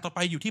พิกัดต่อไป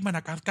อยู่ที่มาด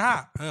ากัสกา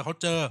ร์เขา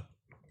เจอ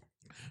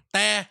แ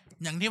ต่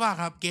อย่างที่ว่า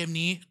ครับเกม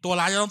นี้ตัว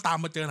ร้ายจะต้องตาม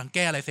มาเจอหลังแ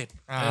ก้อะไรเสร็จ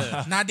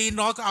นาดีน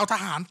รอสก็เอาท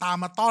หารตาม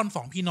มาต้อน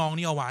2พี่น้อง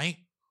นี่เอาไว้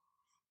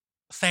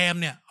แซม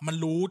เนี่ยมัน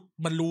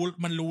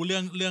รู้เ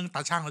รื่องต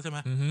าช่างแล้วใช่ไหม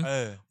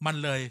มัน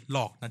เลยหล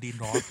อกนาดีน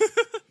รอส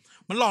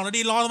มันหลอกนา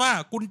ดีนรอสว่า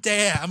กุญแจ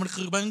มัน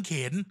คือไม้กางเข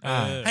น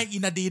ให้อิ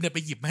นาดีเนี่ยไป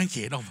หยิบไม้กางเข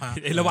นออกมา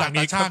ระหว่าง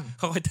นี้ช่างเ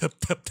ขาค่อยเ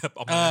ถิบอ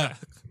อกมา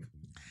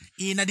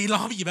อีนาดีนรอ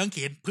สไปหยิบไม้กางเข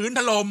นพื้นถ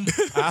ล่ม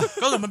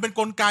ก็เหมือนมันเป็น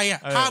กลไกอ่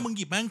ะถ้ามึงห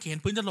ยิบไม้กางเขน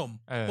พื้นถล่ม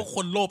พวกค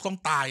นโลภต้อง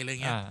ตายอะไร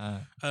เงี้ย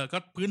ก็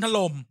พื้นถ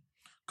ล่ม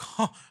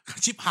ก็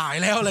ชิบหาย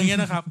แล้วอะไรเงี้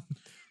ยนะครับ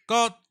ก็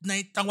ใน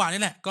จังหวะ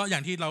นี้แหละก็อย่า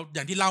ง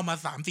ที่เล่ามา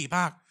 3-4 ภ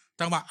าค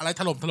จังหวะอะไร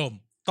ถล่ม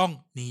ต้อง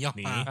หนีออก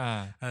มา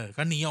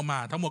ก็หนีออกมา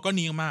ทั้งหมดก็ห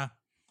นีออกมา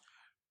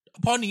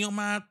พอหนีออก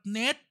มาเน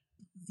ท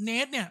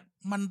เนี่ย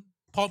มัน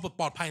พอ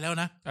ปลอดภัยแล้ว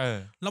นะ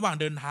ระหว่าง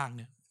เดินทางเ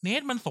นี่ยเน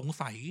ทมันสง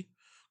สัย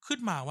ขึ้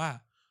นมาว่า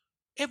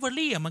เอเวอร์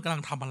ลี่มันกำลั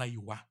งทำอะไรอ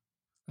ยู่วะ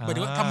หมายถึ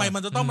งว่าทำไมมั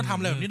นจะต้องมาทำ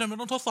อะไรแบบนี้มัน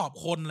ต้องทดสอบ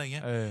คนอะไรเ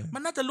งี้ยมั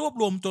นน่าจะรวบ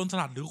รวมโจรส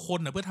ลัดหรือคน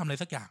เพื่อทำอะไร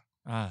สักอย่าง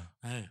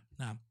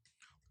นะครับ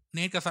เน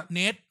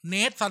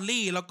ทซัล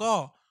ลี่แล้วก็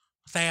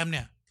แซมเ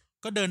นี่ย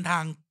ก็เดินท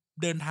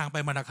างไป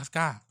มาดากัสก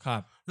าร์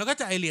แล้วก็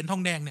จะไอเหรียญทอ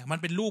งแดงเนี่ยมัน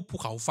เป็นรูปภู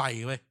เขาไฟ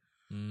เว้ย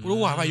รูป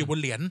ภูเขาไฟอยู่บน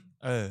เหรียญ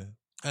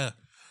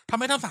ทำ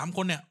ให้ทั้ง3ค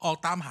นเนี่ยออก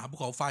ตามหาภู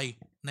เขาไฟ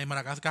ในมาด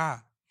ากัสการ์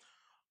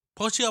เพ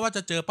ราะเชื่อว่าจ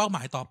ะเจอเป้าหม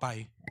ายต่อไป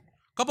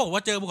ก็บอกว่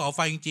าเจอภูเขาไ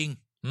ฟจริง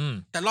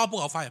ๆแต่รอบภู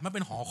เขาไฟมันเ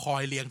ป็นหอคอ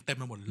ยเรียงเต็ม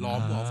ไปหมดล้อม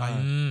ภูเขาไฟ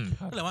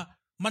ก็เลยว่า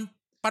มัน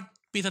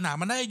ปริศนา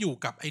มันได้อยู่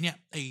กับไอเนี่ย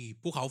ไอ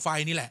ภูเขาไฟ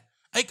นี่แหละ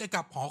ไอ้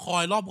กับหอคอ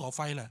ยรอบภูเขาไ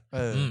ฟแหละ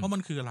ว่ามั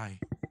นคืออะไร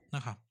น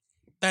ะครับ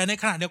แต่ใน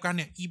ขณะเดียวกันเ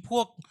นี่ยอีพ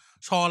วก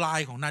ชอไล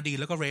น์ของนาดี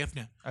แล้วก็เรฟเ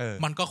นี่ย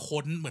มันก็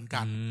ค้นเหมือน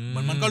กัน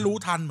มันก็รู้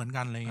ทันเหมือน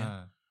กันอะไรเงี้ย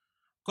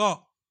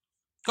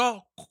ก็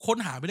ค้น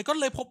หาไปเลยก็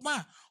เลยพบว่า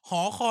ห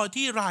อคอย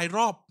ที่รายร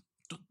อบ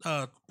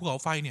ภูเขา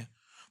ไฟเนี่ย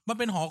มัน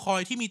เป็นหอคอย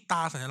ที่มีต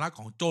าสัญลักษณ์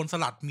ของโจรส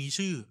ลัดมี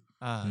ชื่อ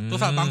ตัว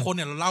สลัดบางคนเ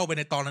นี่ยเราเล่าไปใ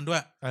นตอนนั้นด้ว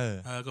ย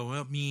ก็ว่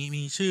า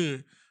มีชื่อ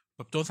แบ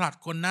บโจรสลัด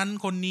คนนั้น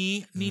คนนี้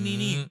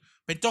นี่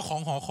เป็นเจ้าของ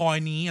หอคอย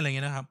นี้อะไรเ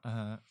งี้ยนะครับ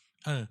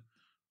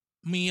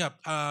มีแบบ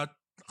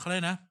เขาเรีย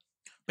กนะ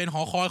เป็นห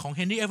อคอยของเ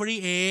ฮนรี่เอเวอรี่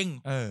เอง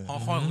หอ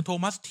คอยของโท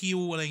มัสทิว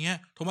อะไรเงี้ย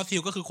โทมัสทิ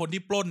วก็คือคน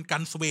ที่ปล้นกั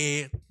นสเว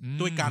ย์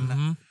ด้วยกันนะ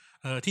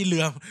ที่เ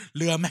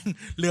รือแม่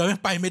ง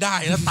ไปไม่ได้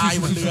แล้วตาย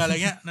บนเรืออะไร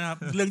เงี้ยนะครับ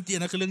เรื่องจริง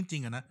นะคือเรื่องจริ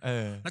งอะนะ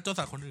แล้วโจรส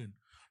ลัดคนอื่น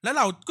แล้วเ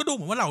ราก็ดูเห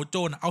มือนว่าเหล่าโจ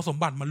รเอาสม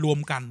บัติมารวม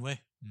กันเว้ย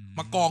ม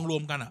ากองรว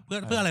มกันเ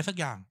พื่ออะไรสัก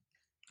อย่าง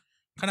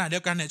ขณะเดี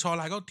ยวกันเนี่ยชอไ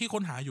ลก็ที่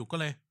ค้นหาอยู่ก็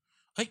เลย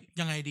เฮ้ย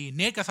ยังไงดีเ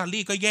นทกับซัล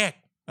ลี่ก็แยก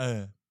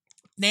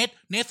เ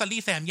นทซัล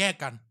ลี่แซมแยก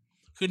กัน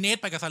คือเนท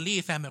ไปกับซัลลี่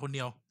แซมไปคนเ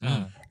ดียว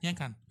แยก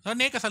กันแล้ว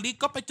เนทกับซัลลี่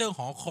ก็ไปเจอห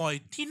อคอย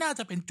ที่น่าจ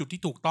ะเป็นจุด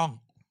ที่ถูกต้อง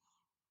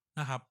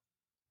นะครับ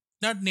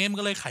แล้วเนม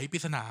ก็เลยไขปริ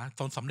ศนา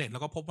จนสำเร็จแล้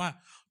วก็พบว่า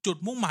จุด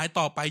มุ่งหมาย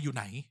ต่อไปอยู่ไ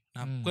หนน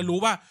ะครับก็รู้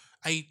ว่า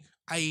ไ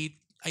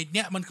อเ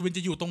นี่ยมันคือมันจ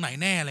ะอยู่ตรงไหน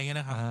แน่อะไรเงี้ย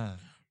นะครับ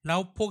แล้ว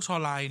พวกชอ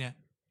ไลเนี่ย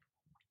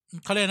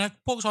เขาเรียกนะ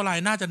พวกชอไล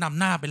น่าจะนำ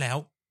หน้าไปแล้ว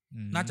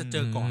น่าจะเจ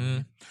อก่อน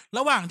ร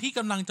ะหว่างที่ก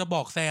ำลังจะบ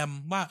อกแซม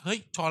ว่าเฮ้ย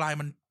ชอไล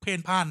มันเพ่น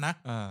พ่านนะ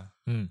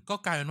ก็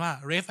กลายเป็นว่า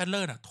เรฟแอดเล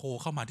อร์โทร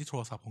เข้ามาที่โท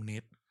รศัพท์ของเน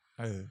ท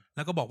แ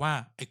ล้วก็บอกว่า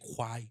ไอ้ค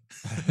วาย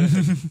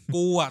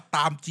กูต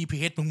าม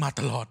GPS มึงมา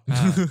ตลอด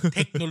เท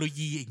คโนโล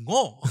ยีไอ้โ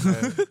ง่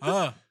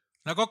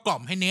แล้วก็กล่อ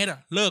มให้เนท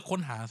เลิกค้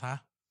นหาซะ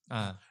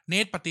เน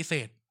ทปฏิเส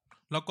ธ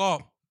แล้วก็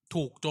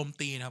ถูกโจม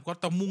ตีนะครับก็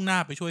ต้องมุ่งหน้า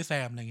ไปช่วยแซ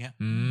มอะไรเงี้ย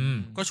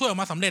ก็ช่วยออก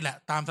มาสำเร็จแหละ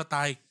ตามสไต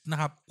ล์นะ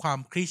ครับความ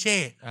คลีเช่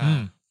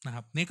นะค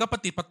รับนี่ก็ป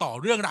ฏิปต่อ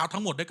เรื่องราวทั้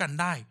งหมดด้วยกัน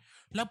ได้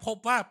แล้วพบ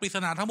ว่าปริศ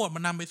นาทั้งหมดมั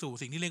นนำไปสู่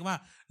สิ่งที่เรียกว่า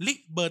ลิ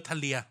เบอร์ทา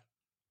เลีย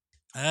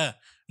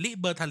ลิ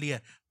เบอร์ทาเลีย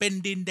เป็น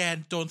ดินแดน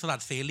โจรสลั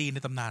ดเสรีใน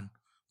ตำนาน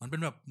มันเป็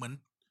นแบบเหมื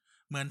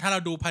อนถ้าเรา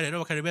ดู Pirates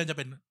of the Caribbean จะเ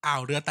ป็นอ่า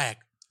วเรือแตก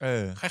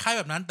คล้ายๆแ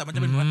บบนั้นแต่มันจ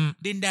ะเป็นว่า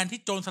ดินแดนที่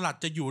โจรสลัด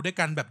จะอยู่ด้วย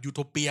กันแบบยูโท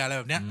เปียอะไร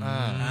แบบเนี้ย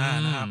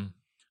นะครับ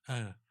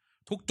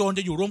ทุกโจรจ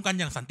ะอยู่ร่วมกัน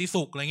อย่างสันติ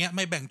สุขอะไรเงี้ยไ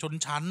ม่แบ่งชน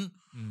ชั้น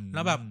แ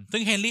ล้วแบบซึ่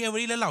งเฮนรี่เอเวอ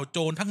รี่และเหล่าโจ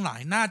รทั้งหลาย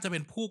น่าจะเป็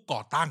นผู้ก่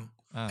อตั้ง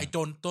ไอ้โจ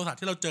รตัวสัตว์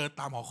ที่เราเจอ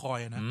ตามหอคอย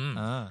นะ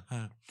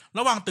ร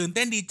ะหว่างตื่นเ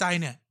ต้นดีใจ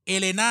เนี่ยเอ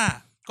เลน่า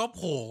ก็โ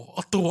ผล่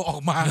ตัวออ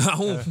กมา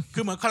คื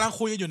อเหมือนกำลัง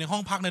คุยกันอยู่ในห้อ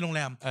งพักในโรงแ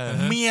รม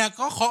เมีย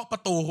ก็เคาะปร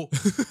ะตู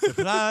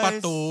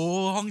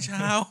ห้องเ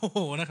ช่า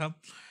นะครับ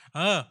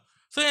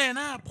ซึ่งเอเล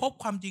น่าพบ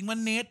ความจริงว่า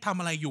เนททำ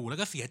อะไรอยู่แล้ว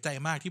ก็เสียใจ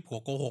มากที่ผัว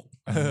โกหก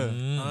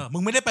มึ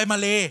งไม่ได้ไปมา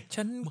เล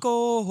ฉันโก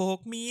หก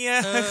เมีย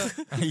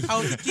เอา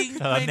จริง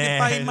ไม่ได้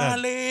ไปมา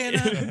เลน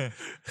ะ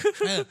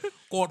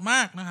โกรธม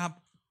ากนะครับ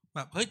แบ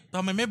บเฮ้ยท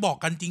ำไมไม่บอก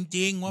กันจ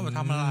ริงๆว่ามาท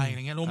ำอะไรอ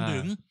ย่างเงี้ยรวมถึ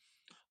ง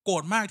โกร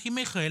ธมากที่ไ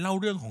ม่เคยเล่า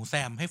เรื่องของแซ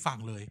มให้ฟัง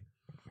เลย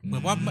เหมื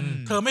อนว่า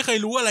เธอไม่เคย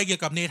รู้อะไรเกี่ย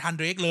วกับเนธานเ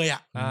ดรกเลยอ่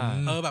ะ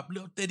แบบเรื่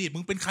องอดีตมึ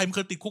งเป็นใครมึงเ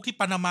คยติดคุกที่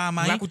ปานามาไห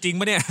มรักกูจริง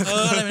ปะเนี่ย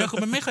อะไรแบบนี้คื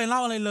อมันไม่เคยเล่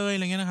าอะไรเลยอ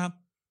ะไรเงี้ยนะครับ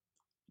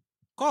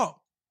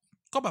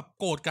ก็แบบ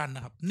โกรธกันน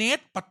ะครับเนธ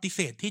ปฏิเส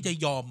ธที่จะ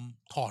ยอม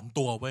ถอน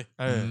ตัวเว้ย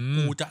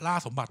กูจะล่า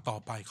สมบัติต่อ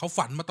ไปเขา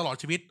ฝันมาตลอด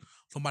ชีวิต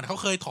สมบัติเขา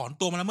เคยถอน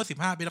ตัวมาแล้วเมื่อ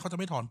15 ปีแล้วเขาจะ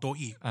ไม่ถอนตัว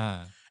อีก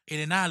เอเ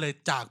ลน่าเลย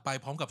จากไป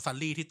พร้อมกับซัน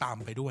ลี่ที่ตาม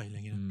ไปด้วยอะไร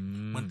เงี้ย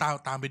เหมือน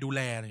ตามไปดูแ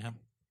ลนะครับ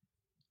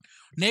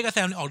เนธกับแซ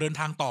มออกเดิน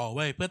ทางต่อเ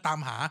ว้ยเพื่อตาม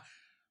หา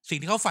สิ่ง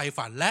ที่เขาใฝ่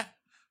ฝันและ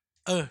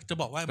จะ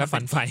บอกว่า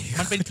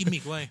มันเป็นกิมมิ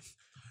กเว้ย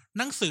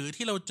หนังสือ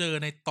ที่เราเจอ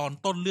ในตอน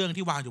ต้นเรื่อง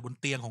ที่วางอยู่บน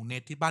เตียงของเน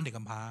ธที่บ้านเด็กก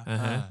ำพร้า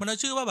มัน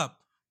ชื่อว่าแบบ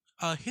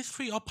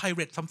history of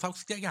pirate ซัมซัก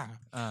สักอย่าง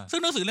ซึ่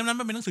งหนังสือเล่มนั้น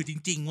มันเป็นหนังสือจ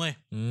ริงๆเว้ย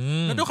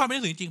แล้วด้วยความเป็นห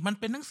นังสือจริงๆมัน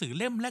เป็นหนังสือ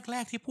เล่มแร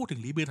กๆที่พูดถึ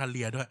งลิเบอร์ทาเ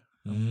ลียด้วย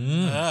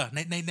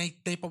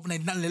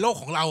ในโลก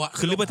ของเราอ่ะ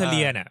คือลิเบอร์ทาเ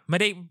ลียเนี่ยไม่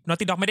ได้นอต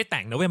ตี้ด็อกไม่ได้แ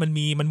ต่งนะเว้ยมัน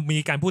มี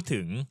การพูด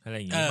ถึงอะไร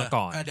อย่างงี้มา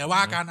ก่อนเดี๋ยวว่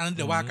ากันอันนั้นเ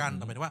ดี๋ยวว่ากันแ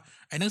ต่หมายถึงว่า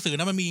ไอ้หนังสือ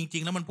นั้นมันมีจริ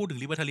งๆแล้วมันพูดถึง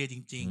ลิเบอร์ทาเลียจ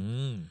ริง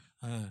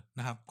ๆ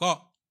นะครับ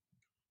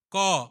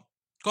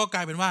ก็ก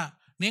ลายเป็นว่า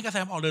เนธกับแซ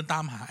มออกเดินตา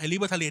มหาไอ้ลิ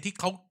เบอร์ทาเลียที่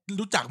เขา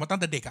รู้จักมาตั้ง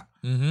แต่เด็กอ่ะ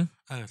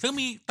ซึ่ง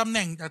มีตำแห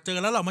น่งเจอ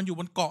แล้วมันอยู่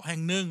บนเกาะแห่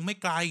งหนึ่งไม่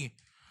ไกล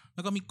แ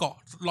ล้วก็มีเกาะ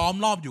ล้อม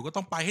รอบอยู่ก็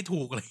ต้องไปให้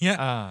ถูกอะไรเงี้ย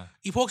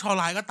อีพวกชาว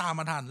ไลน์ก็ตาม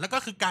มาทันแล้วก็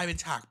คือกลายเป็น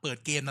ฉากเปิด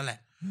เกมนั่นแหละ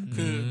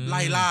คือไ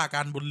ล่ล่ากั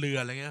นบนเรือ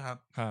อะไรเงี้ยครับ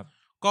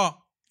ก็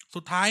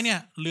สุดท้ายเนี่ย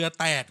เรือ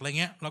แตกอะไร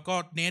เงี้ยแล้วก็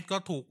เนธก็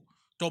ถูก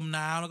จม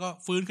น้ำแล้วก็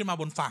ฟื้นขึ้นมา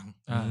บนฝั่ง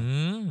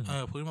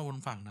ฟื้นมาบน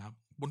ฝั่งนะครับ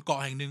บนเกาะ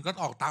แห่งหนึ่งก็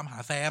ออกตามหา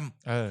แซม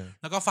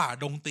แล้วก็ฝ่า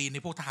ดงตีนใน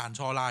พวกทหารช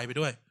อไลน์ไป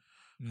ด้วย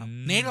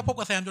เนธก็พบ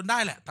กับแซมจนได้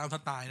แหละตามส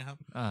ไตล์นะครับ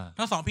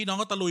ทั้งสองพี่น้อง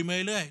ก็ตะลุยมา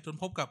เรื่อยๆจน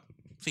พบกับ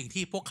สิ่ง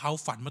ที่พวกเขา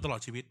ฝันมาตลอด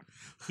ชีวิต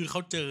คือเขา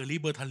เจอลิ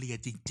เบอร์ทาเลีย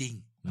จริง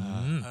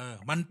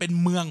ๆมันเป็น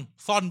เมือง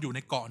ซ่อนอยู่ใน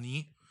เกาะนี้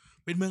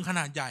เป็นเมืองขน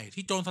าดใหญ่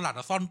ที่โจรสลัด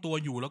ซ่อนตัว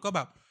อยู่แล้วก็แ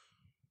บบ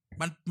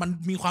มัน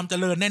มีความเจ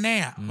ริญแน่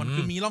ๆมัน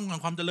คือมีร่องรอย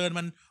ความเจริญ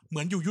มันเหมื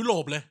อนอยู่ยุโร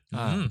ปเลย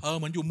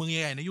เหมือนอยู่เมืองใ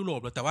หญ่ๆในยุโรป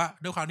เลยแต่ว่า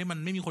ด้วยความที่มัน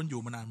ไม่มีคนอ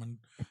ยู่มานานมัน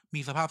มี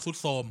สภาพทรุด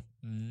โทรม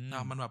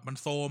มันแบบมัน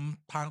โทรม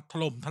ทางถ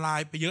ล่มทลาย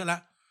ไปเยอะแล้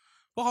ว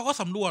พวกเขาก็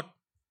สำรวจ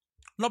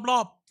รอ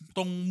บๆต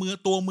รง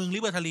ตัวเมืองลิ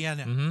เบอร์ทาเลียเ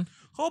นี่ย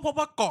เขาพบ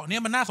ว่าเกาะเนี่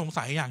ยมันน่าสง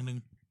สัยอย่างหนึ่ง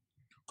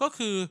ก็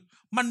คือ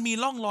มันมี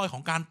ร่องรอยขอ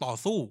งการต่อ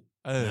สู้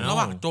ระห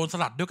ว่างโจรส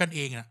ลัดด้วยกันเอ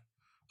งอ่ะ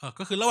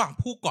ก็คือระหว่าง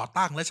ผู้ก่อ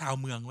ตั้งและชาว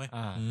เมืองเว้ย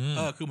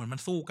คือเหมือนมั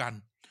นสู้กัน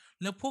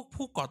แล้วพวก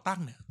ผู้ก่อตั้ง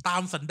เนี่ยตา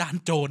มสันดาน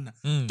โจรอ่ะ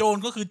โจร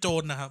ก็คือโจ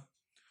รนะครับ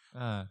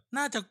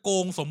น่าจะโก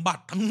งสมบั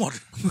ติทั้งหมด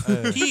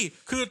ที่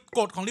คือก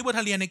ฎของลิเบอร์ท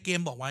าเลียในเก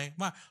มบอกไว้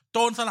ว่าโจ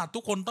รสลัดทุ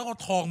กคนต้องเอา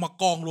ทองมา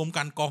กองรวม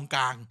กันกองก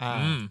ลาง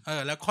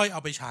แล้วค่อยเอ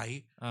าไปใช้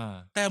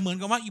แต่เหมือน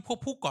กับว่าอีพวก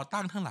ผู้ก่อ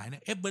ตั้งทั้งหลายเนี่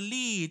ยเอเบอร์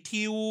ลี่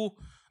ทิว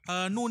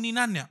นู่นนี่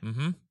นั่นเนี่ย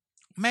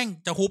แม่ง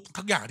จะฮุบ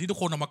ทุกอย่างที่ทุก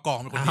คนเอามากอง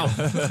เป็นคนเดียว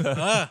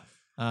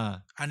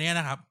อันนี้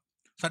นะครับ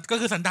ก็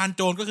คือสันดานโ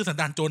จรก็คือสัน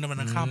ดานโจรในมัน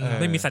นะครับ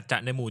ไม่มีสัจจะ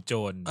ในหมู่โจ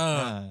ร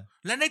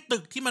และในตึ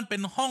กที่มันเป็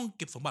นห้องเ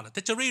ก็บสมบัติ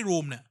treasury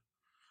room เนี่ย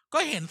ก็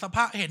เห็นสภ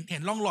าพเห็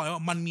นร่องรอยว่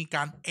ามันมีก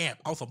ารแอบ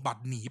เอาสมบัติ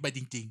หนีไปจ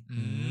ริง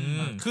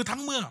ๆคือทั้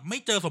งเมืองไม่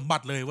เจอสมบั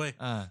ติเลยเว้ย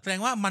แสดง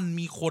ว่ามัน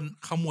มีคน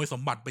ขโมยส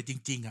มบัติไปจ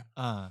ริงๆอ่ะ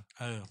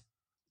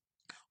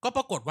ก็ป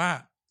รากฏว่า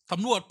ส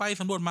ำรวจไป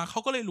สำรวจมาเขา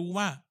ก็เลยรู้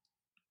ว่า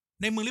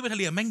ในเมืองลิเบอร์ทา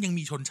เลียแม่งยัง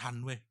มีชนชั้น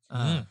เว้ย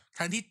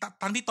ทั้ง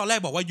ที่ตอนแรก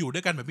บอกว่าอยู่ด้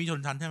วยกันแบบมีช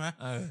นชั้นใช่ไหม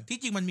ที่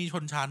จริงมันมีช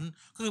นชั้น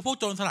คือพวก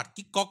โจรสลัด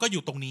กิ๊กก๊อกก็อ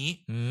ยู่ตรงนี้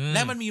แล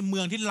ะมันมีเมื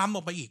องที่ล้ำอ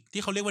อกไปอีก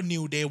ที่เขาเรียกว่านิ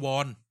วเดวอ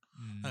น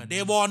เด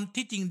วอน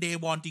ที่จริงเด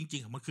วอนจริ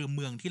งๆมันคือเ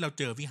มืองที่เรา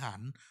เจอวิหาร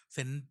เซ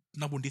นต์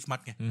นาบุนดิสมัต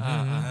ไง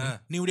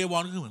นิวเดวอ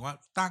นก็คือเหมือนว่า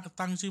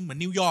ตั้งชื่อเหมือน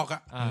นิวยอร์กอ่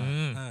ะ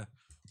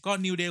ก็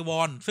นิวเดว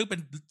อนซึ่งเป็น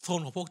โซ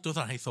นของพวกโจรส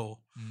ลัดไฮโซ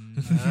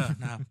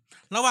นะครับ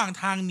ระหว่าง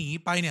ทางหนี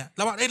ไปเนี่ย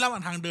ระหว่า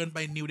งทางเดินไป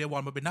นิวเดวอ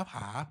นมาเป็นหน้าผ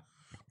า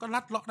ก็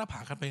ลัดเลาะหน้าผา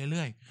กันไปเ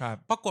รื่อย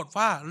ๆปรากฏ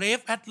ว่าเลฟ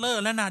แอดเลอ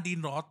ร์และนาดีน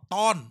รอ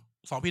ต้อน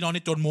สองพี่น้องใน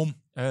จนมุม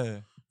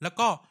แล้ว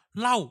ก็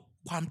เล่า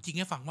ความจริงใ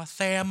ห้ฟังว่าแซ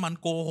มมัน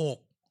โกหก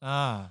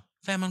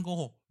แซมมันโก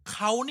หกเข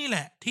านี่แห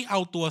ละที่เอา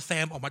ตัวแซ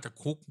มออกมาจาก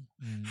คุก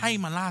ให้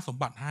มาล่าสม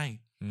บัติให้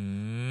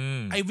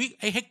ไ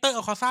อเฮกเตอร์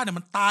อัลคาซ่าเนี่ย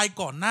มันตาย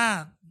ก่อนหน้า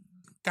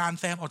การ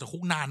แซมออกจากคุ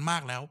กนานมา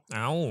กแล้ว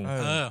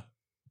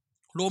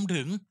รวม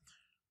ถึง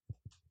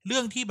เรื่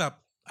องที่แบบ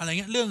อะไร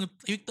เงี้ยเรื่อง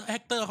เฮ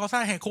กเตอร์อัลคาซ่า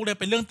แหกคุกเลย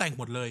เป็นเรื่องแต่ง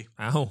หมดเลย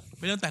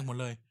เป็นเรื่องแต่งหมด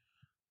เลย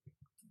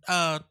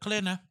เขาเ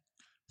ล่นนะ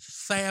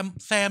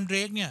แซมเดร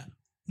กเนี่ย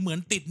เหมือน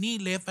ติดหนี้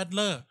เลฟแอดเล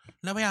อร์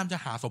แล้วพยายามจะ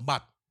หาสมบั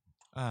ติ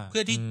เพื่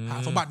อที่หา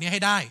สมบัตินี้ใ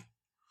ห้ได้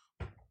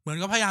เหมือน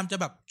ก็พยายามจะ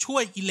แบบช่ว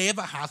ยอีเลฟ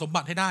หาสม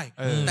บัติให้ได้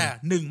แต่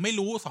1ไม่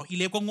รู้2อี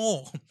เลฟก็โง่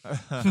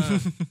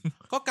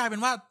ก็กลายเป็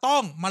นว่าต้อ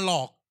งมาหล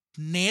อก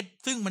เนท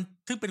ซึ่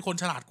งเป็นคน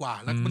ฉลาดกว่า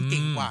แล้วมันเ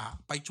ก่งกว่า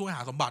ไปช่วยห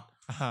าสมบัติ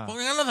เพราะ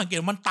งั้นเราสังเกต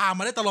มันตามม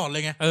าได้ตลอดเล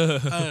ยไง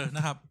น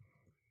ะครับ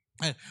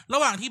ระ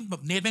หว่างที่แบ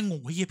บเนทแม่งง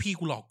งเฮ้ยพี่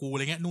กูหลอกกูอะไ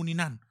รเงี้ยนู่นนี่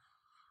นั่น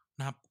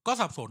นะครับก็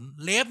สับสน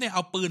เลฟเนี่ยเอ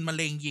าปืนมาเ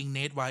ล็งยิงเน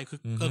ทไว้คือ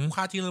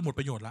ฆ่าที่เราหมด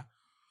ประโยชน์ละ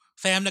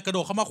แซมเนี่ยกระโด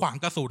ดเข้ามาขวาง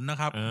กระสุนนะ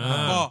ครับแล้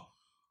วก็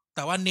แ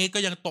ต่ว่าเนทก็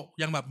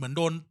ยังแบบเหมือนโ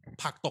ดน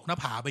ผลักตกหน้า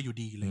ผาไปอยู่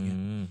ดีอะไรเงี้ย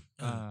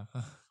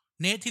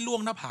เนทที่ล่ว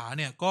งหน้าผา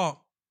เนี่ย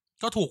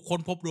ก็ถูกค้น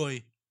พบโดย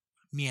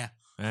เ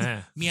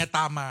มียต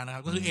ามมานะครั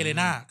บก็คือเอเล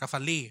นากับซั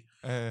นลี่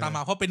ตามม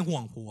าเพราะเป็นห่ว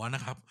งผัวน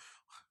ะครับ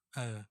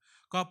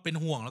ก็เป็น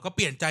ห่วงแล้วก็เป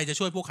ลี่ยนใจจะ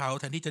ช่วยพวกเขา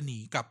แทนที่จะหนี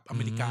กลับอเ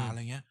มริกาอะไร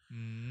เงี้ย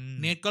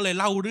เนทก็เลย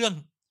เล่าเรื่อง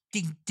จ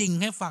ริง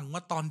ๆให้ฟังว่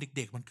าตอนเ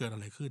ด็กๆมันเกิดอะ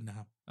ไรขึ้นนะค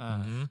รับ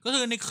ก็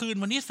คือในคืน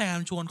วันที่แซม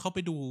ชวนเขาไป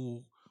ดู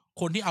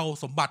คนที่เอา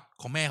สมบัติ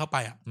ของแม่เขาไป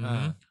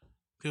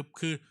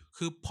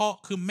คือพ่อ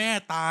คือแม่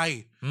ตาย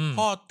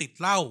พ่อติด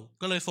เหล้า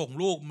ก็เลยส่ง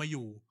ลูกมาอ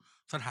ยู่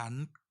สถาน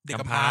เด็ก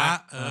กำพร้า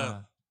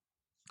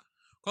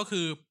ก็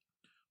คือ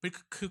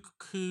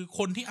ค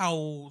นที่เอา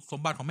สม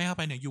บัติของแม่เข้า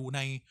ไปเนี่ยอยู่ใน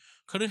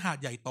คฤหาส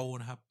น์ใหญ่โต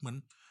นะครับเหมือน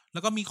แล้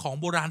วก็มีของ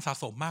โบราณสะ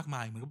สมมากม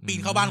ายเหมือนปีน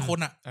เข้าบ้านคน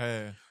อ่ะ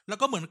แล้ว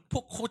ก็เหมือนพ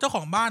วกเจ้าข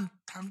องบ้าน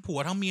ทั้งผัว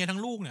ทั้งเมียทั้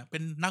งลูกเนี่ยเป็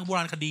นนักโบร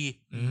าณคดี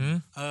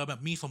แบบ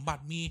มีสมบั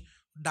ติมี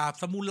ดาบ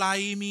ซามูไร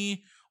มี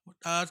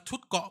ชุด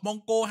เกราะมอง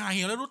โกหาเห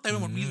วแล้วรู้เต็มไป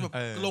หมดมีแบบ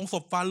ลงศ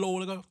พฟาโรห์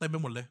แล้วก็เต็มไป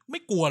หมดเลยไ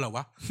ม่กลัวเหรอว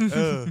ะ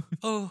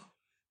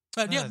แบ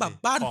บเนี้ยแบบ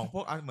บ้านของพ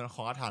วกเหมือนข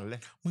องอาถรรพ์เล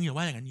ยมึงอย่า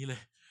ว่าอย่างนี้เลย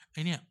ไอ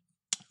เนี่ย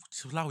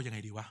เล่ายังไง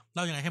ดีวะเ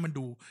ล่ายังไงให้มัน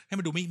ดูไม่ให้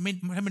มัน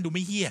ดูไ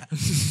ม่เหี้ย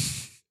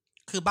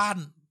คือบ้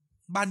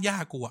านย่า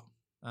กูอ่ะ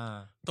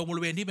ตรงบ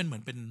ริเวณที่เป็นเหมื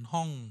อนเป็น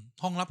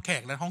ห้องรับแข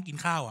กและห้องกิน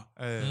ข้าวอ่ะ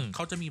เข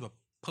าจะมีแบบ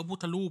พระพุท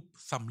ธรูป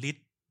สำริด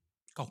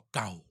เ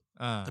ก่า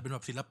ๆแต่เป็นแบ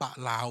บศิลปะ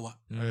ลาวอ่ะ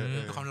ด้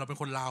วยความเราเป็น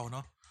คนลาวเน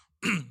าะ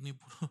นี่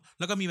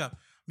แล้วก็มีแบบ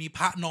มีพ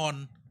ระนอน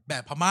แบ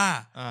บพม่า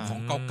ของ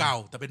เก่า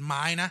ๆแต่เป็นไ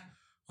ม้นะ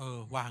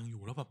วางอ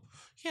ยู่แล้วแบบ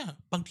เฮีย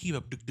บางทีแบ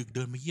บดึกๆเ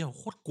ดินมาเยี่ยว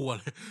โคตรกลัว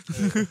เลย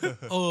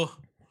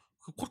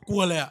คือโคตรกลั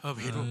วเลยอ่ะ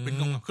เห็นเป็น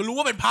คือรู้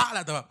ว่าเป็นพระแหล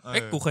ะแต่แบบ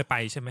กูเคยไป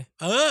ใช่ไหม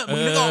มึง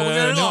นึกออก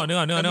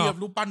แบบ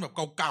รูปปั้นแบบ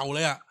เก่าๆเล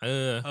ยอ่ะ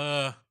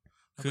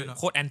คือโ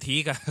คตรแอนที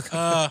กอ่ะ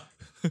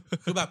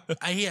คือแบบ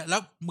ไอ้เหี้ยแล้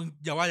วมึง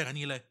อย่าว่าอย่าง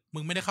นี้เลยมึ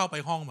งไม่ได้เข้าไป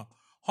ห้องแบบ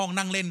ห้อง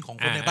นั่งเล่นของ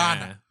คนในบ้าน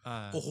อ่ะ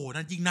โอ้โห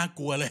นั่นยิ่งน่า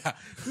กลัวเลยอ่ะ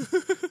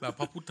แบบพ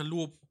ระพุทธ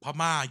รูปพ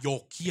ม่าโย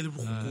กขี้อะไร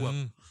ผมกลัว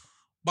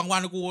บางวั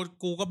น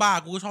กูก็บ้า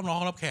กูก็ชอบนอน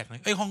ห้องรับแขก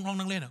ไอ้ห้อง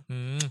นั่งเล่นอ่ะ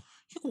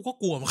ที่กูก็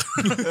กลัวมัน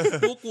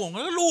กูกลัว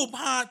แล้วรูป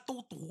ผ้า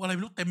ตู้อะไรไ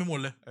ม่รู้เต็มไปหมด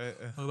เลย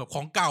แบบข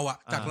องเก่าอ่ะ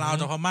จากลาว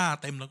จากพม่า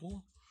เต็มแล้วกู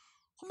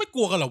เขาไม่ก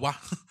ลัวกันหรอวะ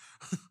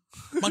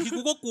บางที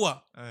กูก็กลัว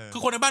คื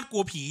อคนในบ้านกลั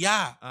วผีย่า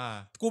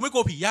กูไม่กลั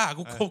วผีย่า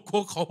กูกลั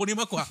วเขาคนนี้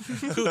มากกว่า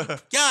คือ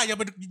ย่าจะเ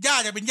ป็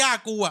นย่า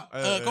กูอ่ะ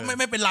ก็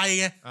ไม่เป็นไร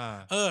ไง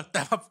แ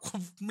ต่แบบ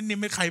มันนี่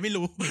ไม่ใครไม่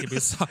รู้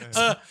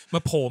ม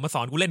าโผล่มาส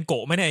อนกูเล่นโก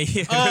ะไม่ได้ไอ้เ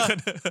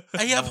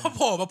หี้ยพอโ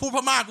ผล่มาพูดพ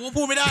ม่ากูก็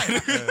พูดไม่ได้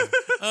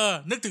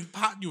นึกถึงพ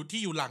ระอ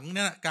ยู่หลังเ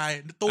นี่ยกาย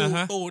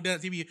ตู้เนี่ย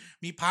ที่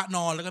มีพระน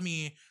อนแล้วก็มี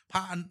พร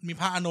ะ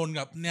อานนท์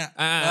กับเนี่ย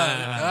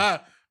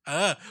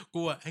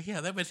กูอ่ะไอ้เหี้ย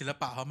ได้เป็นศิล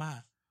ปะพม่า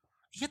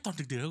เฮียตอน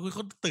ดึกๆเข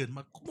าตื่นม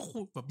า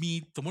แบบมี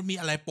สมมติมี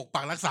อะไรปก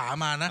ปักรักษา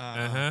มานะ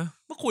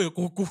มาคุยกับ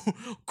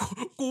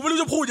กูไม่รู้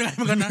จะพูดยังไงเห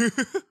มือนกันนะ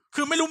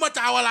คือไม่รู้มา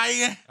จ้าอะไร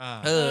ไง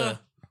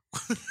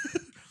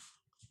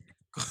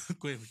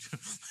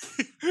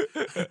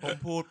ผม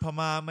พูดพ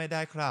ม่าไม่ไ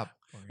ด้ครับ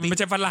ไม่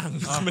ใช่ฝรั่ง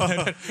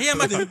เฮีย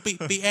มาถึง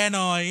ปีแอร์ห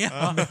น่อย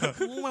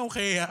ไม่โอเค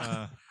อ่ะ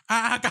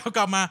ก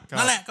ลับมา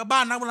นั่นแหละก็บ้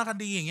านนักโบราณค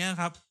ดีอย่างเงี้ย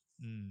ครับ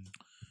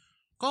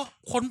ก็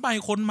ค้นไป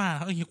ค้นมา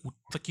เฮ้ยกู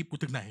สกิปกู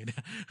ถึงไหนเนี่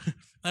ย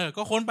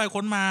ก็ค้นไป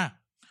ค้นมา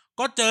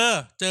ก็เจ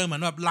อเหมือ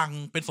นแบบลัง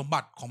เป็นสมบั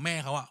ติของแม่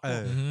เขาอะ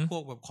พว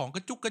กแบบของกร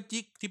ะจุกกระจิ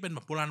กที่เป็นแบ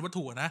บโบราณวัต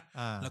ถุนะ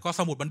แล้วก็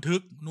สมุดบันทึ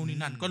กนู่นนี่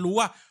นั่นก็รู้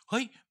ว่าเ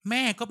ฮ้ยแ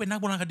ม่ก็เป็นนัก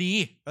โบราณคดี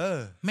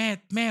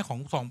แม่ของ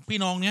สองพี่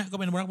น้องเนี้ยก็เ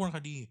ป็นนักโบราณค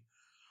ดี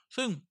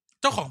ซึ่ง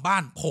เจ้าของบ้า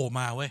นโผล่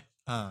มาเว้ย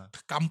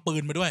กำปื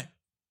นมาด้วย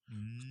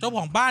เจ้าข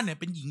องบ้านเนี่ย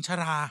เป็นหญิงช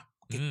รา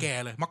แก่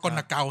ๆเลยมักกร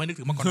นาเกาให้นึก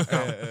ถึงมักกรนาเก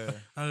า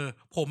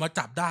โผล่มา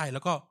จับได้แล้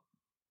วก็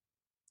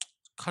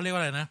เขาเรียกว่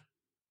าอะไรนะ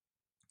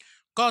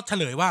ก็เฉ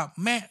ลยว่า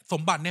แม่ส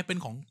มบัติเนี่ยเป็น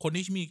ของคน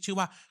ที่มีชื่อ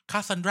ว่าคา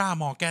ซันดรา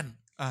มอร์แกน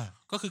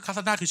ก็คือคา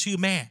ซันดราคือชื่อ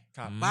แม่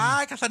ว้า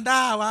ยคาซันดรา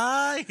ว้า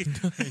ย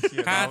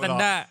คาซัน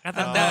ดรา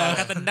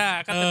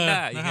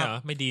อย่างเงี้ยเหรอ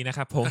ไม่ดีนะค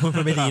รับผม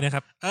ไม่ดีนะค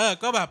รับ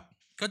ก็แบบ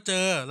ก็เจ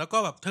อแล้วก็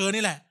แบบเธอ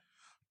นี่แหละ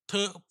เธ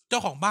อเจ้า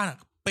ของบ้าน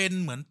เป็น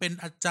เหมือนเป็น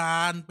อาจา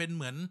รย์เป็นเ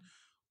หมือน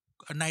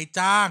นาย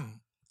จ้าง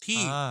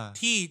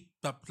ที่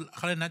แบบเ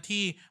ขาเรียกนะ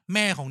ที่แ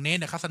ม่ของเนท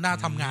เนี่ยคาซันดรา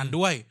ทำงาน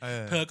ด้วย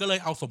เธอก็เลย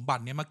เอาสมบั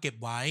ติเนี้ยมาเก็บ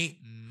ไ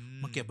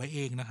ว้เอ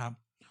งนะครับ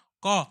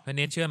ก็เ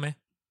นทเชื่อไหม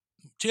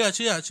เชื่อ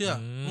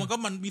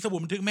มันมีสมุด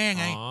บันทึกแม่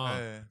ไง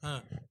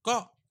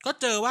ก็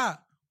เจอว่า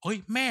เฮ้ย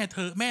แม่เธ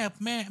อแ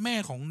ม่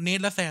ของเนท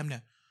และแซมเนี่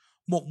ย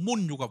หมกมุ่น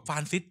อยู่กับฟรา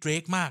นซิสเดร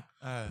กมาก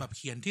แบบเ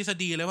ขียนทฤษ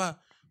ฎีเลยว่า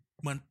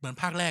เหมือน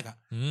ภาคแรกอ่ะ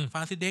ฟร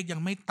านซิสเดรกยั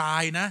งไม่ตา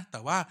ยนะแต่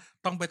ว่า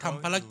ต้องไปท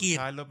ำภารกิจ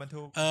ท้ายรถบรร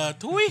ทุก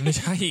ทุยไม่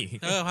ใช่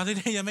ฟรานซิสเ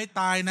ดรกยังไม่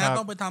ตายนะ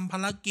ต้องไปทำภา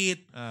รกิจ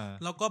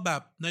แล้วก็แบ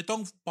บในต้อ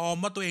งปลอม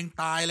ว่าตัวเอง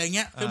ตายอะไรเ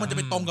งี้ยซึ่งมันจะไ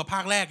ปตรงกับภา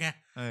คแรกไง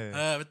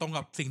ไปตรง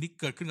กับสิ่งที่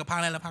เกิดขึ้นกับภาค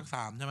แรกและภาค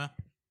3ใช่ไหม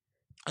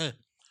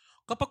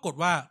ก็ปรากฏ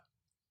ว่า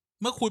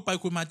เมื่อคุยไป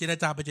คุยมาเจร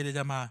จาไปเจรจ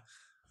ามา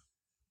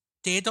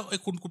เจ๊เจ้า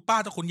คุณป้า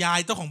เจ้าคุณยาย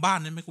เจ้าของบ้าน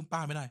เนี่ยไม่คุณป้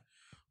าไม่ได้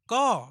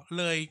ก็เ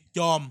ลย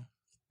ยอม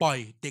ปล่อย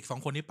เด็ก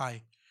2คนนี้ไป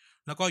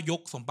แล้วก็ย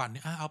กสมบัติเ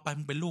นี่ยเอาไป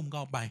มึงเป็นลูกก็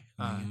เอาไป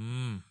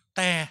แ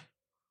ต่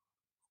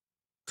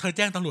เธอแ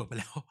จ้งตำรวจไป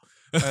แล้ว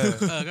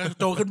ก็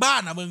โจรขึ้นบ้า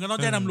นมึงก็ต้อง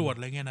แจ้งตำรวจอ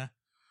ะไรเงี้ยนะ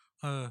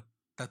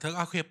แต่เธอโ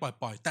อเคป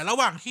ล่อยแต่ระ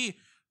หว่างที่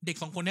เด็ก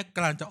2คนนี้ก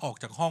ำลังจะออก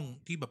จากห้อง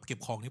ที่แบบเก็บ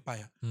ของนี้ไป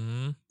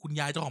คุณ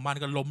ยายเจ้าของบ้า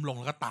นก็ล้มลง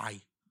แล้วก็ตาย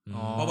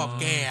เพราะแบบ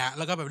แก่แ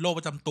ล้วก็แบบโรคป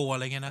ระจำตัวอะ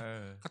ไรเงี้ยนะ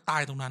ก็ตา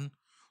ยตรงนั้น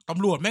ต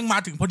ำรวจแม่งมา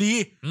ถึงพอดี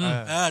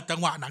จัง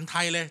หวะหนังไท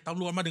ยเลยต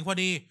ำรวจมาถึงพอ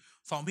ดี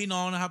2พี่น้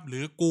องนะครับหรื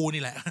อกู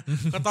นี่แหละ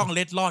ก็ต้องเ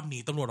ล็ดลอดหนี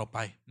ตำรวจออกไป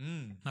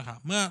นะครับ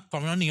เมื่อ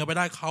2พี่น้องหนีออกไป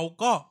ได้เขา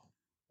ก็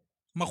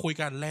มาคุย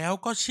กันแล้ว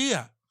ก็เชื่อ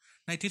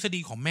ในทฤษฎี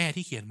ของแม่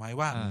ที่เขียนไว้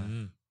ว่า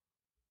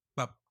แ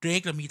บบเดร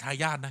กจะมีทา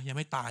ยาทนะยัง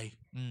ไม่ตาย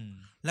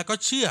แล้วก็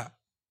เชื่อ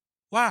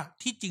ว่า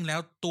ที่จริงแล้ว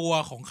ตัว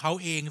ของเขา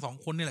เอง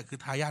2คนนี่แหละคือ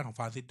ทายาทของฟ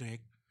รานซิสเดรก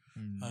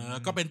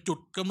ก็เป็นจุด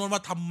กำหนดว่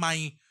าทำไม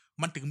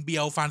มันถึงเบี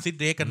ยวฟรานซิส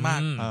เดรกกันมา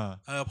ก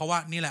เพราะว่า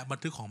นี่แหละบัน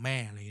ทึกของแม่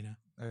อะไรนะ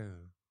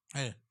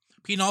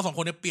พี่น้อง2ค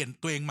นเนี่ยเปลี่ยน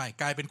ตัวเองใหม่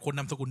กลายเป็นคน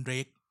นามสกุลเดร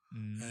ก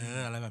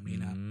อะไรแบบนี้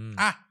นะ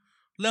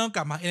เริ่มก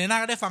ลับมาเอเลน่า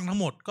ก็ได้ฟังทั้ง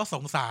หมดก็ส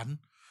งสาร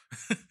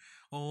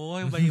โอ้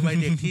ยวัย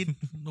เด็กที่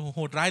โห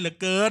ดร้ายเหลือ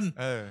เกิน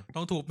ต้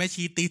องถูกแม่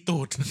ชีตีตู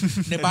ด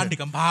ในบ้านเด็ก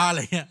กำพร้าอะไร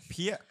เงี้ยเ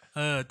พี้ย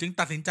จึง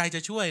ตัดสินใจจะ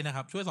ช่วยนะค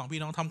รับช่วย2พี่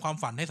น้องทำความ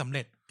ฝันให้สำเ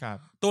ร็จครับ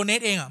ตัวเน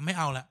ทเองไม่เ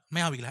อา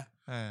อีกแล้ว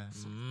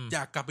อย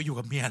ากกลับไปอยู่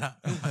กับเมียแล้ว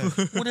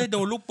พูดให้โด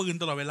นลูกปืน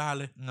ตลอดเวลา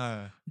เลย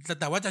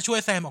แต่ว่าจะช่วย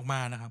แซมออกมา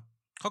นะครับ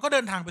เขาก็เดิ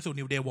นทางไปสู่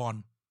นิวเดวอน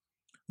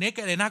เนท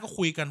กับเอเลน่าก็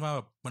คุยกันว่าแบ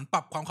บเหมือนป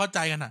รับความเข้าใจ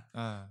กัน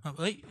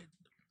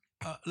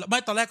ไม่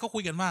ตอนแรกก็คุ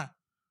ยกันว่า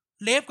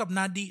เลฟกับน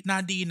า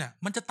ดีน่ะ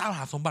มันจะตามห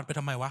าสมบัติไป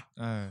ทำไมวะ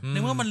ใน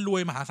เมื่อมันรว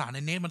ยมหาศาลใน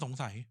เนทมันสง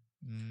สัย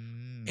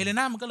เอเล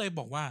น่ามันก็เลย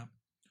บอกว่า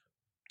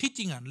ที่จ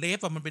ริงเลฟ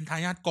มันเป็นทา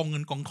ยาทกองเงิ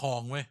นกองทอ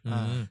งเว้ย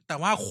แต่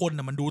ว่าคน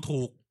มันดู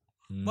ถูก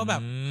ว่าแบ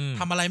บ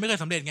ทำอะไรไม่เคย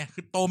สำเร็จไงคื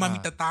อโตมามี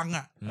แต่ตังค์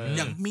อ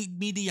ย่าง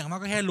มีดีอย่างมาก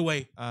ก็แค่รวย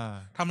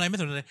ทำอะไรไม่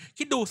สำเร็จเลย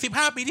คิดดู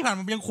15 ปีที่ผ่านม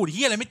ายังขุดเ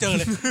หี้ยอะไรไม่เจอ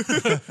เลย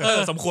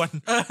สมควร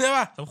ใช่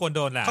ป่ะสมควรโ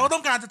ดนแหละเขาต้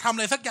องการจะทำอะ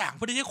ไรสักอย่างเ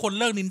พื่อที่ให้คน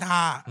เลิกนินท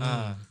า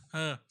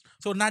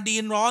ส่วนนาดี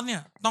นรอสเนี่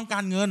ยต้องกา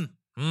รเงิน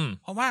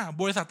เพราะว่า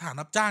บริษัทฐาน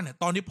รับจ้างเนี่ย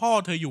ตอนที่พ่อ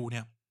เธออยู่เ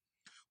นี่ย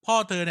พ่อ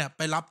เธอเนี่ยไ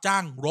ปรับจ้า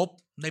งรบ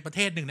ในประเท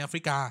ศหนึ่งในแอฟ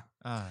ริกา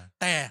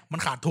แต่มัน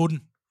ขาดทุน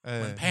เ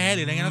หมือนแพ้ห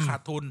รืออะไรเงี้ยขา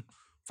ดทุน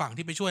ฝั่ง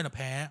ที่ไปช่วยน่ะแ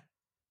พ้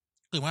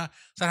ถึงว่า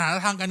สถานะ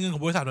ทางการเงินขอ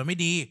งบริษัทมันไม่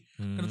ดี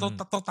ก็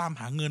ต้องตาม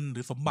หาเงินห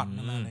รือสมบัติอ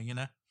ะไรอย่างเงี้ย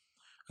นะ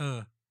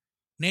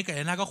เนกกับเอ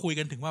เลน่าก็คุย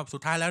กันถึงว่าสุ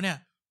ดท้ายแล้วเนี่ย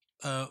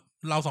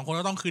เรา2คน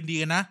ก็ต้องคืนดี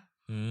กันนะ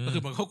ก็คื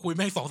อมันก็คุยไ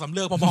ม่2-3 เ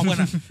รื่องพร้อมๆกัน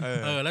นะ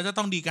แล้วจะ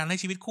ต้องดีกันให้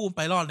ชีวิตคู่ไป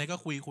รอดเนี่ยก็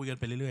คุยกัน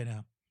ไปเรื่อยๆนะค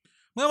รับ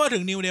เมื่อมาถึ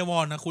งนิวเดวอ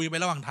นนะคุยไป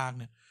ระหว่างทาง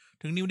เนี่ย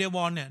ถึงนิวเดว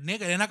อนเนี่ยเนก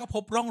กับเอเลน่าก็พ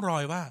บร่องรอ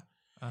ยว่า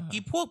อี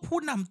พวกผู้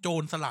นำโจ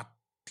รสลัด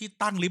ที่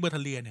ตั้งลิเบอร์ท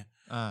าเลียเนี่ย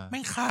แม่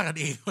งฆ่ากัน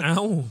เอง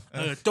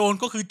โจร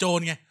ก็คือโจร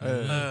ไง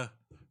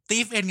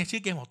ตีฟเอ็นไงชื่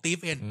อเกมของตีฟ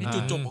เอ็นนี่จุ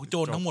ดจบของโจ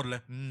รทั้งหมดเล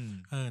ย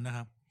นะค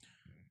รับ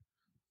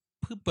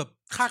เพื่อแบบ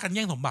ฆ่ากันแ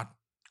ย่งสมบัติ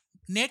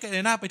เนทกับเอเ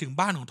ลน่าไปถึง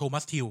บ้านของโทมั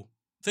สทิล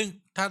ซึ่ง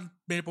ถ้า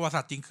เป็นประวัติศา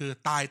สตร์จริงคือ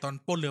ตายตอน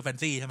ปล้นเรือแฟน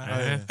ซีใช่ไหม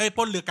ป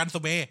ล้นเรือกันโซ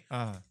เบ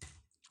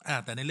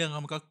แต่ในเรื่อง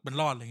มัน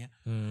รอดอะไรเงี้ย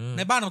ใ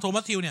นบ้านของโทมั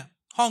สทิลเนี่ย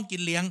ห้องกิ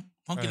นเลี้ยง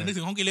นึก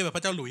ถึงห้องกินเลี้ยงแบบพ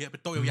ระเจ้าหลุยส์เป็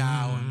นโต๊ะยา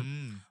ว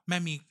ๆแ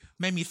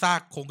ม่มีซา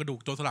กโครงกระดูก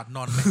โจรสลัดน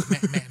อน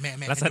แ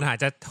ม่ลักษณะ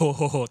จะโถ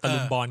ตะลุ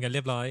มบอลกันเรี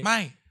ยบร้อยไม่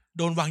โ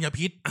ดนวางยา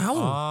พิษ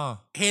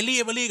เฮลี่เ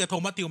อเวอรี่กับโท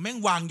มัสทิลแม่ง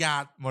วางยา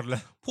หมดเล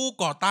ยผู้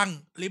ก่อตั้ง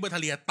ลิเบอร์ทา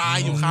เลียตาย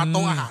อยู่คาโ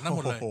ต๊ะอาหารนั่นหม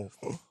ดเลย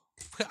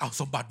เพื่อเอา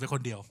สมบัติไปค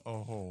นเดียว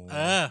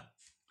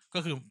ก็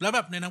คือแล้วแบ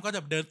บในนั้นก็จ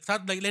ะเดินถ้า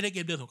เล่นในเก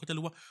มเดินผมก็จะ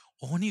รู้ว่าโ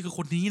อ้นี่คือค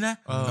นนี้นะ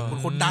แบบ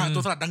คนดังตั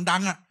วสลัดดั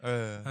ง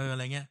ๆอะไ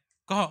รเงี้ย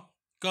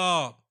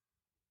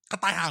ก็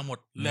ตายห่างหมด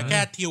เหลือแค่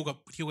ทิวกับ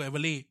เอเวอ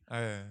รี่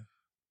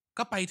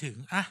ก็ไปถึง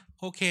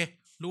โอเค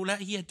รู้แล้ว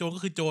เฮียโจรก็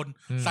คือโจร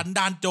สันด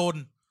านโจร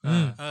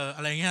อ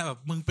ะไรเงี้ยแบบ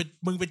มึง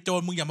เป็นโจ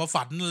รมึงอย่ามา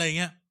ฝันอะไร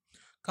เงี้ย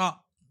ก็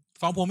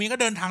2ผัวเมียก็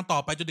เดินทางต่อ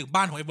ไปจนถึง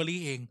บ้านของเอเวอ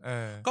รี่เอง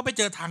ก็ไปเ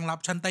จอทางลับ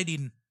ชั้นใต้ดิ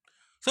น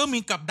ซึ่งมี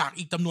กับดัก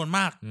อีกจำนวนม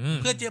าก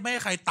เพื่อจะไม่ใ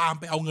ห้ใครตาม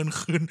ไปเอาเงิน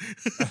คืน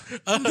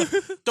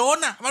โจร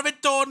มันเป็น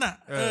โจร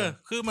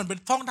คือมันเป็น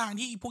ช่องทาง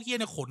ที่พวกเฮีย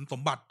เนี่ยขนส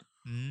มบัติ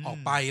ออก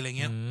ไปอะไร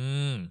เงี้ย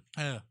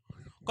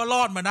ก็ร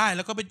อดมาได้แ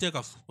ล้วก็ไปเจอ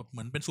กับเห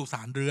มือนเป็นสุส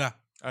านเรือ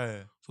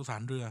สุสา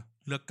นเรือ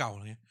เก่าอะ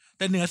ไรเงี้ยแ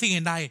ต่เหนือสิ่ง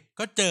อื่นใด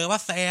ก็เจอว่า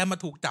แซมมา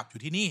ถูกจับอ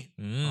ยู่ที่นี่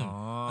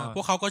พ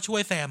วกเขาก็ช่ว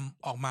ยแซม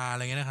ออกมาอะไ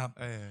รเงี้ยนะครับ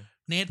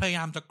เนทพยาย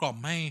ามจะกล่อม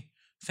ให้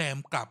แซม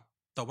กลับ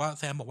แต่ว่า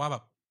แซมบอกว่าแบ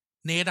บ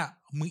เนท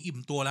มึงอิ่ม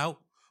ตัวแล้ว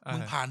มึ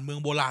งผ่านเมือง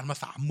โบราณมา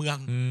3 เมือง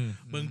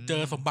มึงเจ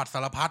อสมบัติสา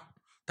รพัด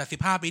แต่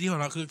15 ปีที่ผ่า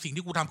นมาคือสิ่ง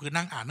ที่กูทำคือ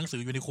นั่งอ่านหนังสื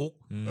ออยู่ในคุก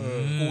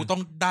กูต้อ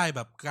งได้แบ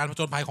บการผ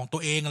จญภัยของตั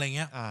วเองอะไรเ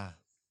งี้ย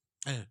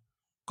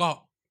ก็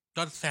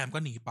ก็แซมก็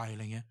หนีไปอะไ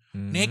รเงี้ย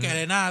เนทกับเอ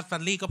เลน่าซั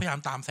นลี่ก็พยายาม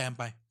ตามแซม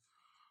ไป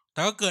แ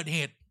ต่ก็เกิดเห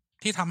ตุ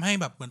ที่ทำให้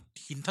แบบเหมือน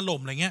หินถล่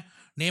มอะไรเงี้ย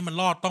เนทมัน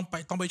รอดต้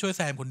องไปช่วยแ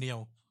ซมคนเดียว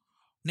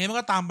เนทมัน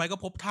ก็ตามไปก็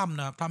พบถ้ำ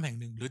นะครับถ้ำแห่ง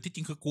หนึ่งหรือที่จ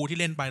ริงคือกูที่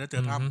เล่นไปแล้วเจ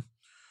อถ้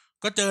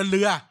ำก็เจอเ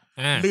รือ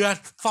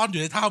ซ่อนอ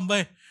ยู่ในถ้ำเว้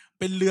ย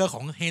เป็นเรือข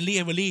องเฮนรี่เ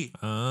อเวอรี่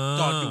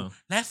จอดอยู่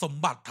และสม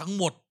บัติทั้ง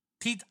หมด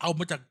ที่เอา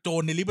มาจากโจ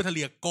รในลิเบอร์ทาเ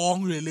ลียกอง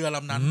อยู่ในเรือล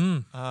ำนั้น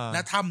แล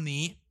ะถ้ำ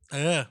นี้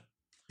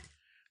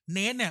เน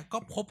ทเนี่ยก็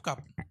พบกับ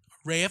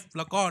เรฟแ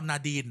ล้วก็นา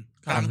ดีน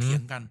กำลังเถีย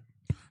งกัน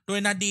โดย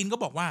นาดีนก็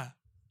บอกว่า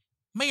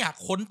ไม่อยาก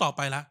ค้นต่อไ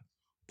ปละ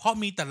เพราะ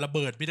มีแต่ระเ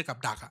บิดมีแต่กับ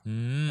ดัก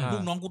ลู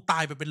กน้องกูตา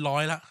ยไปเป็น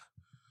100ละ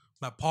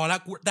แบบพอละ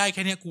กูได้แ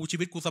ค่นี้กูชี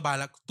วิตกูสบาย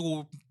แล้วตู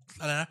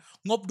อะไรนะ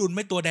งบดุลไ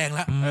ม่ตัวแดง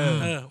ละ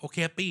โอเค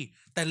ปี้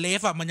แต่เล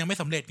ฟมันยังไม่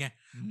สำเร็จไง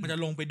มันจะ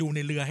ลงไปดูใน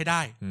เรือให้ไ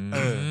ด้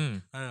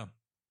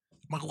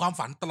มันคือความ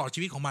ฝันตลอดชี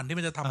วิตของมันที่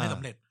มันจะทำให้ส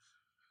ำเร็จ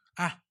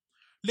อ่ะ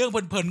เรื่องเ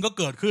พลินๆก็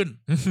เกิดขึ้น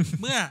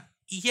เมื่อ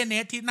อีเคียเน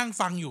สที่นั่ง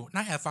ฟังอยู่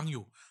นั่งแอบฟังอ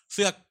ยู่เ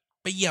สือก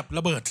ไปเหยียบร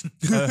ะเบิด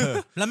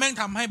แล้วแม่ง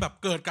ทำให้แบบ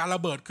เกิดการร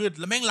ะเบิดขึ้น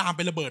แล้วแม่งลามไ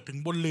ประเบิดถึง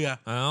บนเรือ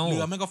เรื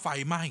อแม่งก็ไฟ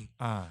ไหม้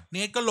เน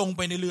สก็ลงไ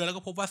ปในเรือแล้ว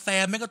ก็พบว่าแซ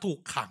มแม่งก็ถูก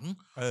ขัง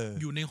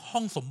อยู่ในห้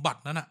องสมบัติ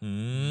นั่นน่ะ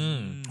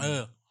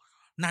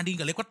นาดีน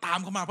กับเล็กก็ตาม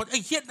เข้ามาเพราะไอ้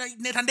เหี้ย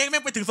ในทันเด้งแม่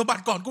งไปถึงสมบั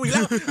ติก่อนกูอีกแ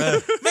ล้ว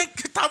แม่ง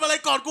ทำอะไร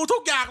ก่อนกูทุ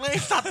กอย่างเลย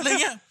สัตว์อะไร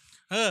เงี้ย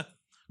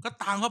ก็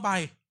ตามเข้าไป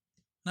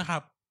นะครั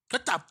บก็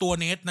จับตัว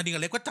เนสนาดีนกั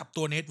บเล็กก็จับ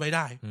ตัวเนสไว้ไ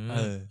ด้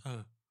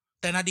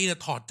แต่นาดีน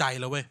ถอดใจ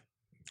แล้วเว้ย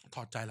ถ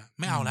อดใจละ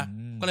ไม่เอาละ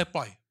ก็เลยป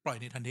ล่อย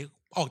ในทันเด้ง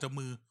ออกจาก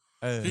มือ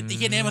คือตีเ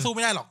คียเนสมาสู้ไ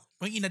ม่ได้หรอกเพ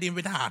ราะอินนาดีนเ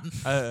ป็นทหาร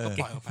ก็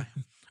ปล่อยออกไป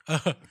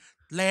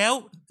แล้ว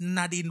น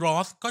าดีนรอ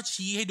สก็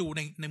ชี้ให้ดู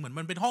ในเหมือน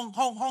มันเป็น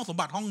ห้องสม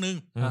บัติห้องนึง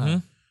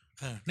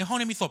ในห้อง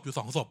นี้มีศพอยู่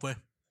2 ศพเว้ย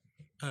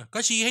ก็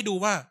ชี้ให้ดู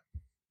ว่า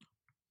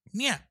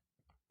เนี่ย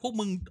พวก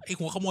มึงไอ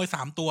หัวขโมย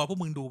3 ตัวพวก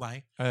มึงดูไว้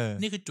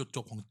นี่คือจุดจ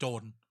บของโจ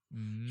ร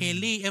เฮน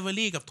รี่เอเวอ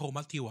รี่กับโท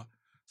มัสทิว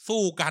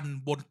สู้กัน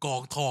บนกอ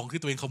งทองที่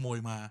ตัวเองขโมย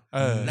มา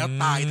แล้ว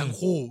ตายทั้ง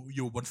คู่อ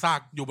ยู่บนซาก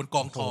อยู่บนก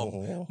องทอง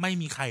ไม่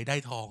มีใครได้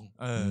ทอง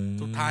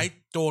สุดท้าย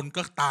โจร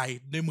ก็ตาย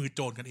ด้วยมือโ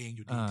จรกันเองอ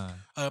ยู่ดี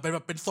เป็นแบ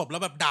บเป็นศพแล้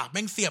วแบบดาบแ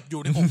ม่งเสียบอ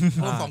ยู่ใน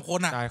อก2 ค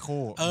นอ่ะตาย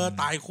คู่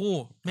ตายคู่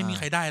ไม่มีใ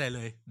ครได้อะไรเ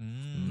ลย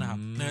นะครับ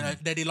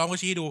เดดดี้ลองก็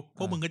ชี้ดูพ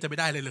วกมึงก็จะไม่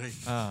ได้เลย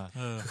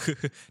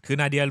คือ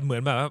นาเดียเหมือ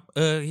นแบบ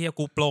เฮีย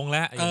กูปลงแ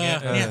ล้วอย่างเงี้ย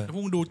เนี่ยพว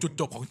กมึงดูจุด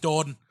จบของโจ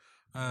ร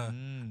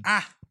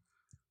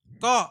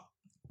ก็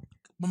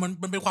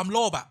มันเป็นความโล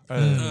ภอ่ะ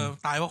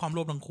ตายเพราะความโล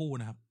ภทั้งคู่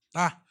นะครับ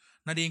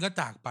นาดีนก็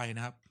จากไปน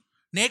ะครับ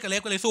เนทกับเล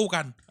ฟก็เลยสู้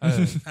กัน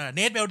เน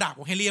ทไปเอาดาบข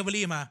องเฮนรี่เอเวอ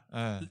รี่มา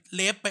เ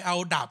ลฟไปเอา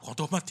ดาบของโ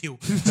ทมัสทิว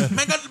แ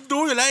ม่งก็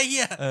รู้อยู่แล้วไอ้เ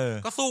หี้ย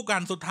ก็สู้กั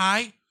นสุดท้าย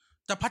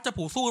จะพัดจะ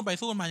ผูสู้กันไป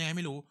สู้กันมายังไงไ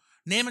ม่รู้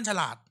เนทมันฉ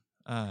ลาด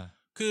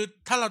คือ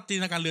ถ้าเราจิน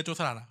ตนาการเรือโจร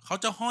สลัดอ่ะเขา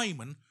จะห้อยเห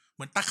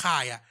มือนตะข่า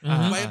ยอ่ะ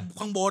ไว้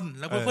ข้างบน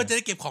แล้วเพื่อนจะไ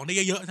ด้เก็บของได้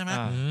เยอะๆใช่ไหม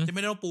จะไ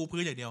ม่ต้องปูพื้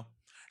นอย่างเดียว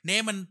เน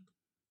ทมัน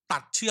ตั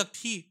ดเชือก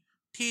ที่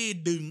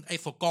ดึงไอ้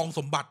กองส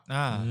มบัติ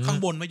ข้าง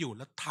บนมาอยู่แ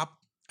ล้วทับ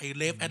ไอ้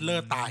เลฟแอดเลอ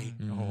ร์ตาย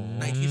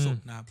ในที่สุด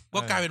นะครับก็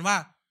กลายเป็นว่า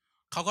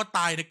เขาก็ต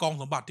ายในกอง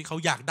สมบัติที่เขา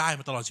อยากได้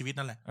มาตลอดชีวิต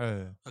นั่นแหละ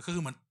ก็คื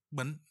อเห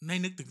มือนให้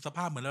นึกถึงสภ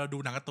าพเหมือนเราดู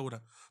หนังการ์ตูนอ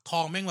ะทอ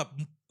งแม่งแบบ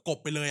กบ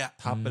ไปเลยอะ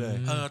ทับไปเลย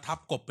ทับ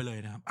กบไปเลย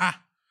นะครับ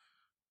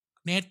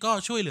เนทก็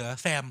ช่วยเหลือ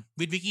แซม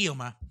วิกกี้ออก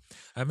มา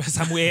ซ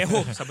ามูเอ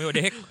ลเ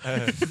ด็ก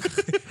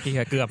พี่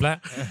เกือบแล้ว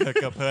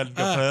เกือบเพลิน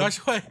ก็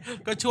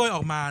ช่วยอ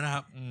อกมานะค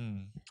รับ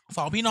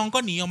2 พี่น้องก็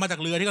หนีออกมาจาก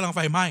เรือที่กำลังไฟ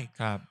ไหม้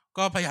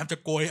ก็พยายามจะ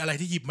โกยอะไร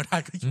ที่หยิบมาได้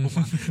ก็หยิบม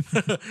า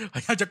พ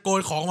ยายามจะโกย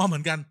ของมาเหมื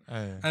อนกัน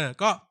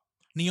ก็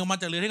หนีออกมา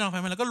จากเรือที่กำลังไฟ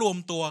ไหม้แล้วก็รวม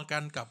ตัวกั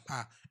นกับ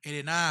เอเล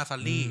น่าซั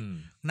นลี่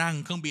นั่ง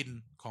เครื่องบิน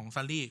ของ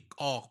ซันลี่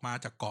ออกมา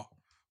จากเกาะ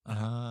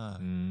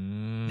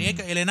เนท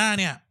กับเอเลน่า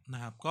เนี่ยน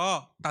ะครับก็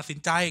ตัดสิน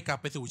ใจกลับ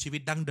ไปสู่ชีวิ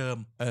ตดั้งเดิม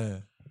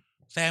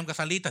แซมกับ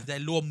ซันลี่ตัดใจ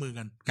ร่วมมือ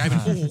กันกลายเป็น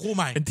คู่ใ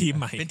หม่เป็นทีม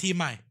ให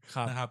ม่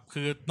นะครับ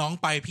คือน้อง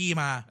ไปพี่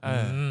มา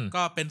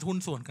ก็เป็นทุน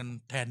ส่วนกัน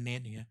แทนเนท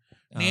อย่างเงี้ย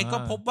เนทก็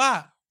พบว่า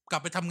กลั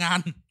บไปทำงาน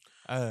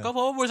ก็เพร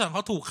าะว่าบริษัทเข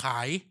าถูกขา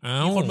ย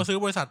มีคนมาซื้อ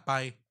บริษัทไป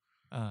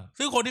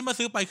ซึ่งคนที่มา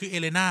ซื้อไปคือเอ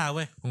เลน่าเ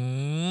ว้ย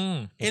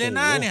เอเล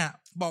น่าเนี่ย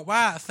บอกว่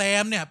าแซ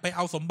มเนี่ยไปเอ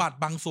าสมบัติ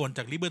บางส่วนจ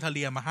ากลิเบอร์ทาเ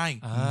ลียมาให้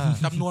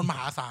จำนวนมห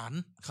าศาล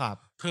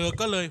เธอ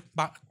ก็เลย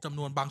จำน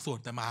วนบางส่วน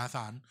แต่มหาศ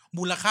าล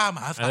มูลค่าม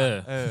หาศาล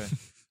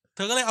เธ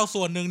อก็เลยเอา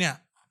ส่วนหนึ่งเนี่ย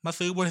มา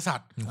ซื้อบริษัท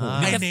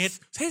ให้เนท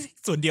ใช่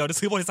ส่วนเดียวจะ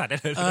ซื้อบริษัทได้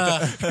เลย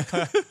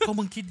ก็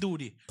มึงคิดดู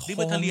ดิลิเ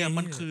บอร์ทาเลีย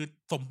มันคือ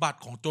สมบัติ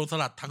ของโจรส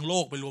ลัดทั้งโล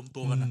กไปรวม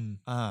ตัวกัน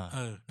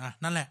นะ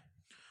นั่นแหละ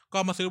ก็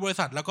มาซื้อบริ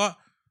ษัทแล้วก็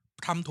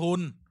ทำทุ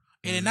น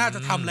เอเลน่าจะ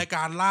ทำรายก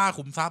ารล่า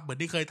ขุมทรัพย์เหมือน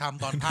ที่เคยท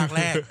ำตอนภาคแ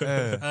รก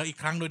อีก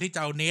ครั้งโดยที่จะ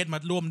เอาเนทมา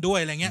ร่วมด้วย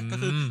อะไรเงี้ยก็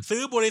คือซื้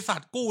อบริษั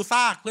ทกู้ซ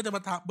ากเพื่อจะม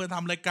าท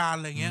ำรายการ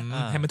อะไรเงี้ย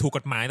ให้มันถูกก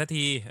ฎหมายทัน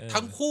ที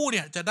ทั้งคู่เ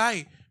นี่ยจะได้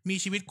มี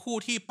ชีวิตคู่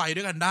ที่ไปด้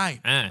วยกันได้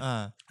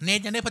เนท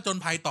ยังได้ผจญ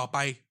ภัยต่อไป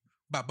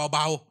แบบเบ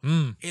า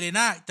ๆเอเล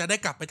น่าจะได้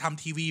กลับไปท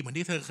ำทีวีเหมือน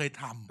ที่เธอเคย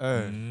ท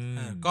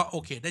ำก็โอ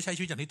เคได้ใช้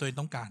ชีวิตอย่างที่ตัวเอง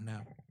ต้องการนะค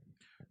รับ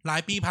หลา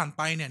ยปีผ่านไ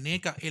ปเนี่ยเนท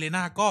กับเอเล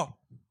น่าก็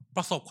ป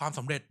ระสบความส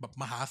ำเร็จแบบ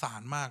มหาศา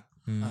ลมาก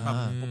แบบ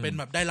เป็น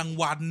แบบได้ราง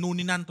วัลนู่น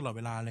นี่นั่นตลอดเ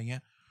วลาอะไรเงี้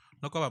ย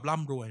แล้วก็แบบร่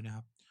ำรวยนะค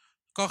รับ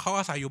ก็เขา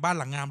อาศัยอยู่บ้าน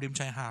หลังงามริม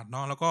ชายหาดเน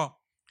าะแล้วก็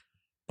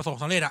ประสบ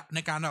สำเร็จอะใน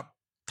การแบบ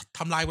ท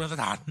ำลายโบราณส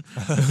ถาน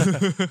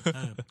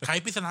ไข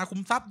ปริศนาขุ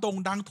มทรัพย์โด่ง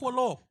ดังทั่วโ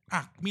ลกอ่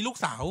ะมีลูก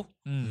สาว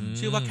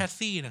ชื่อว่าแคส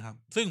ซี่นะครับ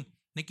ซึ่ง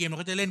ในเกมเรา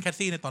ก็จะเล่นแคส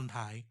ซี่ในตอน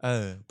ท้าย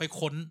ไป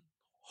ค้น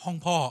ห้อง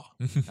พ่อ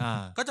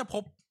ก็จะพ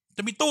บจ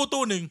ะมี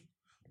ตู้หนึ่ง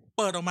เ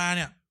ปิดออกมาเ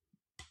นี่ย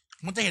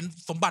มันจะเห็น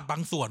สมบัติบา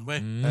งส่วนเว้ย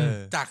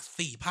จาก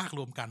4 ภาคร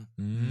วมกัน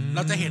เร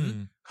าจะเห็น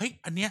เฮ้ย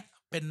อันเนี้ย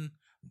เป็น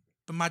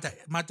มาจ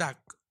าก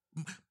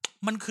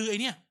มันคือไอ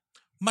เนี้ย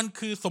มัน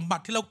คือสมบั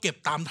ติที่เราเก็บ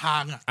ตามทา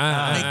งอ่ะ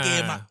ในเก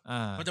มอ่ะ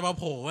มันจะมา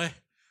โผล่เว้ย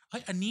เฮ้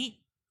ยอันนี้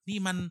นี่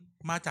มัน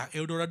มาจากเอ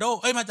ลโดราโด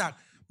มาจา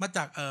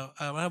ก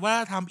ว่า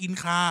ทำอิน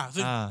คา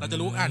ซึ่งเราจะ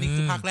รู้นี่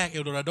คือภาคแรกเอ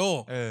ลโดราโด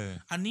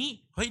อันนี้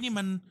เฮ้ยนี่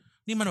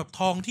มันแบบ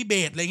ทองที่เบ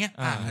สอะไรเงี้ย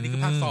อันนี้คื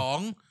อภาค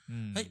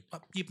2เฮ้ย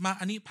หยิบมา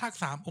อันนี้ภาค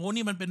3โอ้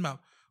นี่มันเป็นแบบ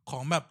ขอ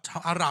งแบบชา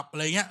วอาหรับอะ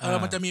ไรเงี้ย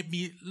มันจะมี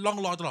ร่อง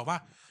รอยตลอดว่า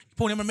พ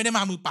วกนี้มันไม่ได้ม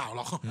ามือเปล่าห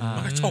รอกมั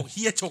นก็โฉกเ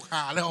หี้ยโฉกห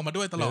าอะไรออกมา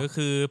ด้วยตลอดก็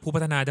คือผู้พั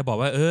ฒนาจะบอก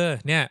ว่า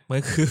เนี่ยมั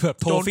นคือแบบ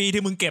โทฟี่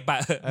ที่มึงเก็บอะ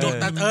โจร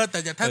แต่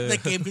ถ้าใน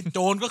เกมคือโจ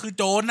รก็คือ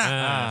โจรน่ะ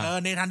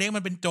ในทางเด็ก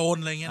มันเป็นโจร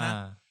อะไรเงี้ยนะ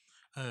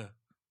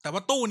แต่ว่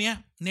าตู้เนี้ย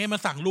เนมา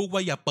สั่งลูกว่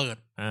าอย่าเปิด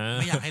ไ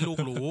ม่อยากให้ลูก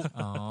รู้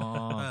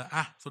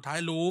สุดท้าย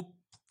รู้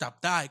จับ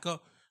ได้ก็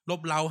ล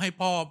บเล้าให้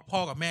พ่อ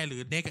กับแม่หรื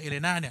อเนกับเอเล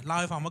น่าเนี่ยเล่า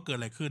ให้ฟังว่าเกิด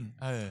อะไรขึ้น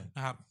น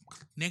ะครับ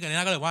เนกับเอเล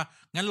น่าก็เลยว่า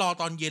งั้นรอ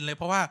ตอนเย็นเลยเ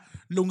พราะว่า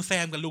ลุงแซ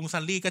มกับลุงซั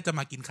นลี่ก็จะ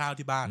มากินข้าว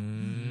ที่บ้าน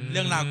เ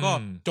รื่องราวก็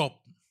จบ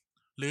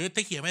หรือ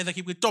ที่เขียนไว้ในสค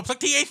ริปต์คือจบสัก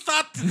ทีไอ้สั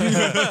ตว์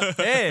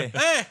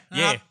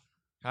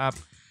ครับ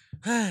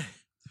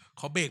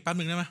ขอเบรกแป๊บ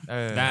นึงได้ไหม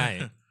ได้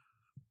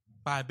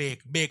ป่าเบร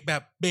กแ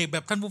บ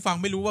บท่านผู้ฟัง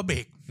ไม่รู้ว่าเบร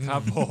กครั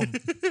บผม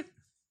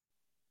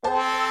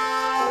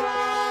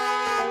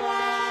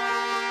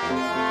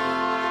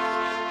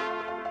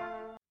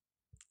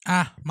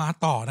มา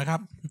ต่อนะครั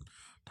บ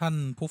ท่าน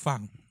ผู้ฟั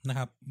งนะค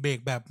รับเบรก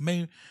แบบ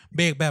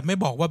ไม่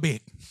บอกว่าเบร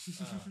ก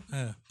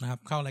นะครับ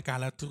เข้ารายการ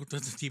แล้ว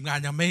ทีมงาน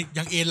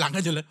ยังเอนหลังกั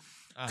นอยู่เลย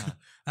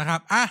นะครับ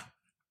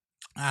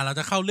เราจ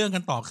ะเข้าเรื่องกั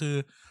นต่อคือ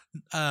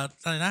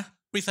อะไรนะ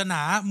ปริศนา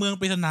เมือง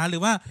ปริศนาหรื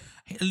อว่า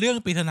เรื่อง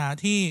ปริศนา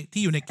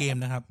ที่อยู่ในเกม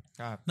นะครับ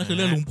นั่นคือเ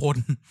รื่องลุงพล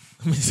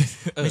ไม่ใช่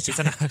ปริ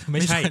ศนาไม่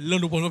ใช่เรื่อ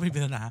งลุงพลก็เป็นป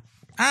ริศนา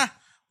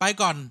ไป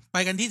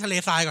กันที่ทะเล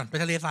ทรายก่อนไป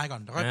ทะเลทรายก่อ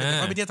นแล้ว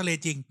ก็ไปเที่ยวทะเล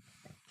จริง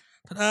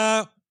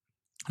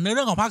ในเ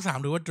รื่องของภาค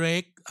3หรือว่า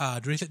Drake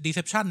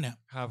Deception เนี่ย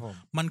ครับผม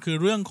มันคือ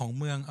เรื่องของ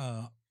เมือง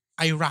ไ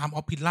อรามอ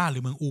อฟพิลล่าหรื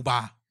อเมืองอูบ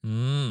า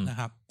นะ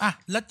ครับ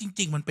แล้วจ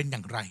ริงๆมันเป็นอย่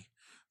างไร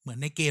เหมือน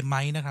ในเกมไหม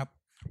นะครับ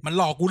มันห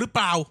ลอกกูหรือเป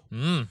ล่า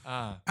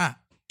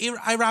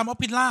ไอรามออฟ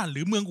พิลล่าห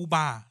รือเมืองอูบ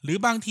าหรือ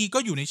บางทีก็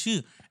อยู่ในชื่อ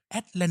แอ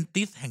ตแลน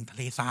ติสแห่งทะเ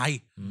ลทราย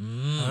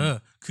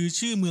คือ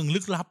ชื่อเมืองลึ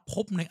กลับพ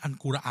บในอัล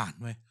กุรอาน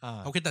เว้ย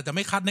โอเคแต่จะไ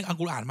ม่คัดในอัล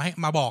กุรอาน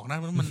มาบอกนะ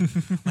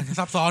มัน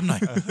ซับซ้อนหน่อ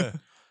ย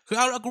คือ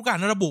อัลกุรอา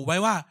นระบุไว้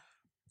ว่า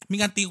มี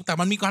การตีแต่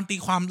มันมีการตี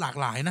ความหลาก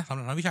หลายนะสำห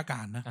รับนักวิชากา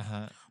รนะ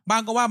บา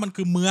งก็ว่ามัน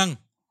คือเมือง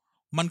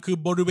มันคือ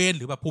บริเวณห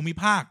รือแบบภูมิ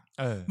ภาค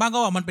บางก็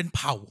ว่ามันเป็นเ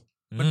ผ่า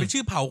มันเป็น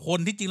ชื่อเผ่าคน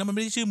ที่จริงแล้วมันไ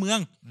ม่ได้ชื่อเมือง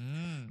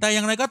แต่อ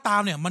ย่างไรก็ตา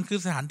มเนี่ยมันคือ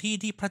สถานที่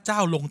ที่พระเจ้า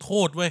ลงโท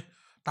ษเว้ย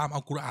ตามอั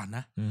ลกุรอานน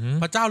ะ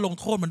พระเจ้าลง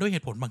โทษมันด้วยเห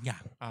ตุผลบางอย่า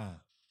ง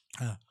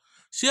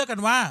เชื่อกัน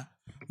ว่า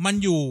มัน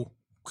อยู่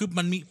คือ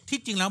มันมีที่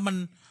จริงแล้ว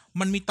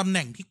มันมีตำแห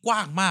น่งที่กว้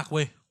างมากเ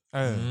ว้ย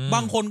บ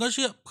างคนก็เ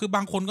ชื่อคือบ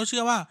างคนก็เ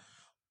ชื่อว่า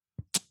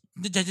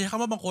จะใช้ค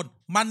ำว่าบางคน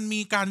มันมี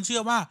การเชื่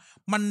อว่า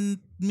มัน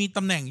มีต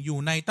ำแหน่งอยู่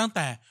ในตั้งแ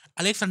ต่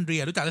อเล็กซานเดรี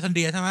ยรู้จักอเล็กซานเด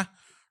รียใช่ไหม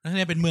นั่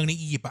นเป็นเมืองใน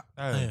อียิปต์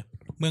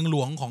เมืองหล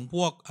วงของพ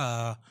ว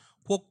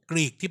กก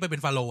รีกที่ไปเป็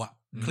นฟาโรห์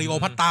คลีโอ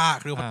พัตตา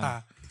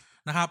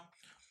นะครับ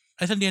อ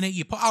เล็กซานเดรียในอี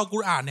ยิปต์เพราะอัลกุ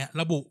รอานเนี่ย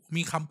ระบุ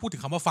มีคำพูดถึ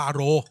งคำว่าฟาโ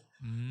รห์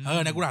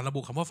ในกุรอานระบุ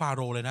คำว่าฟาโ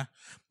รห์เลยนะ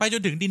ไปจ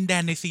นถึงดินแด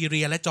นในซีเ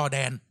รียและจอร์แด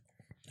น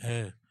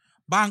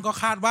บ้างก็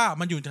คาดว่า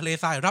มันอยู่ทะเล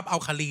ทรายรับอั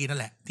ลคาลีนั่น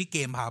แหละที่เก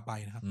มพาไป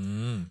นะครับ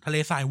ทะเล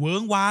ทรายเวิ้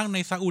งว้างใน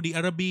ซาอุดิอ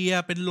าระเบีย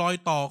เป็นรอย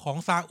ต่อของ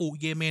ซาอุ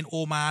เยเมนโอ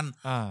มาน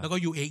แล้วก็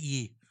UAE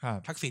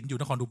ทักษิณอยู่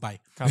นครดูไบ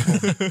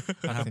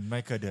ทักษิณไ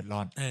ม่เคยเดือดร้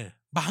อน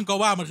บางก็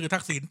ว่ามันคือทั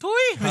กษิณทุ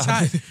ยไม่ใช่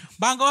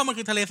บางก็ว่ามัน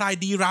คือทะเลทราย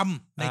ดีรัม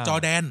ในจอ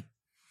ร์แดน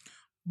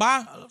บ้าง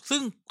ซึ่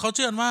งเขาเ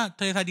ชื่อว่า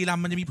ทะเลทรายดีรัม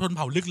มันจะมีชนเ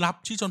ผ่าลึกลับ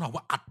ชื่อชนเผ่า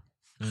ว่าอัด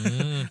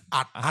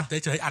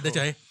เฉ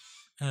ย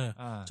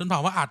ชนเผ่า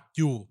ว่าอัด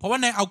อยู่เพราะว่า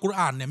ในอัลกุร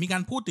อานเนี่ยมีกา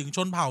รพูดถึงช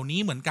นเผ่านี้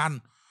เหมือนกัน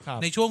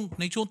ในช่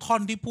วงท่อ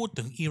นที่พูด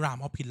ถึงอิราม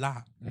ออฟพิลล่า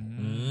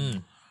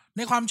ใ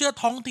นความเชื่อ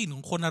ท้องถิ่นข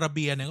องคนอาระเ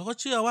บียเนี่ยก็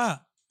เชื่อว่า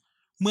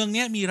เมือง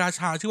นี้มีรา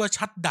ชาชื่อว่า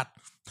ชัดดัด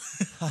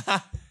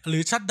หรื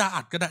อชัดดา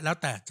อัดก็ได้แล้ว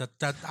แต่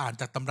จะอ่าน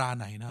จากตำรา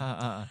ไหนนะ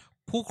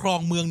ผู้ครอง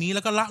เมืองนี้แ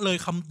ล้วก็ละเลย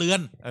คำเตือน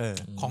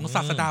ของศ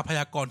าสดาพ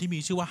ยากรณ์ที่มี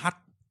ชื่อว่าฮัต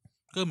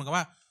ก็เหมือนกับ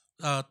ว่า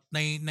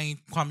ใน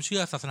ความเชื่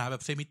อศาสนาแบ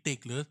บเซมิติก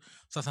หรือ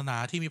ศาสนา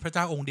ที่มีพระเ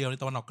จ้าองค์เดียวใน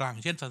ตะวันออกกลาง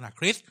เช่นศาสนา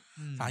คริสต์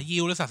ศาสนายิ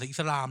วและศาสนาอิ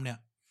สลามเนี่ย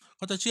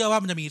ก็จะเชื่อว่า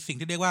มันจะมีสิ่ง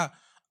ที่เรียกว่า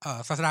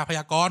ศาสดาพย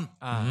ากรณ์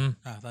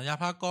ศาสดา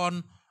พยากรณ์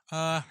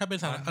ถ้าเป็น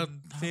ศาสนา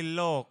สิ้น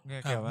โลกเนี่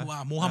ยเกี่ยวกับ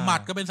มูฮัมหมัด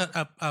ก็เป็น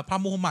พระ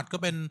มูฮัมหมัดก็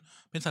เ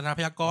ป็นศาสดา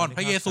พยากรณ์พ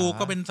ระเยซู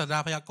ก็เป็นศาสดา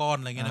พยากรณ์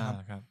อะไรเงี้ยนะครับ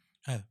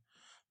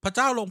พระเ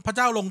จ้า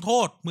ลงโท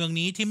ษเมือง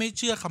นี้ที่ไม่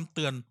เชื่อคำเ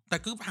ตือนแต่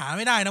ก็หาไ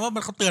ม่ได้นะว่ามั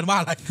นเขาเตือนว่า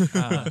อะไร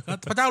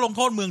พระเจ้าลงโ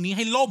ทษเมืองนี้ใ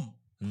ห้ล่ม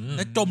แ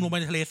ละจมลงไป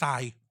ในทะเลทรา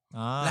ย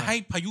และให้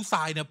พายุทร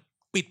ายเนี่ย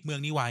ปิดเมือง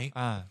นี้ไว้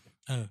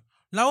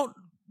แล้ว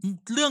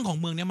เรื่องของ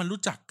เมืองนี้มัน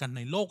รู้จักกันใ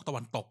นโลกตะ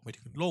วันตกไป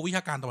ถึงโลกวิช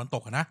าการตะวันต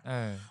กนะ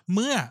เ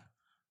มื่อ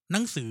ห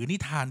นังสือนิ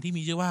ทานที่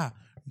มีชื่อว่า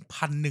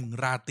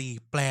1,001 ราตรี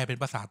แปลเป็น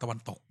ภาษาตะวัน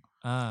ตก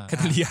แค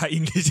ทเลียอั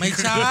งกฤษไม่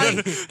ใช่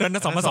นั่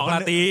น2,200 รา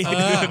ตรีอั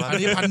น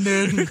นี้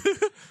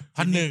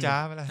 1,001จ้า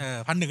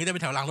1,001ก็จะเป็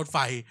นแถวรางรถไฟ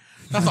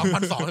ถ้า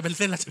 2,200 จะเป็นเ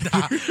ส้นรัชดา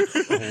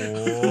โอ้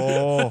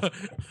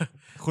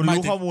คุณ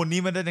รู้ข้อมูลนี้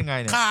มันได้ยังไง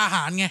เนี่ยค่าอาห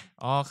ารไง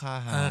ค่าอ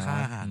าหารค่า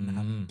อาหารนะค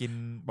รับกิน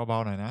เบา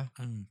ๆหน่อยนะ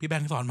พี่แบ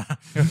งค์สอนมา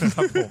ค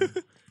รับผม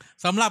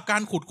สำหรับกา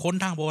รขุดค้น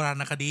ทางโบรา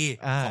ณคดี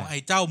ของไอ้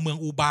เจ้าเมือง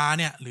อูบา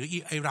เนี่ยหรือ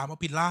ไอ้รามอ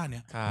พิลล่าเนี่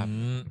ย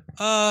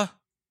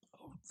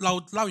เรา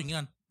เล่าอย่างนี้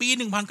กันปี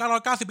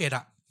 1991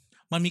อ่ะ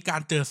มันมีกา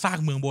รเจอซาก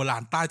เมืองโบรา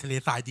ณใต้ทะเล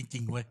ทรายจริ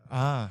งๆด้วย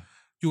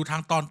อยู่ทา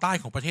งตอนใต้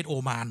ของประเทศโอ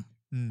มาน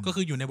ก็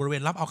คืออยู่ในบริเว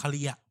ณรับอัลคา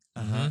ลีอ่ะ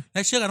แล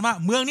ะเชื่อกันว่า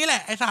เมืองนี้แหล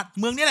ะไอ้สัตว์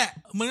เมืองนี้แหละ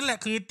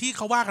คือที่เ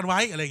ขาว่ากันไว้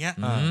อะไรเงี้ย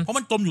เพราะ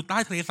มันจมอยู่ใต้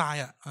ทะเลทราย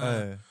อ่ะ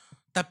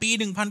แต่ปี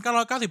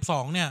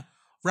 1992เนี่ย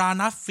รา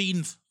นัฟฟิน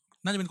ส์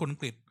น่าจะเป็นคนอัง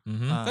กฤษ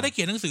ก็ได้เ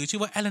ขียนหนังสือชื่อ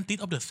ว่า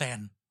Atlantis of the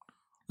Sand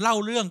เล่า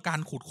เรื่องการ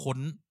ขุดค้น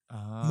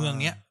เมือง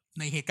เนี้ย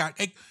ในเหตุการณ์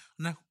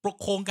นะ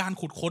โครงการ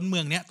ขุดค้นเมื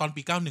องเนี้ยตอน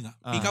ปี91อ่ะ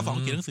ปี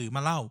92เขียนหนังสือม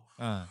าเล่า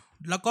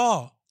แล้วก็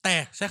แต่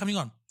ใช้คำนี้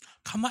ก่อน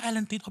คำว่า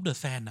Atlantis of the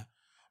Sand อ่ะ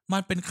มั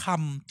นเป็นค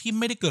ำที่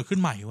ไม่ได้เกิดขึ้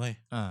นใหม่เว้ย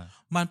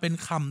มันเป็น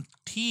ค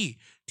ำที่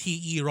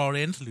T.E.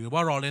 Lawrence หรือว่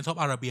า Lawrence of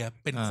Arabia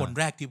เป็นคน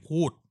แรกที่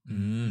พูด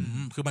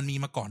คือมันมี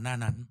มาก่อนหน้า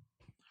นั้น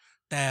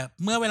แต่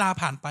เมื่อเวลา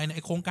ผ่านไปใน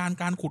โครงการ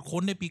การขุดค้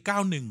นในปี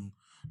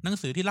91หนัง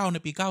สือที่เล่าใน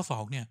ปี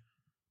92เนี่ย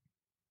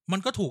มัน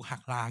ก็ถูกหั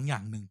กล้างอย่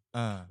างหนึ่ง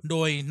โด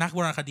ยนักโบ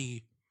ราณคดี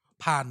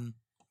ผ่าน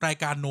ราย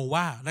การโนว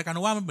ารายการโน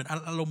วามันเหมือน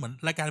อารมณ์เหมือน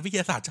รายการวิท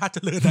ยาศาสตร์ชาติเจ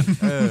ริญ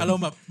อารม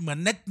ณ์แบบเหมือน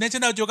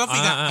National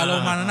Geographic อาร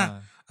มณ์มานั้นน่ะ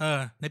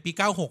ในปี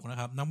96นะ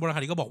ครับนักโบราณค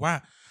ดีก็บอกว่า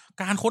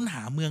การค้นห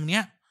าเมืองเนี้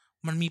ย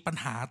มันมีปัญ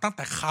หาตั้งแ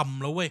ต่ค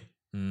ำแล้วเว้ย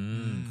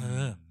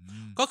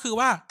ก็คือ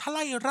ว่าถ้าไ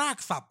ล่ราก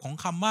ศัพท์ของ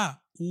คำว่า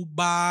อู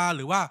บาห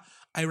รือว่า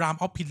ไอรามอ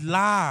อฟพิล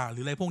ล่าหรื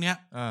ออะไรพวกเนี้ย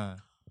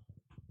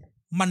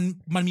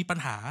มันมีปัญ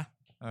หา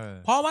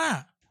เพราะว่า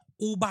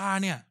อูบา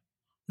เนี่ย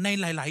ใน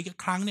หลาย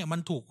ๆครั้งเนี่ยมัน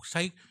ถูกใ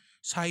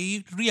ช้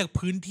เรียก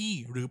พื้นที่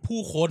หรือผู้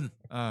คน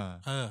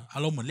อา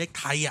รมณ์เหมือนเรียก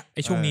ไทยอ่ะไอ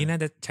ช่วงนี้น่า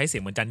จะใช้เสีย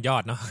งเหมือนจันยอ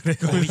ดเนาะ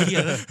โอ้ยเหี้ย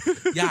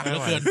ยากเหลื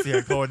อเกินเสีย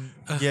งโทน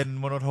เย็น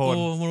โมโนโทน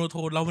โมโนโท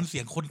นเรามันเสี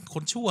ยงค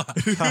นชั่ว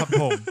ครับ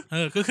ผม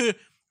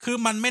คือ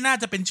มันไม่น่า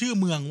จะเป็นชื่อ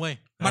เมืองเว้ย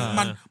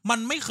มัน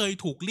ไม่เคย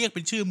ถูกเรียกเ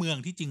ป็นชื่อเมือง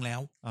ที่จริงแล้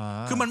ว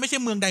คือมันไม่ใช่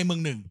เมืองใดเมือ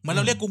งหนึ่งเหมือนเ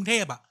ราเรียกกรุงเท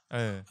พอ่ะ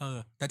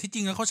แต่ที่จ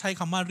ริงแล้วเขาใช้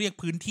คำว่าเรียก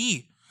พื้นที่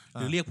ห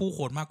รือเรียกผู้ค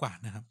นมากกว่า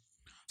นะครับ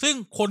ซึ่ง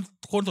ค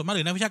นส่วนมากห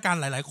รือนักวิชาการ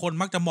หลายๆคน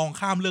มักจะมอง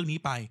ข้ามเรื่องนี้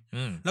ไป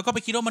แล้วก็ไป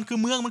คิดว่ามันคือ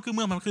เมืองมัน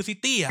คือซิ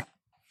ตี้อ่ะ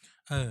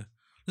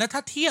และถ้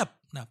าเที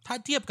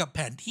ยบกับแผ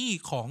นที่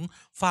ของ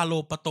ฟาโร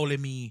ห์ปาโตเล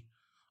มี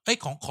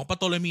ของปา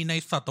โตเลมีใน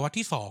ศตวรรษ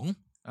ที่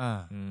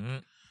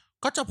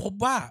2ก็จะพบ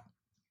ว่า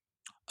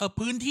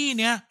พื้นที่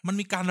เนี้ยมัน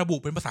มีการระบุ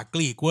เป็นภาษาก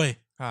รีกเว้ย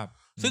ครับ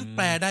ซึ่งแป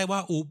ลได้ว่า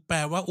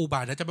อูบา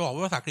จะไปบอกว่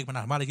าภาษากรีกมัน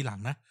อ่านว่าอะไรทีหลั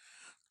งนะ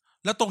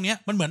แล้วตรงเนี้ย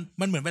มันเหมื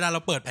อนเวลาเร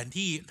าเปิดแผน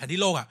ที่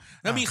โลกอ่ะ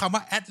แล้วมีคำว่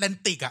าแอตแลน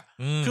ติกอ่ะ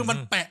คือมัน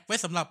แปะไว้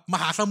สำหรับม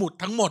หาสมุทร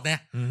ทั้งหมดเนี่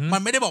ยมั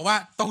นไม่ได้บอกว่า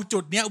ตรงจุ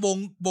ดเนี้ย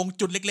วง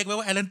จุดเล็กๆไว้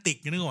ว่าแอตแลนติก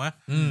นึกออกไหม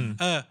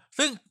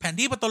ซึ่งแผน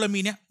ที่ปาโตเลมี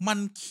เนี้ยมัน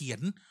เขีย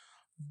น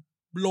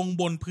ลง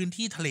บนพื้น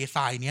ที่ทะเลท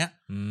รายเนี้ย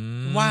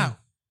ว่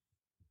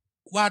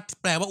า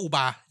แปลว่าอูบ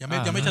ายังไ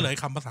ม่เฉลย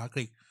คำภาษาก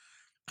รีก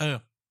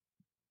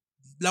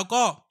แล้ว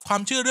ก็ควา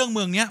มเชื่อเรื่องเ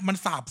มืองเนี้ยมัน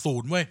สาบสู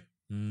ญเว้ย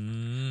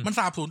มัน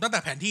สาบสูญตั้งแต่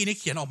แผนที่นี้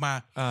เขียนออกมา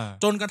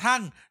จนกระทั่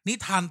งนิ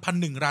ทาน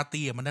1,001 ราต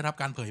รีมันได้รับ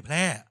การเผยแพ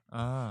ร่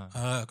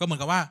ก็เหมือน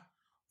กับว่า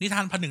นิทา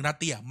น1,001 รา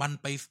ตรีมัน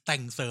ไปแต่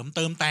งเสริมเ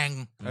ติมแต่ง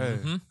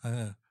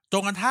จ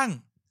นกระทั่ง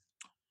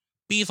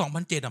ปี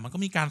 2007มันก็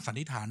มีการสัน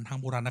นิษฐานทาง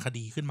โบราณค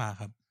ดีขึ้นมา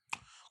ครับ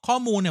ข้อ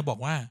มูลเนี่ยบอก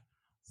ว่า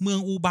เมือง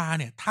อูบา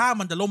เนี่ยถ้า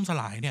มันจะล่มส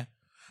ลายเนี่ย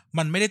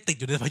มันไม่ได้ติด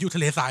อยู่ในพายุทะ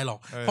เลทรายหรอก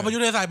เพราะพายุ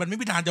ทะเลทรายมันไม่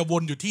มีทางจะว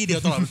นอยู่ที่เดียว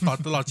ต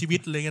ลอดชีวิต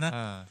เลยนะ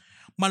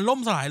มันล่ม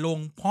สลายลง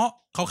เพราะ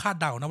เขาคาด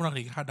เดานะโบราณค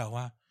ดีคาดเดา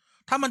ว่า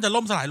ถ้ามันจะ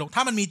ล่มสลายลงถ้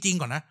ามันมีจริง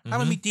ก่อนนะถ้า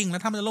มันมีจริงแล้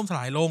วถ้ามันจะล่มสล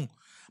ายลง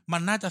มั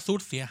นน่าจะซุด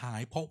เสียหา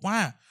ยเพราะว่า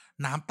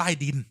น้ำใต้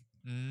ดิน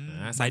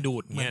สายดู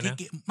ดเหมือน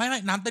ที่ไม่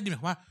น้ำใต้ดินหมา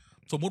ยความว่า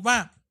สมมุติว่า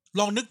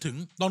ลองนึกถึง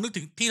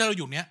ที่เราอ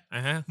ยู่เนี้ย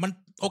มัน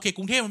โอเคก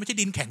รุงเทพมันไม่ใช่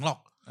ดินแข็งหรอก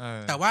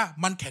แต่ว่า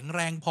มันแข็งแร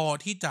งพอ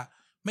ที่จะ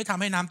ไม่ทำ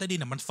ให้น้ำใต้ดิ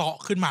นมันเซาะ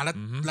ขึ้นมาแ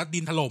ล้วดิ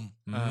นถล่ม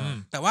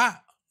แต่ว่า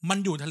มัน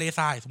อยู่ทะเล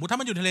ทรายสมมุติถ้า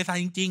มันอยู่ทะเลทราย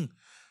จริง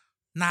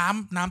ๆ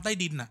น้ำใต้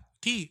ดินน่ะ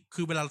ที่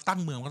คือเวลาเราตั้ง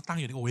เมืองก็ตั้ง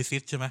อยู่ในโอเอซิ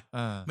สใช่ไหม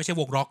ไม่ใช่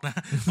วงร็อกนะ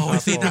โอเอ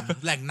ซิสอะ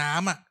แหล่งน้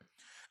ำอะ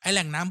ไอแห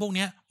ล่งน้ำพวกเ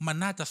นี้ยมัน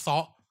น่าจะเซา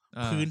ะ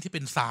พื้นที่เ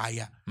ป็นทราย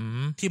อะ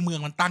ที่เมือง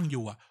มันตั้งอ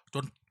ยู่อะจ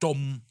น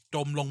จ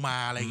มลงมา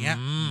อะไรเงี้ย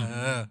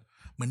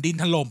เหมือนดิน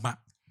ถล่มอะ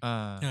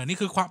นี่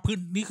คือคว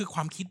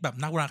ามคิดแบบ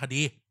นักโบราณค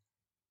ดี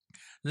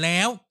แล้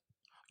ว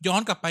ย้อ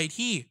นกลับไป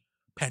ที่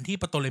แผนที่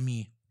ปาโตเลมี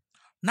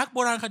นักโบ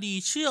ราณคดี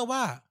เชื่อว่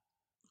า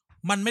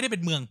มันไม่ได้เป็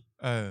นเมือง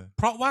เ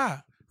พราะว่า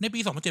ในปี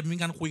 2007มี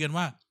การคุยกัน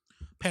ว่า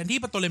แผนที่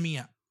ปาโตเลมี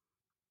อ่ะ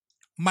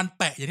มัน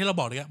แปะอย่างที่เรา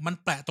บอกเลยมัน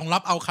แปะตรงรั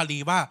บอัลคาลี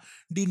ว่า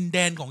ดินแด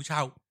นของชา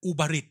วอู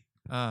บาริด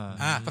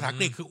ภาษาอัง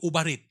กฤษคืออูบ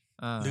าริด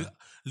ห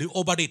รือโอ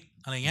บาริด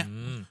อะไรเงี้ย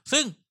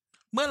ซึ่ง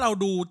เมื่อเรา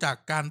ดูจาก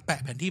การแปะ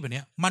แผนที่แบบ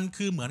นี้มัน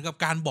คือเหมือนกับ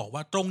การบอกว่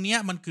าตรงเนี้ย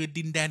มันคือ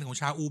ดินแดนของ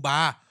ชาวอูบา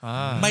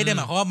ไม่ได้ห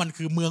มายความว่ามัน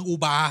คือเมืองอู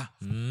บา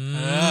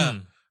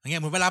อย่างเงี้ย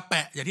เหมือนเวลาแป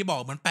ะอย่างที่บอ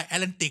กเหมือนแปะแอ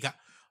ตแลนติกอ่ะ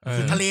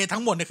คือทะเลทั้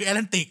งหมดเนี่ยคือแอตแ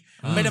ลนติก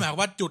ไม่ได้หมายควา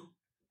มว่าจุด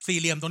สี่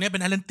เหลี่ยมตรงนี้เป็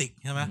นแอตแลนติก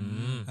ใช่ไหม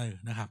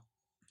นะครับ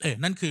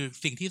นั่นคือ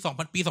สิ่งที่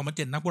ปี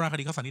 2007 นักโบราณค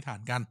ดีเขาสันนิษฐาน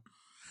กัน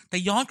แต่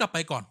ย้อนกลับไป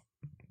ก่อน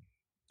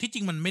ที่จ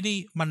ริงมันไม่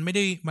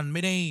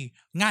ได้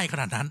ง่ายข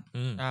นาดนั้น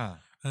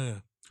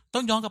ต้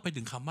องย้อนกลับไป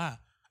ถึงคำว่า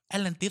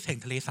Atlantis แห่ง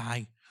ทะเลทราย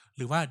ห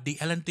รือว่า The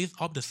Atlantis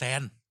of the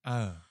Sand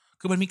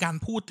คือมันมีการ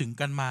พูดถึง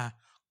กันมา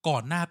ก่อ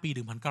นหน้าปี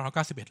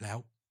 1991 แล้ว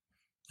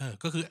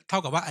ก็คือเท่า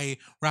กับว่าไอ้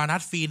รานั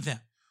ทฟีนส์เนี่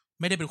ย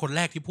ไม่ได้เป็นคนแ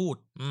รกที่พูด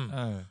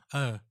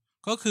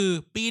ก็คือ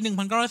ปี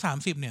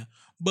 1930 เนี่ย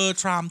เบอร์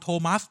ทรามโท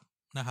มัส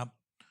นะครับ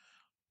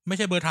ไม่ใ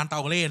ช่เบอร์ทรานเตา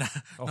เล่นะ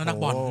นัก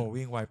บอล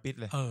วิ่งไวปิด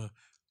เลย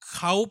เ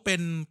ขาเป็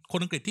นคน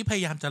อังกฤษที่พย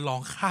ายามจะลอ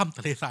งข้ามท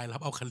ะเลทรายรั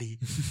บอัลคาลี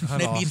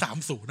ในปี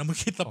 30 นะมึง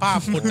คิดสภาพ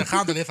คนจะข้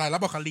ามทะเลทรายรั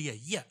บอัลคาลี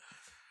เหี้ย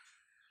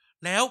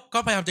แล้วก็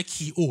พยายามจะ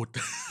ขี่อูฐ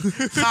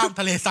ข้าม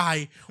ทะเลทราย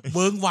เ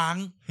วิ้งว้าง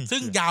ซึ่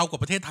งยาวกว่า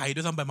ประเทศไทยด้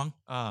วยซ้ำไปมั้ง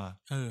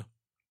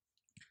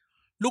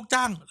ลูก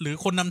จ้างหรือ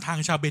คนนำทาง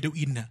ชาวเบดู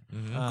อินเนี่ย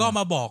ก็ม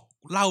าบอก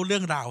เล่าเรื่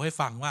องราวให้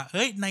ฟังว่าเ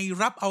ฮ้ยใน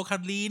รับอัลคา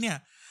ลีเนี่ย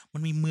มั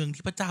นมีเมือง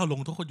ที่พระเจ้าลง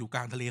ทุกคนอยู่กล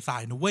างทะเลทรา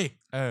ยนะเว้ย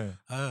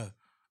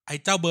ไอ้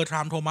เจ้าเบอร์ทร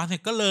ามโทมัสเนี่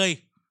ยก็เลย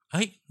เ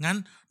ฮ้ยงั้น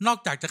นอก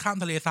จากจะข้าม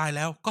ทะเลทรายแ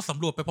ล้วก็ส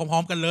ำรวจไปพร้อ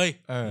มๆกันเลย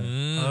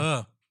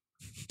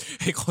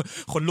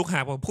คนลูกหา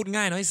ผมพูด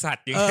ง่ายน้อยสัต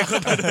ว์อย่างเงี้ย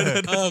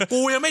กู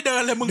ยังไม่เดิ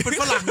นเลยมึงเป็น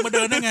ฝรั่งมาเ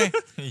ดินได้ไง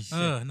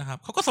นะครับ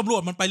เขาก็สำรว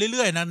จมันไปเ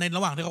รื่อยๆนะในร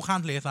ะหว่างที่เขาข้า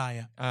มทะเลทราย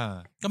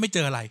ก็ไม่เจ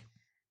ออะไร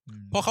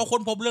พอเขาค้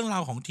นพบเรื่องรา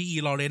วของที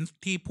ลอเรนซ์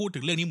ที่พูดถึ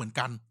งเรื่องนี้เหมือน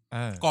กัน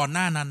ก่อนห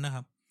น้านั้นนะค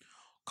รับ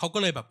เขาก็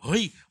เลยแบบเฮ้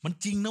ยมัน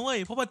จริงนะเว้ย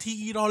เพราะว่าที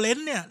ลอเรน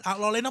ซ์เนี่ย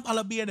ลอเรนซ์ออฟอา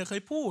ราเบียเนี่ยเค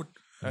ยพูด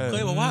เค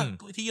ยบอกว่า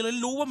ทีลอเรน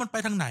ซ์รู้ว่ามันไป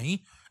ทางไหน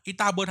อี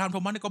ตาเบอร์ทรามโท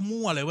มัสเนี่ยก็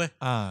มั่วเลยเว้ย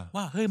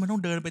ว่าเฮ้ยมันต้อ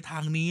งเดินไปทา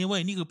งนี้เว้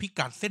ยนี่คือพิ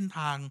กัดเส้นท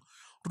าง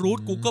รูท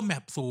Google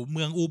Map สู่เ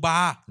มืองอูบา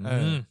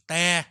แ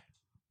ต่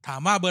ถา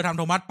มว่าเบอร์ทรามโ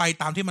ทมัสไป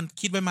ตามที่มัน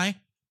คิดไว้ไหม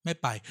ไม่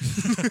ไป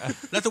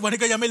แล้วทุกวันนี้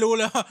ก็ยังไม่รู้เ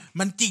ลยว่า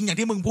มันจริงอย่าง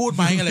ที่มึงพูดไ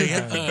หมอะไรอย่างเ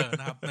งี้ย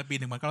นะครับในปี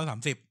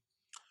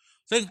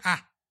 1930ซึ่ง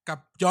กับ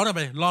ย้อนกลับไ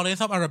ปลอเรน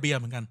ซ์ออฟอาราเบีย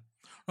เหมือนกัน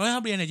ลอเรนซ์อ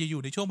อฟอาราเบียเนี่ยจะอ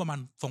ยู่ในช่วงประมาณ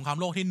สงคราม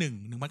โลกที่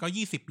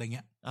1920อะไรเ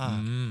งี้ย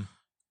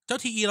เจ้า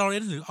ทีลอเร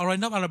นซ์หรือลอเรน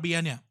ซ์ออฟอาราเบีย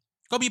เนี่ย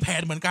ก็มีแผ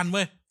นเหมือนกันเ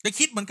ว้ยจะ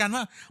คิดเหมือนกันว่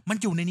ามัน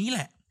อยู่ในนี้แห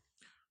ละ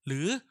หรื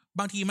อ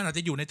บางทีมันอาจจ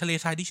ะอยู่ในทะเล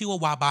ทรายที่ชื่อว่า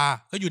วาบา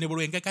ก็อยู่ในบริ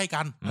เวณใกล้ๆ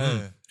กัน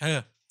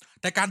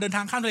แต่การเดินท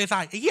างข้ามทะเลทรา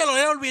ยไอ้เหี้ยลอเ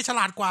รนซ์ออฟอาราเบียฉ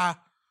ลาดกว่า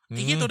ไ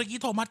อ้เหี้ยตัวตะกี้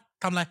โทมัส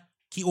ทำอะไร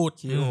ขี่อูฐ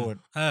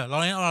ลอ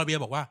เรนซ์ออฟอาราเบีย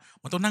บอกว่า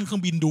มันต้องนั่งเครื่อ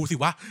งบินดูสิ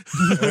วะ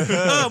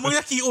มึงจ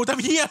ะขี่อูฐท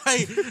ำเหี้ยอะไร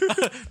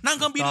นั่งเ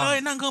ครื่องบินเลย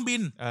นั่งเครื่องบิ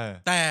น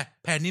แต่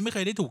แผนนี้ไม่เค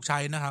ยได้ถูกใช้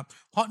นะครับ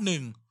เพราะ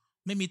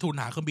1ไม่มีทุน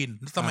หาเครื่องบิน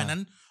สมัยนั้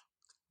น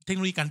เทคโน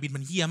โลยีการบินมั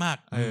นเหี้ยมาก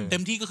เต็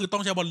มที่ก็คือต้อ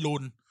งใช้บอลลู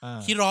น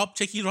คีรอบใ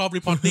ช้คีรอบ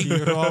รีพอร์ตติ้ง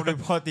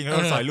แล้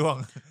วสอยล่วง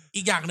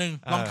อีกอย่างนึง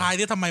ลองทาย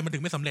ดิทำไมมันถึ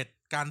งไม่สำเร็จ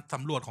การส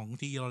ำรวจของ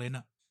ทีลอเรนซ์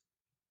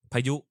พ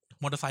ายุ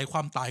มอเตอร์ไซค์คว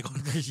ามตายก่อน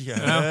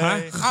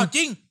จ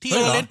ริงที่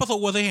ลอเรนซ์ประสบ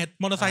อุบัติเหตุ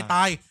มอเตอร์ไซค์ต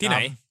ายที่ไหน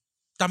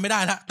จำไม่ได้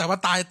ละแต่ว่า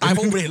ตายเพ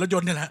ราะอุบัติเหตุรถย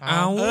นต์นี่แหละ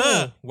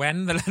แว้น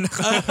ไปแล้วน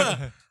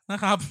ะ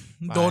ครับ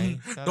โ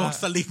ดน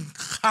สลิง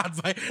คาด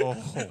ไว้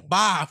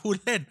บ้าพูด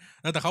เล่น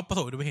แต่เขาประส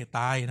บอุบัติเหตุ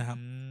ตายนะครับ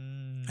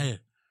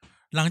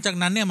หลังจาก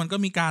นั้นเนี่ยมันก็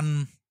มีการ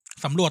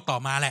สำรวจต่อ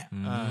มาแหละ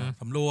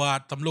สำรว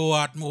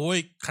จโอ้ย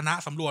คณะ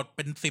สำรวจเ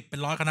ป็น10เป็น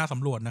100คณะส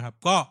ำรวจนะครับ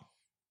ก็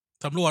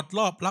สำรวจร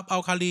อบรับอั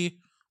ลคาลี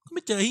ก็ไ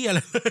ม่เจอเหี้ยอะไร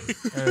เลย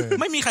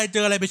ไม่มีใครเจ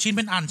ออะไรเป็นชิ้นเ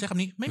ป็นอันใช่ค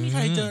ำนี้ไม่มีใค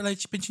รเจออะไร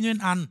เป็นชิ้นเป็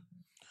นอัน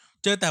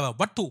เจอแต่แบบ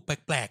วัตถุแ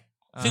ปลก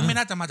ๆซึ่งไม่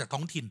น่าจะมาจากท้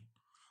องถิ่น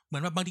เหมือ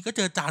นแบบบางทีก็เ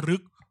จอจารึ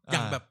กอย่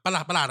างแบบประหล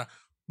าดอ่ะ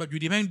แบบอ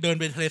ยู่ดีแม่งเดิน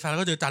ไปทะเลทรายแล้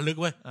วก็เจอจารึก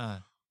เว้ย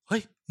เฮ้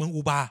ยเมือง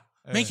อูบา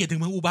แม่งเขียนถึง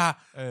เมืองอูบา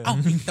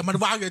แต่มัน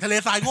วางอยู่ทะเล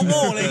ทรายโ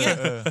ง่ๆอะไรเงี้ย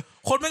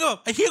คนแม่งก็แบ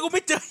บไอ้เหี้ยกูไ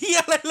ม่เจอเหี้ย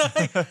อะไรเล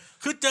ย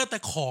คือเจอแต่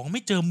ของไ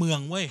ม่เจอเมือง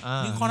เว้ย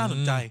นี่ข้อน่าส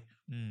นใจ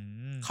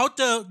เขาเ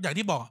จออย่าง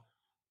ที่บอก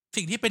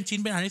สิ่งที่เป็นชิ้น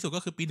เป็นอันที่สุด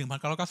ก็คือปี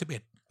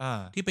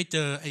 1991ที่ไปเจ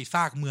อไอ้ซ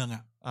ากเมือง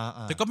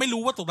แต่ก็ไม่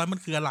รู้ว่าตรงนั้นมัน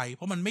คืออะไรเ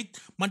พราะ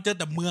มันเจอ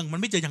แต่เมืองมัน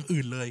ไม่เจออย่าง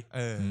อื่นเลย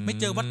ไม่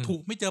เจอวัตถุ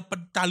ไม่เจอ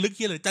จารึกเ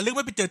หี้ยเลยจารึกไ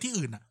ม่ไปเจอที่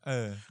อื่น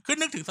คือ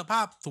นึกถึงสภ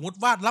าพสมมติ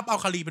ว่ารับอัล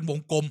คาลีเป็นวง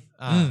กลม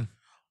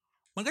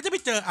มันก็จะไป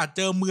เ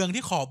จอเมือง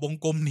ที่ขอบวง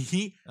กลม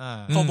นี้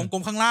ขอบวงกล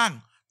มข้างล่าง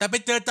แต่ไป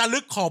เจอจารึ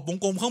กขอบวง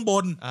กลมข้างบ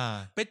น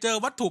ไปเจอ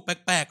วัตถุแป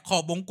ลกๆขอ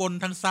บวงกลม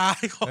ทางซ้าย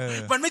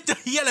มันไม่เจอ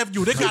เหี้ยอะไรอ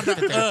ยู่ด้วยกัน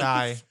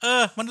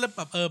มันเลยแ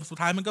บบสุด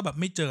ท้ายมันก็แบบ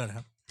ไม่เจอนะค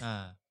รับ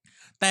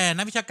แต่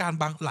นักวิชาการ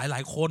บางหล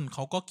ายๆคนเข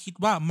าก็คิด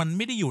ว่ามันไ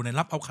ม่ได้อยู่ใน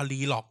รับอัลคาลี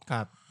หรอก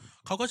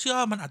เขาก็เชื่อ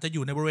ว่ามันอาจจะอ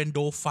ยู่ในบริเวณโด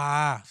ฟา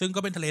ซึ่งก็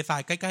เป็นทะเลทรา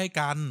ยใกล้ๆ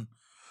กัน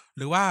ห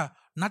รือว่า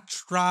นัท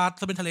ตรา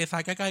จะเป็นทะเลทรา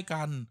ยใกล้ๆ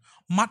กัน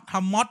มัด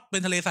ฮัมมอดเป็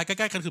นทะเลทรายใก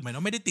ล้ๆกันคือหมาย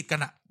ว่าไม่ได้ติดกั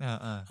น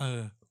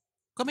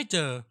ก็ไม่เจ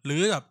อหรื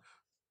อแบบ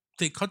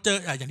สิเขาเจอ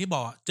อย่างที่บ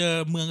อกเจอ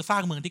เมืองสร้า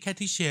งเมืองที่แค่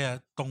ที่เชียร์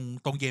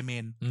ตรงเยเม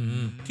น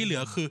ที่เหลื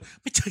อคือ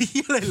ไม่เจอ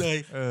อะไรเลย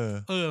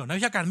นัก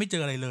วิชาการไม่เจ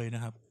ออะไรเลยน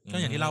ะครับก็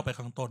อย่างที่เล่าไป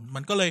ข้างต้นมั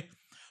นก็เลย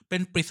เป็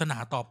นปริศนา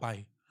ต่อไป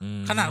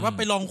ขนาดว่าไ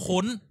ปลอง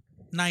ค้น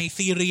ใน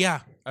ซีเรีย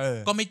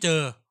ก็ไม่เจ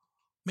อ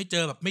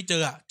แบบไม่เจ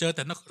อเจอแ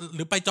ต่ห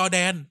รือไปจอร์แด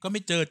นก็ไ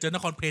ม่เจอน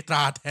ครเพตร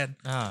าแทน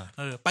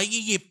ไป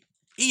อียิปต์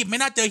ไม่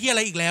น่าเจอเฮียอะไ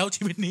รอีกแล้ว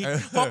ชีวิตนี้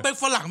เพราะเป็น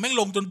ฝรั่งแม่ง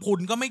ลงจนพุน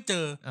ก็ไม่เจ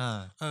อ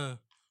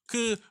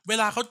คือเว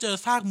ลาเขาเจอ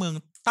ซากเมือง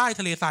ใต้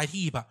ทะเลทรายที่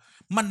อียิปต์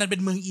มันดันเป็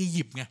นเมืองอี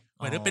ยิปต์ไงห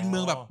มายถึงเป็นเมื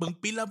องแบบเมือง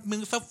ปิละเมือ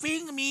งสฟิง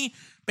ค์มี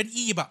เป็น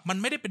อียิปต์มัน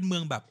ไม่ได้เป็นเมื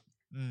องแบ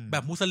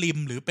บมุสลิม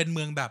หรือเป็นเ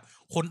มืองแบบ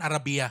คนอาร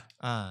ะเบีย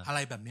อะไร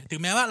แบบนี้ถึ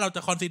งแม้ว่าเราจ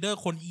ะคอนซิเดอร์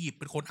คนอียิปต์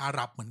เป็นคนอาห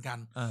รับเหมือนกัน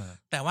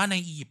แต่ว่าใน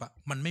อียิปต์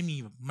มันไ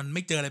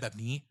ม่เจออะไรแบบ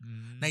นี้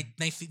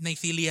ใน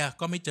ซีเรีย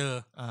ก็ไม่เจอ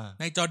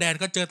ในจอร์แดน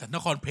ก็เจอแต่น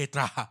ครเพต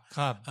รา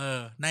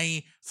ใน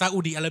ซาอุ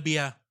ดิอาระเบีย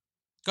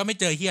ก็ไม่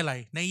เจอเฮียอะไร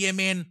ในเยเ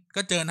มน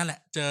ก็เจอนั่นแหละ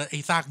เจอไอ้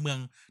ซากเมือง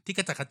ที่ก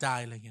ระจัดกระจาย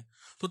อะไรเงี้ย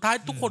สุดท้าย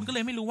ทุกคนก็เล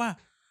ยไม่รู้ว่า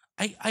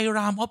ไอร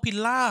ามออฟพิล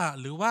ล่า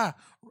หรือว่า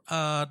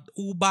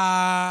อูบา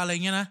อะไร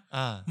เงี้ยนะ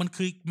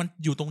มัน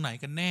อยู่ตรงไหน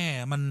กันแน่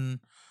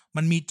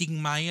มันมีจริง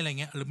ไหมอะไร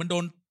เงี้ยหรือมันโด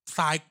นท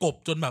รายกบ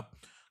จนแบบ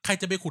ใคร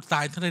จะไปขุดทรา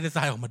ยทั้งท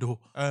รายออกมาดู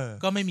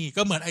ก็ไม่มี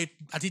ก็เหมือนไอ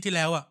อาทิตย์ที่แ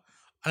ล้ว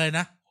อะไรน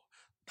ะ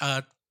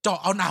เจาะ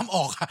เอาน้ำอ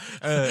อกค่ะ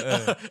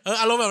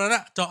อารมณ์แบบนั้น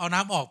เจาะเอาน้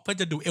ำออกเพื่อ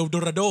จะดูเอลโด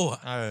ราโด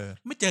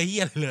ไม่เจอเหี้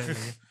ยอะไรเลย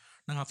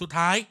นะครับสุด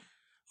ท้าย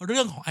เรื่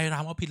องของไอรา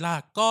มออฟพิลล่า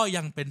ก็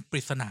ยังเป็นป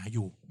ริศนาอ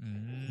ยู่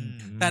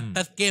แ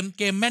ต่เ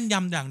กมแม่นย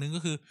ำอย่างหนึ่งก็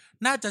คือ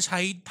น่าจะใช้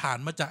ฐาน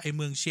มาจากไอเ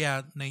มืองเชีย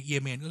ร์ในเย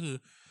เมนก็คือ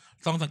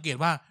ลองสังเกต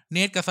ว่าเน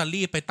ทกับซัล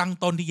ลี่ไปตั้ง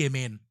ต้นที่เยเม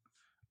น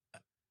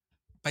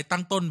ไปตั้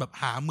งต้นแบบ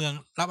หาเมือง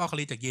รับอัลคา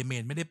ลีจากเยเม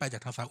นไม่ได้ไปจา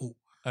กทางซาอุ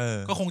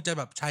ก็คงจะ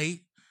แบบใช้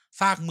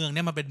ซากเมืองเ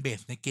นี้ยมาเป็นเบ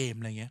สในเกม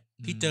อะไรเงี้ย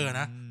ที่เจอ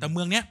นะแต่เ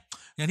มืองเนี้ย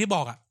อย่างที่บ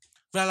อก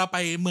เวลาเราไป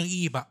เมืองอี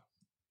ยิปต์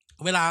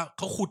เวลาเ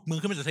ขาขุดเมือง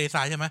ขึ้นมาจากทะเลทร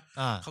ายใช่ไหม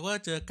เขาก็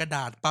เจอกระด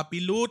าษปาปิ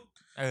รุส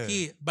ที่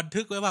บัน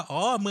ทึกไว้ว่า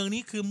เมือง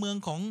นี้คือเมือง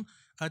ของ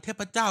เท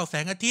พเจ้าแส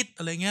งอาทิตย์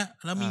อะไรเงี้ย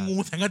แล้วมีงู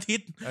แสงอาทิต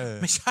ย์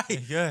ไม่ใช่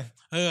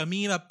มี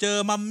แบบเจอ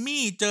มัม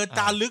มี่เจอจ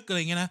ารึกอะไร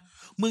เงี้ยนะ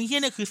เมืองเฮี้ย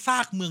เนี่ยคือซา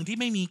กเมืองที่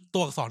ไม่มีตั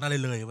วอักษรอะไร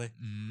เลยเว้ย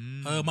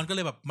มันก็เล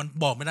ยแบบมัน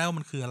บอกไม่ได้ว่า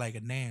มันคืออะไร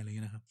กันแน่อะไรเ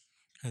งี้ยนะครับ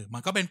มั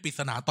นก็เป็นปริ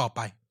ศนาต่อไป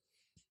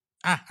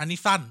อันนี้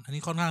สั้นอัน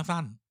นี้ค่อนข้าง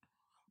สั้น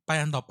ไป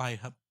อันต่อไป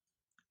ครับ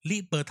ลิ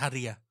เบอร์ทาเ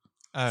รีย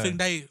ซึ่ง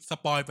ได้ส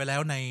ปอยไปแล้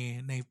วใ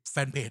นแฟ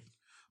นเพจ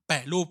แป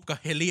ะรูปกับ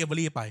เฮนรี่เอเวอ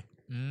รี่ไป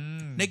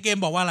ในเกม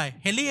บอกว่าอะไร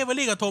เฮนรี่เอเวอ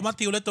รี่กับโทมัส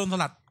ทิวและโจนส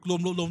ลัดร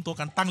วมตัว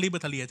กันตั้งลิเบอ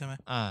ร์ทาเรียใช่ไหม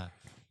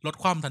ลด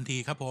ความทันที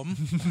ครับผม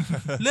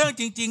เรื่อง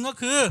จริงๆก็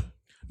คือ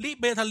ลิ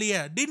เบอร์ทาเรีย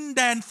ดินแ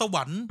ดนสว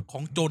รรค์ขอ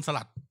งโจรส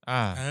ลัด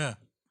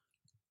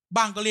บ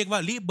างก็เรียกว่า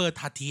ลิเบอร์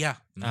ทาเทีย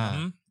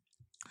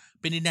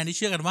เป็นดินแดนที่เ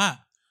ชื่อกันว่า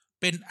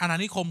เป็นอาณา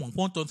นิคมของพ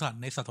วกโจรสลัด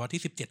ในศตวรรษ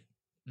ที่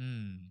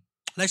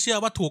17และเชื่อ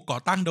ว่าถูกก่อ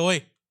ตั้งโดย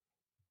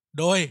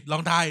ลอ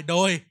งทายโด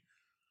ย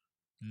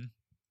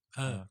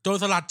โจร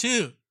สลัดชื่อ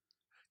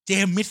เจ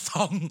มส์มิดซ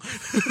อง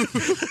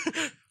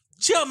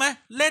เชื่อไหม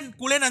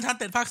กูเล่นอันชัน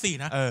เต็ดภาค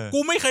4นะกู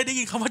ไม่เคยได้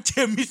ยินคำว่าเจ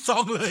มส์มิดซอ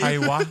งเลยใคร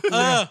วะ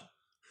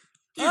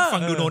ฟั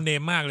งดูโนเน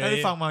มมากเลย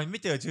ฟังมาไ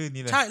ม่เจอชื่อ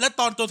นี้เลยใช่แล้ว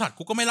ตอนโจรสลัด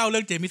กูก็ไม่เล่าเรื่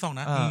องเจมส์มิดซอง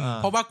นะเ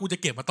พราะว่ากูจะ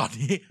เก็บมาตอน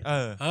นี้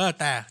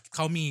แต่เข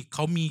า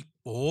มี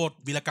โอ้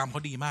วีรกรรมเข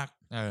าดีมาก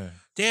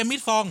เจมส์มิ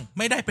ดซองไ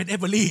ม่ได้เป็นเอ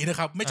เวอรี่นะ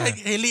ครับไม่ใช่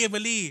เฮลี่เอเวอ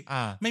รี่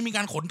ไม่มีก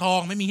ารขนทอง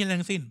ไม่มีอะไร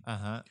ทั้งสิ้น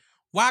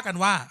ว่ากัน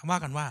ว่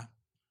า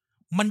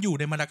มันอยู่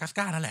ในมาดากัสก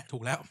าร์นั่นแหละถู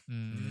กแล้ว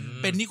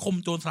เป็นนิคม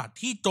โจรสลัด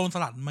ที่โจรส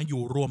ลัดมาอ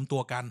ยู่รวมตั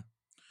วกัน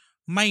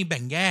ไม่แบ่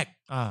งแยก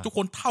ทุกค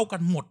นเท่ากั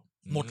นห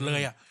มดเล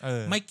ย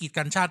ไม่กีด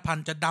กันชาติพัน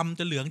ธุ์จะดำ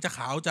จะเหลืองจะข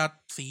าวจะ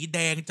สีแด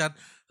งจะ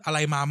อะไร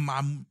มา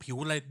ผิว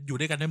อะไรอยู่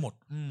ด้วยกันได้หมด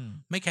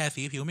ไม่แคร์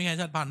สีผิวไม่แคร์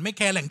ชาติพันธุ์ไม่แ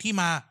คร์แหล่งที่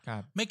มา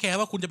ไม่แคร์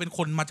ว่าคุณจะเป็นค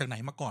นมาจากไหน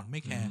มาก่อนไ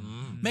ม่แค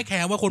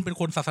ร์ว่าคนเป็น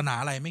คนศาสนา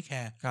อะไรไม่แค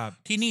ร์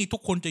ที่นี่ทุ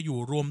กคนจะอยู่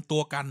รวมตั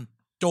วกัน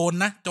โจ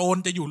ร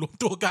จะอยู่รวม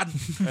ตัวกัน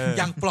อ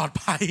ย่างปลอด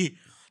ภัย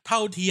เท่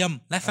าเทียม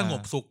และสง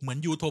บสุขเหมือน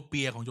ยูโทเ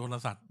ปียของโจร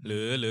สลัดห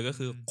รือก็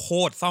คือโค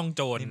ตรซ่องโ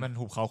จรนี่มัน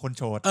หุบเขาคน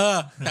โจร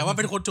แต่ว่าเ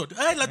ป็นคนโจร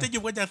เราจะอ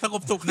ยู่กันอย่างสง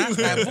บสุขนะ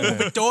แต่พวกมึง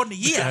เป็นโจร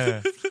นี่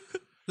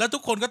แล้วทุ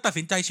กคนก็ตัด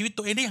สินใจชีวิต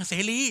ตัวเองได้อย่างเส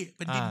รีเ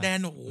ป็นดินแดน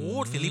โอ้โห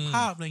เสรีภ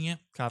าพอะไรเงี้ย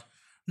ครับ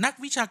นัก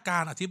วิชากา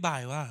รอธิบาย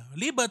ว่า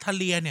ลิเบอร์ทา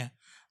เลียเนี่ย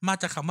มา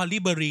จากคำว่าลิ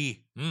เบอรี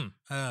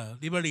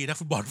ลิเบอรีนัก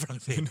ฟุตบอลฝรั่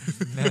งเศส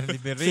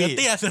เสือเ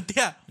ตี้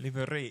ยลิเบ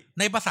อรี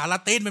ในภาษาละ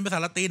ตินเป็นภาษา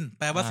ละติน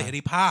แปลว่าเส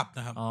รีภาพน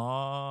ะครับ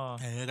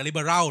กับลิเบ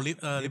อรัล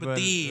ลิเบอร์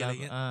ตี้อะไร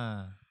เงี้ย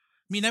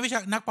มี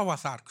นักประวั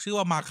ติศาสตร์ชื่อ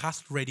ว่ามาคัส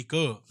เรดิเก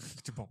อร์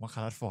จะบอกมา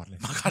คัสฟอร์ดเลย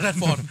มาคัส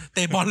ฟอร์ดเต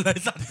ะบอลเลย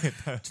สัตว์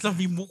เรา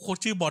มีมุกโค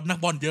ชื่อบอลนัก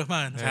บอลเยอะม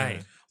ากใช่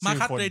มา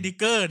คัสเรดิ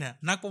เกอร์เนี่ย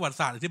นักประวัติ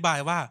ศาสตร์อธิบาย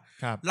ว่า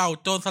เหล่า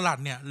โจรสลั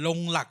ดเนี่ยลง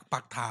หลักปั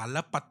กฐานแล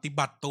ะปฏิ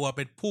บัติตัวเ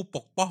ป็นผู้ป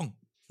กป้อง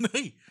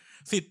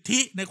สิทธิ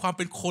ในความเ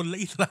ป็นคนและ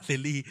อิสระเส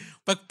รี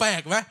แปล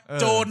กๆไหม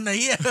โจรไหน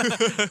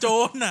โจ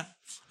รน่ะ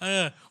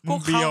พว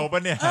กเขาป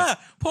ะเนี่ย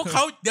พวกเข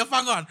าเดี๋ยวฟั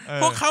งก่อน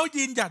พวกเขา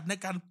ยืนหยัดใน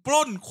การป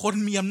ล้นคน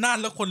มีอำนาจ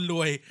และคนร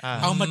วย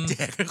เอามาแจ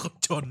กให้คน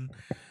จน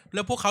แ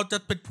ล้วพวกเขาจะ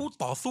เป็นผู้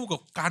ต่อสู้กับ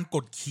การก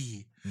ดขี่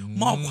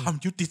มอบความ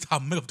ยุติธรร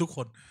มให้กับทุกค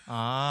น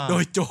โด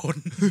ยโจร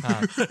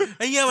ไ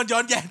อ้เหี้ยมันย้อ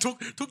นแย้ง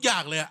ทุกอย่า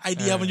งเลยไอ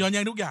เดียมันย้อนแ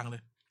ย้งทุกอย่างเล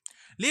ย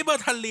ลิเบอ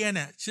ร์ทัลเลียเ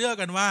นี่ยเชื่อ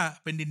กันว่า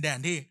เป็นดินแดน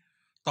ที่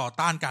ต่อ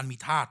ต้านการมี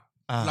ทาส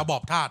ระบอ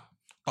บทาส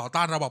ต่อ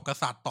ต้านระบอบก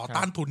ษัตริย์ต่อ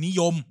ต้านทุนนิ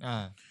ยม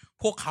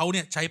พวกเขาเ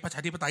นี่ยใช้ประช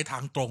าธิปไตยทา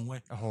งตรงเว้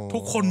ยทุ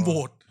กคนโหว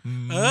ต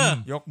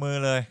ยกมือ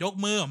เลยยก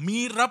มือมี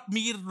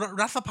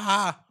รัฐสภา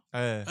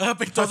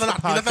เป็นโจรสลัด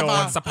มีรัฐ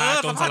สภา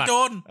โจ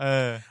ร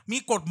มี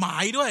กฎหมา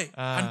ยด้วย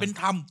อันเป็น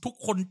ธรรมทุก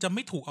คนจะไ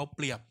ม่ถูกเอาเป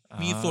รียบ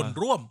มีส่วน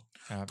ร่วม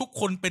ทุก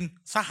คนเป็น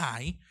สหา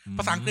ยภ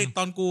าษาอังกฤษต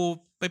อนกู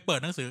ไปเปิด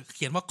หนังสือเ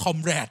ขียนว่าคอม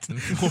แรด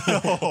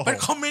เป็น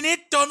คอมมิวนิส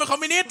ต์โจรเป็นคอม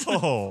มิวนิสต์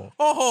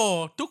โอ้โห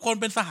ทุกคน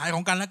เป็นสหายข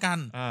องกันและกัน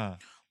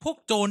พวก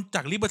โจรจ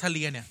ากลิเบอร์ทาเ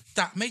ลียเนี่ยจ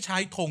ะไม่ใช้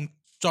ธง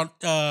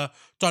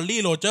จอล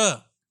ลี่โรเจอร์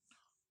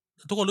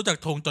ทุกคนรู้จัก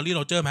ธงจอลลี่โ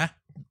รเจอร์ไหม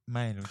ไ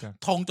ม่รู้จัก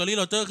ธงจอลลี่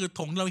โรเจอร์คือ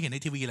ธงที่เราเห็นใน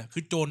ทีวีแหละคื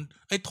อโจร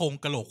ไอ้ธง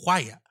กะโหลกไขว้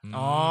อ่ะ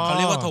เขาเ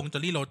รียกว่าธงจอ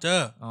ลลี่โรเจอ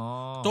ร์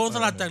โจรส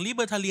ลัดจากลิเ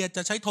บอร์ทาเลียจ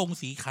ะใช้ธง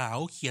สีขาว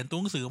เขียนตัว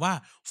หนังสือว่า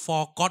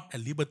for God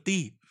and Liberty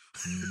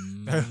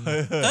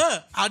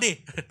เอาดิ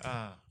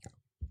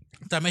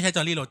จะไม่ใช่จ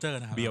อลลี่โรเจอร์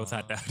นะครับเบียวสั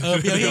ตว์อ่ะ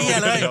เบียวเหี้ย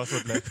เลย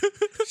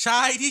ช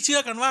ายที่เชื่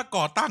อกันว่า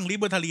ก่อตั้งลิ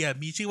เบอร์ทาเลีย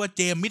มีชื่อว่าเ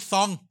จมส์มิดซ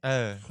อง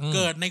เ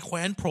กิดในแค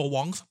ว้นโพรว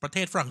องส์ประเท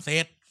ศฝรั่งเศ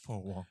ส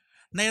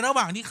ในระห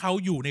ว่างที่เขา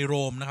อยู่ในโร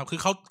มนะครับคือ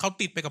เขา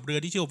ติดไปกับเรือ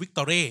ที่ชื่อวิกต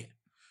อเร่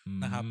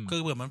นะครับคื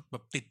อเหมือนมันแบ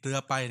บติดเรือ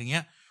ไปอย่างเ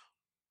งี้ย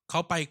เข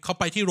า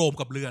ไปที่โรม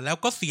กับเรือแล้ว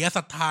ก็เสียศ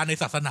รัทธาใน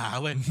ศาสนา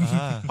เว้ย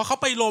พอเขา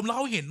ไปโรมแล้วเ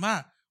ขาเห็นว่า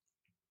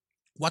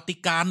วัติ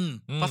กัน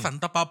พระสัน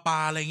ตะปา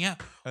อะไรเงี้ย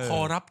คอ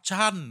ร์รัป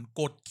ชัน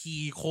กด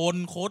ขี่คน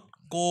คด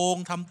โกง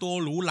ทำตัว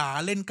หรูหรา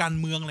เล่นการ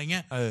เมืองอะไรเ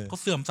งี้ยก็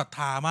เสื่อมศรัทธ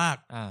ามาก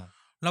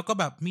แล้วก็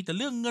แบบมีแต่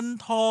เรื่องเงิน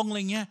ทองอะไร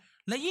เงี้ย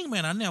และยิ่งแบ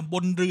บนั้นเนี่ยบ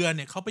นเรือเ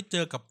นี่ยเขาไปเจ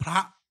อกับพระ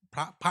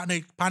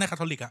ในคา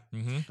ทอลิกอ่ะ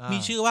มี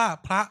ชื่อว่า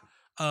พระ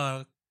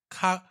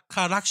ค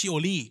ารักชิโอ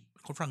ลี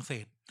คนฝรั่งเศ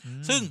ส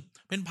ซึ่ง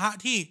เป็นพระ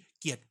ที่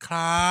เกียรติค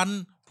ร้าน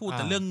พูดแ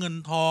ต่เรื่องเงิน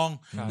ทอง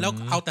แล้ว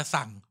เอาแต่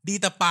สั่งดี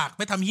แต่ปากไ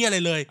ม่ทำเหี้ยอะไร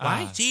เลย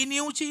ชี้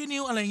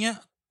นิ้วอะไรเงี้ย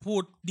พู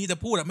ดดีแต่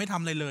พูดไม่ท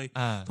ำอะไรเลย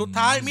สุด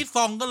ท้ายมิดซ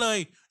องก็เลย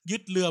ยึ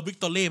ดเรือวิก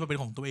ตอเร่มาเป็น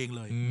ของตัวเองเ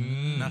ลย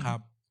นะครับ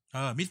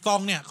มิดซอ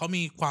งเนี่ยเขา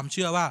มีความเ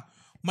ชื่อว่า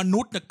มนุ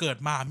ษย์จะเกิด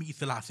มามีอิ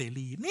สระเส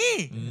รีนี่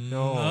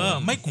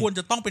ไม่ควรจ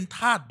ะต้องเป็นท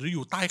าสหรืออ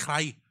ยู่ใต้ใคร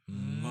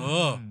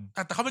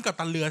แต่เขาเป็นกัป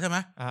ตันเรือใช่ไหม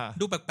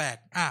ดูแปลก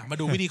ๆมา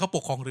ดูวิธีเขาป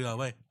กครองเรือ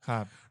เว้ย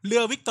เรื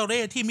อวิกตอเร่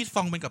ที่มิดซ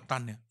องเป็นกัปตั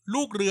นเนี่ย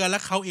ลูกเรือและ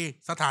เขาเอง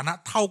สถานะ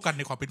เท่ากันใ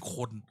นความเป็นค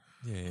น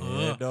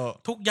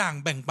ทุกอย่าง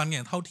แบ่งปันอย่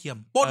างเท่าเทียม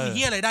ปล้นเ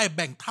หี้ยอะไรได้แ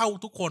บ่งเท่า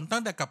ทุกคนตั้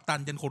งแต่กัปตัน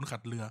จนคนขั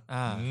ดเรือ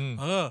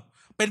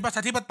เป็นประช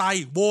าธิปไตย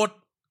โหวต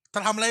จะ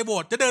ทำอะไรโหว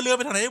ตจะเดินเรือไ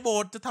ปทางไหนโหว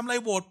ตจะทำอะไร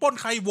โหวตปล้น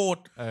ใครโหวต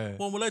โห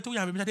วตหมดเลยทุกอย่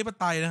างเป็นประชาธิป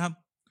ไตยนะครับ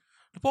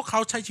พวกเขา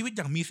ใช้ชีวิตอ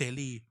ย่างมีเส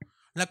รี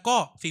แล้วก็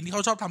สิ่งที่เข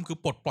าชอบทำคือ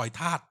ปลดปล่อย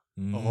ทาส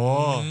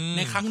ใ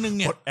นครั้งหนึ่ง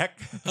เนี่ย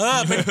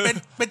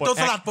เป็นโจร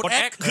สลัดปลดแอ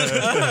ก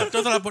โจ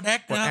รสลัดปลดแอ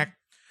กนะ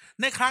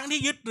ในครั้งที่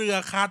ยึดเรือ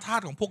คาทา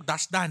สของพวกดั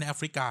ชได้ในแอ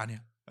ฟริกาเนี่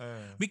ย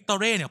วิกตอ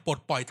เร่เนี่ยปลด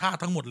ปล่อยทาส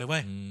ทั้งหมดเลยเว้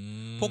ย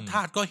พวกท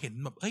าสก็เห็น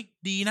แบบเฮ้ย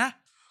ดีนะ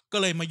ก็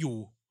เลยมาอ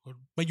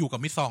ยู่กับ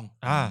มิซอง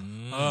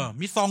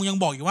มิซองยัง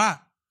บอกอีกว่า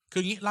คื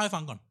องี้เล่าให้ฟั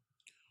งก่อน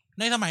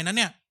ในสมัยนั้นเ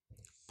นี่ย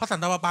พระสัน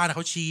ตะปาเนี่ยเ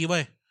ขาชี้เว้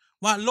ย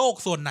ว่าโลก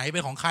ส่วนไหนเป็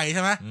นของใครใ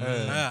ช่ไหม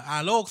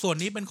โลกส่วน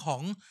นี้เป็นขอ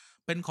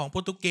งโป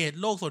รตุเกส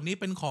โลกส่วนนี้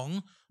เป็นของ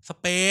ส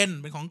เปน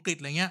เป็นของอังกฤษ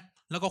อะไรเงี้ย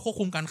แล้วก็ควบ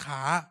คุมการค้า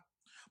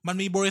มัน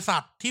มีบริษั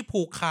ทที่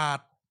ผูกขาด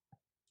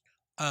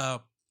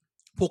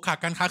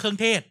การค้าเครื่อง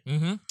เทศ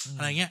อ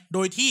ะไรเงี้ยโด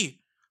ยที่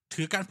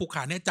ถือการผูกข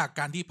าดเนี่ยจาก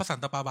การที่พระสัน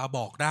ตะปาบ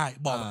อก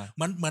เห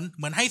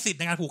มือนให้สิทธิ์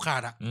ในการผูกขา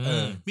ดอ่ะ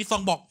มิซอ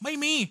งบอกไม่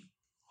มี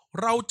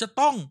เราจะ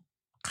ต้อง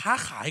ค้า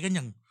ขายกันอ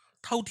ย่าง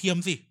เท่าเทียม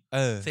สิ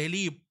เส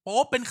รีโ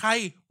ป๊เป็นใคร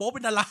โป๊เป็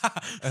นดารา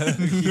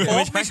โป๊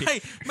ไ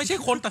ม่ใช่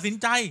คนตัดสิน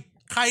ใจ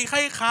ใคร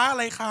ค้าอะ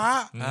ไรค้า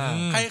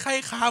ใคร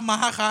ค้ามา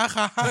ค้า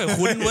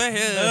คุณเว้ย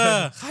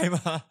ใครม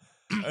า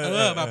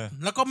แบบ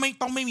แล้วก็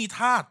ไม่มีท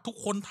าสทุก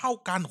คนเท่า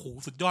กันโห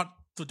สุดยอด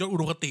อุ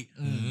ดมคติ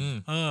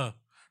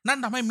นั่น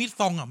ทำให้มิด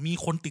ซองมี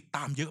คนติดต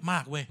ามเยอะมา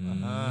กเว้ย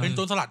เป็นโจ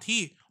รสลัด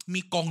ที่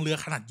มีกองเรือ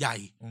ขนาดใหญ่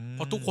เพ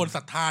ราะทุกคนศ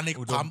รัทธาในค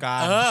วาม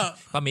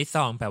พระมิตรซ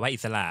องแปลว่าอิ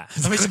สระ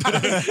ไ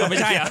ม่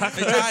ใช่เหรอไ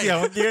ม่ใช่เสียง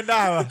เมื่อกี้ไ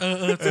ด้ป่ะ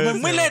มึ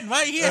งไม่เล่นวะ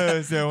ไอ้เหี้ย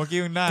เสียงเมื่อกี้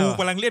ได้กู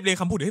กำลังเรียบเรียง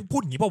คำพูดให้พู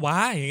ดอย่างนี้ป่ะวะ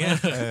อย่างเงี้ย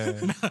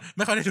ไ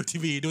ม่ค่อยได้ดูที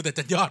วีดูแต่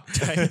จันยอด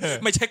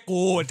ไม่ใช่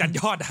กูจัน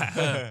ยอดอ่ะ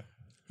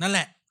นั่นแห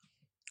ละ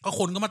ก็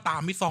คนก็มาตา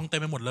มมิดซองเต็ม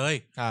ไปหมดเลย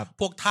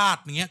พวกทาส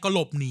อย่างเงี้ยก็หล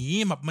บหนี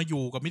แบบมาอ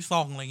ยู่กับมิดซ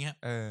องอะไรเงี้ย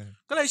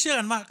ก็เลยเชื่อ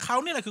กันว่าเขา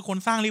เนี่ยแหละคือคน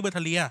สร้างลิเบอร์ท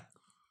าเลีย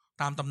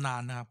ตามตำนา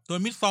นนะครับโดย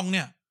มิดซองเ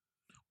นี่ย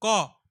ก็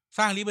ส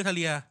ร้างลิเบอร์ทาเ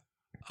ลีย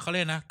เขาเรี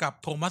ยกนะกับ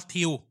โทมัส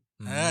ทิว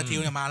ทิว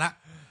เนี่ยมาละ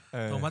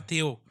โทมัส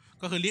ทิว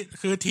ก็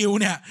คือทิว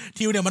เนี่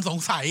ยมันสง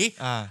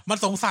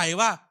สัย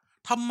ว่า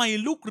ทำไม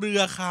ลูกเรื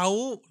อเขา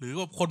หรือ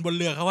ว่าคนบน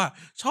เรือเขาว่า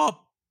ชอบ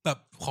แบบ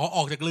ขออ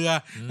อกจากเรือ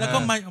แล้วก็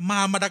มา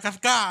มาดากัส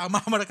การ์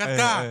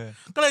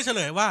ก็เลยเฉ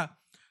ลยว่า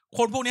ค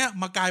นพวกนี้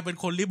มากลายเป็น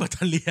คนลิเบอร์ท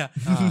าเลีย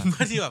เ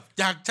พื่อที่แบบ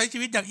อยากใช้ชี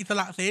วิตอย่างอิส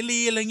ระเสรี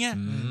อะไรเงี้ย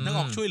แล้วอ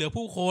อกช่วยเหลือ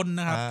ผู้คน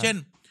นะครับเช่น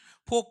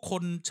พวกค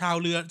นชาว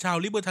เรือชาว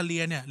ลิเบอร์ทาเลี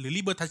ยเนี่ยหรือ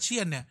ลิเบอร์ทาเชี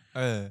ยนเนี่ย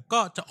ก็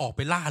จะออกไป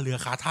ล่าเรือ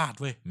ค้าทาส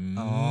เว้ย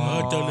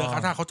เจอเรือค้า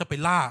ทาสเขาจะไป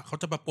ล่าเขา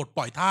จะแบบปลดป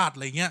ล่อยทาสอะ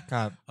ไรเงี้ย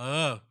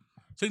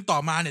ซึ่งต่อ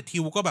มาเนี่ยทิ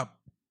วก็แบบ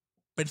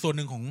เป็นส่วนห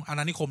นึ่งของอาณ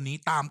านิคมนี้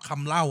ตามค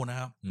ำเล่านะ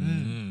ครับ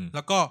แ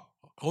ล้วก็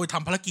ท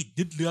ำภารกิจ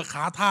ยึดเรือ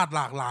ค้าทาสห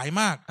ลากหลาย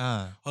มาก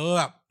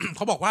แบบ เข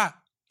าบอกว่า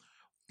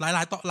หล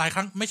ายค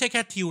รั้งไม่ใช่แ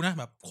ค่ทิวนะ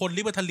แบบคน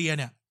ลิเบอร์ทาเลีย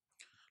เนี่ย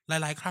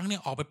หลายครั้งเนี่ย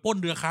ออกไปปล้น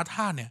เรือค้าท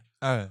าสเนี่ย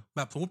แบ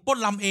บสมมติปล้น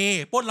ลำ A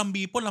ปล้นลำ B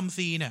ปล้นลำ C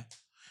เนี่ย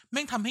แ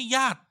ม่งทำให้ญ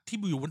าติที่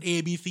อยู่บน A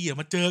B C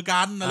มาเจอ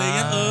กันอะไรเ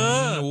งี้ย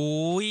โ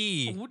อ้ย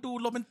ดู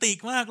โรแมนติก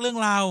มากเรื่อง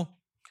ราว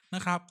น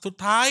ะครับสุด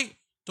ท้าย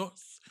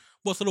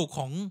บทสรุปข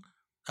อง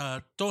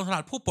โจรสลั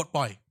ดผู้ปลดป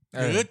ล่อย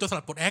หรือโจรส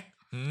ลัดปลดแอค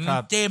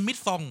เจมส์มิด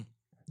ซอง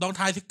ลอง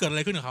ทายสิเกิดอะไ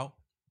รขึ้นกับเขา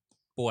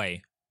ป่วย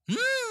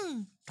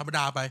ธรรมด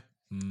าไป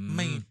ไ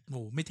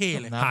ม่เท่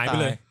เลยหายไป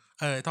เลย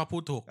ถ้าพู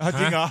ดถูก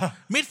จริงเหรอ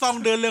มิดซอง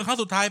เดินเรือครั้ง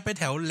สุดท้ายไป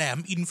แถวแหลม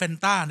อินเฟน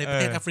ต้าในประ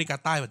เทศแอฟริกา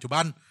ใต้ปัจจุ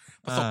บัน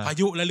ประสบพา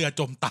ยุและเรือ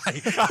จมตาย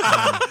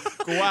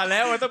กูว่าแล้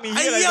วมันต้องมีอ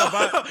ะไรแบบ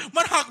ว่า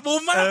มันหักมุ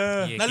มมาก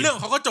แล้วเรื่อง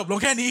เขาก็จบลง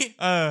แค่นี้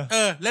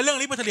และเรื่อง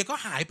ลิเบอร์ทาเลียก็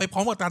หายไปพร้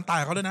อมกับการตาย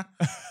เขาด้วยนะ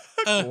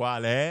กูว่า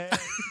แล้ว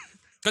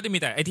ก็จะมี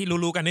แต่ไอ้ที่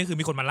รู้ๆกันนี่คือ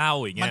มีคนมาเล่า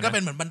อย่างเงี้ยมันก็เป็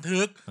นเหมือนบัน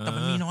ทึกแต่มั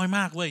นมีน้อยม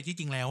ากเว้ยที่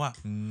จริงแล้วอ่ะ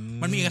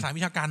มันมีเอกสาร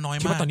วิชาการน้อยม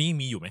ากคิดว่าตอนนี้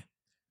มีอยู่ไหม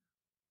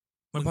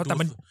มันเพราะแต่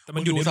มั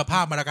นอยู่ในสภ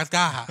าพมาดากัสก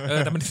าร์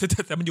แต่มั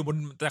นอยู่บน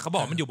แต่เขาบอ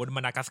กมันอยู่บนม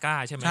าดากัสกา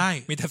ร์ใช่ไหม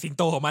มีแต่สิง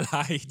โตมาล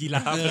ายยีร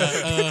าฟ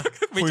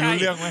ไม่ใช่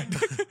เรื่องไหม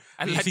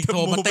มีสิงโต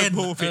มาเต้น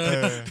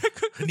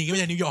หนีไป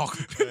จากนิวยอร์ก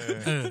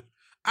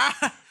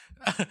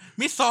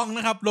มิดซองน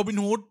ะครับโรบิน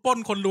ฮูดปล้น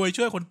คนรวย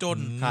ช่วยคนจน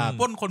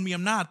ปล้นคนมี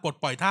อำนาจปลด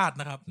ปล่อยทาส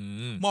นะครับ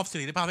มอบสิท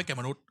ธิภาพให้แก่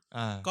มนุษย์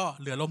ก็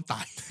เรือล่มต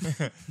าย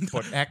ปล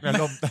ดแอคแล้ว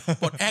ล่ม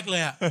ปลดแอคเล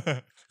ยอ่ะ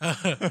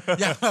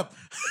อย่างแบบ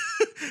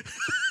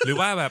หรือ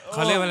ว่าแบบเข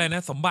าเรียกว่าอะไรน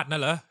ะสมบัติน่ะ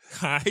เหรอ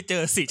หาให้เจ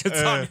อ4ชั้น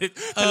ซ่อน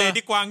ทะเล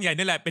ที่กว้างใหญ่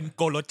นี่แหละเป็นโ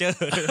กลโรเจอร์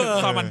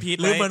ซ่อนมันพิษ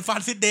หรือเหมือนฟา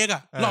นซิสเดกอ่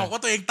ะหลอกว่า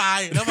ตัวเองตาย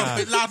แล้วแบบไป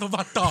ล่าสม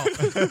บัติต่อ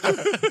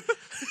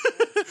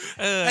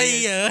ไอ้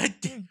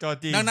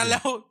ดังนั้นแล้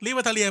วลิเบ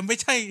อร์ทาเลียไม่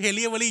ใช่เฮ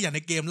ลิเวอรี่อย่างใน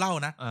เกมเล่า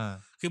นะ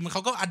คือมันเข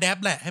าก็อะแดป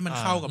แหละให้มัน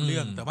เข้ากับเรื่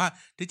องแต่ว่า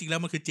ที่จริงแล้ว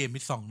มันคือเจมส์มิ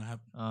ดซองนะครับ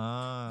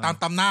ตาม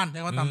ตำนานเรี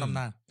ยกว่าตามตำน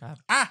าน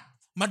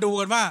มาดู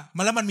กันว่า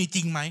มันมีจ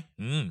ริงไหม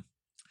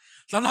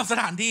สำหรับส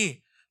ถานที่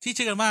ที่เ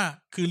ชื่อกันว่า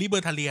คือลิเบอ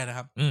ร์ทาเลียนะค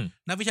รับ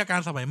นักวิชาการ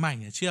สมัยใหม่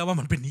เนี่ยเชื่อว่า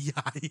มันเป็นนิย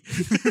าย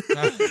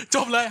จ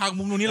บเลยหัก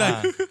มุมตรงนี้เลย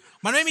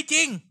มันไม่มีจ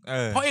ริง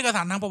เพราะเอกส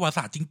ารทางประวัติศ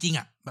าสตร์จริงๆ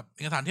อ่ะแบบเ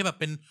อกสารที่แบบ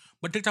เป็น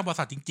บันทึกทางประวัติ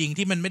ศาสตร์จริงๆ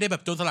ที่มันไม่ได้แบ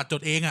บโจรสลัดจ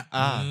ดเองอ่ะ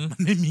มั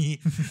นไม่มี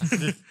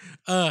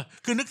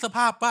คือนึกสภ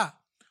าพว่า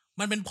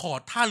มันเป็นพอร์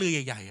ตท่าเรือ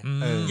ใหญ่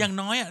ๆอย่าง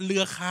น้อยอ่ะเรื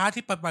อค้า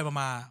ที่ไป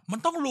มามัน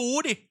ต้องรู้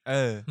ดิ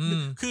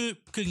คือ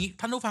อย่างนี้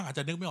ท่านผู้ฟังอาจ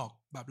จะนึกไม่ออก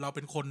แบบเราเ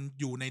ป็นคน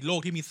อยู่ในโลก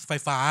ที่มีไฟ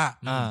ฟ้า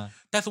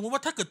แต่สมมติว่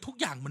าถ้าเกิดทุก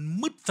อย่างมัน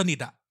มืดสนิท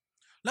อ่ะ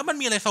แล้วมัน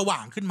มีอะไรสว่า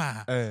งขึ้นมา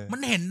มัน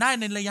เห็นได้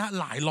ในระยะ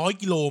หลายร้อย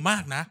กิโลมา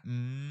กนะ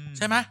ใ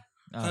ช่ไหม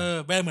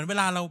เหมือนเว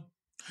ลาเรา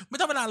ไม่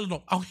ต้องเวลาเราหล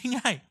บเอา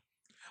ง่าย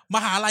ๆม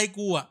หาลัย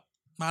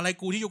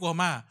กูที่โยโกฮา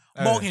ม่า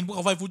มองเห็นภูเข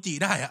าไฟฟูจิ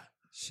ได้อ่ะ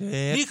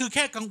นี่คือแ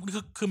ค่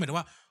คือหมายถึง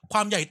ว่าคว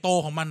ามใหญ่โต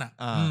ของมันอ่ะ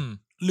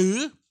หรือ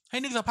ให้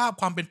นึกสภาพ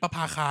ความเป็นประภ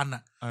าคารอ่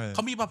ะเข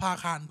ามีประภา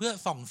คารเพื่อ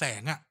ส่องแส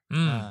งอ่ะ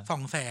ส่อ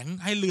งแสง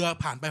ให้เรือ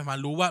ผ่านไปมา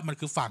รู้ว่ามัน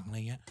คือฝั่งอะไร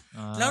เงี้ย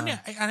แล้วเนี่ย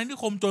ไอ้อาณานิ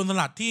คมโจรส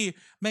ลัดที่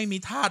ไม่มี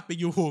ทาสไป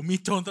อยู่มี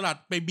โจรสลัด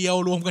ไปเบียว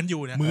รวมกันอ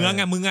ยู่เนี่ยเมือง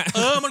อ่ะ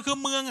มันคือ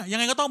เมืองอ่ะยัง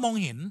ไงก็ต้องมอง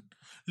เห็น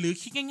หรือ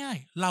คิดง่าย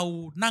ๆเรา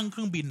นั่งเค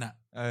รื่องบินอ่ะ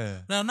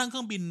เรานั่งเค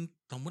รื่องบิน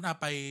สมมติ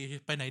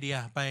ไปไหนดี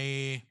อ่ะไ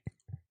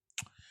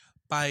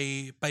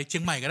ปเชี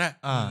ยงใหม่ก็ได้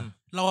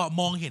เราอะ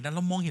มองเห็นนะเร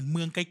ามองเห็นเ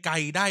มืองไกล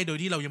ๆได้โดย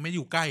ที่เรายังไม่อ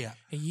ยู่ใกล้อ่ะ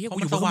เพราะ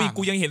มันสว่าง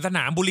กูยังเห็นสน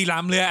ามบุรีรั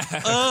มย์เลย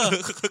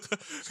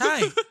ใช่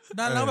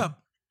ด้านแล้วแบบ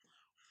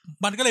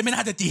มันก็เลยไม่น่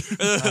าจะจริง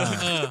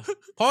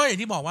เพราะอย่าง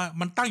ที่บอกว่า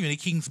มันตั้งอยู่ใน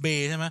Kings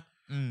Bay ใช่ไหม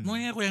น้อย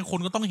คน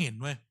ก็ต้องเห็น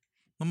เว้ย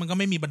มันก็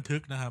ไม่มีบันทึ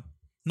กนะครับ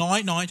น้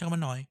อยช่างมั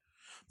นน้อย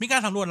มีกา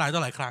รสำรวจหลายต่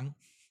อหลายครั้ง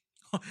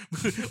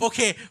โอเค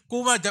กู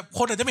ว่าค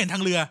นอาจจะไม่เห็นท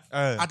างเรือ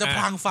อาจจะพ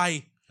รางไฟ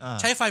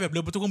ใช้ไฟแบบเรื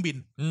อบรรทุกเครื่องบิน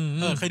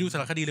เคยดูสา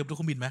รคดีเรือบรรทุก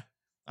เครื่องบินไหม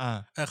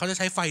เขาจะใ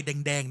ช้ไฟแ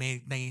ดงๆใน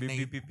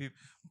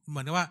เหมื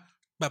อนกับว่า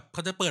แบบเข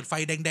าจะเปิดไฟ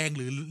แดงๆห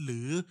รื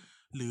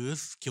อ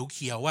เ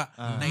ขียวๆอ่ะ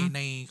ใน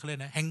เขาเรียก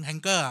นะแฮง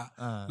เกอร์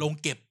ลง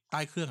เก็บใต้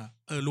เครื่องอ่ะ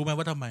รู้ไหม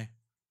ว่าทำไม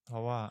เพรา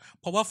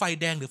ะว่าไฟ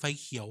แดงหรือไฟ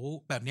เขียว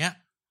แบบเนี้ย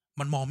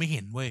มันมองไม่เ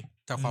ห็นเว้ย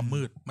จากความ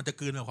มืดมันจะ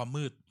กลืนกับความ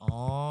มืด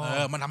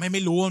มันทำให้ไ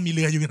ม่รู้ว่ามันมีเ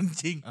รืออยู่นั่น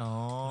จริง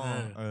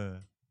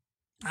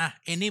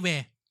anyway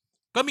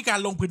ก็มีการ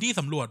ลงพื้นที่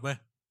สำรวจเว้ย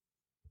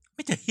ไ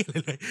ม่เจอเหี้ยอะไร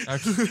เลย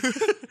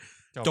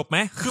จบไหม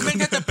คือแม่ง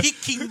แค่จะพลิก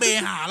คิงเบ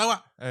ย์หาแล้วอ่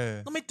ะ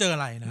ก็ไม่เจออะ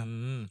ไรนะครับ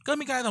ก็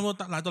มีการสำรวจ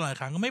หลายต่อหลาย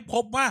ครั้งก็ไม่พ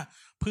บว่า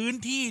พื้น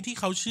ที่ที่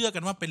เขาเชื่อกั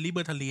นว่าเป็นลิเบ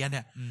อร์ทาเลียเ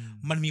นี่ย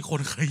มันมีคน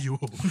เคยอยู่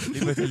ลิ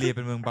เบอร์ทาเลียเ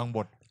ป็นเมืองบางบ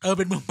ทเ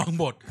ป็นเมืองบาง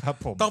บทครับ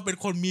ผมต้องเป็น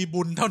คนมี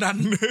บุญเท่านั้น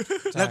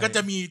แล้วก็จ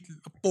ะมี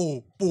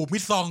ปู่มิ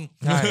ดซอง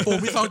ปู่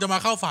มิดซองจะมา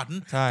เข้าฝัน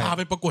พาไ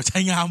ปประกวดช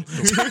ายงาม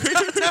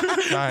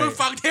มึง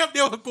ฟังเทปเ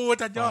ดียวกับกู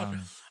จัดยอด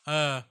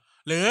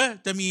หรือ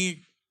จะมี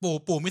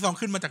ปู่มิซอง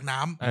ขึ้นมาจากน้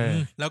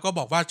ำแล้วก็บ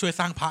อกว่าช่วย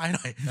สร้างพระให้ห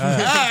น่อย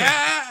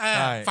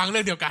ฟังเรื่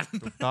องเดียวกัน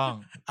ถูกต้อง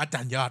อาจา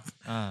รย์ยอด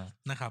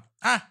นะครับ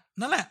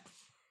นั่นแหละ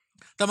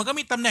แต่มันก็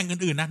มีตำแหน่ง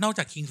อื่นๆนะนอกจ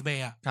าก Kings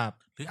Bay อ่ะ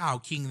หรืออ่าว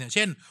คิงเนี่ยเ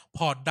ช่นพ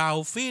อร์ตดอล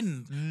ฟิน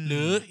ห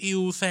รืออิ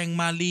ลแซง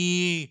มารี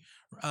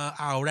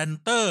อ่าวแรน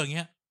เตอร์อย่างเ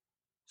งี้ย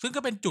ซึ่งก็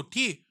เป็นจุด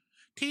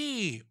ที่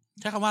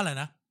ใช้คำว่าอะไร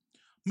นะ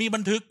มีบั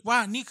นทึกว่า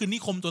นี่คือนิ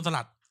คมโจรส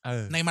ลัด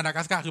ในมาดา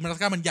กัสการ์คือมาดากั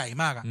สการ์มันใหญ่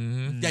มากอ่ะ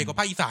ใหญ่กว่า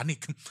ภาคอีสานอี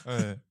ก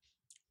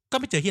ก็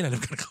ไม่เจอที่อะไรเล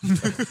ยกันครับ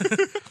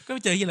ก็ไ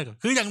ม่เจอที่อะไรกัน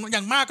คืออย่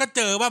างมากก็เ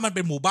จอว่ามันเ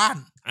ป็นหมู่บ้าน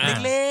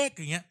เล็กๆ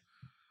อย่างเงี้ย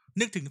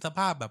นึกถึงสภ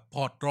าพแบบพ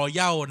อร์ตรอ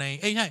ยัลใน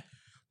ใช่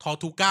ทอร์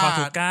ตูก้า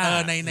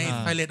ใน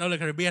ไพเรตออฟเดอะ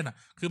แคริบเบียนอ่ะ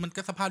คือมัน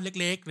ก็สภาพเ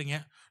ล็กๆอะไรเงี้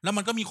ยแล้ว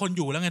มันก็มีคนอ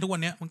ยู่แล้วไงทุกวั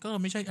นนี้มันก็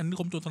ไม่ใช่อันนิ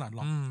คมโจรสลัดห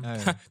รอก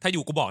ถ้าอ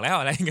ยู่กูบอกแล้ว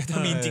อะไรอย่างเงี้ยถ้า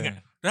มีจริงอ่ะ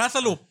แล้วส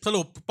รุป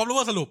ป๊อปรู้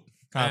ว่าสรุป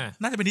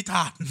น่าจะเป็นนิท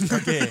านโอ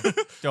เค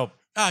จบ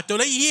โจร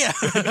และอีเหี้ย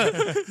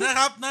นะค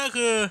รับนั่นก็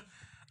คือ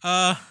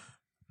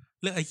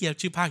เรื่องไอ้เหี้ย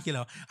ชื่อภาคที่แ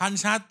ล้ว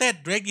Uncharted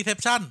Drake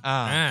Deception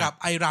กับ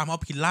Iram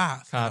of Killa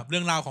เรื่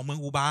องราวของเมือง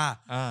อูบา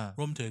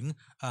รวมถึง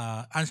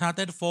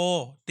Uncharted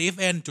 4 Thief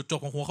End จุดจบ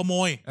ของหัวขโม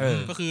ย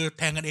ก็คือ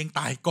แทงกันเองต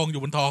ายกองอ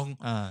ยู่บนทอง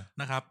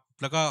นะครับ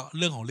แล้วก็เ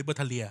รื่องของ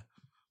Libertalia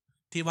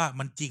ที่ว่า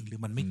มันจริงหรือ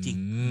มันไม่จริง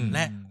แล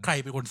ะใคร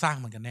เป็นคนสร้าง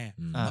มันกันแน่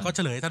แล้วก็เฉ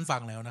ลยให้ท่านฟั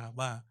งแล้วนะครับ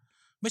ว่า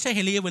ไม่ใช่เฮ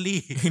นรี่เอเวอ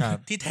รี่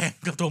ที่แทง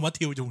กับโทมัส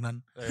ทิวจุงนั้น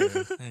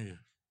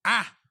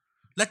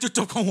และจุดจ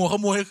บของหัวข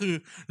โมยก็คือ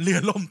เรือ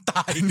ล่มต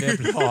ายเรีย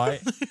บร้อย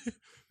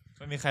ไ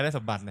ม่มีใครได้ส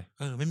มบัติเลย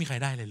ไม่มีใคร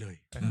ได้เลย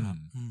นะครับ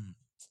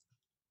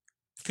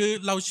คือ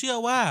เราเชื่อ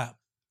ว่า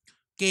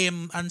เกม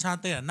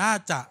Uncharted น่า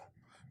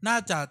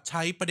จะใ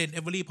ช้ประเด็นเอ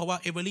เวอรี่เพราะว่า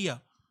เอเวอรี่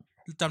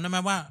จำได้ไหม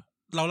ว่า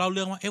เราเล่าเ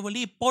รื่องว่าเอเวอ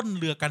รี่ปล้น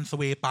เรือกันส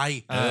เวย์ไป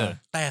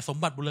แต่สม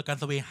บัติบนเรือกัน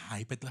สเวย์หา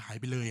ยไ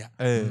ปเลยอ่ะ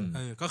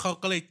ก็เขา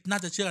ก็เลยน่า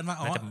จะเชื่อกันว่าเ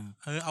อา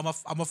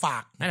มาฝา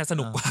กน่าจะส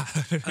นุกกว่า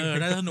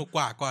น่าจะสนุกก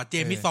ว่าเจ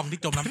มี่ซองที่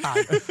จมน้ำตาย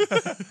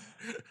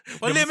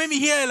วันเรียนไม่มี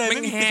เฮี้ยเลยไ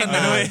ม่มีแห้งเล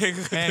ย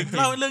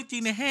เล่าเรื่องจริ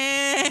งเนี่ยแห้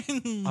ง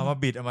เอามา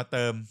บิดเอามาเ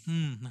ติม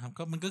นะครับ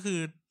ก็มันก็คือ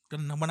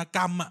วรรณก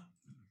รรม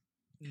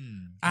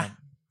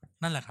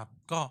นั่นแหละครับ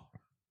ก็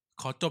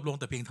ขอจบลง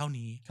แต่เพียงเท่า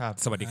นี้ครับ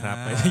สวัสดีครับ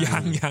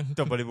ยัง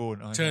จบบริบูรณ์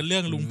เชิญเรื่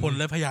องลุงพล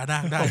และพญานา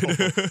คได้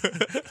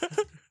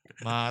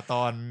มาต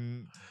อน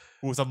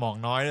กูสมอง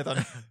น้อยเลยตอน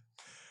นี้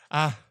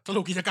ส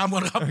รุปกิจกรรมก่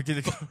อนครับ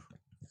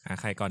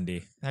ใครก่อนดี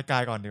ให้กา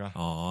ยก่อนดีกว่า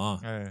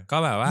ก็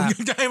แบบว่ายั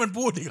งจะให้มัน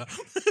พูดอีกเหรอ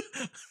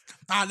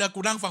แล้วกู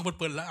นั่งฟังเพ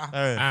ลินๆแล้ว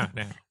เ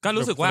นี่ยก็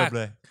รู้สึกว่า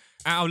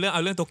เอาเ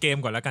รื่องตัวเกม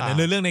ก่อนแล้วกันเ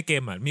รื่องในเก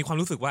มมีความ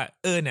รู้สึกว่า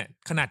เนี่ย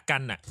ขนาดกั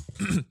น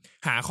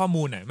หาข้อ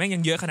มูลแม่งยั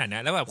งเยอะขนาดนี้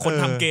แล้วแบบคน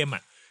ทำเกม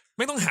ไ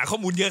ม่ต้องหาข้อ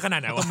มูลเยอะขนา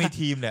ดไหนวะต้องมี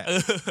ทีมแหละ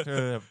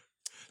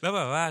แล้วแ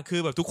บบว่าคื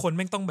อแบบทุกคนแ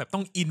ม่งต้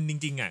องอินจ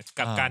ริงๆ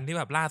กับการที่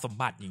แบบล่าสม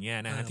บัติอย่างเงี้ย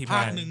นะที่ภ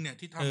าคนึงเนี่ย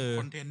ที่ทำ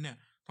คอนเทนต์เนี่ย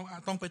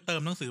ต้องไปเติ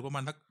มหนังสือประมา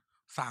ณสัก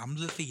3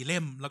 หรือ 4 เล่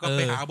มแล้วก็ไ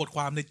ปหาบทค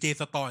วามใน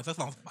JSTOR สัก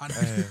 2-3 อัน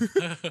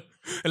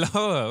แ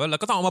ล้ว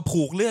ก็ต้องเอามา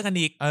ผูกเรื่องกัน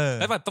อีก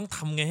แล้วแบบต้องท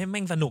ำไงให้แ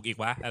ม่งสนุกอีก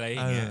วะอะไรอ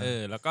ย่างเงี้ย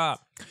แล้ว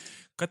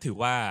ก็ถือ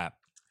ว่า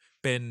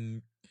เป็น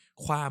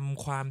คว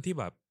ามที่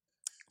แบบ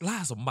ล่า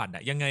สมบัติ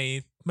ยังไง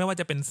ไม่ว่า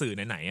จะเป็นสื่อ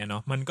ไหนๆเนา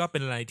ะมันก็เป็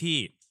นอะไรที่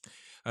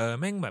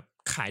แม่งแบบ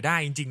ขายได้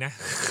จริงๆนะ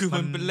คือมั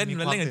นเป็นเล่น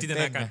กับจินต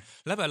นาการ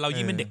แล้วแบบเรา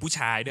ยิ่งเป็นเด็กผู้ช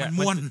ายด้วยมัน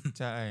ม่วน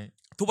ใช่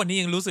ทุกวันนี้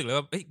ยังรู้สึกเลย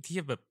ว่าที่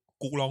แบบ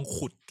กูลอง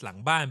ขุดหลัง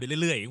บ้านไป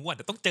เรื่อยๆว่าแ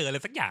ต่ต้องเจออะไร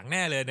สักอย่างแ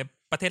น่เลยใน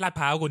ประเทศลาด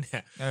พร้าวกูเนี่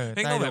ยแ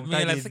ม่งก็แบบมี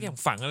อะไรสักอย่าง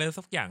ฝังอะไร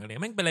สักอย่างอะไร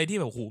แม่งเป็นอะไรที่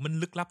แบบโหมัน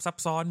ลึกลับซับ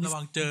ซ้อนระ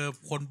วังเจอ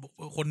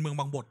คนเมือง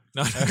บางบท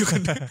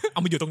เอ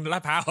ามาอยู่ตรงลา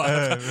ดพร้าว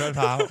ลาด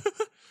พร้าว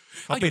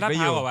เขาปิดไว้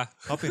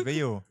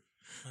อยู่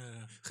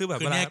คือแบบ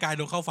แน่กายโ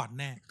ดนเข้าฝัน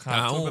แน่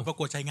ชวนไปประ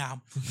กวดชายงาม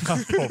ครับ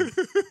ผม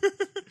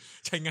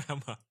ชายงาม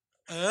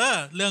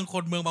เรื่องค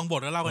นเมืองบางบ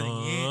ทแล้วเล่ากันอย่า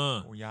งนี้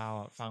โอ้ยาว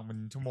ฟังเป็น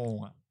ชั่วโมง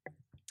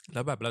แ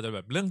ล้วแบบเราจะแบ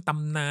บเรื่องต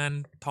ำนาน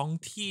ท้อง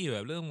ที่แบ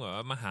บเรื่องแบบ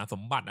มหาส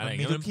มบัติอะไรอย่าง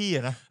เงี้ยมีทุกที่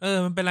นะ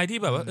มันเป็นอะไรที่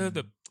แบบว่าแ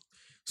บบ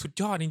สุด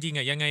ยอดจริง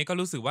ๆยังไงก็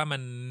รู้สึกว่ามั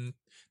น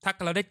ถ้า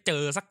เราได้เจ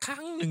อสักค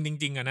รั้งหนึ่งจ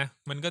ริงๆนะ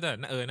มันก็จะ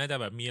น่าจะ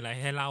แบบมีอะไร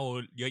ให้เล่า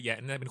เยอะแยะ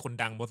น่าจะเป็นคน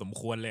ดังพอสม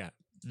ควรเลย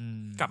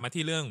กลับมา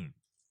ที่เรื่อง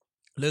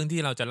ที่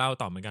เราจะเล่า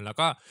ต่อเหมือนกันแล้ว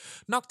ก็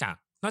นอกจา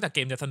กเก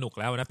มจะสนุก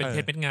แล้วนะเป็นเพ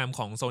ชรเป็นงามข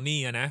อง Sony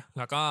นะ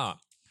แล้วก็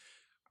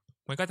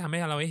มันก็ทำให้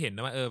เราได้เห็นน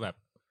ะว่าแบบ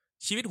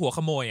ชีวิตหัวข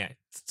โมย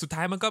สุดท้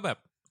ายมันก็แบบ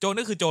โจร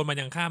ก็คือโจรมัน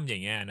ยังข้ามอย่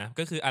างเงี้ยนะ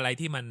ก็คืออะไร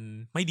ที่มัน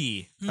ไม่ดี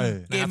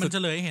เกมมันเฉ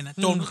ลยให้เห็นนะ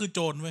โจรก็คือโจ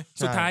รเว้ย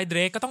สุดท้ายเดร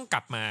กก็ต้องก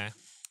ลับมา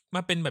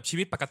เป็นแบบชี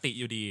วิตปกติ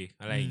อยู่ดี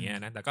อะไรอย่างเงี้ย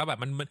นะแต่ก็แบบ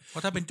มันเพรา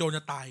ะถ้าเป็นโจรจ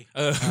ะตาย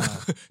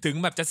ถึง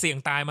แบบจะเสี่ยง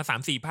ตายมา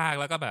 3-4 ภาค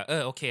แล้วก็แบบ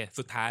โอเค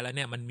สุดท้ายแล้วเ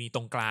นี่ยมันมีต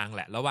รงกลางแ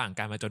หละระหว่าง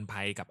การมาจน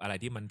ภัยกับอะไร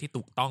ที่มันที่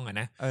ถูกต้องน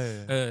ะ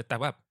แต่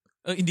ว่า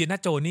อินเดียนา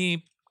โจนี่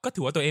ก็ถื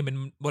อว่าตัวเองเป็น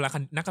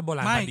นักโบร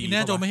าณคดีไม่อินเดีย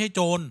นาโจไม่ใช่โจ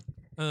ร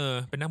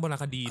เป็นนักโบราณ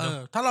คดีเนาะ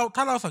ถ้า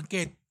เราสังเก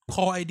ตค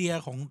อไอเดีย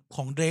ข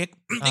องเดรก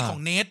ที่ของ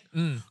เนท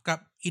กับ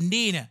อิน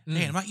ดี้เนี่ยจะ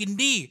เห็นว่าอิน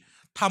ดี้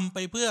ทำไป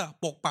เพื่อ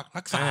ปกปัก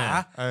รักษา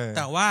แ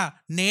ต่ว่า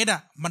เนท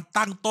มัน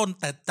ตั้งต้น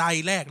แต่ใจ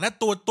แรกและ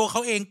ตัวเข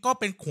าเองก็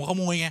เป็นหัวข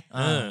โมยไง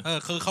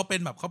คือเขาเป็น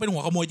หั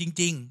วขโมยจ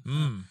ริง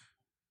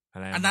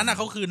อันนั้นน่ะเ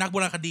ขาคือนักโบ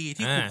ราณคดี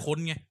ที่ขุดค้น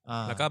ไง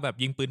แล้วก็แบบ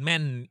ยิงปืนแม่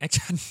นแอค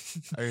ชั่น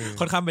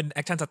ค่อนข้างเป็นแอ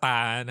คชั่นสตา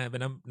ร์นะเป็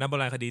นนักโบ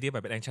ราณคดีที่แบ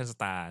บเป็นแอคชั่นส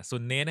ตาร์ส่ว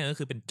นเนทเนี่ยก็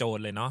คือเป็นโจร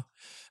เลยเนาะ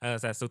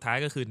แต่สุดท้าย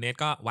ก็คือเนท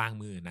ก็วาง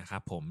มือนะครั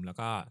บผมแล้ว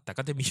ก็แต่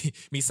ก็จะ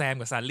มีแซม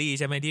กับซารี่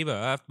ใช่ไหมที่แบ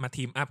บว่ามา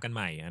ทีมอัพกันใ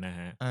หม่นะ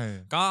ฮะ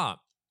ก็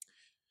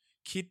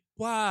คิด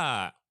ว่า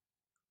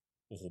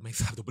โอ้โหแม่ง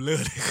สาบตัวเบลอ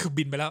เลยคือ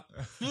บินไปแล้ว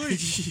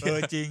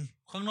จริง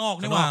ข้างนอก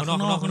นี่หว่าข้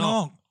างน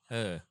อก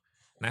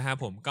นะครับ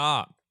ผม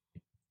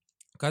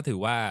ก็ถือ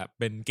ว่า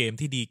เป็นเกม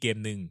ที่ดีเกม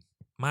หนึ่ง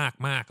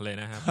มากเลย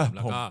นะครับผมแ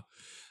ล้วก็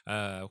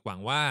หวัง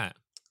ว่า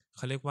เ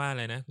ขาเรียกว่าอะ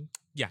ไรนะ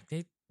อยากให้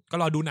ก็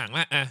รอดูหนัง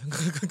ละ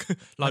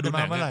รอดูห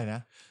นังเมื่อไหร่น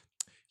ะ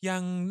ยั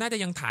งน่าจะ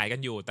ยังถ่ายกัน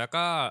อยู่แต่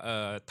ก็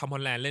ทอมฮอ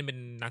ลแลนด์เล่นเป็น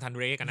นาธาน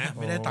เรกกันนะ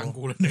ไม่ได้ตัง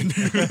กูแล้วนึง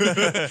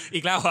อี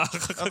กแล้วอ่ะ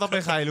ก็ต้องไป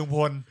ใครลุงพ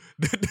ล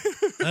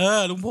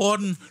ลุงพล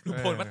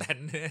ป้าแตน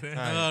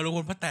ลุงพ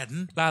ลป้าแตน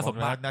ล่าสม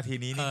บัตินาที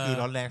นี้นี่คือ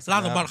ร้อนแรงล่า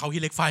สมบัติเขาหิ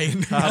นเหล็กไฟ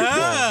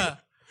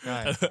ใช่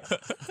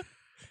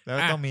แล้ว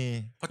ต้องมี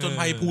ผจญ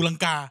ภัยภูลัง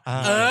กา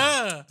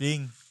จริง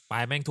ไป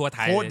แม่งทั่วไท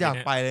ยโคตรอยาก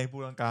ไปเลยภู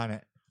ลังกาเนี่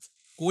ย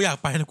กูอยาก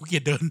ไปนะกูเกลี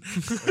ยดเดิน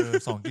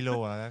2 กิโล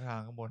แล้วทา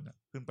งข้างบน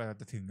ขึ้นไป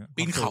จะถึง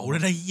ปีนเขาแล้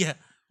วนะเหี้ย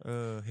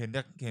เห็น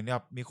แบ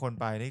บมีคน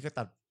ไปนี่ก็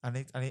ตัดอัน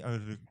นี้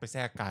ไปแทร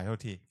กกายเท่า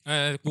ที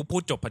กูพู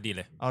ดจบพอดีเ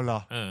ลยเอาเหรอ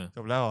จ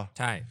บแล้วเหรอ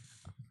ใช่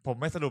ผม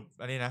ไม่สรุป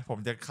อันนี้นะผม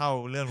จะเข้า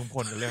เรื่องลุงพ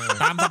ลกับเรื่อง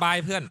ตามสบาย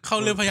เพื่อนเข้า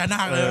เรื่องพญาน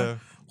าคเลย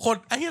คน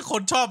ไอ้เหี้ยค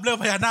นชอบเรื่อง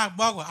พญานาค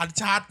มากกว่าอัน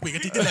ชาร์ตคุยกั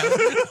นที่แล้ว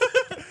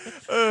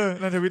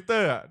ใน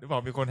Twitter อ่ะบอ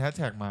กมีคนแฮช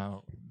แท็กมา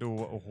ดู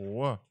โอ้โห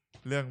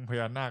เรื่องพ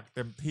ญานาคเ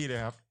ต็มที่เลย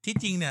ครับที่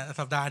จริงเนี่ย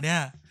สัปดาห์เนี้ย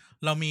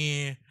เรา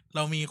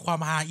มีความ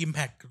ฮาอิมแพ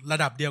คระ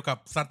ดับเดียวกับ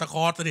ซานตาคล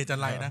อสเสน่ห์จัน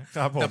ไรนะ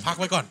แต่พัก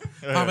ไว้ก่อน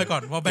เพราะ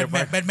แ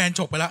บทแมน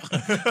ฉกไปแล้ว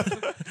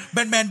แบ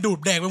ทแมนดูด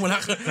แดกไปหมดแล้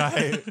วใช่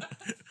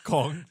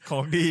ขอ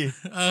งดี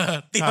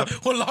ติด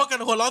คน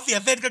ล้อเสีย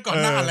เส้นกันก่อน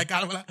หน้าอ่านรายการ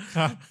ไปแล้ว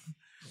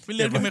เป็นเ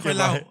รื่องที่ไม่ค่อย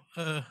เล่า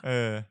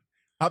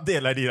อัปเดต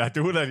อะไรดีล่ะจะ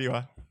พูดอะไรดีว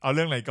ะเอาเ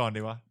รื่องไหนก่อน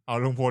ดีวะเอา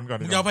ลุงพลก่อน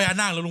ดีเอาพญา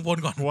นาคแล้วลุงพล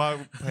ก่อนเพราะว่า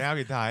พญานาค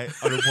ปิดท้าย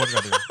เอาลุงพลก่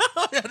อนดี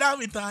พญานาค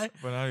ปิดท้าย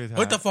เ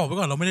ฮ้ยแต่ฝากไว้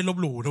ก่อนเราไม่ได้ลบ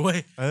หลู่ด้วย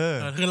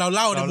คือเราเ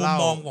ล่าในมุม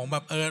มองของแบ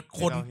บ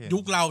คนยุ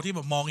คเราที่แบ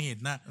บมองเห็น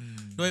นะ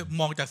ด้วย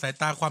มองจากสาย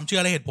ตาความเชื่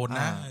อและเหตุผล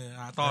นะ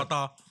ต่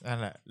อนั่น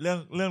แหละเ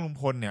รื่องลุง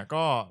พลเนี่ย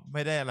ก็ไ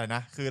ม่ได้อะไรน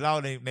ะคือเล่า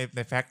ใน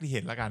แฟกต์ที่เ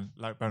ห็นแล้วกัน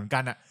เหมือนกั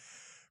นอ่ะ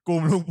กลุ่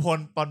มลุงพล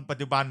ตอนปัจ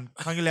จุบัน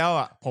ครั้งที่แล้ว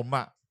อ่ะผม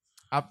อ่ะ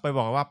อัพไปบ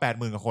อกว่า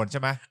 80,000 กว่าคนใช่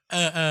ไหม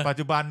ปัจ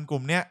จุบันก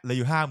ลุ่มเนี้ยเหลืออ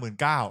ยู่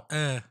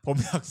 59,000 ผม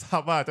อยากทรา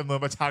บว่าจำนวน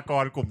ประชาก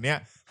รกลุ่มเนี้ย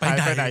หาย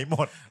ไปไหนหม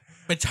ด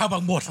เป็นชาวบา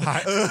งบด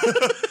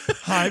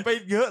หายไป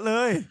เยอะเล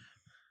ย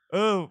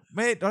ไ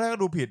ม่ตอนแรกก็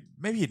ดูผิด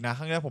ไม่ผิดนะค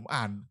รั้งแรกผม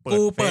อ่าน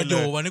กูเปิดอ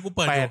ยู่วันนี้กูเ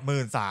ปิดอยู่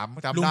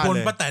 83,000 จำได้เลยลุงพล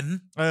ป้าแตน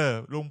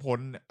ลุงพล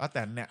ป้าแต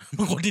นเนี่ย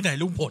มึงคนที่ไหน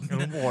ลุงพล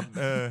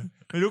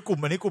ไม่รู้กลุ่ม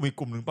อันนี้กลุ่มอีก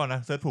กลุ่มหนึ่งเปล่านะ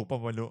เซิร์ชถูกป่ะ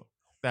ไม่รู้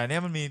แต่เนี้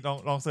ยมันมี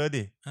ลองเซิร์ช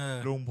ดิ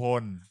ลุงพ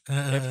ล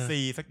FC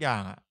สักอย่า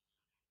งอ่ะ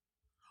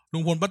ลุ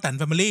งพลป้าแตน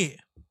แฟมิลี่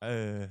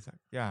สัก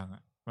อย่างอ่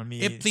ะมันมี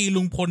FC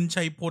ลุงพล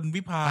ชัยพล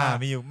วิภา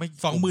มีอยู่ไม่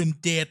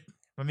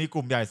 27,000 มันมีก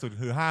ลุ่มใหญ่สุด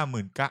คือ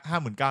 59,000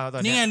 แล้วตอ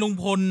นนี้นี่ไงลุง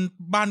พล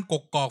บ้านก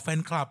กอกแฟน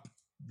คลับ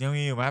ยัง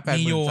มีอยู่มั้ย 83,000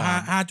 มีอยู่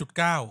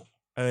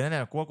 5.9 นั่นแหล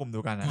ะกูว่ากลุ่มเดี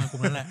ยวกันนะกลุ่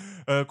มนั้นแหละ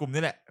กลุ่ม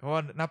นี้แหละเพราะว่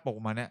าหน้าปก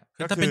มาเนี่ย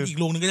ถ้าเป็นอีก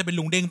ลุงนึงก็จะเป็น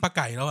ลุงเด้งป้าไ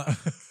ก่แล้วอ่ะ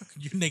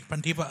ยืนเด็กพัน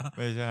ทิปอ่ะไ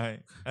ม่ใช่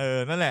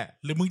นั่นแหละ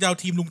หรือมึงจะเอา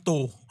ทีมลุง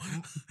ตู่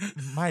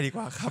ไม่ดีก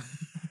ว่าครับ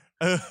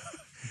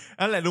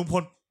นั่นแหละลุงพ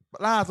ล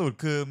ล่าสุด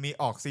คือมี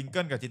ออกซิงเกิ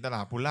ลกับจินตล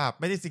าภูลาภ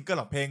ไม่ได้ซิงเกิล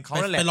หรอกเพลงเขา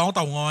แหละไปร้องเ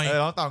ต่างอย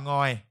ร้องเต่าง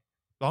อย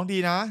ร้องดี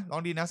น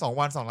ะ2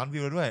 วัน 2 ล้านวิ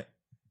วแล้วด้วย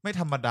ไม่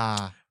ธรรมดา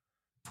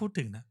พูด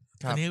ถึงนะ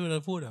อันนี้เรา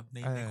พูดแบบใน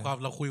ความ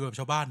เราคุยกับ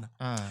ชาวบ้านนะ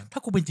ถ้า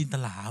กูเป็นจินต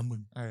ลามึ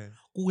ง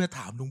กูจะถ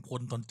ามลุงพ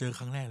ลตอนเจอค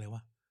รั้งแรกเลยว่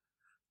า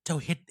เจ้า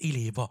เฮ็ดอีห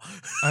ลีป่ะ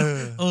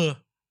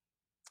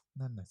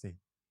นั่นน่ะสิ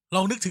ล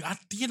องนึกถึง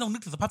ที่ลองนึ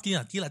กถึงสภาพที่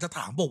เราจะถ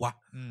ามบอกว่า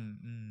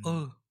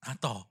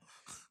ต่อ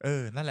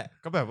นั่นแหละ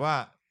ก็แบบว่า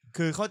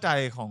คือเข้าใจ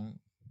ของ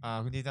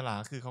คุณจินตลา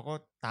คือเขาก็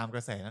ตามกร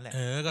ะแสนั่นแหละ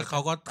ก็เ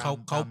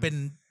ขาเ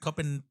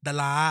ป็นดา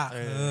รา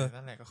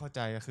นั่นแหละก็เข้าใจ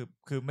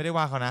คือไม่ได้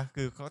ว่าเขานะ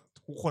คือเขา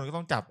ทุกคนก็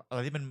ต้องจับอะไร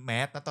ที่มันแม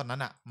สตอนนั้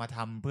นอ่ะมาท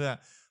ำเ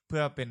พื่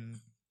อเป็น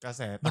กระแ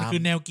สตามมันคื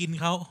อแนวกิน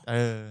เขา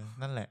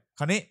นั่นแหละค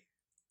ราวนี้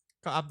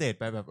ก็อัปเดต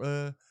ไปแบบ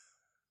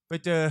ไป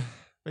เ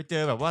จ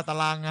อแบบว่าตา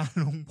รางงาน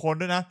ลุงพล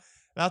ด้วยนะ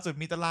ล่าสุด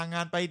มีตารางง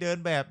านไปเดิน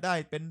แบบได้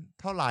เป็น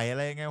เท่าไหร่อะไ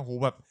รไงโอ้โห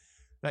แบบ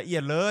ละเอี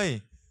ยดเลย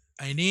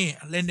ไอ้นี่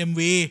เล่น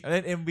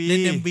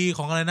MV ข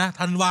องอะไรนะ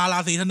ธันวารา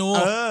ศีธนู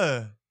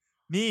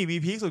นี่มี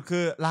พีคสุดคื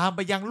อลามไ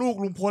ปยังลูก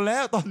ลุงพลแล้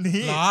วตอน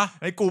นี้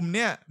ในกลุ่มเ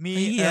นี้ยมี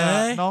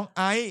น้องไ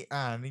อซ์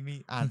นี่มี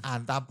อ่า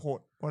นตามโพส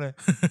ต์เลย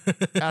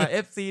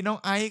FC น้อง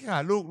ไอซ์ค่ะ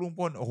ลูกลุง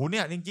พลโอ้โหเ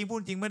นี่ยจริงๆพูด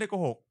จริงไม่ได้โก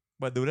หก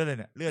เปิดดูได้เลย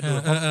เนี่ยเลื่อนดู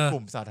ก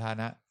ลุ่มสาธาร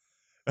ณะ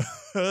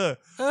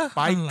ไ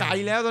ปไกล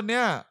แล้วตอนเนี้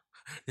ย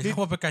นี่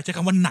พูดไปไกลใช้ค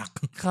ำว่าหนัก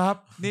ครับ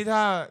นี่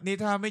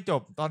ถ้าไม่จ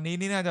บตอนนี้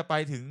นี่น่าจะไป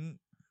ถึง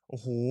โ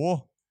อ้โห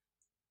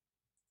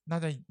น่า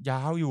จะย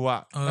าวอยู่อ่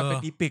ะน่าเป็น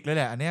อีพิกเลยแ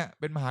หละอันเนี้ย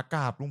เป็นมหาก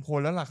าพย์ลุงพล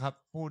แล้วล่ะครับ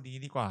พูดนี้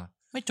ดีกว่า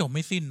ไม่จบไ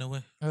ม่สิ้นนะเว้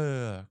ย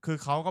คือ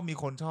เขาก็มี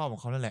คนชอบขอ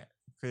งเขานั่นแหละ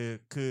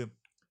คือ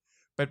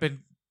เป็น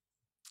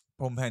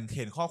ผมเ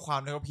ห็นข้อความ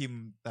ที่เขาพิมพ์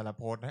แต่ละโ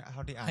พสต์เท่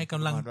าที่อ่านให้ก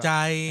ำลังใ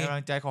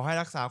จขอให้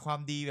รักษาความ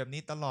ดีแบบ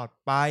นี้ตลอด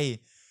ไป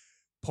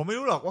ผมไม่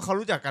รู้หรอกว่าเขา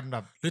รู้จักกันแบ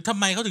บหรือทำ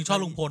ไมเขาถึงชอบ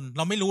ลุงพลเ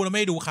ราไม่รู้เราไ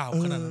ม่ดูข่าว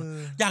ขนาดนั้น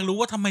อยากรู้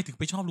ว่าทำไมถึง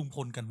ไปชอบลุงพ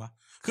ลกันวะ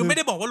คือไม่ไ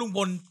ด้บอกว่าลุงพ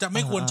ลจะไ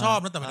ม่ควรชอบ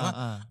นะแต่หมายถึงว่า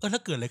ถ้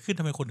าเกิดอะไรขึ้น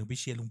ทำไมคนถึงไป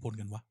เชียร์ลุงพล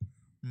กันวะ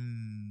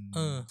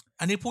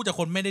อันนี้พูดจาก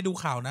คนไม่ได้ดู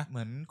ข่าวนะเห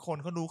มือนคน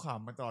เขาดูข่าว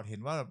มาตลอดเห็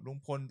นว่าแบบลุง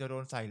พลจะโด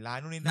นใส่ร้าย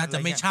นู่นนี่นั่นน่าจะ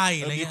ไม่ใช่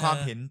อะไรมีความ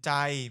เห็นใจ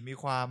มี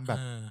ความแบบ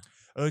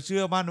เชื่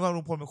อมั่นว่าลุ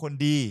งพลเป็นคน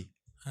ดี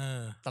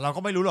แต่เราก็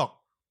ไม่รู้หรอก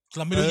เ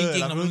ราไม่รู้จ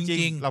ริงๆเราไม่รู้จ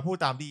ริงเราพูด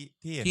ตาม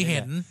ที่เห็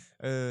น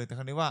แต่ค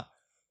รั้งนี้ว่า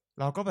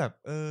เราก็แบบ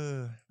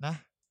นะ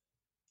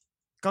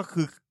ก็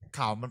คือ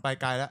ข่าวมันไป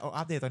ไกลแล้ว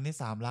อัปเดตตอนนี้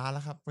3 ล้านแ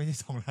ล้วครับไม่ใช่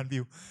2 ล้านวิ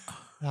ว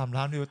3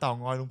 ล้านวิวเต่า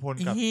งอยลุงพล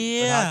กับ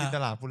ประธานจินต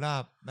ลาภูลา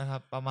ภนะครั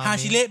บประมาณนี้ฮา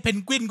ชิเละเพน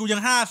กวินกูยั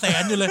ง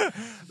500,000อยู่เลย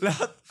แล้ว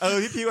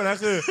ที่พีกว่านั้น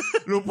คือ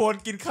ลุงพล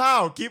กินข้า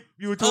วคลิป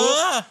YouTube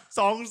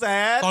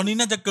 200,000ตอนนี้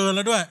น่าจะเกินแ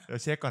ล้วด้วยเดี๋ย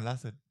วเช็คก่อนล่า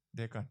สุดเ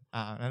ดี๋ยวก่อน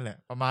นั่นแหละ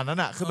ประมาณนั้น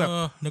อ่ะคือแบบ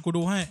เดี๋ยวกู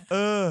ดูให้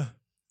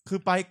คือ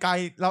ไปไกล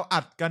เราอั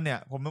ดกันเนี่ย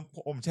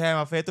ผมแชร์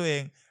มาเฟซตัวเอ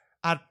ง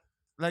อัด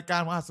รายกา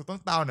รมหาสุขต้อ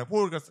งเตาเนี่ยพู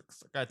ดกับ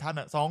ท่า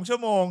น2 ชั่ว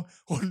โมง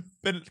คน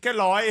เป็นแค่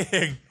100เอ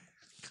ง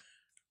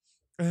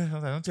ส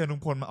งสัยต้องเชิญลุ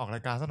งพลมาออกร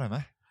ายการสักหน่อยไหม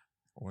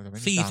โอ้แต่ไม่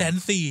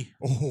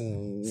440,000โอ้โห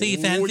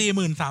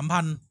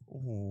443,000โอ้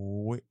โห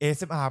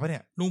ASMR ป่ะเนี่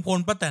ยลุงพล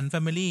ป้าแตนแฟ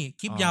มิลี่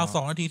คลิปยาว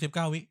2 นาที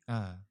 19 วิ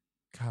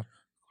ครับ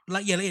ล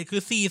ะเอียดคื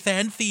อ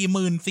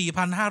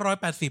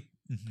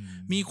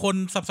 444,580 มีคน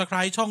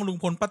Subscribe ช่องลุง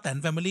พลป้าแตน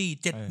แฟมิลี่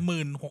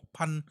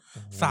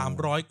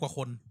 76,300 กว่าค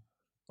น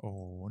โอ้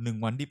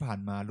1 วันที่ผ่าน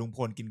มาลุงพ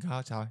ลกินข้า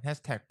วเช้า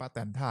#ป้าแต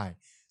นถ่าย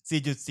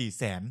 4.4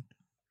 แสน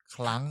ค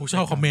รั้งกูช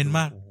อบคอมเมนต์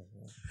มาก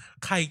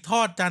ไข่ท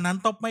อดจานนั้น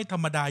ต้องไม่ธร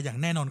รมดาอย่าง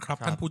แน่นอนครับ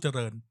ท่านผู้เจ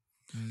ริญ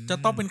จะ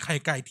ต้องเป็นไข่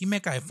ไก่ที่แม่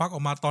ไก่ฟักอ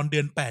อกมาตอนเดื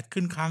อน8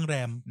ขึ้นค้างแร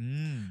ม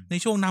ใน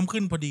ช่วงน้ำ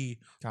ขึ้นพอดี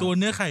ตัว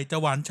เนื้อไข่จะ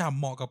หวานฉ่ำ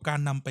เหมาะกับการ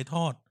นำไปท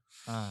อด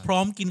พร้อ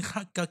ม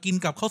กิน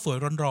กับข้าวสวย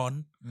ร้อน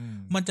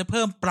ๆมันจะเ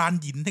พิ่มปราณ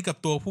หยินให้กับ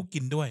ตัวผู้กิ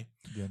นด้วย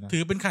ถื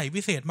อเป็นไข่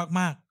พิเศษ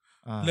มาก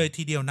ๆเลย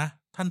ทีเดียวนะ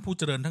ท่านผู้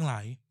เจริญทั้งหลา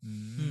ย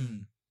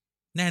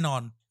แน่นอ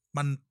น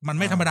มัน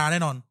ไม่ธรรมดาแน่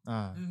นอน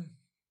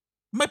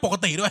ไม่ปก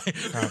ติด้วย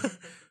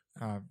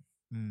ครับ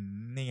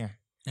นี่ไง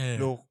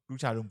ลูก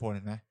ชายลุงพลเ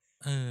ห็นไหม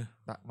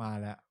ตักมา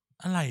แล้ว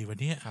อะไรวะ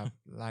เนี่ยครับ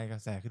ไล่กระ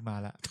แสขึ้นมา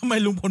แล้วทำไม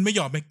ลุงพลไม่หย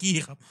อดแม็กกี้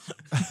ครับ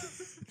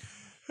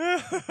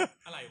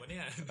อะไรวะเนี่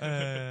ย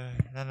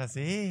นั่นน่ะ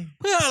สิ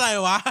เพื่ออะไร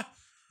วะ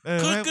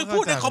คือพู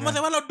ดในคอมเมน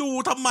ต์ว่าเราดู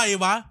ทำไม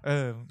วะ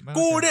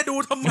กูเนี่ยดู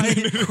ทำไม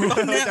ตอ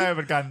นนี้ใจเห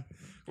มือนกัน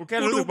กูแค่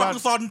รู้สึกว่าบา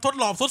งซอนท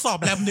ดสอบ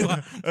แรมดีกว่า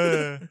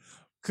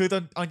คือตอ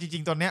นเอาจริ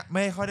งๆตอนเนี้ยไ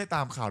ม่ค่อยได้ต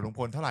ามข่าวลุงพ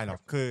ลเท่าไหร่หรอก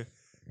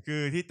คื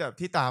อ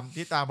ที่ตา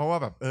มเพราะว่า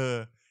แบบ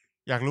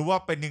อยากรู้ว่า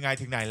เป็นยังไง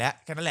ถึงไหนแล้ว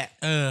แค่นั้นแหละ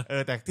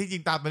แต่ที่จริ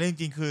งตามไปเรื่อง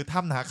จริงคือถ้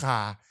ำนาคา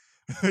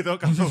ต้อง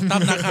กำหนดถ้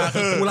ำนาคา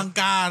คือปูลัง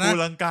กานะปู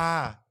ลังกา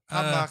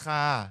ถ้ำนาค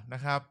าน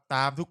ะครับต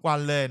ามทุกวัน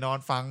เลยนอน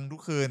ฟังทุ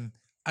กคืน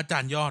อาจา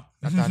รย์ยอด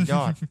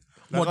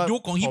หมดยุ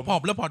คของฮิปฮอ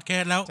ปและพอดแค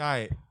สต์แล้วใช่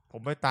ผ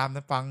มไปตาม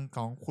ฟังข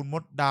องคุณม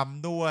ดด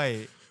ำด้วย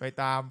ไป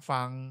ตาม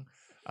ฟัง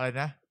อะไร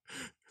นะ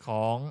ข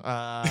อง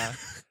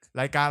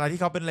รายการอะไร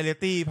ที่เขาเป็นเรียลิ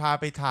ตี้พา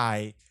ไปถ่าย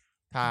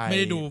ไม่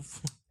ได้ดู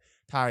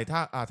ถ่าย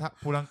ถ้า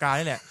ภูลังกา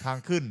นี่แหละทาง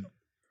ขึ้น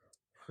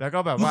แล้วก็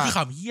แบบว่าข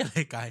ำเหี้ยอะไร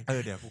ไกล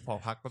เดี๋ยวกูพอ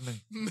พักแป๊บนึง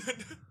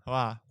เพราะ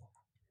ว่า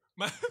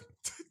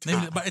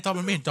ไอ้ตอน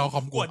มันไม่เห็นจอค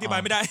อมกูอธิบา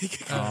ยไม่ได้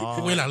กู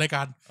ไปหลังรายก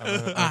าร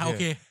โอ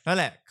เคนั่น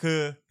แหละคือ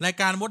ราย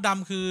การมดด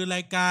ำคือร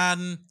ายการ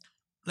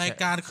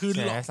คือแ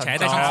ฉ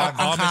แต่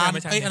อังคาร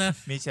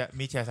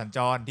มีแฉสัญจ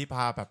รที่พ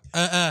าแบบ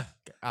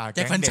แ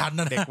จ็คแฟนฉัน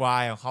เด็กวา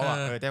ยของเขา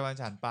แจ็คแฟน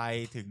ฉันไป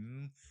ถึง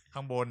ข้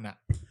างบน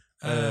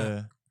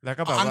แล้ว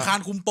ก็แบบอังคาร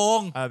คุมโป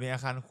งมีอา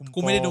คารคุมโปงกู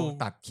ไม่ได้ดู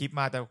ตัดคลิป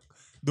มาแต่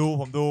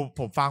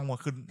ผมฟังหมด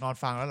คือนอน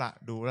ฟังแล้วล่ะ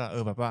ดูแล้ว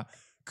แบบว่า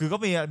คือก็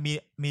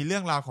มีเรื่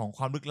องราวของค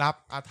วามลึกลับ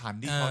อาถรรพ์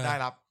ที่เขาได้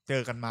รับเจ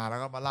อกันมาแล้ว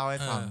ก็มาเล่าให้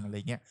ฟังอะไร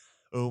เงี้ย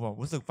แบบ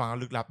รู้สึกฟังแล้ว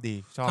ลึกลับดี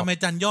ชอบทำไม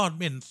จันยอดไ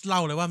ม่เห็นเล่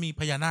าเลยว่ามี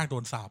พญานาคโด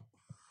นสาป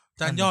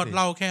จันยอดเ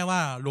ล่าแค่ว่า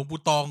หลวง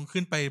ปู่ตอง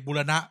ขึ้นไปบูร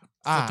ณะ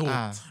ถูก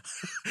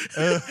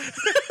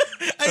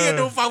ไอ้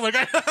ดูฟังเหมือน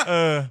กัน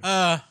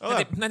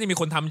น่าจะมี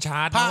คนทำชา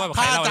ร์ตพ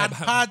ร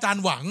ะอาจาร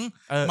ย์หวัง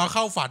มาเ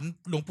ข้าฝัน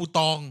หลวงปู่ต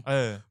อง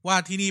ว่า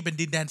ที่นี่เป็น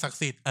ดินแดนศัก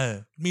ดิ์สิทธิ์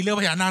มีเรื่อง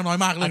พญานาคน้อย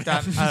มากเลย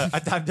อ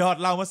าจารย์ยอด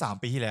เล่าเมื่อ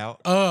3 ปีที่แล้ว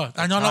อาจ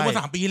ารย์ยอดเล่าเมื่อ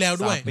3 ปีที่แล้ว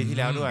ด้วย3 ปีที่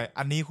แล้วด้วย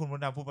อันนี้คุณมด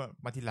ดำพูด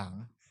มาทีหลัง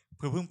เ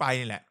พิ่งไป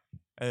นี่แหละ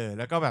แ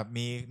ล้วก็แบบ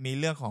มี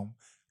เรื่องของ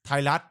ไท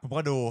ยรัฐผม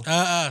ก็ดู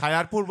ไทย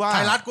รัฐพูดว่าไท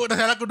ยรัฐกู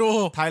ดู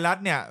ไทยรัฐ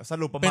เนี่ยส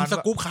รุปประมาณเป็นส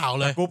กู๊ปข่าว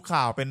เลยสกู๊ป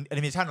ข่าวเป็นแอ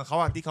นิเมชันของเขา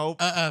ที่เขา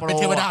เป็น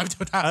เทวดา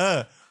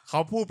เขา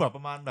พูดแบบป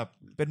ระมาณแบบ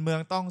เป็นเมือง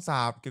ต้องส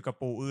าบเกี่ยวกับ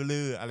ปู่อือ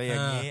ลืออะไรอย่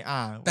างนี้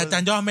แต่อาจา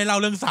รย์ยอดไม่เล่า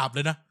เรื่องสาบเล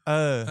ยนะ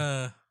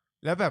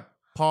แล้วแบบ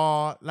พอ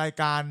ราย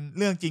การ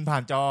เรื่องจริงผ่า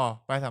นจอ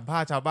ไปสัมภา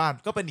ษณ์ชาวบ้าน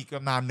ก็เป็นอีกต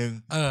ำนานนึง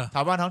ช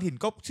าวบ้านท้องถิ่น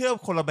ก็เชื่อ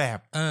คนละแบบ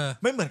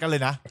ไม่เหมือนกันเล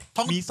ยนะ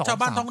มีชาว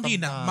บ้านท้องถิ่น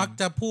มัก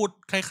จะพูด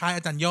คล้ายๆอ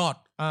าจารย์ยอด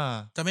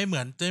จะไม่เหมื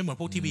อน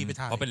พวกทีวีไป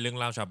ถ่ายเพราะเป็นเรื่อง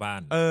เล่าชาวบ้า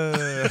น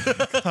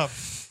ครับ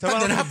เ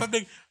ดี๋ยวนะแป๊บนึ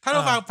งถ้าเร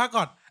าฟังพัก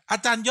ก่อน อา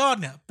จารย์ยอด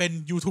เนี่ยเป็น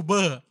ยูทูบเบ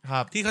อร์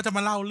ที่เขาจะม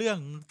าเล่าเรื่อง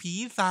ผี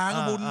สาง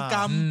บุญกร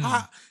รมพระ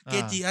เก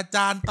จิอาจ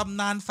ารย์ตำ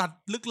นานสัต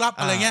ว์ลึกลับ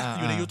อะไรเงี้ยอ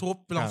ยู่ใน YouTube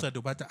ไปลองเสิร์ชดู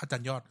ว่าอาจา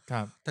รย์ยอด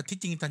แต่ที่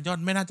จริงอาจารย์ยอด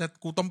ไม่น่าจะ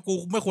กู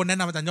ไม่ควรแนะ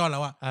นำอาจารย์ยอดแล้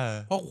วอะ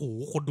เพราะโห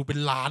คนดูเป็น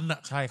ล้านอะ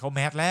ใช่เขาแม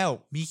สแล้ว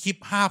มีคลิป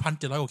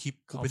 5,700 กว่าคลิป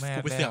กูไป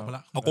เสียบมาล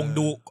ะเอากง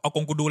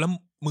ดูแล้ว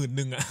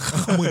10,000อะ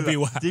10,000 วิ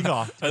วอะจริงเหร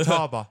อช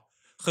อบป่ะ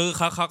คือ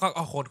เขาก็เ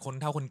อาคน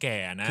เท่าคนแก่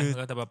นะ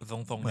ก็จะแบบท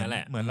รงๆนั่นแห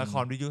ละเหมือนละค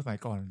รวิทยุสมัย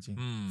ก่อนจริง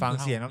ฟัง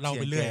เสียงเรา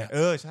ไปเรื่อย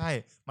ใช่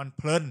มันเ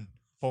พลิน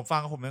ผมฟั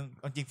งผม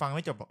จริงฟังไ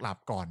ม่จบหลับ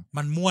ก่อน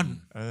มันม่วน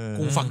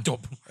กูฟังจบ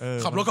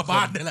ขับรถกลับบ้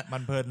านนี่แหละมั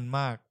นเพลินม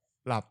าก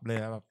หลับเลย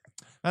แบบ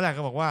นั่นแหละ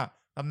ก็บอกว่า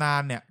ตำนา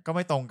นเนี่ยก็ไ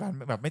ม่ตรงกัน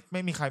แบบไ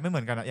ม่มีใครไม่เหมื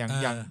อนกันอะอย่าง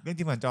เรื่อง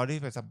ที่เหมือนจอที่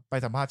ไป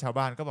สัมภาษณ์ชาว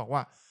บ้านก็บอกว่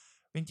า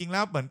จริงๆแล้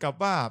วเหมือนกับ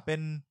ว่าเป็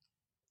น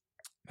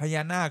พญ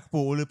านาค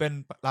ปู่หรือเป็น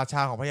ราช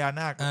าของพญา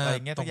นาคอะไรเ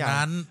งี้ยทุกอย่าง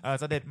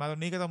เสด็จมาตร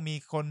งนี้ก็ต้องมี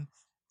คน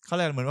เขาเ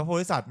รียกเหมือนว่าโพ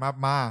ธิสัตว์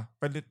มา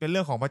เป็นเ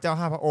รื่องของพระเจ้า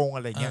5 พระองค์อ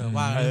ะไรเงี้ย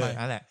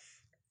นั่นแหละ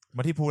ม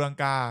าที่ภูลัง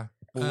กา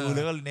ปู่แ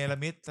ล้วก็เนร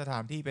มิตสถา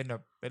นที่เป็นแบ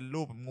บเป็น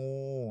รูปงู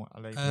อะ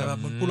ไรแบบ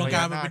ภูลังก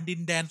ามันเป็นดิ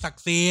นแดนศัก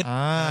ดิ์สิทธิ์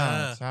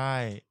ใช่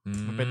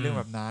มันเป็นเรื่อง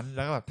แบบนั้นแ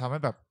ล้วก็แบบทำให้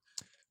แบบ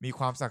มีค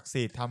วามศักดิ์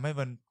สิทธิ์ทำให้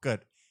มันเกิด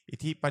อิท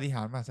ธิปาฏิห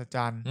าริย์มหัศจ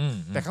รรย์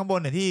แต่ข้างบน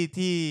เนี่ย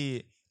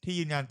ที่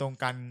ยืนยันตรง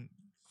กัน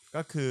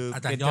ก็คือ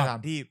เป็นสถา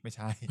นที่ไม่ใ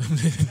ช่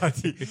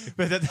เ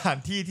ป็นสถาน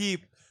ที่ที่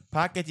พ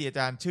ระเกจิอาจ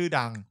ารย์ชื่อ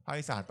ดังภาค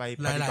อีสานไป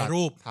ปฏิบัติ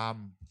ธรรม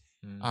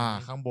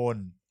ข้างบน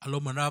อารม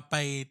ณ์เหมือนเราไป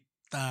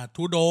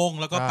ทุดง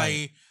แล้วก็ไป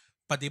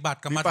ปฏิบัติ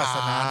กรรมฐา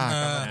น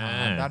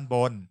ด้านบ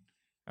น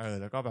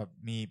แล้วก็แบบ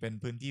มีเป็น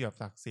พื้นที่แบบ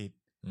ศักดิ์สิทธิ์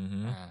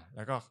แ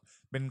ล้วก็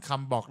เป็นค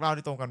ำบอกเล่า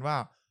ที่ตรงกันว่า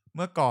เ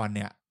มื่อก่อนเ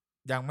นี่ย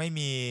ยังไม่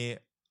มี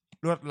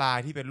ลวดลาย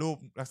ที่เป็นรูป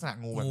ลักษณะ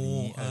งูแบบ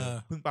นี้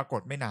เพิ่งปราก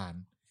ฏไม่นาน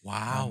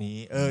ว้าวนี้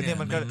เนี่ย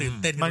มันก็ตื่น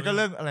เต้นมันก็เ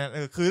รื่องอะไร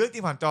คือเรื่อง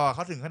ที่ผ่านจอเข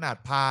าถึงขนาด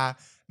พา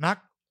นัก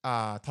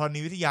ธรณี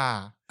วิทยา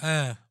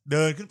เ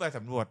ดินขึ้นไปส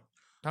ำรวจ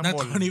นัก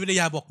ธรณีวิท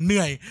ยาบอกเห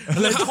นื่อย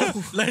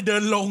เลยเดิ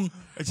นลง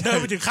เดิน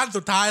ไปถึงขั้น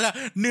สุดท้ายแล้ว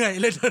เหนื่อย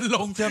เลยเดินล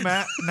งใช่ไหม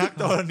นัก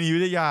ธรณีวิ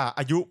ทยา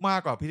อายุมาก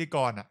กว่าพิธีก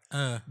ร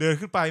เดิน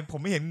ขึ้นไปผม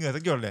ไม่เห็นเหงื่อสั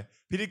กหยดเลย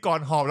พิธีกร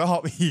หอบแล้วหอ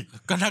บอีก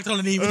ก็นักธร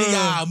ณีวิทย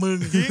ามึง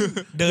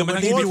เดินมา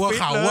ทั้งที่มีหัว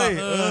เขา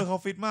เขา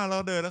ฟิตมากแล้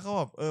วเดินแล้วเขา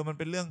แบบมันเ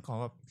ป็นเรื่องของ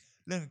แบบ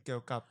เรื่องเกี่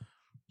ยวกับ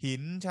หิ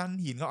นชั้น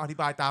หินเขาอธิ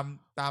บายต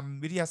าม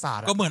วิทยาศาสต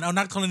ร์ก็เหมือนเอา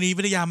นักธรณี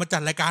วิทยามาจั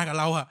ดรายการกับ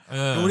เราอะ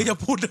รู้ที่จะ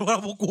พูดว่า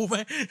พวกกูไหม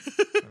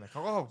เข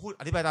าก็พูด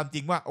อธิบายตามจ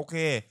ริงว่าโอเค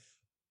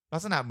ลั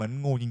กษณะเหมือน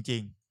งูจริ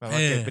งๆแบบว่า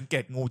เป็นเก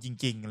ล็ดงูจ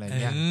ริงๆอะไร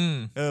เงี้ย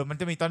มัน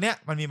จะมีตอนเนี้ย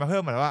มันมีมาเพิ่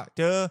มเหมือนว่า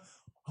เจอ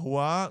หั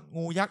ว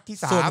งูยักษ์ที่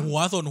3ส่วน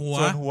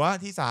หัว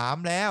ที่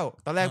3แล้ว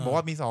ตอนแรกบอก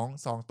ว่ามี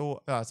2ตัว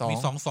มี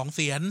2เ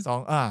สียน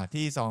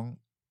ที่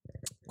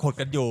2ขด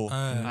กันอยู่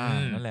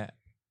นั่นแหละ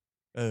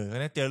ก็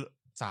เนี่ยเจอ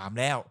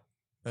3แล้ว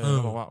เขา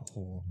บอกว่าโอ้โห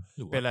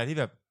เป็นอะไรที่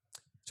แบบ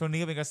ช่วงนี้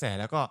ก็เป็นกระแส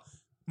แล้วก็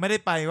ไม่ได้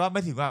ไปว่าไ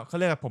ม่ถึงว่าเขา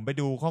เรียกผมไป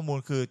ดูข้อมูล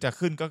คือจะ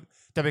ขึ้นก็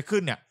จะไปขึ้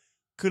นเนี่ย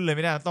ขึ้นเลยไ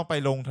ม่ได้ต้องไป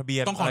ลงทะเบีย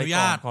นต้องขออนุ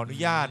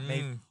ญาตใน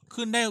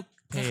ขึ้นได้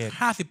เพจ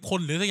50 คน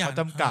หรืออะไรอย่าง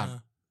จำกัด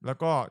แล้ว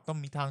ก็ต้อง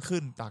มีทางขึ้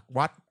นจาก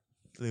วัด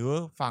หรือ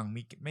ฝั่ง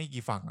มีไม่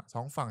กี่ฝั่ง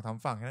2 ฝั่ง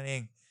3 ฝั่งแค่นั้นเอ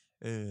ง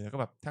แล้วก็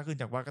แบบถ้าขึ้น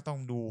จากวัดก็ต้อง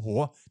ดูโห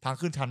ทาง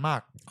ขึ้นชันมา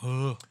ก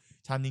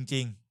ชันจ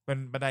ริงๆเป็น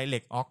บันไดเหล็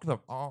กออกแบ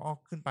บออก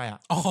ขึ้นไป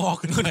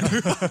ขึ้นไป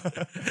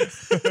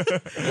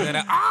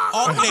อ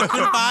อกเหล็ก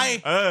ขึ้นไป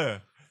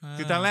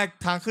คือทางแรก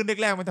ทางขึ้น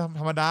แรกๆมัน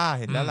ธรรมดา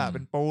เห็นแล้วล่ะเป็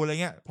นปูอะไร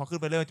เงี้ยพอขึ้น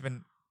ไปเรื่อยจะเป็น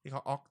ที่เข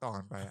าออกต่อ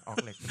กันไปออก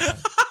เหล็ก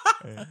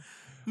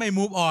ไม่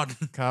move on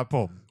ครับผ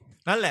ม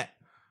นั่นแหละ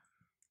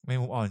ไม่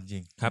move on จริ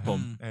งครับผม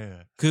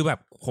คือแบบ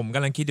ผมก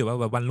ำลังคิดอยู่ว่า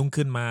แบบวันรุ่ง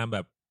ขึ้นมาแบ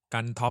บกา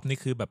รท็อปนี่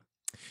คือแบบ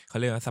เขา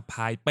เรียกว่าสะพ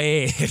ายเป้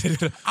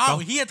อ้าว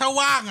เฮียถ้า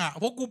ว่าง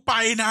พวกกูไป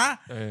นะ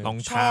รอง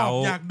เท้า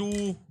อยากดู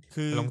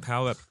คือรองเท้า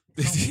แบบ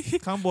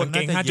ข้างบนน่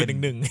าจะเย็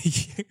น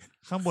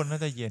ข้างบนน่า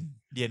จะเ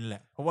ย็นแหล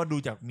ะเพราะว่าดู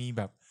จากมีแ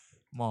บบ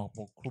หมอกป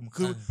กคลุม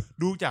คือ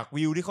ดูจาก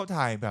วิวที่เขา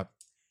ถ่ายแบบ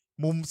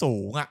มุมสู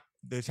ง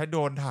เดี๋ยวใช้โดร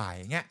นถ่าย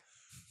อย่างเงี้ย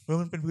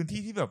มันเป็นพื้นที่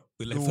ที่แบบ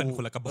ปืนไรเฟิลค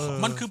นละกระบอก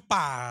มันคือ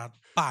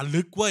ป่า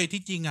ลึกเว้ย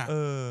ที่จริง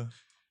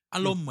อ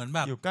ารมณ์เหมือนแบ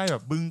บอยู่ใกล้แบ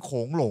บบึงโข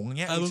งหลง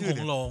เงี้ยบึงโข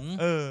งหลง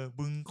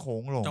บึงโข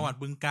งหลงจังหวัด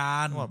บึงกา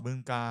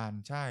ฬ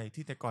ใช่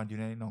ที่แต่ก่อนอยู่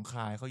ในหนองค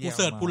ายเขาแยกกูเ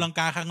สิร์ชภูลังก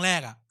าครั้งแร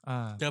ก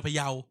เจอพะเ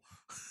ยา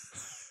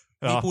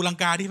มีภูลัง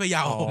กาที่พะเย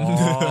า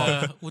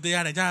อุทยา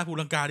นแห่งชาติภู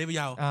ลังกาที่พะเ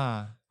ยา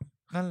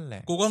นั่นแหล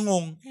ะกูก็ง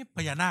งพ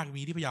ญานาค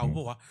มีที่พะเยา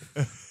บอกว่า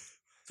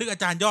ซึ่งอา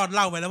จารย์ยอดเ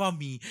ล่าไปแล้วว่า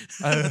มี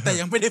แต่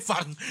ยังไม่ได้ฟั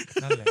ง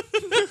นั่นแหละ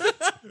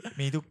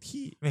มีทุก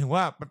ที่หมายถึง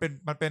ว่ามัน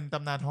เป็นต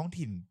ำนานท้อง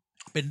ถิ่น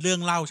เป็นเรื่อ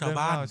งเล่าชาว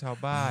บ้า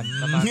น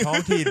ตำนานท้อ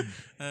งถิ่น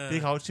ที่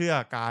เขาเชื่อ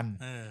กัน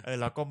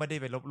เราก็ไม่ได้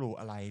ไปลบหลู่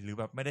อะไรหรือ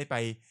แบบไม่ได้ไป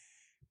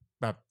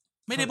แบบ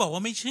ไม่ได้บอกว่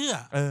าไม่เชื่อ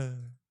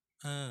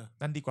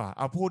นั่นดีกว่าเ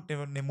อาพูด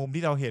ในมุม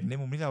ที่เราเห็นใน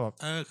มุมที่เราแบบ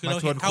คือเรา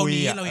เห็นเท่า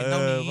นี้เราเห็นเท่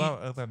านี้ว่า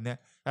แบบเนี้ย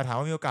แต่ถาม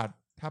ว่ามีโอกาส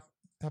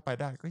ถ้าไป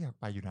ได้ก็อยาก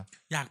ไปอยู่นะ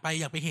อยากไป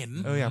เห็น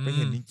อยากไปเ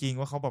ห็นจริงๆ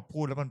ว่าเขาแบบ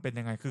พูดแล้วมันเป็น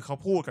ยังไงคือเขา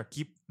พูดกับค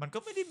ลิปมันก็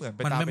ไม่ได้เหมือนไป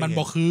ตามมัน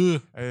บอกคือ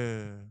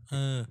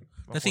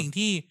แต่สิ่ง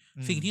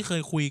ที่เค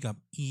ยคุยกับ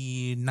อี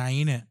ไน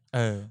ท์เนี่ย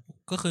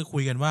ก็เคยคุ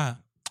ยกันว่า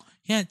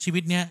เนี่ยชีวิ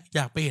ตเนี้ยอย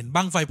ากไปเห็น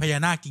บั้งไฟพญา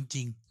นาคจ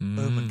ริงเ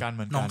หมือนกัน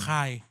หนองค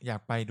ายอยา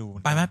กไปดู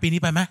ไปไหมปีนี้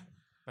ไปไหม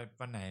ไป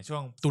วันไหนช่ว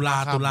งตุลา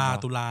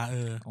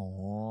อ๋อ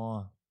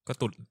ก็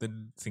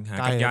สิงหา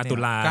กันยาตุ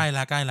ลาใกล้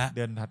ละเ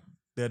ดื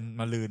อน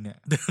มะรืนเนี่ย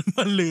เดือนม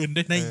ะรืน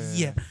ด้วยนะเ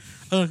หี้ย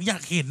อยา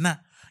กเห็นน่ะ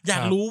อยา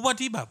กรู้ว่า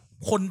ที่แบบ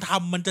คนท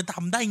ำมันจะท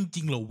ำได้จ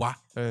ริงๆหรอวะ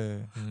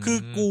คือ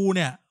กูเ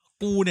นี่ย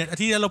อา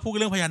ทิตย์แล้วเราพูด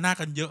เรื่องพญานาค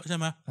กันเยอะใช่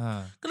ไหม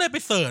ก็เลยไป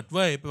เสิร์ชเ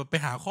ว้ยไป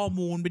หาข้อ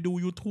มูลไปดู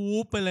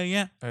YouTube ไปอะไรเ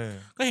งี้ย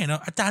ก็เห็นว่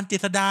าอาจารย์เจ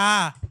ษฎา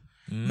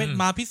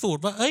มาพิสูจ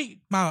น์ว่าเอ้ย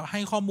มาให้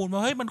ข้อมูลว่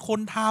าเฮ้ยมันคน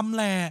ทำ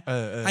แหละ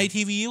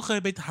ITV ก็เคย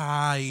ไปถ่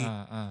าย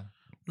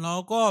แล้ว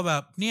ก็แบ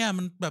บเนี่ย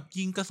มันแบบ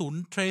ยิงกระสุน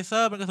เทรเซอ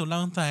ร์เป็นกระสุนรั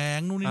งแสง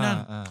นู่นนี่นั่น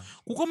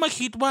กูก็มา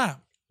คิดว่า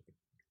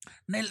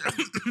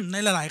ใน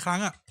หลายๆครั้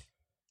งอะ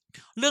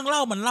เรื่องเล่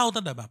ามันเล่า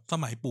ตั้งแต่แบบส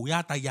มัยปู่ย่า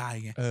ตายาย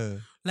ไง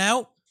แล้ว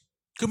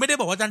คือไม่ได้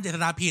บอกว่าอาจารย์เจษ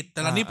ฎาผิดแ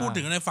ต่เรานี่พูด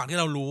ถึงในฝั่งที่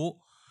เรารู้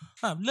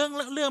เรื่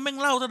องแม่ง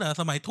เล่าตั้งแต่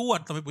สมัยทวด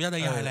สมัยปู่ย่าต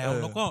ายายแล้ว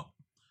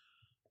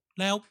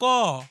ก็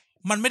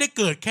มันไม่ได้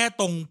เกิดแค่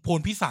ตรงโพน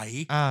พิสัย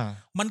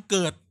มันเ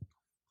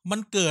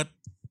กิด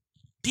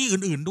ที่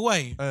อื่นๆด้วย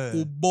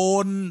อุบ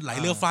ลไหล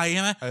เรือไฟใ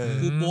ช่ไหม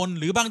อุบล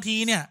หรือบางที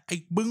เนี่ยไอ้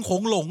บึงโข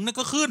งหลงเนี่ย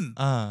ก็ขึ้น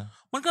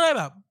มันก็เลย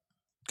แบบ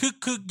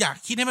คืออยาก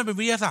คิดให้มันเป็น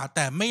วิทยาศาสตร์แ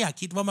ต่ไม่อยาก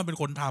คิดว่ามันเป็น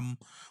คนท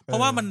ำเพรา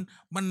ะว่า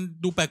มัน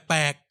ดูแป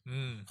ลก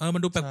ๆมั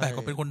นดูแปลกๆก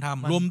ว่าเป็นคนท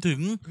ำรวมถึง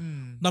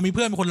เรามีเ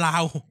พื่อนเป็นคนลา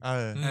ว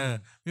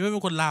มีเพื่อนเ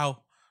ป็นคนลาว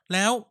แ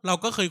ล้วเรา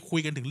ก็เคยคุย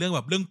กันถึงเรื่องแบ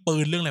บเรื่องปื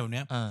นเรื่องอะไรแบบเ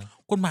นี้ย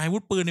กฎหมายอาวุ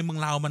ธปืนในเมือง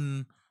ลาวมั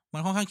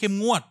นค่อนข้างเข้ม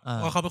งวดเ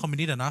พราะเขาเป็นคอมมิว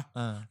นิสต์อะเนาะ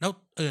แล้ว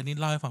นี่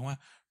เล่าให้ฟังว่า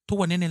ทุก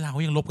วันนี้ในลาว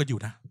ยังลบกันอยู่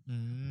นะ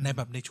ในแ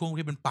บบในช่วง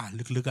ที่เป็นป่า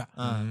ลึกๆอ่ะ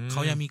เข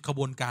ายังมีขบ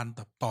วนการ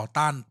ต่อ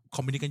ต้านคอ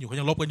มมิวนิสต์กันอยู่เขา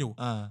ยังลบกันอยู่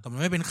แต่มัน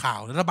ไม่เป็นข่าว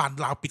รัฐบาล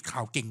ลาวปิดข่า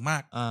วเก่งมา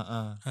ก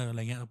อะไร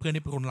เงี้ยเพื่อน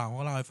ที่เป็นคนลาว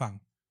ก็เล่าให้ฟัง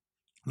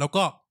แล้ว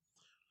ก็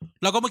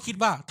เราก็มาคิด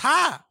ว่าถ้า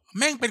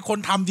แม่งเป็นคน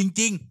ทำจ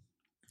ริง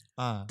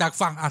ๆจาก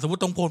ฝั่งสมม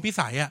ติตรงโพนพิ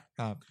สัยอ่ะ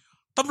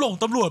ตำ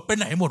รวจไป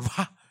ไหนหมดว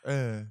ะ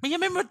ไ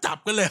ม่มาจับ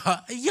กันเลยเหรอ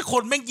ไอ้ยี่ค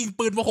นแม่งยิง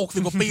ปืนมา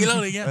60 กว่าปีแล้วอ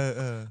ะไรเงี้ย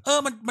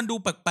มันดู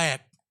แปลก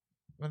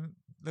ๆมัน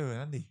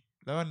นั่นดิ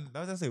แล้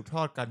วจะสืบท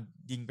อดกัน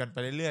ยิงกันไป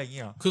เรื่อยๆอย่างเ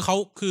งี้ยหรอคือเขา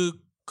คื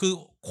อ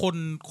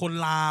คน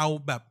ลาว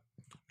แบบ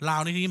ลาว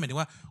ในที่นี้หมายถึง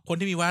ว่าคน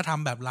ที่มีวัฒนธรร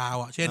มแบบลาว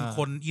อ่ะเช่นค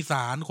นอีส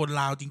านคน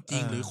ลาวจริ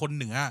งๆหรือคนเ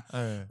หนือ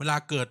เวลา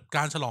เกิดก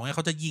ารฉลองเนี่ยเ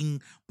ขาจะยิง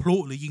พลุ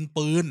หรือยิง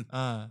ปืน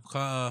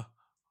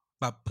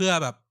แบบเพื่อ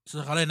แบบ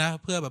เขาเลยนะ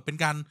เพื่อแบบเป็น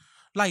การ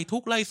ไล่ทุ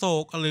กข์ไล่โศ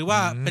กหรือว่า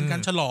เป็นกา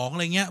รฉลองอะ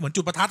ไรเงี้ยเหมือน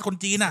จุดประทัดคน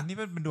จีนอ่ะนี่เ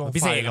ป็นดวงไ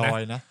ฟลอ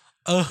ยนะ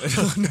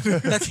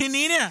แต่ที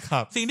นี้เนี่ย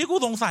สิ่งที่กู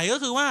สงสัยก็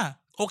คือว่า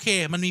โอเค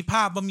มันมีภ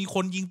าพมันมีค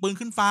นยิงปืน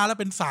ขึ้นฟ้าแล้ว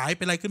เป็นสายเ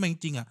ป็นอะไรขึ้นมาจ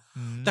ริงๆอ่ะ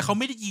แต่เขา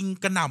ไม่ได้ยิง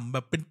กระหน่ำแบ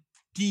บเป็น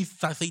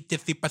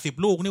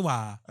70-80 ลูกนี่หว่า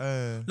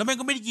แล้วแม่ง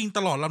ก็ไม่ได้ยิงต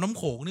ลอดลำน้ำ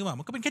โขงนี่หว่า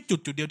มันก็เป็นแค่จุด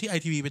เดียวที่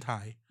ITV ไปถ่า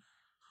ย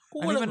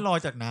อันนี้มันลอย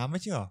จากน้ำไ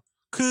ม่ใช่หรอ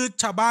คือ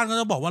ชาวบ้านก็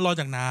จะบอกว่าลอย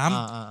จากน้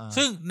ำ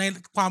ซึ่งใน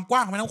ความกว้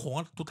างแม่น้ำโขง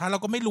สุดท้ายเรา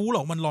ก็ไม่รู้หร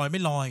อกมันลอยไ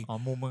ม่ลอย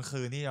มุมกลาง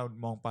คืนนี่เรา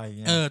มองไป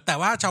แต่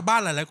ว่าชาวบ้าน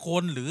หลายๆค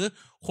นหรือ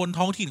คน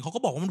ท้องถิ่นเขาก็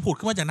บอกว่ามันผุด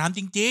ขึ้นมาจากน้ำจ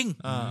ริง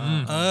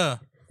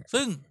ๆ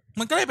ซึ่ง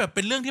มันก็เลยแบบเ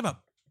ป็นเรื่องที่แบบ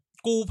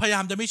กูพยายา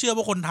มจะไม่เชื่อ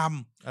ว่าคนท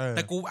ำแ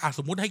ต่กูส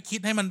มมุติให้คิด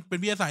ให้มันเป็น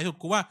วิทยาศาสตร์สุด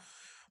กูว่า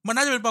มัน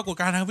น่าจะเป็นปรากฏ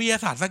การณ์ทางวิทย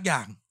าศาสตร์สักอย่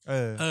าง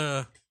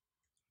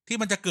ที่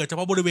มันจะเกิดเฉพ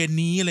าะบริเวณ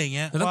นี้อะไรเ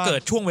งี้ยแล้วเกิ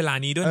ดช่วงเวลา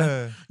นี้ด้วยนะ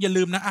อย่า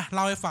ลืมนะเ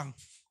ล่าให้ฟัง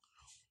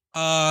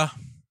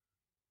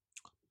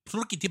ธุ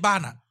รกิจที่บ้าน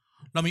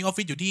เรามีออฟ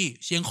ฟิศอยู่ที่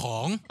เชียงขอ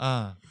ง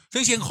ซึ่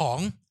งเชียงของ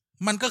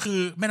มันก็คือ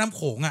แม่น้ำโ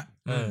ขง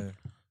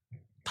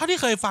เท่าที่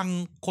เคยฟัง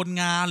คน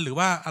งานหรือ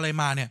ว่าอะไร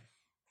มาเนี่ย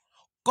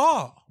ก็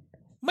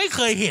ไม่เค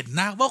ยเห็น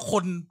นะว่าค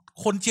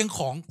นเชียงข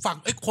องฝั่ง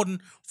คน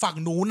ฝั่ง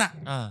นู้น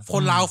ค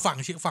นลาว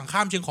ฝั่งข้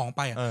ามเชียงของไ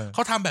ปเข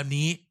าทำแบบ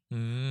นี้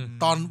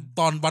ต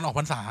อนวันออก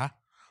พรรษา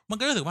มัน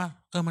ก็รู้สึกว่า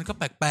มันก็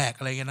แปลกๆ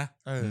อะไรเงี้ยนะ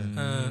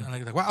อะไร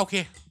แต่ว่าโอเค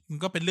มัน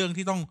ก็เป็นเรื่อง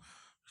ที่ต้อง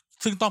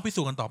ซึ่งต้องพิ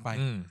สูจน์กันต่อไป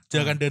เจ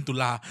อกันเดือนตุ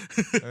ลา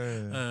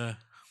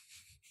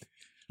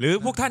หรือ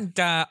พวกท่าน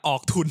จะออ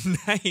กทุน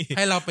ใ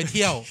ห้เราไปเ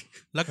ที่ยว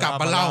แล้วกลับ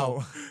มาเล่า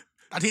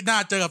อาทิตย์หน้า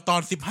เจอกับตอ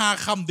น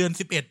15 ค่ำเดือน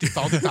11 12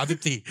 13 14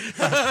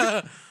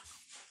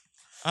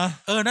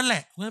นั่นแหล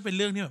ะมันเป็นเ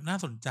รื่องที่แบบน่า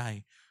สนใจ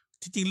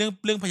ที่จริงเ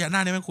รื่องพญาน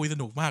าคเนี่ยมันคุยส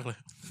นุกมากเลย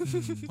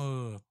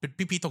เป็น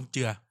พี่ๆตรงเ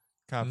จือ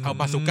เอา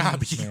บาซูก้าไ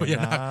ปยิงพญา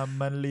นาค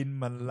มันลิน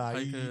มันไหล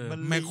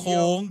แม่โ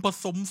ค้งผ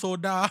สมโซ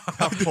ดา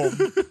ครับผม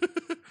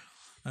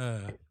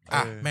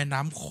แม่น้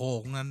ำโข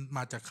งนั้นม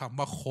าจากคำ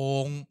ว่าโค้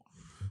ง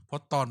เพรา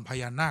ะตอนพ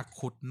ญานาค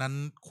ขุดนั้น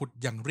ขุด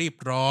อย่างรีบ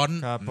ร้อน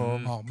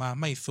ออกมา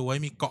ไม่สวย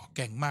มีเกาะแ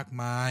ก่งมาก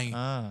มาย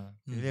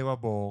เรียกว่า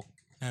โบก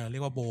เรี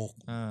ยกว่าโบก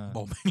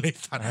แม่งเลย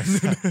สัตว์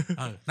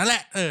นั่นแหล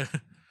ะ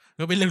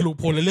ก็เป็นเรื่องลุง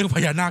พลและเรื่องพ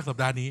ญานาคสัป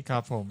ดาห์นี้ครั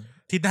บผม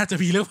ที่น่าจะ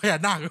มีเรื่องพญา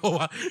นาคก็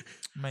ว่า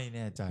ไม่แ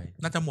น่ใจ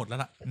น่าจะหมดแล้ว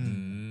ล่ะ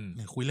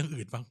คุยเรื่อง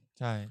อื่นบ้าง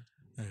ใช่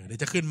เดี๋ยว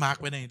จะขึ้นมาร์ก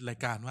ไว้ในราย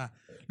การว่า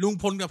ลุง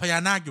พลกับพญา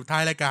นาคอยู่ท้า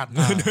ยรายการ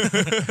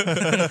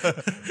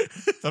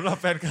สำหรับ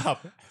แฟนคลับ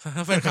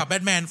แบ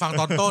ทแมนฟัง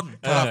ตอนต้น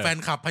สำหรับแฟน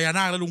คลับพญาน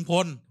าคและลุงพ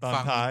ลฟั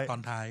งตอ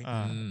นท้าย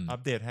อัป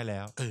เดตให้แล้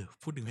ว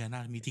พูดถึงพญานา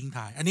คมีทิ้ง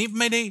ท้ายอันนี้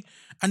ไม่ไ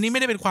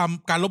ด้เป็นความ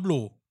การลบห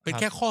ลู่เป็น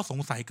แค่ข้อสง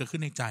สัยเกิดขึ้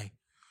นในใจ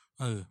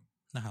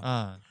นะครับ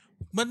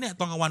เมื่อเนี่ย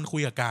ตอนกลางวันคุ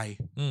ยกับกาย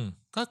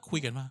ก็คุย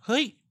กันว่าเ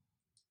ฮ้ย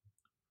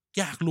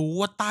อยากรู้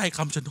ว่าใต้ค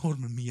ำชะโนด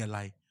มันมีอะไร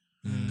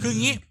คือ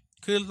งี้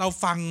คือเรา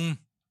ฟัง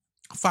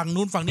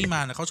นู้นฟังนี่ม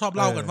าเนี่ยเขาชอบ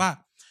เล่ากันว่า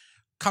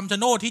คำชะ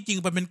โนดที่จริง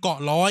เป็นเกาะ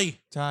ลอย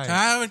ใช่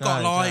เป็นเกาะ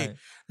ลอย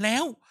แล้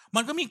วมั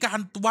นก็มีการ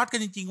วัดกั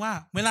นจริงๆว่า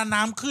เวลา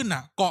น้ำขึ้นอ่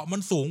ะเกาะมั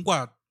นสูงกว่า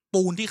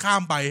ปูนที่ข้า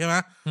มไปใช่ไหม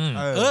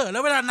แล้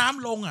วเวลาน้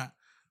ำลงอ่ะ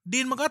ดิ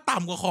นมันก็ต่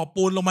ำกว่าขอบ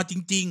ปูนลงมาจ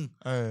ริง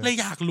ๆเลย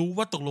อยากรู้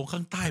ว่าตกลงข้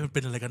างใต้มันเป็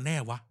นอะไรกันแน่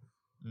วะ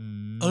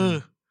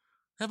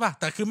ใช่ป่ะ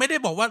แต่คือไม่ได้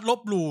บอกว่าลบ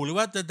หลู่หรือ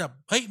ว่าจะแบบ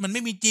เฮ้ยมันไ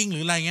ม่มีจริงหรื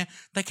ออะไรเงี้ย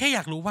แต่แค่อย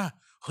ากรู้ว่า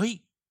เฮ้ย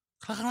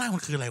ข้างล่างมั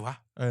นคืออะไรวะ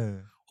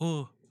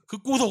คือ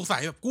กูสงสั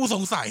ยแบบกูส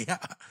งสัยอ่ะ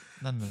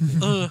นั่นเลย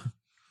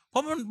เพรา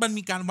ะมัน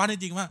มีการวัดจ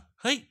ริงๆว่า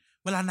เฮ้ย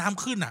เวลาน้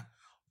ำขึ้นอ่ะ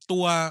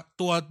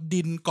ตัว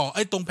ดินเกาะไ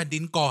อ้ตรงแผ่นดิ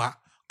นเกาะ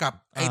กับ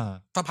ไอ้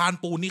สะพาน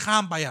ปูนที่ข้า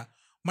มไปอ่ะ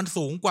มัน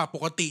สูงกว่าป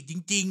กติจ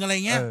ริงๆอะไร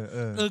เงี้ย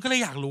ก็เลย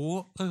อยากรู้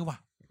ว่ะ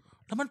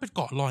แล้วมันเป็นเ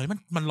กาะลอย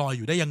มันลอยอ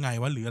ยู่ได้ยังไง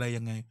วะหรืออะไร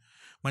ยังไง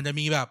มันจะ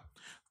มีแบบ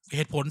เห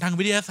ตุผลทาง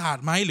วิทยาศาสต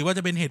ร์ไหมหรือว่าจ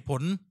ะเป็นเหตุผ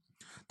ล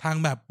ทาง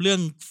แบบเรื่อง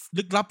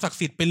ลึกลับศักดิ์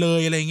สิทธิ์ไปเล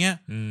ยอะไรเงี้ย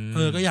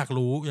ก็อยาก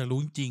รู้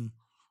จริง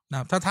ๆนะ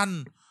ถ้าท่าน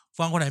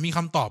ฟังคนไหนมีค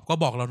ำตอบก็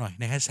บอกเราหน่อย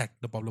ใน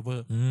 #ThePopLover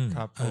ค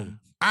รับผม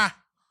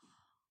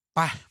ไป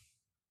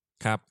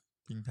ครับ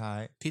ทิ้งท้าย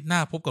ทิศหน้า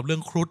พบกับเรื่อ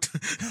งครุฑ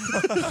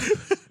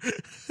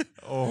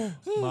โอ้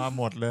มา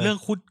หมดเลยเรื่อง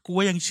ครุฑกู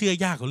ว่ายังเชื่อ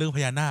ยากกว่าเรื่องพ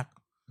ญานาค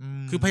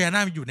คือพญาน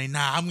าคมันอยู่ใน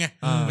น้ำไง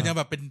มันยัง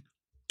แบบเป็น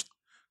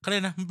เขาเรีย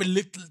กนะมัน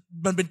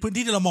เป็นพื้น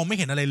ที่ที่เรามองไม่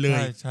เห็นอะไรเล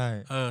ยใช่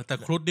แต่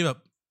ครุฑนี่แบบ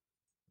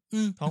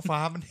ท้องฟ้า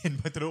มันเห็น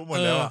ทะลุหมด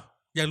แล้ว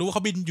อยากรู้ว่าเข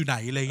าบินอยู่ไหน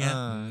อะไรเงี้ย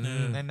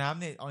ในน้ำ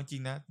เนี่ยเอาจริ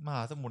งนะมห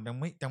าสมุทรยั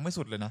งไม่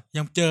สุดเลยนะ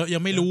ยั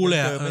งไม่รู้เล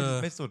ย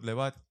ไม่สุดเลย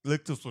ว่าลึ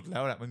กสุดๆแล้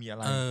วแหละไม่มีอะ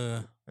ไร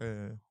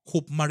ขุ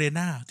บมาเร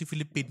น่าที่ฟิ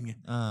ลิปปินส์ไง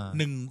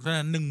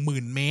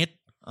10,000 เมตร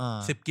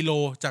10 กิโล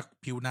จาก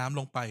ผิวน้ำ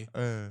ลงไป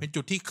เป็น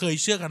จุดที่เคย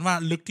เชื่อกันว่า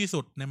ลึกที่สุ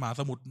ดในมหา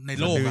สมุทรใน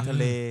โลกทะ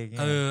เล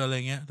อะไร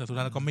เงี้ยแต่สุด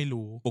ท้ายเราก็ไม่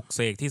รู้ปลุกเส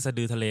กที่สะ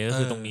ดือทะเลก็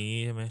คือตรงนี้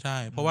ใช่ไหมใช่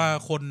เพราะว่า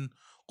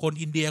คน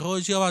อินเดียเขา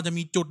เชื่อว่าจะ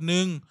มีจุด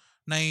นึง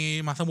ใน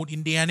มหาสมุทรอิ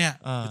นเดียเนี่ย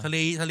ทะ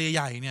เลใ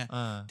หญ่เนี่ย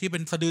ที่เป็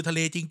นสะดือทะเล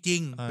จริ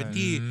งๆเป็น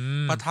ที่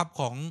ประทับ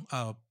ของ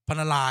พระ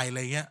นารายณ์อะไร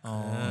เงี้ย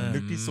ลึ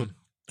กที่สุด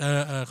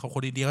ของค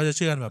นอินเดียเขาจะเ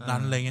ชื่อแบบนั้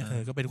นอะไรเงี้ย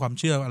ก็เป็นความ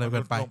เชื่ออะไรกั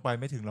นไปลงไป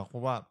ไม่ถึงหรอกเพรา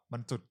ะว่ามั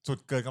นสุด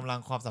เกินกำลัง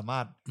ความสามา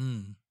รถ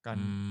กัน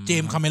เจ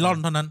มส์คาเมรอน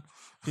เท่านั้น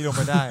ที่ลงไ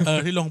ปได้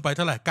ที่ลงไปเ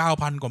ท่าไหร่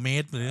 9,000 กว่าเม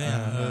ตรหรือ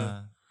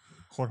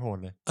โคตรโหด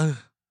เลย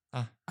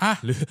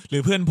หรื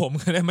อเพื่อนผม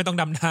ไม่ต้อง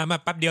ดำน้ำมา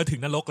แป๊บเดียวถึ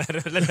งนรกแล้วเล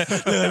ย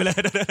ไป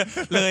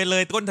เล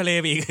ยต้นทะเล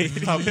ไปอีก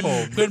ครับผ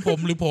มเพื่อนผม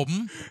หรือผม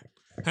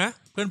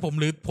เพื่อนผม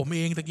หรือผมเ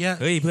องตะเกีย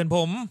เฮ้ยเพื่อนผ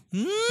ม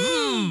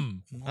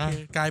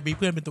กลายเป็นเ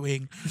พื่อนเป็นตัวเอง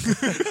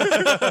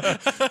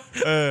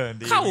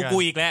เข้ากู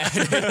อีกแล้ว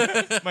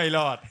ไม่ร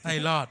อด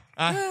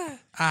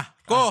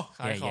ก็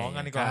ขายของ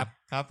กันดีกว่า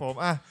ครับผม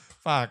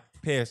ฝาก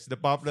เพจ The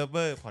Pop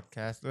Lover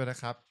Podcast ด้วยนะ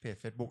ครับเพจ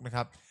Facebook นะค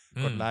รับ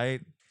กดไล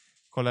ค์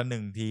คนละ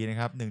1 ทีนะ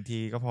ครับ1 ที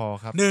ก็พอ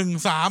ครับ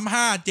1 3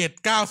 5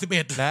 7 9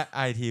 11และ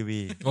ITV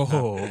โอ้โห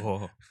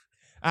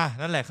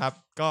นั่นแหละครับ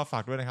ก็ฝา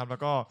กด้วยนะครับแล้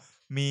วก็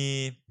มี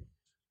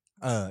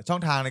ช่อ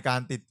งทางในการ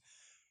ติด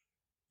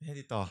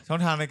ต่อช่อ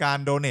งทางในการ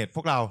โดเนทพ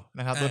วกเรา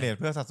นะครับโดเนท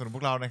เพื่อสนับสนุนพ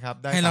วกเรานะครับ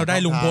ให้เราได้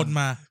ลุงพล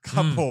มาค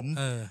รับผม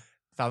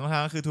3 ช่องทา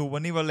งก็คือ True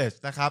Money Wallet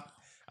นะครับ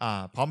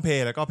พร้อมเพ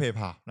ย์แล้วก็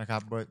PayPal นะครั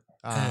บ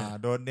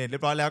โดเนทเรี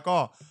ยบร้อยแล้วก็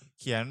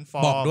เขียนฟอ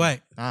ร์มบอกด้วย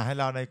ให้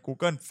เราใน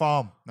Google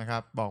Form นะครั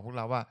บบอกพวก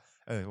เราว่า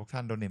พวกท่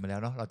านโดเนทมาแล้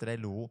วเนาะเราจะได้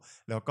รู้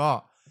แล้วก็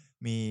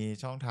มี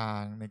ช่องทาง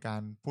ในกา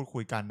รพูดคุ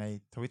ยกันใน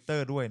Twitter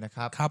ด้วยนะค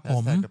รับ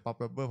The Pop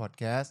Lover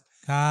Podcast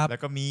ครับแล้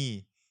วก็มี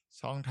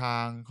ช่องทา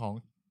งของ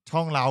ช่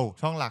องเรา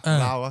ช่องหลักขอ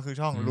งเราก็คือ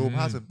ช่อง Room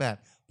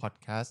 508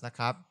 Podcast นะค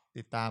รับ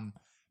ติดตาม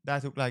ได้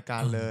ทุกรายกา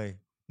รเลย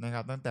นะค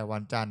รับตั้งแต่วั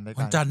นจันทร์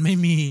ไม่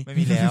มี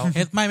แล้ว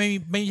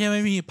ไม่ใช่ไ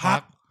ม่มีพัก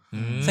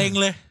เซ็ง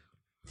เลย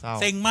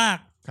เซ็งมาก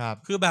ครับ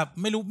คือแบบ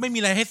ไม่มี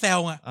อะไรให้แซว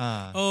อ่ะ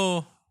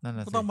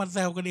ก็ต้องมาแซ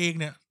วกันเอง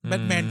เนี่ยแบ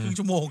ทแมนครึ่ง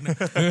ชั่วโมงเนี่ย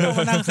ต้อง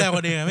มานั่งแซว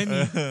กันเองไม่มี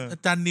อา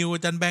จารย์นิวอ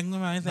าจารย์แบงค์ไม่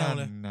มาให้แซว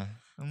เลย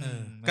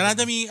กำลัง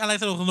จะมีอะไร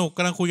สนุกก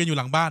ำลังคุยกันอยู่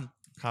หลังบ้าน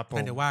ครับผม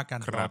เดี๋ยวว่ากัน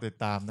ครับติด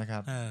ตามนะครั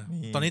บ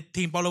ตอนนี้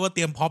ทีมป๊อปเลเวอร์เต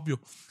รียมพ็อปอยู่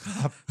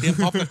เตรียม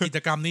พ็อปกับกิจ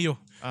กรรมนี้อยู่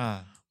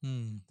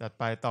จัด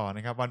ไปต่อน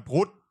ะครับวัน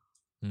พุธ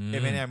ไ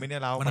ม่ได้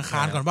เราวันอังค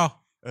ารก่อนเปล่า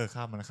ข้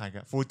ามวันอังคารกั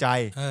นฟูใจ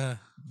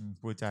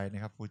ฟูใจน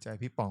ะครับฟูใจ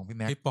พี่ป๋องพี่แ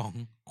ม็กพี่ป๋อง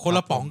คนล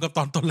ะป๋องกับต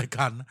อนต้นรายก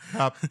าร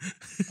ครับ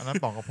อันนั้น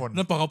ป๋องกระพล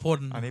นั่นป๋องกระพล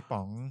อันนี้ป๋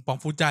อง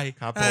ฟูใจ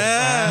ครับผม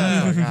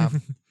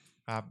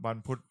ครับวัน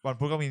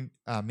พุธก็มี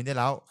มินได้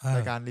แล้วร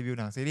ายการรีวิว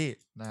หนังซีรีส์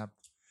นะครับ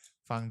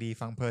ฟังดี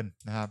ฟังเพลิน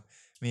นะครับ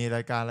มีร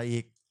ายการอะไรอี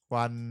ก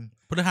วัน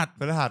พฤ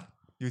หัส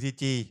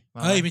UTG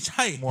ไม่ใ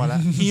ช่มัวแล้ว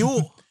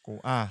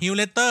ฮิวเ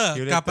ลเตอร์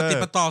กับปฏิ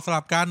ปต่อส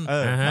ลับกัน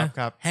ค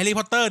รับแฮร์รี่พ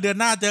อตเตอร์เดือน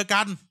หน้าเจอ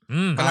กัน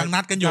กำลังนั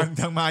ดกันอยู่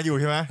ยังมาอยู่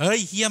ใช่ไหมเฮ้ย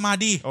เฮียมา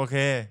ดิโอเค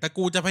แต่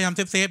กูจะพยายามเ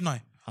ซฟหน่อย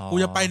กู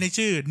จะไปใน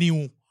ชื่อนิว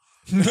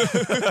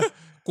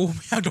กูไ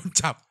ม่อยากโดน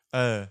จับ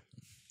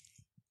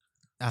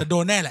แต่โด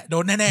นแน่แหละ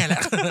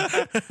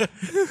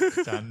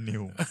จันนิ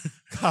ว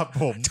ครับ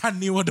ผมจัน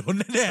นิวโดน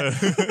แน่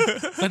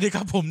ๆสวัสดีค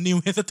รับผมนิว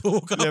เฮสตู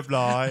ครับเรียบ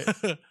ร้อย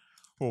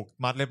ผูก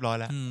มัดเรียบร้อย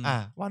แล้ว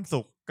วันศุ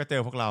กร์ก็เจ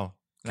อพวกเรา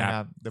นะค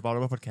รับ The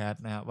Power Podcast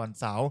นะครับวัน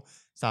เสาร์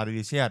Sound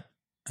Delicious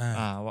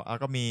แล้ว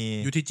ก็มี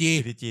UTG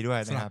ด้วย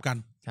นะครับสลับกัน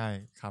ใช่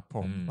ครับผ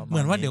มเห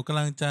มือนว่าเดี๋ยวกำ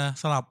ลังจะ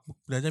สลับ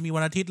เดี๋ยวจะมีวั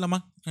นอาทิตย์แล้วมั้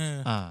ง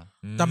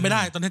จำไม่ไ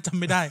ด้ตอนนี้จำ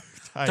ไม่ได้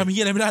จำมี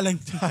อะไรไม่ได้เลย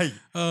ใช่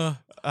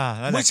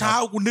เมื่อเช้า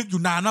กูนึกอ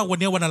ยู่นานว่าวัน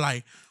นี้วันอะไร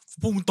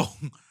พุ่งตรง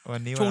วั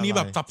นนี้ช่วงนี้แ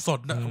บบสับสน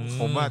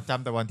ผมว่าจ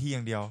ำแต่วันที่อย่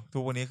างเดียวทุ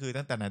กวันนี้คือ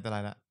ตั้งแต่ไหนแต่ไร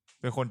ละ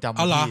เป็นคนจำวั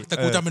นที่แต่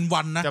กูจำเป็น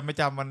วันนะจำ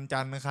วันจั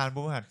นทร์อังคารพฤ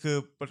หัสคือ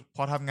พ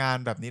อทำงาน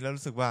แบบนี้แล้ว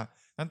รู้สึกว่า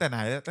ตั้งแต่ไหน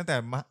ตั้งแ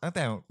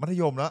ต่มัธ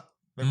ยมแล้ว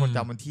เป็นคนจ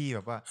ำวันที่แบ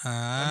บว่า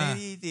วันนี้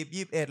20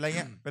 21อะไรเ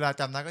งี้ยเวลา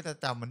จำนั้นก็จะ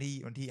จำวัน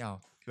ที่เอา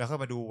แล้วค่อย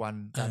มาดูวัน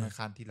จันทร์อังค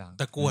ารทีหลัง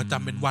แต่กูจ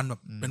ำเป็นวันแบ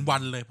บเป็นวั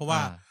นเลยเพราะว่า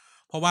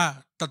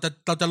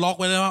เราจะล็อก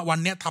ไว้เลยว่าวัน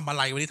เนี้ยทำอะไ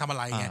รวันนี้ทำอะ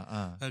ไรเงี้ย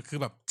คือ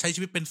แบบใช้ชี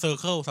วิตเป็นเซอร์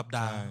เคิลสัปด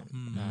าห์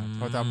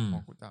พอจ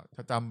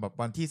ำแบบ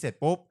วันที่เสร็จ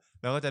ปุ๊บ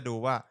แล้วก็จะดู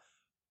ว่า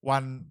วั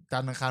นจั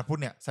นทร์อังคารพุธ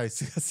เนี่ยใส่เ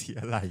สื้อสี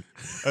อะไร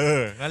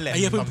นั่นแหละไอ้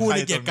เพิ่งพูดใน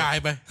เกียร์กาย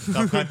ไปส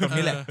ำคัญตรง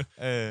นี้แหละ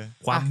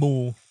ความมู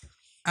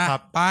ครั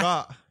บก็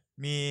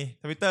มี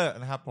Twitter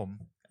นะครับผม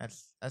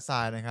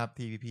@assign นะครับ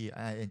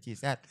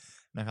TVPINGZ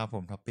นะครับผ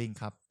มท็อปปิ้ง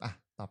ครับ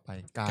ต่อไป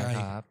กาย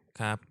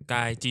ครับก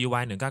าย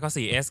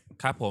GY1994S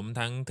ครับผม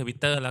ทั้ง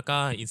Twitter แล้วก็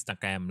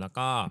Instagram แล้ว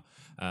ก็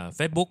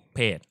Facebook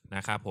Page น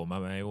ะครับผมเอา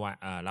ไว้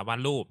รับวาด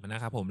รูปนะ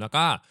ครับผมแล้ว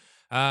ก็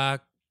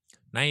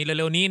ในเ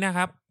ร็วๆนี้นะค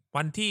รับ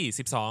วันที่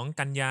12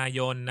กันยาย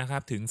นนะครั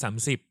บถึง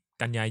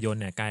30กันยายน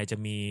เนี่ยกายจะ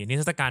มีนิท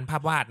รรศการภา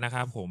พวาดนะค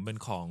รับผมเป็น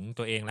ของ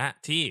ตัวเองละ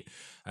ที่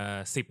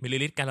10 มิลลิ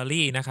ลิตรแกลเลอ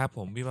รี่นะครับผ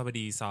มวิภาว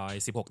ดีซอย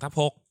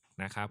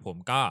16/6นะครับผม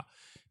ก็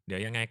เดี๋ยว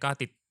ยังไงก็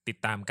ติด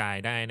ตามกาย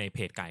ได้ในเพ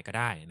จกายก็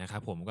ได้นะครั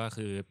บผมก็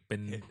คือเป็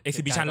น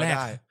exhibition แรก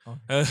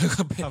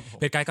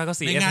เพจกายก็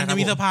4S ในงานจะ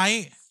มีเซอร์ไพร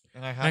ส์ยั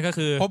งไงครับนั่นก็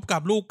คือพบกั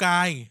บลูกก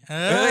าย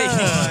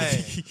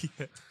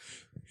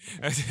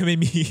ไม่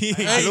มี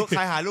ใค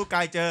รหาลูกก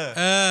ายเจอ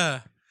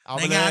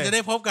ในงานจะไ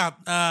ด้พบกับ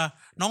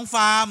น้องฟ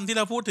าร์มที่เ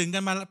ราพูดถึงกั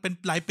นมาเป็น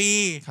หลายปี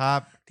ครั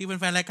บที่เป็น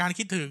แฟนรายการ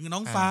คิดถึงน้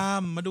องฟาร์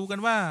มมาดูกัน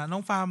ว่าน้อ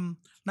งฟาร์ม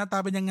หน้าตา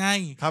เป็นยังไง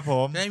ครับผ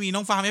มได้มีน้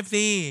องฟาร์ม FC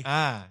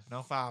น้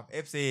องฟาร์ม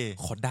FC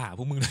ขอด่าพ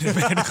วกมึงเลยไหม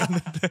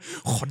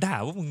ขอด่า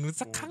พวกมึง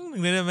สักครั้งหนึ่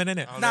งเลยได้ไหมเ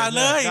นี่ยด่าเ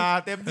ลยด่า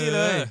เต็มที่เ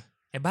ลย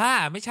ไอ้บ้า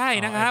ไม่ใช่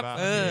นะครับ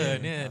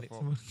เนี่ย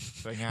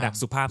ดัก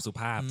สุภา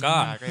พก็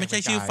ไม่ใช่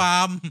ชื่อฟา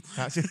ร์ม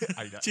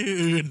ชื่อ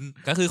อื่น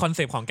ก็คือคอนเซ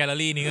ปต์ของแกลเลอ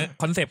รี่นี้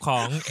คอนเซปต์ขอ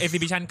ง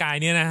exhibition กาย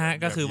เนี่ยนะฮะ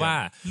ก็คือว่า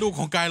ลูก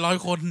ของกาย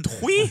100 คน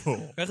ทุย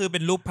ก็คือเป็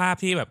นรูปภาพ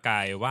ที่แบบก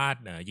ายวาด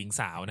หญิง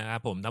สาวนะครับ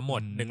ผมทั้งหม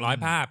ด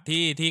100ภาพ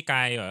ที่ก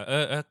าย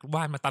ว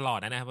าดมาตลอด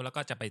นะครับแล้ว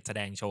ก็จะไปแส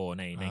ดงโชว์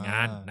ในง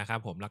านนะครับ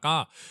ผมแล้วก็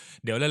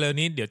เดี๋ยวเร็วๆ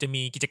นี้เดี๋ยวจะ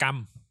มีกิจกรรม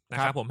นะ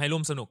ครับผมให้ร่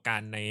วมสนุกกั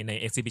นใน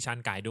exhibition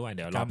กายด้วยเ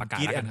ดี๋ยวรอประกาศ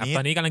แล้วกันครับต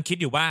อนนี้กำลังคิด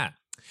อยู่ว่า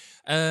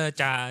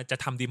จะ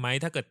ทำดีไหม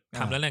ถ้าเกิดท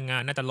ำแล้วแรงงา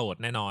นน่าจะโหลด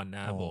แน่นอนน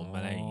ะครับผมอ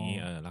ะไรอย่างนี้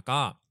แล้วก็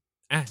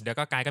เดี๋ยว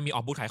ก็กายก็มีอ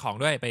อกบูธขายของ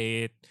ด้วยไป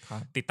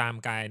ติดตาม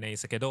กายใน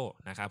สเกโด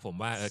นะครับผม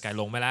ว่ากาย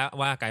ลงไปแล้ว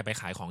ว่ากายไป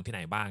ขายของที่ไหน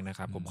บ้างนะค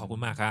รับผมขอบคุ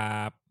ณมากครั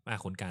บ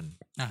คุณกัน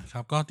ค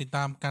รับก็ติดต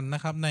ามกันน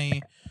ะครับใน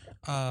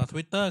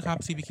Twitter ครับ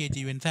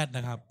CPKGNZ น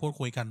ะครับพูด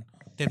คุยกัน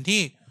เต็ม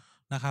ที่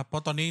นะครับเพรา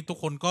ะตอนนี้ทุก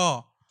คนก็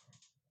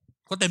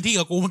เต็มที่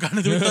กับกูเหมือนกันใน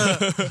Twitter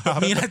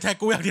มีแต่แท็ก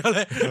กูอย่างเดียวเล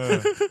ย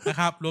นะ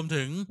ครับรวม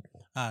ถึง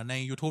ใน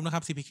YouTube นะค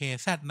รับ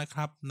CPKZ นะค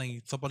รับใน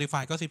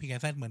Spotify ก็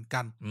CPKZ เหมือน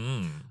กัน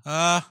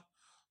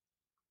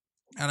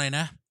อะไรน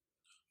ะ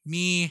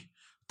มี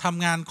ท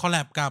ำงานคอลแล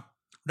บกับ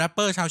แรปเป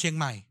อร์ชาวเชียง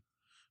ใหม่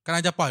กำลั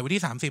งจะปล่อยวัน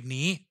ที่30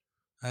นี้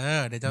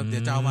เดี๋ยวจ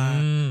ะเอา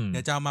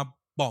มา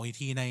บอกอีก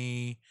ที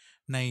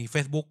ใน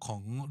Facebook ขอ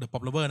ง The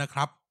Pop Lover นะค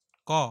รับ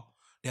ก็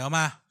เดี๋ยวม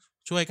า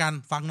ช่วยกัน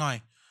ฟังหน่อย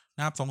น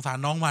ะครับสงสาร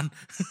น้องมัน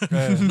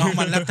น้อง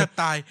มันแลบแทบ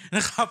ตายน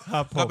ะครับ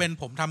ก็เป็น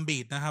ผมทำบี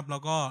ทนะครับแล้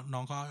วก็น้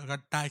องก็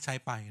ได้ใช้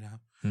ไปนะครั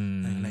บ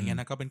อะไรเงี้ย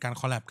นะก็เป็นการ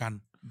คอลแลบกัน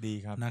ดี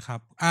ครับนะครับ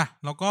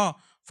แล้วก็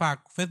ฝาก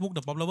Facebook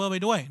The Pop Lover ไป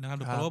ด้วยนะครับ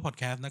The Pop Lover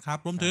Podcast นะครับ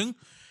รวมถึง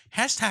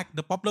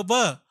 #The Pop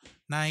Lover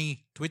ใน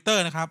Twitter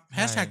นะครับ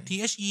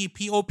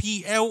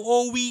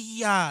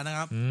 #THEPOPLOVER นะค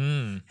รับ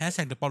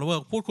 #The Pop Lover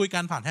พูดคุยกั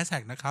นผ่านแฮชแท็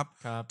กนะครับ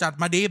จัด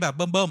มาดีแบบเ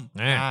บิ่ม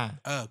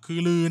ๆคือ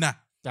ลือนะ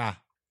จ้ะ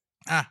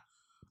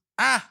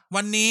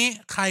วันนี้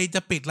ใครจ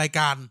ะปิดราย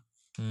การ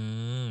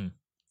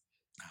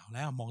เอาแ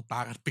ล้วมองตา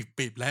กัน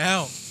ปิดแล้ว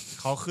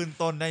เขาขึ้น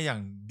ต้นได้อย่าง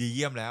ดีเ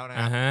ยี่ยมแล้วนะค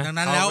รับดัง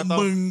นั้นแล้ว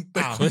มึงเ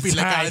ป็นคนปิด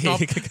รายการท็อป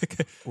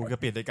กูจะ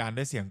ปิดรายการ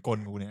ด้วยเสียงกล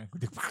กูเนี่ย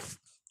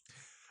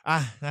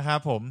นะครับ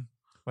ผม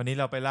วันนี้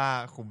เราไปล่า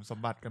ขุมสม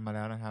บัติกันมาแ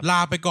ล้วนะครับลา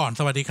ไปก่อน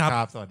สวัสดีครับ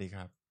สวัสดีค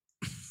รับ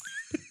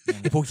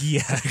พวกเหี้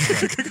ย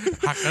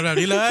หักกันแบบ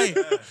นี้เลย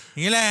อย่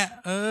างนี้แหละ